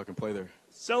want to prove I can play there.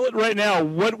 Sell it right now.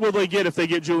 What will they get if they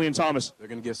get Julian Thomas? They're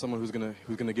going to get someone who's going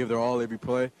to give their all every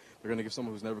play. They're going to get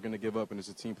someone who's never going to give up, and it's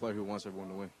a team player who wants everyone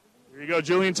to win. Here you go,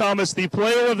 Julian Thomas, the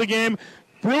player of the game.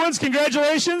 Bruins,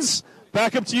 congratulations.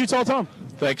 Back up to you, Tall Tom.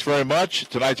 Thanks very much.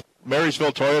 Tonight's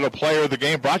Marysville Toyota Player of the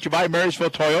Game brought to you by Marysville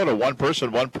Toyota. One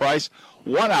person, one price,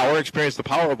 1 hour. Experience the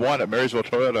power of one at Marysville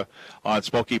Toyota on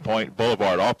Smoky Point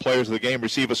Boulevard. All players of the game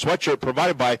receive a sweatshirt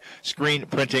provided by Screen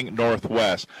Printing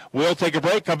Northwest. We'll take a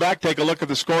break, come back, take a look at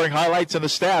the scoring highlights and the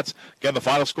stats. Again, the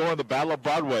final score in the Battle of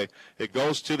Broadway. It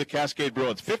goes to the Cascade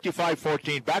Bruins,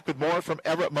 55-14. Back with more from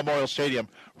Everett Memorial Stadium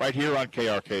right here on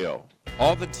KRKO.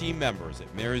 All the team members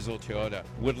at Marysville Toyota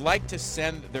would like to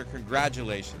send their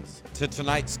congratulations to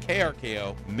tonight's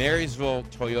KRKO Marysville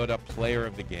Toyota Player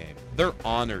of the Game. They're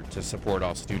honored to support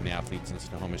all student athletes in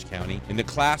Snohomish County in the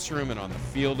classroom and on the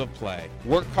field of play.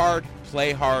 Work hard,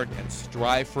 play hard, and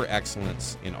strive for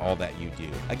excellence in all that you do.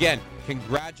 Again,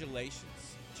 congratulations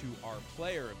to our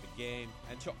player of the game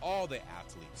and to all the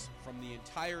athletes from the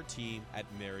entire team at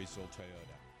Marysville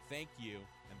Toyota. Thank you,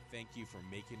 and thank you for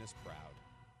making us proud.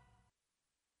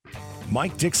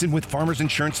 Mike Dixon with Farmers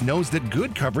Insurance knows that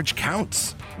good coverage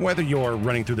counts. Whether you're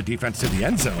running through the defense to the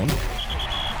end zone,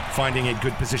 finding a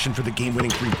good position for the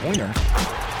game-winning three-pointer,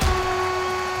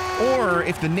 or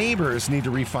if the neighbors need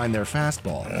to refine their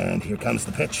fastball. And here comes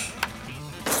the pitch.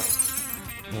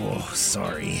 Oh,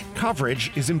 sorry. Coverage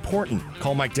is important.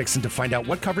 Call Mike Dixon to find out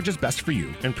what coverage is best for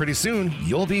you. And pretty soon,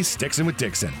 you'll be Stixin' with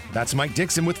Dixon. That's Mike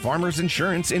Dixon with Farmers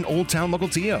Insurance in Old Town Local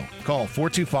TO. Call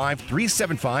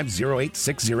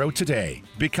 425-375-0860 today,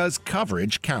 because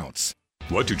coverage counts.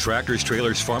 What do tractors,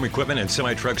 trailers, farm equipment, and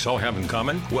semi-trucks all have in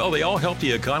common? Well, they all help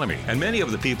the economy. And many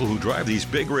of the people who drive these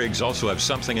big rigs also have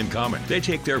something in common. They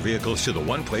take their vehicles to the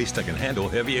one place that can handle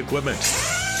heavy equipment.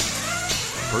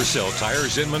 Purcell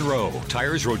Tires in Monroe.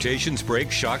 Tires, rotations,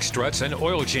 brakes, shocks, struts, and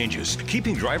oil changes.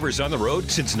 Keeping drivers on the road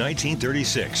since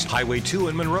 1936. Highway 2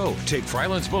 in Monroe. Take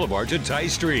Frylands Boulevard to Ty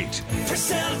Street.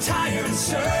 Purcell Tire and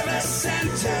Service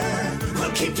Center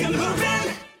will keep you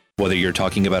moving. Whether you're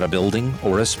talking about a building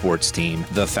or a sports team,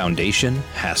 the foundation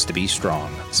has to be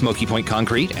strong. Smoky Point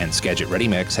Concrete and Skagit Ready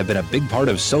Mix have been a big part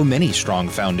of so many strong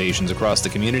foundations across the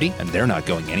community, and they're not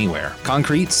going anywhere.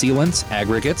 Concrete, sealants,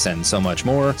 aggregates, and so much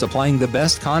more, supplying the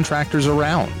best contractors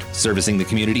around. Servicing the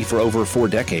community for over 4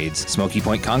 decades, Smoky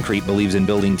Point Concrete believes in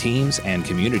building teams and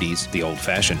communities the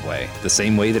old-fashioned way, the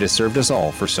same way that has served us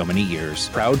all for so many years.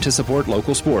 Proud to support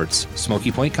local sports.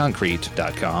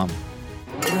 SmokyPointConcrete.com.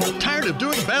 Tired of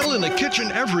doing battle in the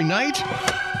kitchen every night?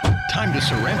 Time to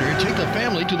surrender and take the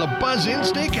family to the Buzz Inn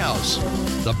Steakhouse.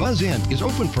 The Buzz Inn is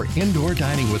open for indoor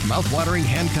dining with mouth-watering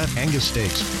hand-cut Angus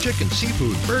steaks, chicken,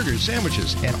 seafood, burgers,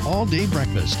 sandwiches, and all-day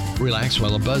breakfast. Relax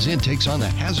while the Buzz Inn takes on the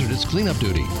hazardous cleanup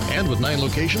duty. And with 9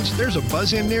 locations, there's a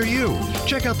Buzz Inn near you.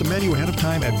 Check out the menu ahead of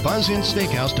time at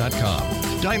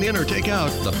buzzinsteakhouse.com. Dine in or take out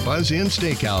the Buzz Inn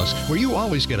Steakhouse, where you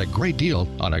always get a great deal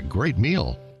on a great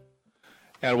meal.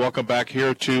 And welcome back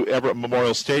here to Everett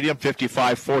Memorial Stadium,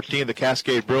 55-14, the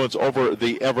Cascade Bruins over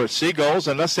the Everett Seagulls.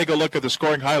 And let's take a look at the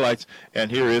scoring highlights.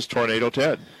 And here is Tornado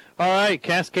Ted. All right,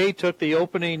 Cascade took the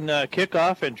opening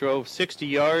kickoff and drove 60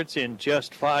 yards in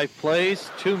just 5 plays,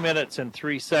 2 minutes and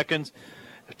 3 seconds.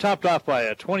 Topped off by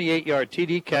a 28-yard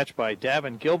TD catch by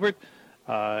Davin Gilbert,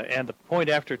 and the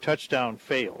point-after touchdown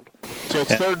failed. So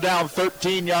it's third down,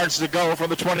 13 yards to go from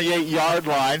the 28-yard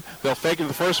line. They'll fake it to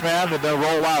the first man and then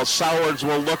roll out. Sowards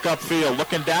will look upfield,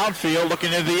 looking downfield,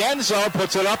 looking into the end zone,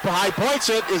 puts it up, high points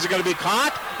it. Is it going to be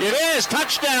caught? It is.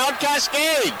 Touchdown,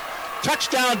 Cascade.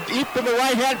 Touchdown deep in the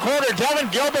right-hand corner. Devin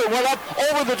Gilbert went up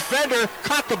over the defender,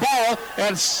 caught the ball,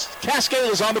 and Cascade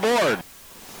is on the board.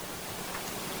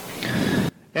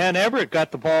 And Everett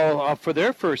got the ball for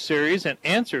their first series and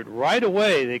answered right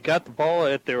away. They got the ball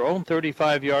at their own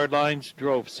 35-yard lines,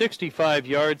 drove 65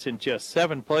 yards in just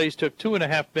 7 plays, took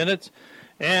 2.5 minutes,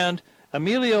 and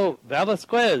Emilio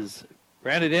Velasquez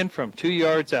ran it in from 2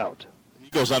 yards out. He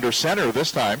goes under center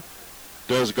this time.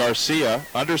 Does Garcia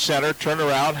under center, turn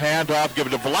around, hand off, give it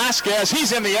to Velasquez.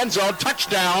 He's in the end zone.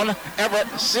 Touchdown, Everett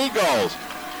Seagulls.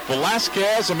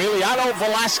 Emiliano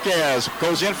Velasquez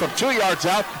goes in from 2 yards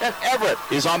out, and Everett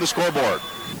is on the scoreboard.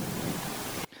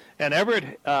 And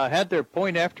Everett had their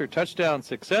point-after touchdown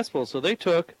successful, so they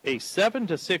took a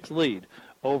 7-6 lead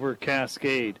over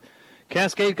Cascade.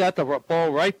 Cascade got the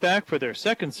ball right back for their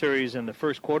second series in the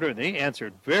first quarter, and they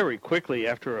answered very quickly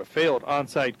after a failed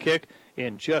onside kick.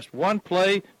 In just 1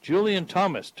 play, Julian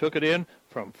Thomas took it in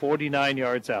from 49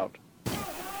 yards out.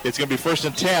 It's going to be 1st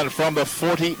and 10 from the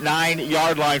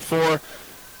 49-yard line for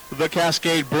the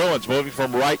Cascade Bruins. Moving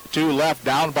from right to left,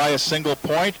 down by a single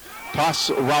point.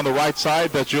 Toss around the right side.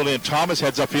 That's Julian Thomas.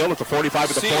 Heads upfield at the 45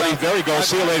 at the 40. There he goes.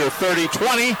 See you later. 30,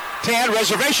 20, 10.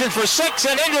 Reservation for 6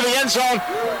 and into the end zone.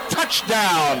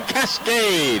 Touchdown,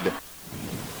 Cascade.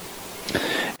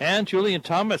 And Julian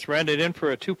Thomas ran it in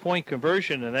for a 2-point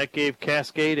conversion, and that gave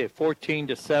Cascade a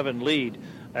 14-7 lead.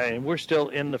 And we're still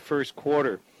in the first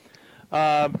quarter.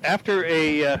 For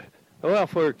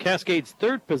Cascade's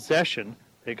third possession,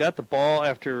 they got the ball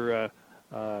after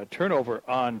turnover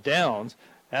on downs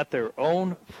at their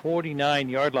own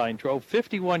 49-yard line, drove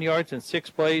 51 yards in 6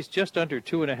 plays, just under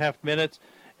 2.5 minutes,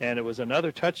 and it was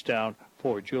another touchdown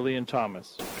for Julian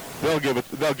Thomas. They'll give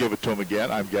it to him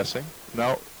again, I'm guessing.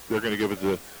 No, they're going to give it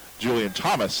to Julian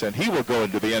Thomas, and he will go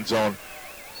into the end zone.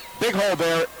 Big hole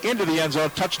there, into the end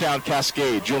zone, touchdown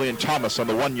Cascade. Julian Thomas on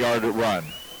the 1-yard run.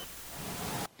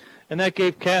 And that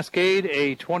gave Cascade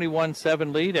a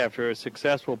 21-7 lead after a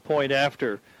successful point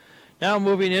after. Now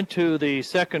moving into the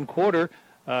second quarter,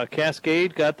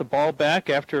 Cascade got the ball back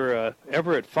after an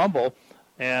Everett fumble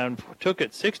and took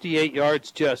it 68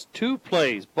 yards, just 2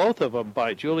 plays, both of them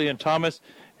by Julian Thomas,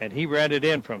 and he ran it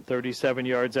in from 37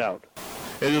 yards out.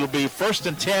 And it'll be 1st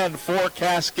and 10 for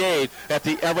Cascade at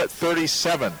the Everett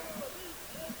 37.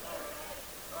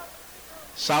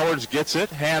 Sowards gets it,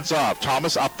 hands off.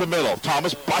 Thomas up the middle.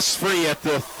 Thomas busts free at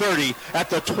the 30, at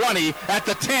the 20, at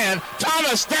the 10.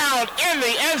 Thomas down in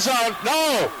the end zone.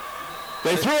 No!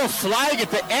 They threw a flag at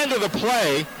the end of the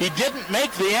play. He didn't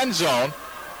make the end zone.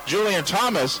 Julian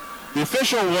Thomas, the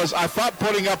official was, I thought,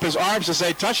 putting up his arms to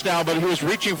say touchdown, but he was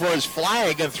reaching for his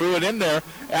flag and threw it in there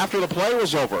after the play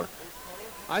was over.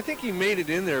 I think he made it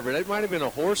in there, but it might have been a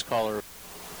horse collar.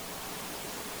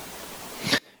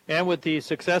 And with the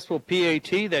successful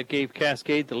PAT, that gave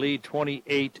Cascade the lead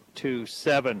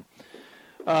 28-7.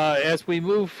 As we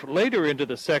move later into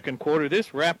the second quarter,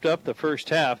 this wrapped up the first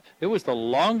half. It was the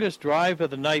longest drive of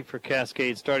the night for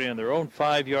Cascade, starting on their own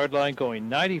 5-yard line, going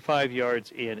 95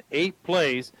 yards in 8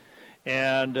 plays.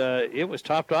 And it was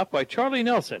topped off by Charlie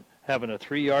Nelson having a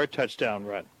 3-yard touchdown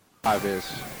run.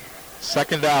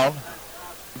 Second down,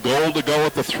 goal to go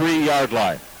at the 3-yard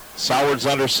line. Sowards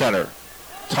under center.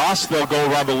 Toss, they'll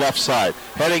go around the left side.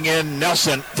 Heading in,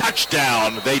 Nelson,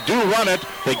 touchdown. They do run it.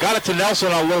 They got it to Nelson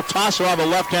on a little toss around the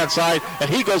left-hand side, and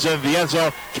he goes into the end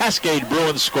zone. Cascade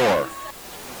Bruins score.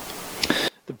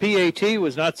 The PAT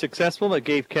was not successful. It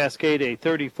gave Cascade a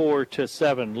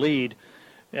 34-7 lead.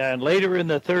 And later in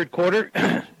the third quarter,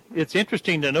 it's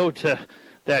interesting to note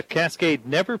that Cascade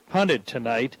never punted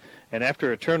tonight. And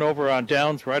after a turnover on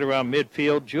downs right around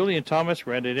midfield, Julian Thomas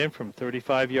ran it in from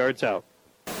 35 yards out.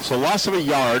 So loss of a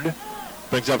yard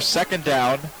Brings up second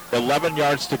down, 11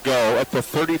 yards to go at the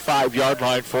 35-yard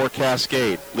line for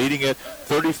Cascade, leading it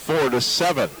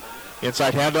 34-7.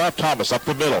 Inside handoff, Thomas up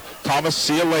the middle. Thomas,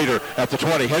 see you later at the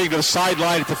 20. Heading to the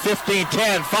sideline at the 15,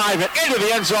 10, 5, and into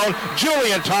the end zone.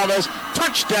 Julian Thomas,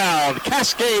 touchdown.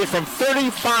 Cascade from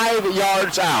 35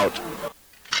 yards out.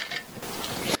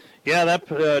 Yeah,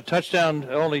 that touchdown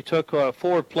only took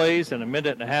 4 plays and a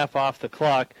minute and a half off the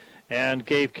clock and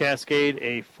gave Cascade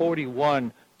a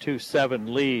 41-7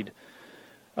 lead.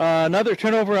 Another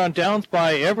turnover on downs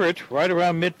by Everett right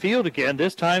around midfield again.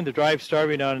 This time the drive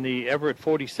starting on the Everett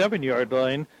 47-yard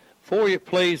line. 4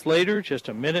 plays later, just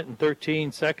a minute and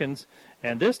 13 seconds.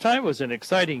 And this time was an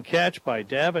exciting catch by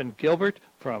Davin Gilbert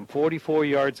from 44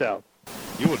 yards out.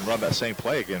 You wouldn't run that same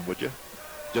play again, would you?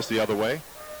 Just the other way?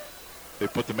 They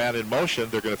put the man in motion.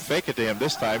 They're going to fake it to him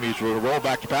this time. He's going to roll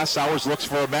back to pass. Sowers looks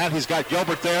for a man. He's got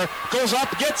Gilbert there. Goes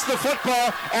up, gets the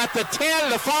football at the 10,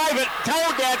 the 5, and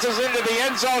toe dances into the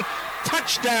end zone.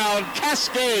 Touchdown,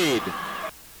 Cascade.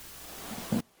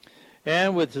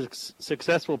 And with a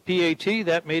successful PAT,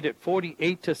 that made it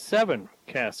 48-7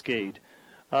 Cascade.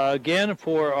 Again,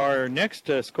 for our next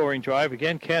scoring drive,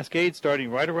 again, Cascade starting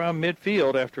right around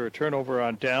midfield after a turnover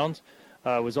on downs.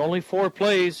 It was only 4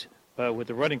 plays. With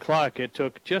the running clock, it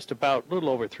took just about a little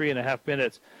over 3.5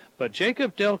 minutes. But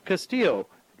Jacob Del Castillo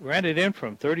ran it in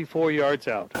from 34 yards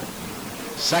out.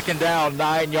 Second down,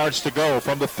 9 yards to go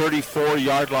from the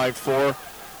 34-yard line for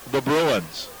the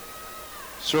Bruins.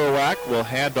 Surawak will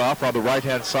hand off on the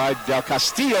right-hand side. Del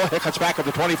Castillo cuts back at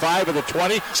the 25 and the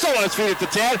 20. Still on his feet at the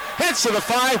 10. Heads to the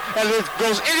 5 and it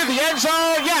goes into the end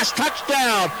zone. Yes,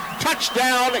 touchdown.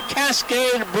 Touchdown,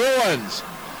 Cascade Bruins.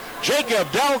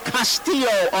 Jacob Del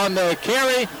Castillo on the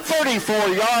carry, 34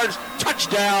 yards,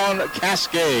 touchdown,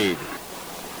 Cascade.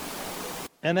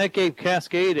 And that gave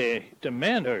Cascade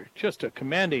just a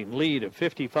commanding lead of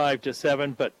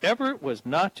 55-7, but Everett was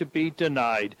not to be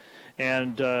denied.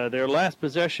 And their last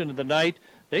possession of the night,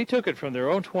 they took it from their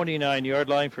own 29-yard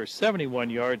line for 71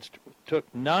 yards, took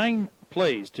 9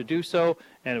 plays to do so,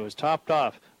 and it was topped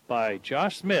off by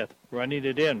Josh Smith running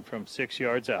it in from 6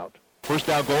 yards out. First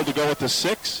down goal to go at the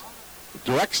 6.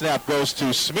 Direct snap goes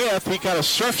to Smith. He kind of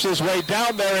surfs his way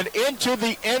down there and into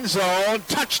the end zone.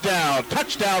 Touchdown.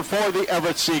 Touchdown for the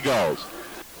Everett Seagulls.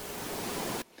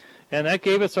 And that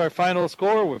gave us our final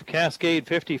score with Cascade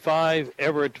 55,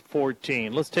 Everett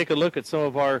 14. Let's take a look at some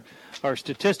of our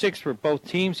statistics for both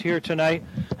teams here tonight.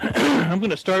 I'm going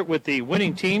to start with the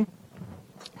winning team,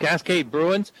 Cascade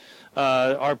Bruins.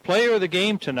 Our player of the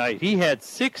game tonight, he had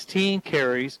 16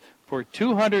 carries for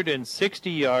 260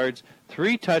 yards,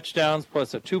 3 touchdowns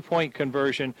plus a 2-point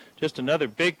conversion. Just another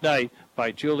big night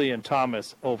by Julian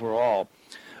Thomas overall.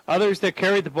 Others that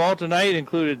carried the ball tonight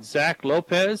included Zach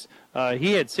Lopez.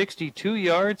 He had 62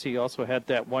 yards. He also had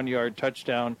that 1-yard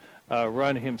touchdown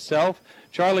run himself.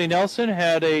 Charlie Nelson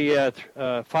had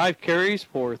 5 carries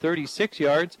for 36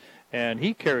 yards, and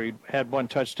he had 1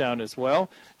 touchdown as well.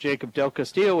 Jacob Del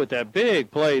Castillo with that big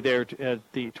play there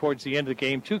towards the end of the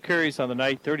game, 2 carries on the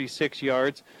night, 36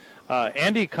 yards.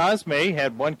 Andy Cosme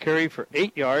had 1 carry for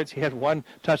 8 yards. He had 1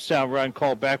 touchdown run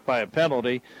called back by a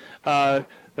penalty.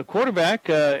 The quarterback,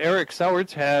 Eric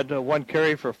Sowards, had 1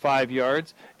 carry for 5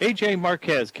 yards. A.J.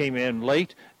 Marquez came in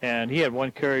late, and he had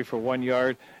 1 carry for 1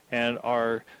 yard. And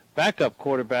our backup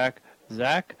quarterback,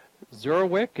 Zach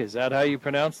Zurwick, is that how you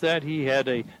pronounce that? He had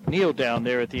a kneel down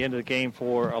there at the end of the game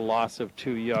for a loss of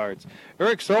 2 yards.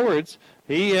 Eric Sowards,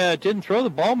 he didn't throw the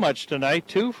ball much tonight,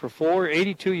 2 for 4,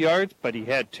 82 yards, but he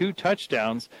had 2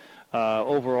 touchdowns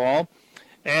overall.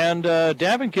 And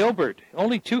Davin Gilbert,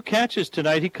 only 2 catches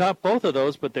tonight. He caught both of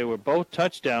those, but they were both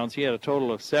touchdowns. He had a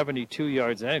total of 72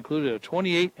 yards. That included a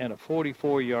 28 and a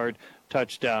 44-yard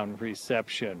touchdown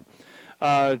reception.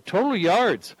 Total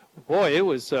yards, boy, it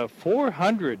was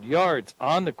 400 yards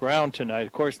on the ground tonight,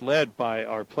 of course, led by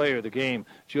our player of the game,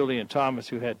 Julian Thomas,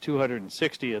 who had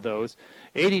 260 of those.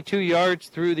 82 yards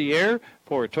through the air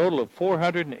for a total of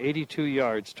 482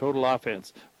 yards total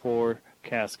offense for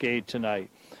Cascade tonight.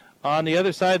 On the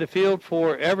other side of the field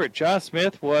for Everett, Josh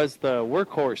Smith was the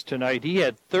workhorse tonight. He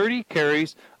had 30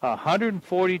 carries,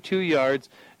 142 yards,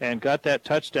 and got that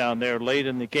touchdown there late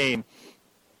in the game.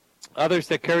 Others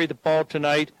that carried the ball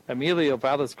tonight, Emilio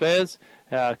Velasquez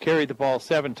carried the ball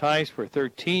 7 times for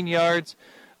 13 yards.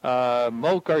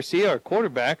 Mo Garcia, our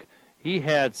quarterback, he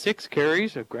had 6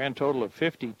 carries, a grand total of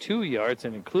 52 yards,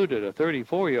 and included a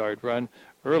 34-yard run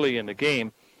early in the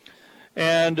game.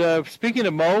 And speaking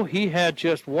of Mo, he had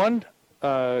just 1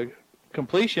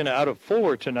 completion out of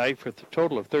 4 tonight for a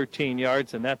total of 13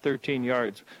 yards, and that 13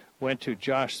 yards went to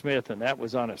Josh Smith, and that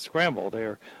was on a scramble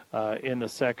there in the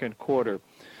second quarter.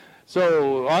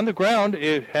 So on the ground,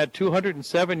 it had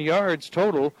 207 yards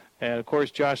total. And, of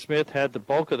course, Josh Smith had the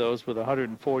bulk of those with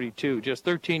 142. Just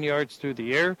 13 yards through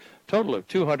the air, total of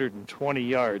 220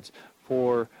 yards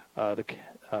for the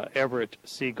Everett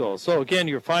Seagulls. So, again,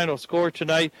 your final score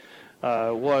tonight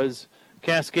was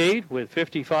Cascade with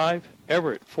 55,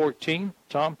 Everett 14.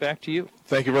 Tom, back to you.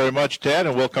 Thank you very much, Ted,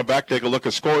 and we'll come back, take a look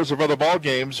at scores of other ball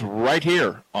games right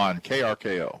here on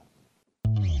KRKO.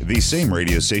 The same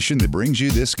radio station that brings you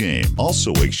this game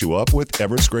also wakes you up with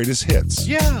Everett's greatest hits.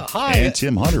 Yeah, hi. And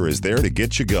Tim Hunter is there to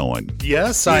get you going.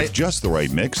 Yes, With just the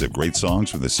right mix of great songs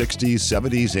from the 60s,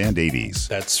 70s, and 80s.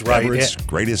 That's right. Everett's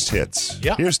greatest hits.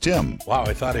 Yeah. Here's Tim. Wow,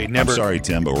 I thought I never... I'm sorry,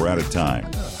 Tim, but we're out of time.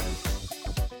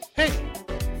 Hey,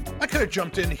 I could have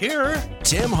jumped in here.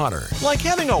 Tim Hunter. Like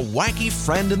having a wacky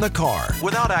friend in the car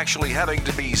without actually having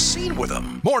to be seen with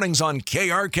him. Mornings on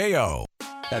KRKO.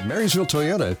 At Marysville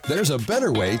Toyota, there's a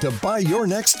better way to buy your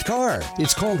next car.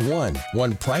 It's called One.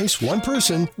 One price, one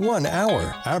person, 1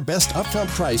 hour. Our best upfront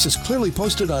price is clearly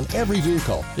posted on every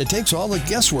vehicle. It takes all the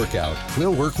guesswork out.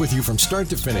 We'll work with you from start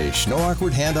to finish. No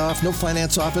awkward handoff, no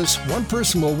finance office. One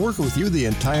person will work with you the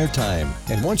entire time.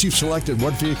 And once you've selected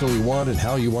what vehicle you want and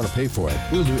how you want to pay for it,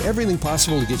 we'll do everything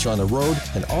possible to get you on the road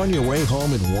and on your way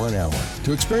home in 1 hour.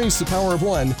 To experience the power of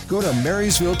one, go to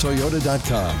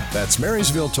MarysvilleToyota.com. That's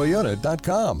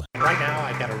MarysvilleToyota.com. Right now,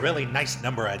 I got a really nice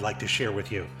number I'd like to share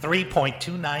with you.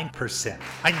 3.29%.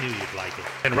 I knew you'd like it.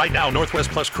 And right now, Northwest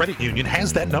Plus Credit Union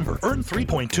has that number. Earn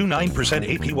 3.29%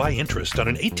 APY interest on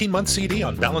an 18-month CD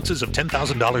on balances of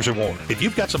 $10,000 or more. If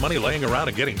you've got some money laying around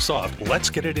and getting soft,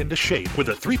 let's get it into shape with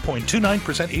a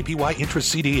 3.29% APY interest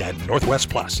CD at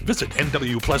Northwest Plus. Visit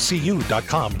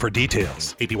nwpluscu.com for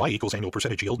details. APY equals annual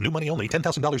percentage yield. New money only.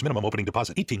 $10,000 minimum opening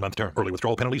deposit. 18-month term. Early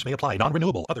withdrawal penalties may apply.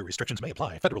 Non-renewable. Other restrictions may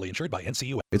apply. Federally insured by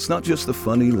NCUA. It's not just the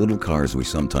funny little cars we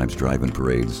sometimes drive in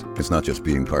parades. It's not just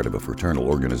being part of a fraternal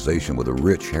organization with a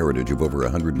rich heritage of over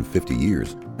 150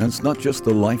 years. And it's not just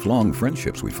the lifelong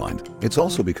friendships we find. It's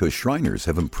also because Shriners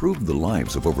have improved the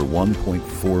lives of over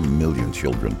 1.4 million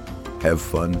children. Have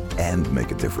fun and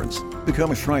make a difference.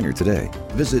 Become a Shriner today.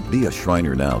 Visit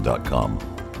beashrinernow.com.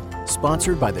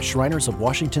 Sponsored by the Shriners of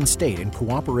Washington State in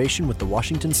cooperation with the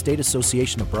Washington State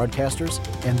Association of Broadcasters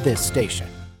and this station.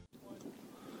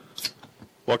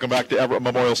 Welcome back to Everett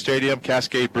Memorial Stadium.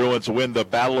 Cascade Bruins win the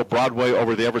Battle of Broadway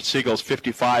over the Everett Seagulls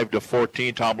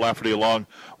 55-14. Tom Lafferty along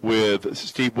with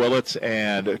Steve Willits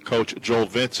and Coach Joel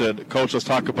Vincent. Coach, let's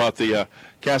talk about the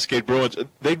Cascade Bruins.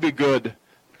 They'd be good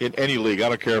in any league. I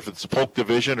don't care if it's the Polk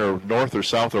Division or North or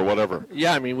South or whatever.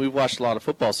 Yeah, I mean, we've watched a lot of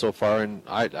football so far, and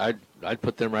I'd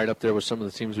put them right up there with some of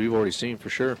the teams we've already seen for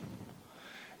sure.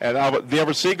 And the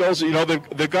Everett Seagulls, you know,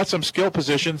 they've got some skill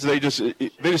positions. They just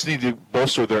need to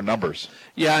bolster their numbers.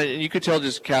 Yeah, and you could tell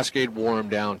just Cascade wore them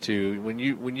down too. When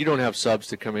you don't have subs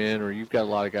to come in, or you've got a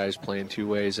lot of guys playing 2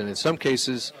 ways, and in some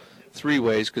cases 3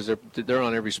 ways because they're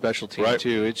on every special team right.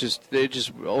 too. It just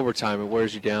over time it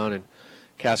wears you down, and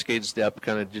Cascade's depth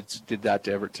kind of just did that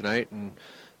to Everett tonight, and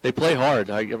they play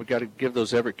hard. I've got to give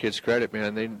those Everett kids credit,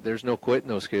 man. There's no quitting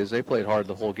those kids. They played hard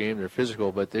the whole game. They're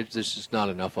physical, but there's just not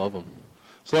enough of them.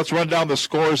 So let's run down the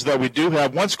scores that we do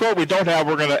have. One score we don't have,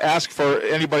 we're going to ask for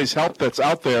anybody's help that's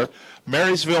out there.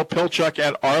 Marysville, Pilchuck,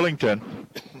 and Arlington.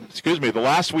 Excuse me. The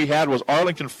last we had was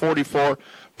Arlington 44,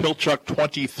 Pilchuck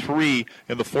 23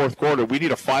 in the fourth quarter. We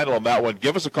need a final on that one.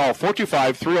 Give us a call,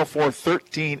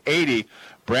 425-304-1380.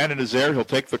 Brandon is there. He'll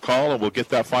take the call, and we'll get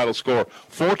that final score.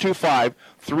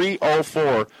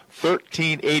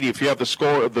 425-304-1380. If you have the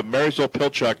score of the Marysville,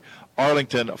 Pilchuck,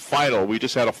 Arlington final. We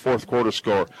just had a fourth quarter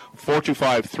score,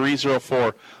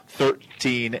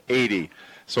 425-304-1380.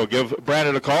 So give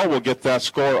Brandon a call. We'll get that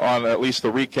score on at least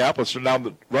the recap. Let's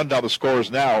run down the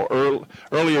scores now.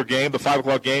 Earlier game, the 5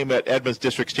 o'clock game at Edmonds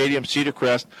District Stadium, Cedar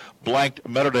Crest blanked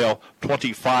Meadowdale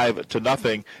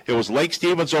 25-0. It was Lake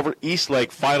Stevens over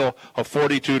Eastlake, final of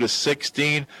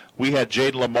 42-16. We had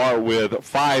Jaden Lamar with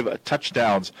 5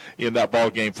 touchdowns in that ball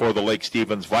game for the Lake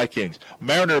Stevens Vikings.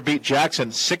 Mariner beat Jackson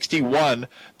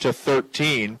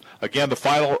 61-13. Again, the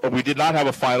final, we did not have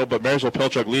a final, but Marysville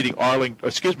Pilchuck leading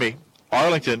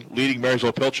Arlington leading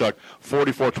Marysville Pilchuck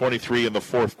 44-23 in the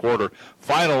fourth quarter.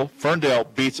 Final, Ferndale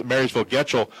beats Marysville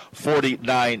Getchell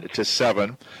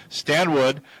 49-7.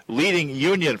 Stanwood leading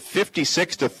Union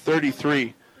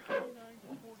 56-33.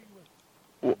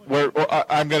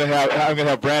 I'm going to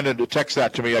have Brandon to text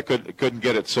that to me. I couldn't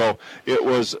get it. So it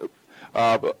was,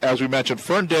 as we mentioned,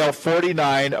 Ferndale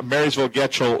 49, Marysville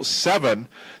Getchell 7.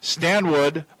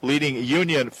 Stanwood leading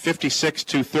Union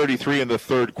 56-33 in the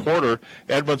third quarter.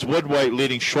 Edmonds Woodway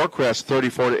leading Shorecrest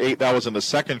 34-8. That was in the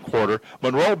second quarter.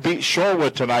 Monroe beat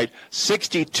Shorewood tonight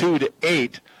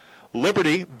 62-8.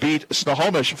 Liberty beat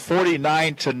Snohomish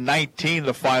 49-19,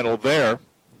 the final there.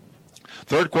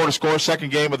 Third quarter score,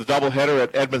 second game of the doubleheader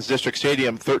at Edmonds District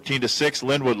Stadium, 13-6.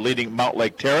 Linwood leading Mount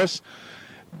Lake Terrace.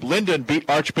 Linden beat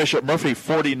Archbishop Murphy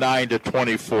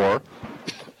 49-24.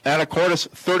 Anacortes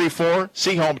 34,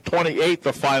 Seaholm 28,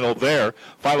 the final there.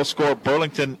 Final score,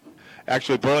 Burlington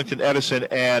Edison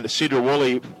and Cedar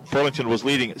Woolley. Burlington was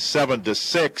leading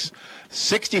 7-6.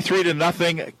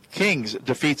 63-0. Kings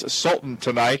defeats Sultan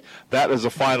tonight. That is the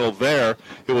final there.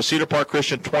 It was Cedar Park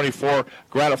Christian 24,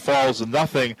 Granite Falls 0,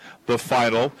 the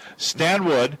final.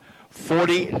 Stanwood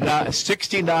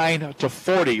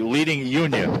 69-40, leading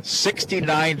Union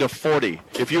 69-40.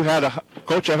 If you had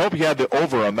Coach, I hope you had the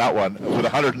over on that one with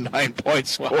 109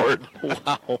 points scored.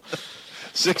 Wow.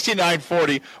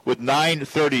 69-40 with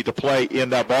 9:30 to play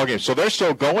in that ballgame. So they're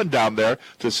still going down there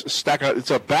to stack up.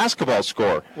 It's a basketball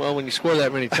score. Well, when you score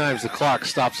that many times, the clock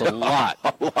stops a lot.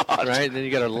 Right? And then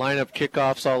you got to line up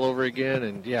kickoffs all over again,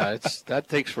 and that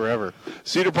takes forever.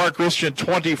 Cedar Park Christian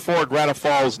 24, Granite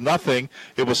Falls 0.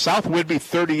 It was South Whidbey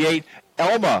 38.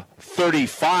 Elma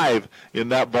 35 in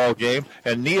that ball game,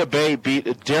 and Nia Bay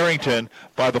beat Darrington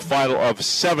by the final of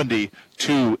 70-8.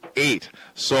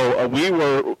 So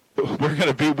we're going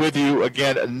to be with you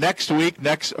again next week.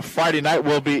 Next Friday night,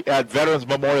 we'll be at Veterans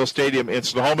Memorial Stadium in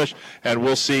Snohomish, and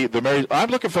we'll see the Marys.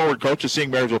 I'm looking forward, Coach, to seeing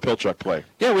Marysville Pilchuck play.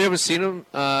 Yeah, we haven't seen them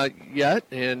yet,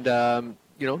 and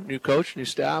new coach, new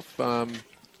staff.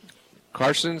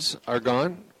 Carsons are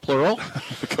gone, plural.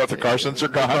 The Carsons are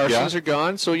gone. The Carsons are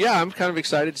gone. So I'm kind of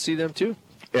excited to see them too.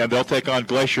 And they'll take on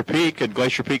Glacier Peak, and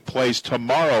Glacier Peak plays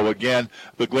tomorrow again.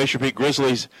 The Glacier Peak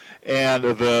Grizzlies and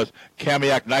the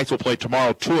Kamiak Knights will play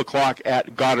tomorrow, 2 o'clock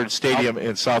at Goddard Stadium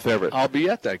in South Everett. I'll be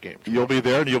at that game. You'll be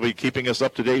there, and you'll be keeping us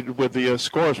up to date with the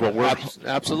scores while we're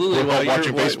absolutely while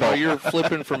watching baseball. While you're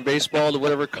flipping from baseball to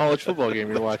whatever college football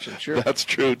game you're watching. Sure. That's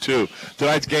true, too.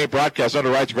 Tonight's game broadcast under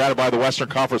rights granted by the Western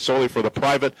Conference solely for the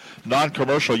private,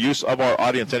 non-commercial use of our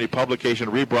audience. Any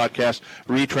publication, rebroadcast,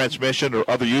 retransmission, or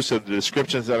other use of the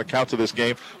descriptions that account to this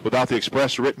game without the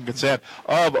express written consent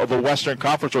of the Western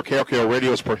Conference or KRKO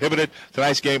Radio is prohibited.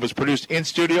 Tonight's game was produced in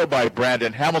studio by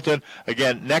Brandon Hamilton.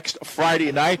 Again, next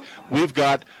Friday night, we've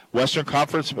got Western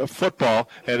Conference football,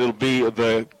 and it'll be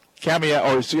the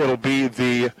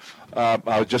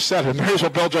I just said it,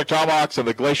 Marysville Pilchuck Tomahawks and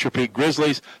the Glacier Peak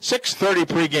Grizzlies. 6:30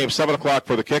 pregame, 7 o'clock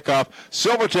for the kickoff.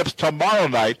 Silvertips tomorrow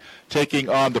night taking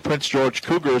on the Prince George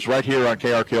Cougars right here on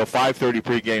KRKO. 5:30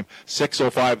 pregame,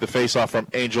 6:05 the faceoff from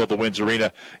Angel of the Winds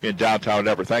Arena in downtown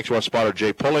Everett. Thanks to our spotter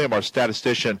Jay Pulliam, our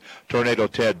statistician Tornado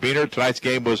Ted Beener. Tonight's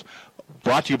game was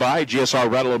brought to you by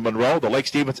GSR Rental in Monroe, the Lake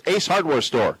Stevens Ace Hardware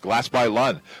Store, Glass by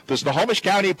Lund, the Snohomish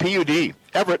County PUD,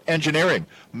 Everett Engineering,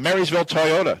 Marysville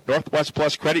Toyota, Northwest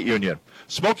Plus Credit Union,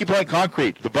 Smoky Point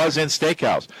Concrete, the Buzz Inn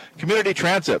Steakhouse, Community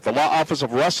Transit, the Law Office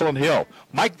of Russell and Hill,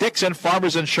 Mike Dixon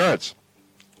Farmers Insurance,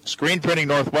 Screen Printing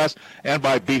Northwest, and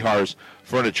by Bihar's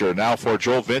Furniture. Now for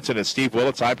Joel Vincent and Steve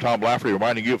Willits, I'm Tom Lafferty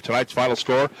reminding you of tonight's final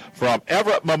score from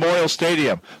Everett Memorial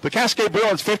Stadium. The Cascade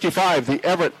Bruins 55, the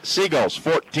Everett Seagulls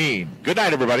 14. Good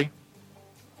night, everybody.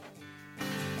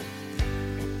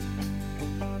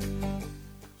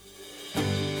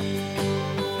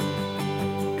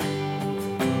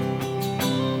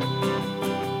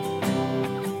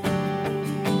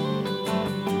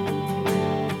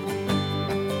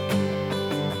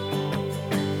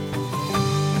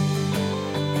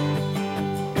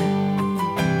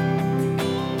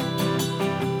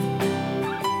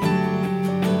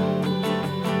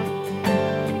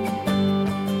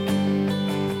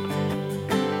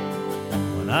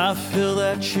 I feel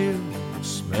that chill,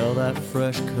 smell that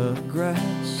fresh cut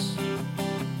grass.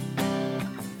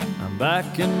 I'm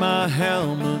back in my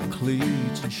helmet,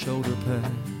 cleats and shoulder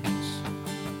pads.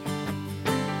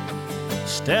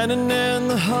 Standing in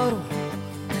the huddle,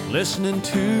 listening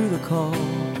to the call.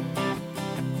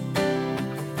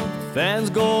 Fans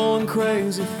going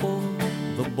crazy for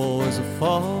the boys of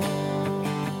fall.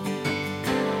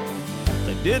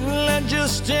 They didn't let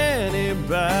just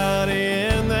anybody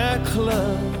in that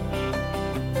club.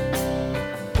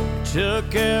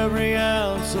 Took every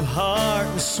ounce of heart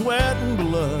and sweat and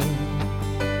blood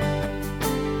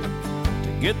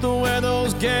to get to wear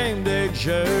those game day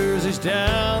jerseys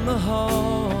down the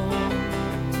hall.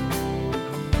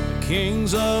 The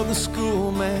kings of the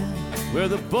school, man, where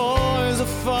the boys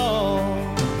are fall.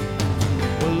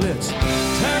 Well, it's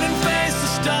turn and face the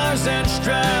stars and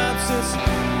stripes. It's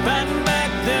batting back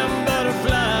them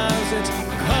butterflies. It's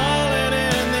calling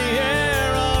in the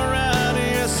air, all right,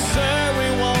 yes sir, we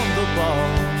won the ball.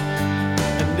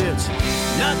 And it's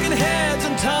knocking heads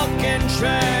and talking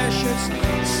trash. It's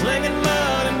slinging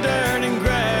mud and dirt and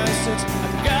grass. It's I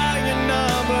got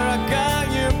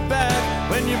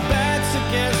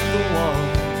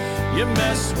You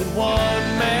mess with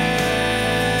one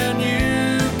man,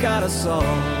 you got us all.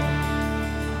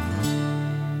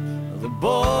 The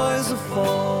boys will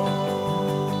fall.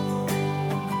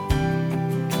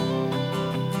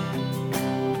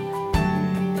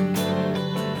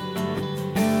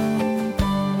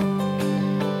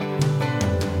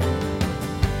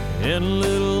 In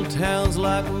little towns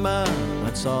like mine,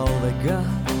 that's all they got.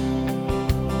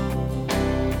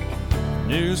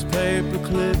 Newspaper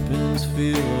clippings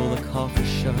fill the coffee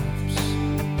shops.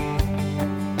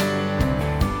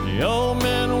 The old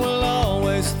men will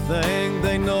always think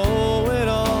they know it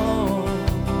all.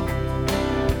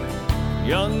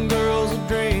 Young girls will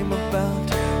dream about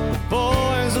the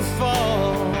boys will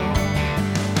fall.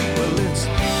 Well, it's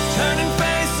turning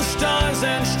face to stars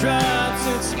and stripes.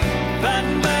 It's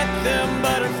fighting back them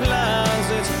butterflies.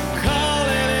 It's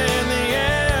calling in the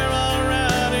air all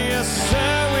around. Yes,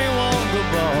 sir, we want the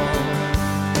ball.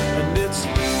 And it's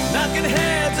knocking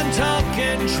heads and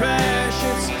talking trash.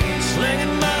 It's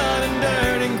slinging mud and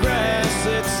dirt and grass.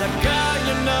 It's I got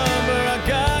your number, I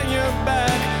got your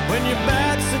back. When your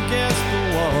back's against the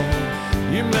wall,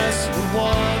 you mess with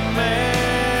one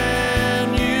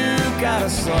man, you got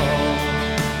us all.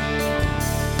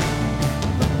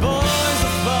 The boys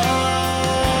will fall.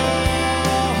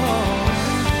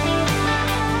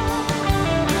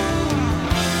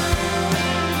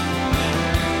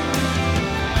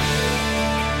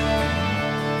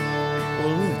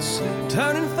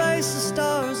 Turning faces,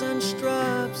 stars and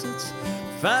stripes. It's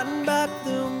fighting back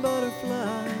them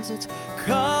butterflies. It's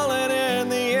calling in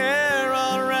the air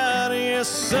all around. Yes,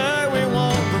 sir, we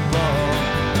want the ball.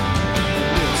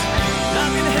 It's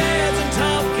knocking heads and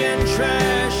talking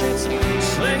trash. It's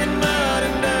slinging mud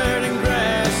and dirt and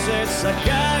grass. It's I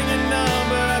got your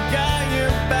number, I got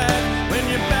your back. When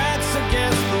your back's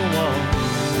against the wall,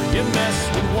 you mess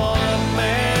with one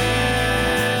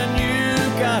man, you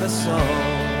got us all.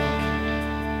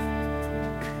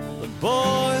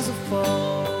 Boys will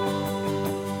fall.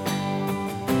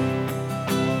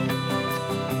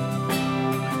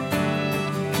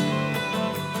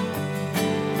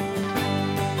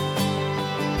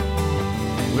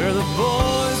 We're the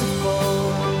boys will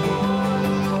fall.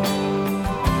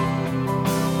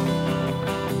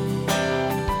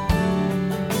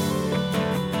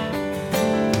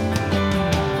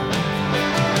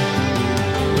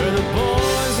 We're the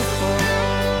boys will fall.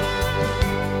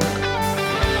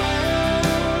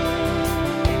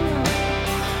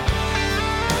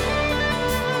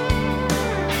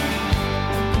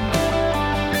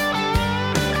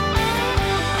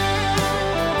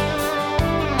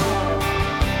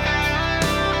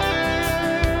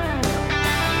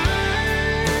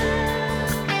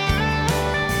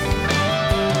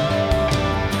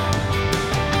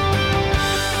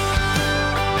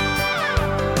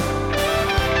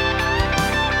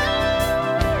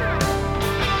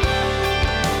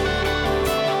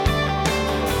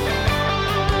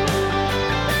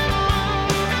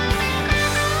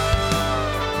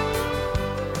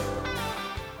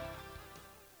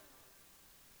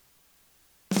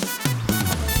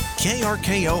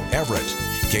 KRKO Everett,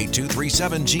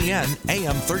 K237GN,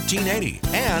 AM 1380,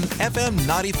 and FM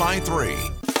 95.3.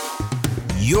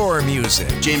 Your music.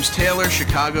 James Taylor,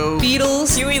 Chicago.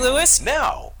 Beatles. Huey Lewis.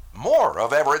 Now, more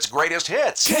of Everett's greatest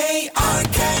hits.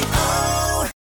 KRKO.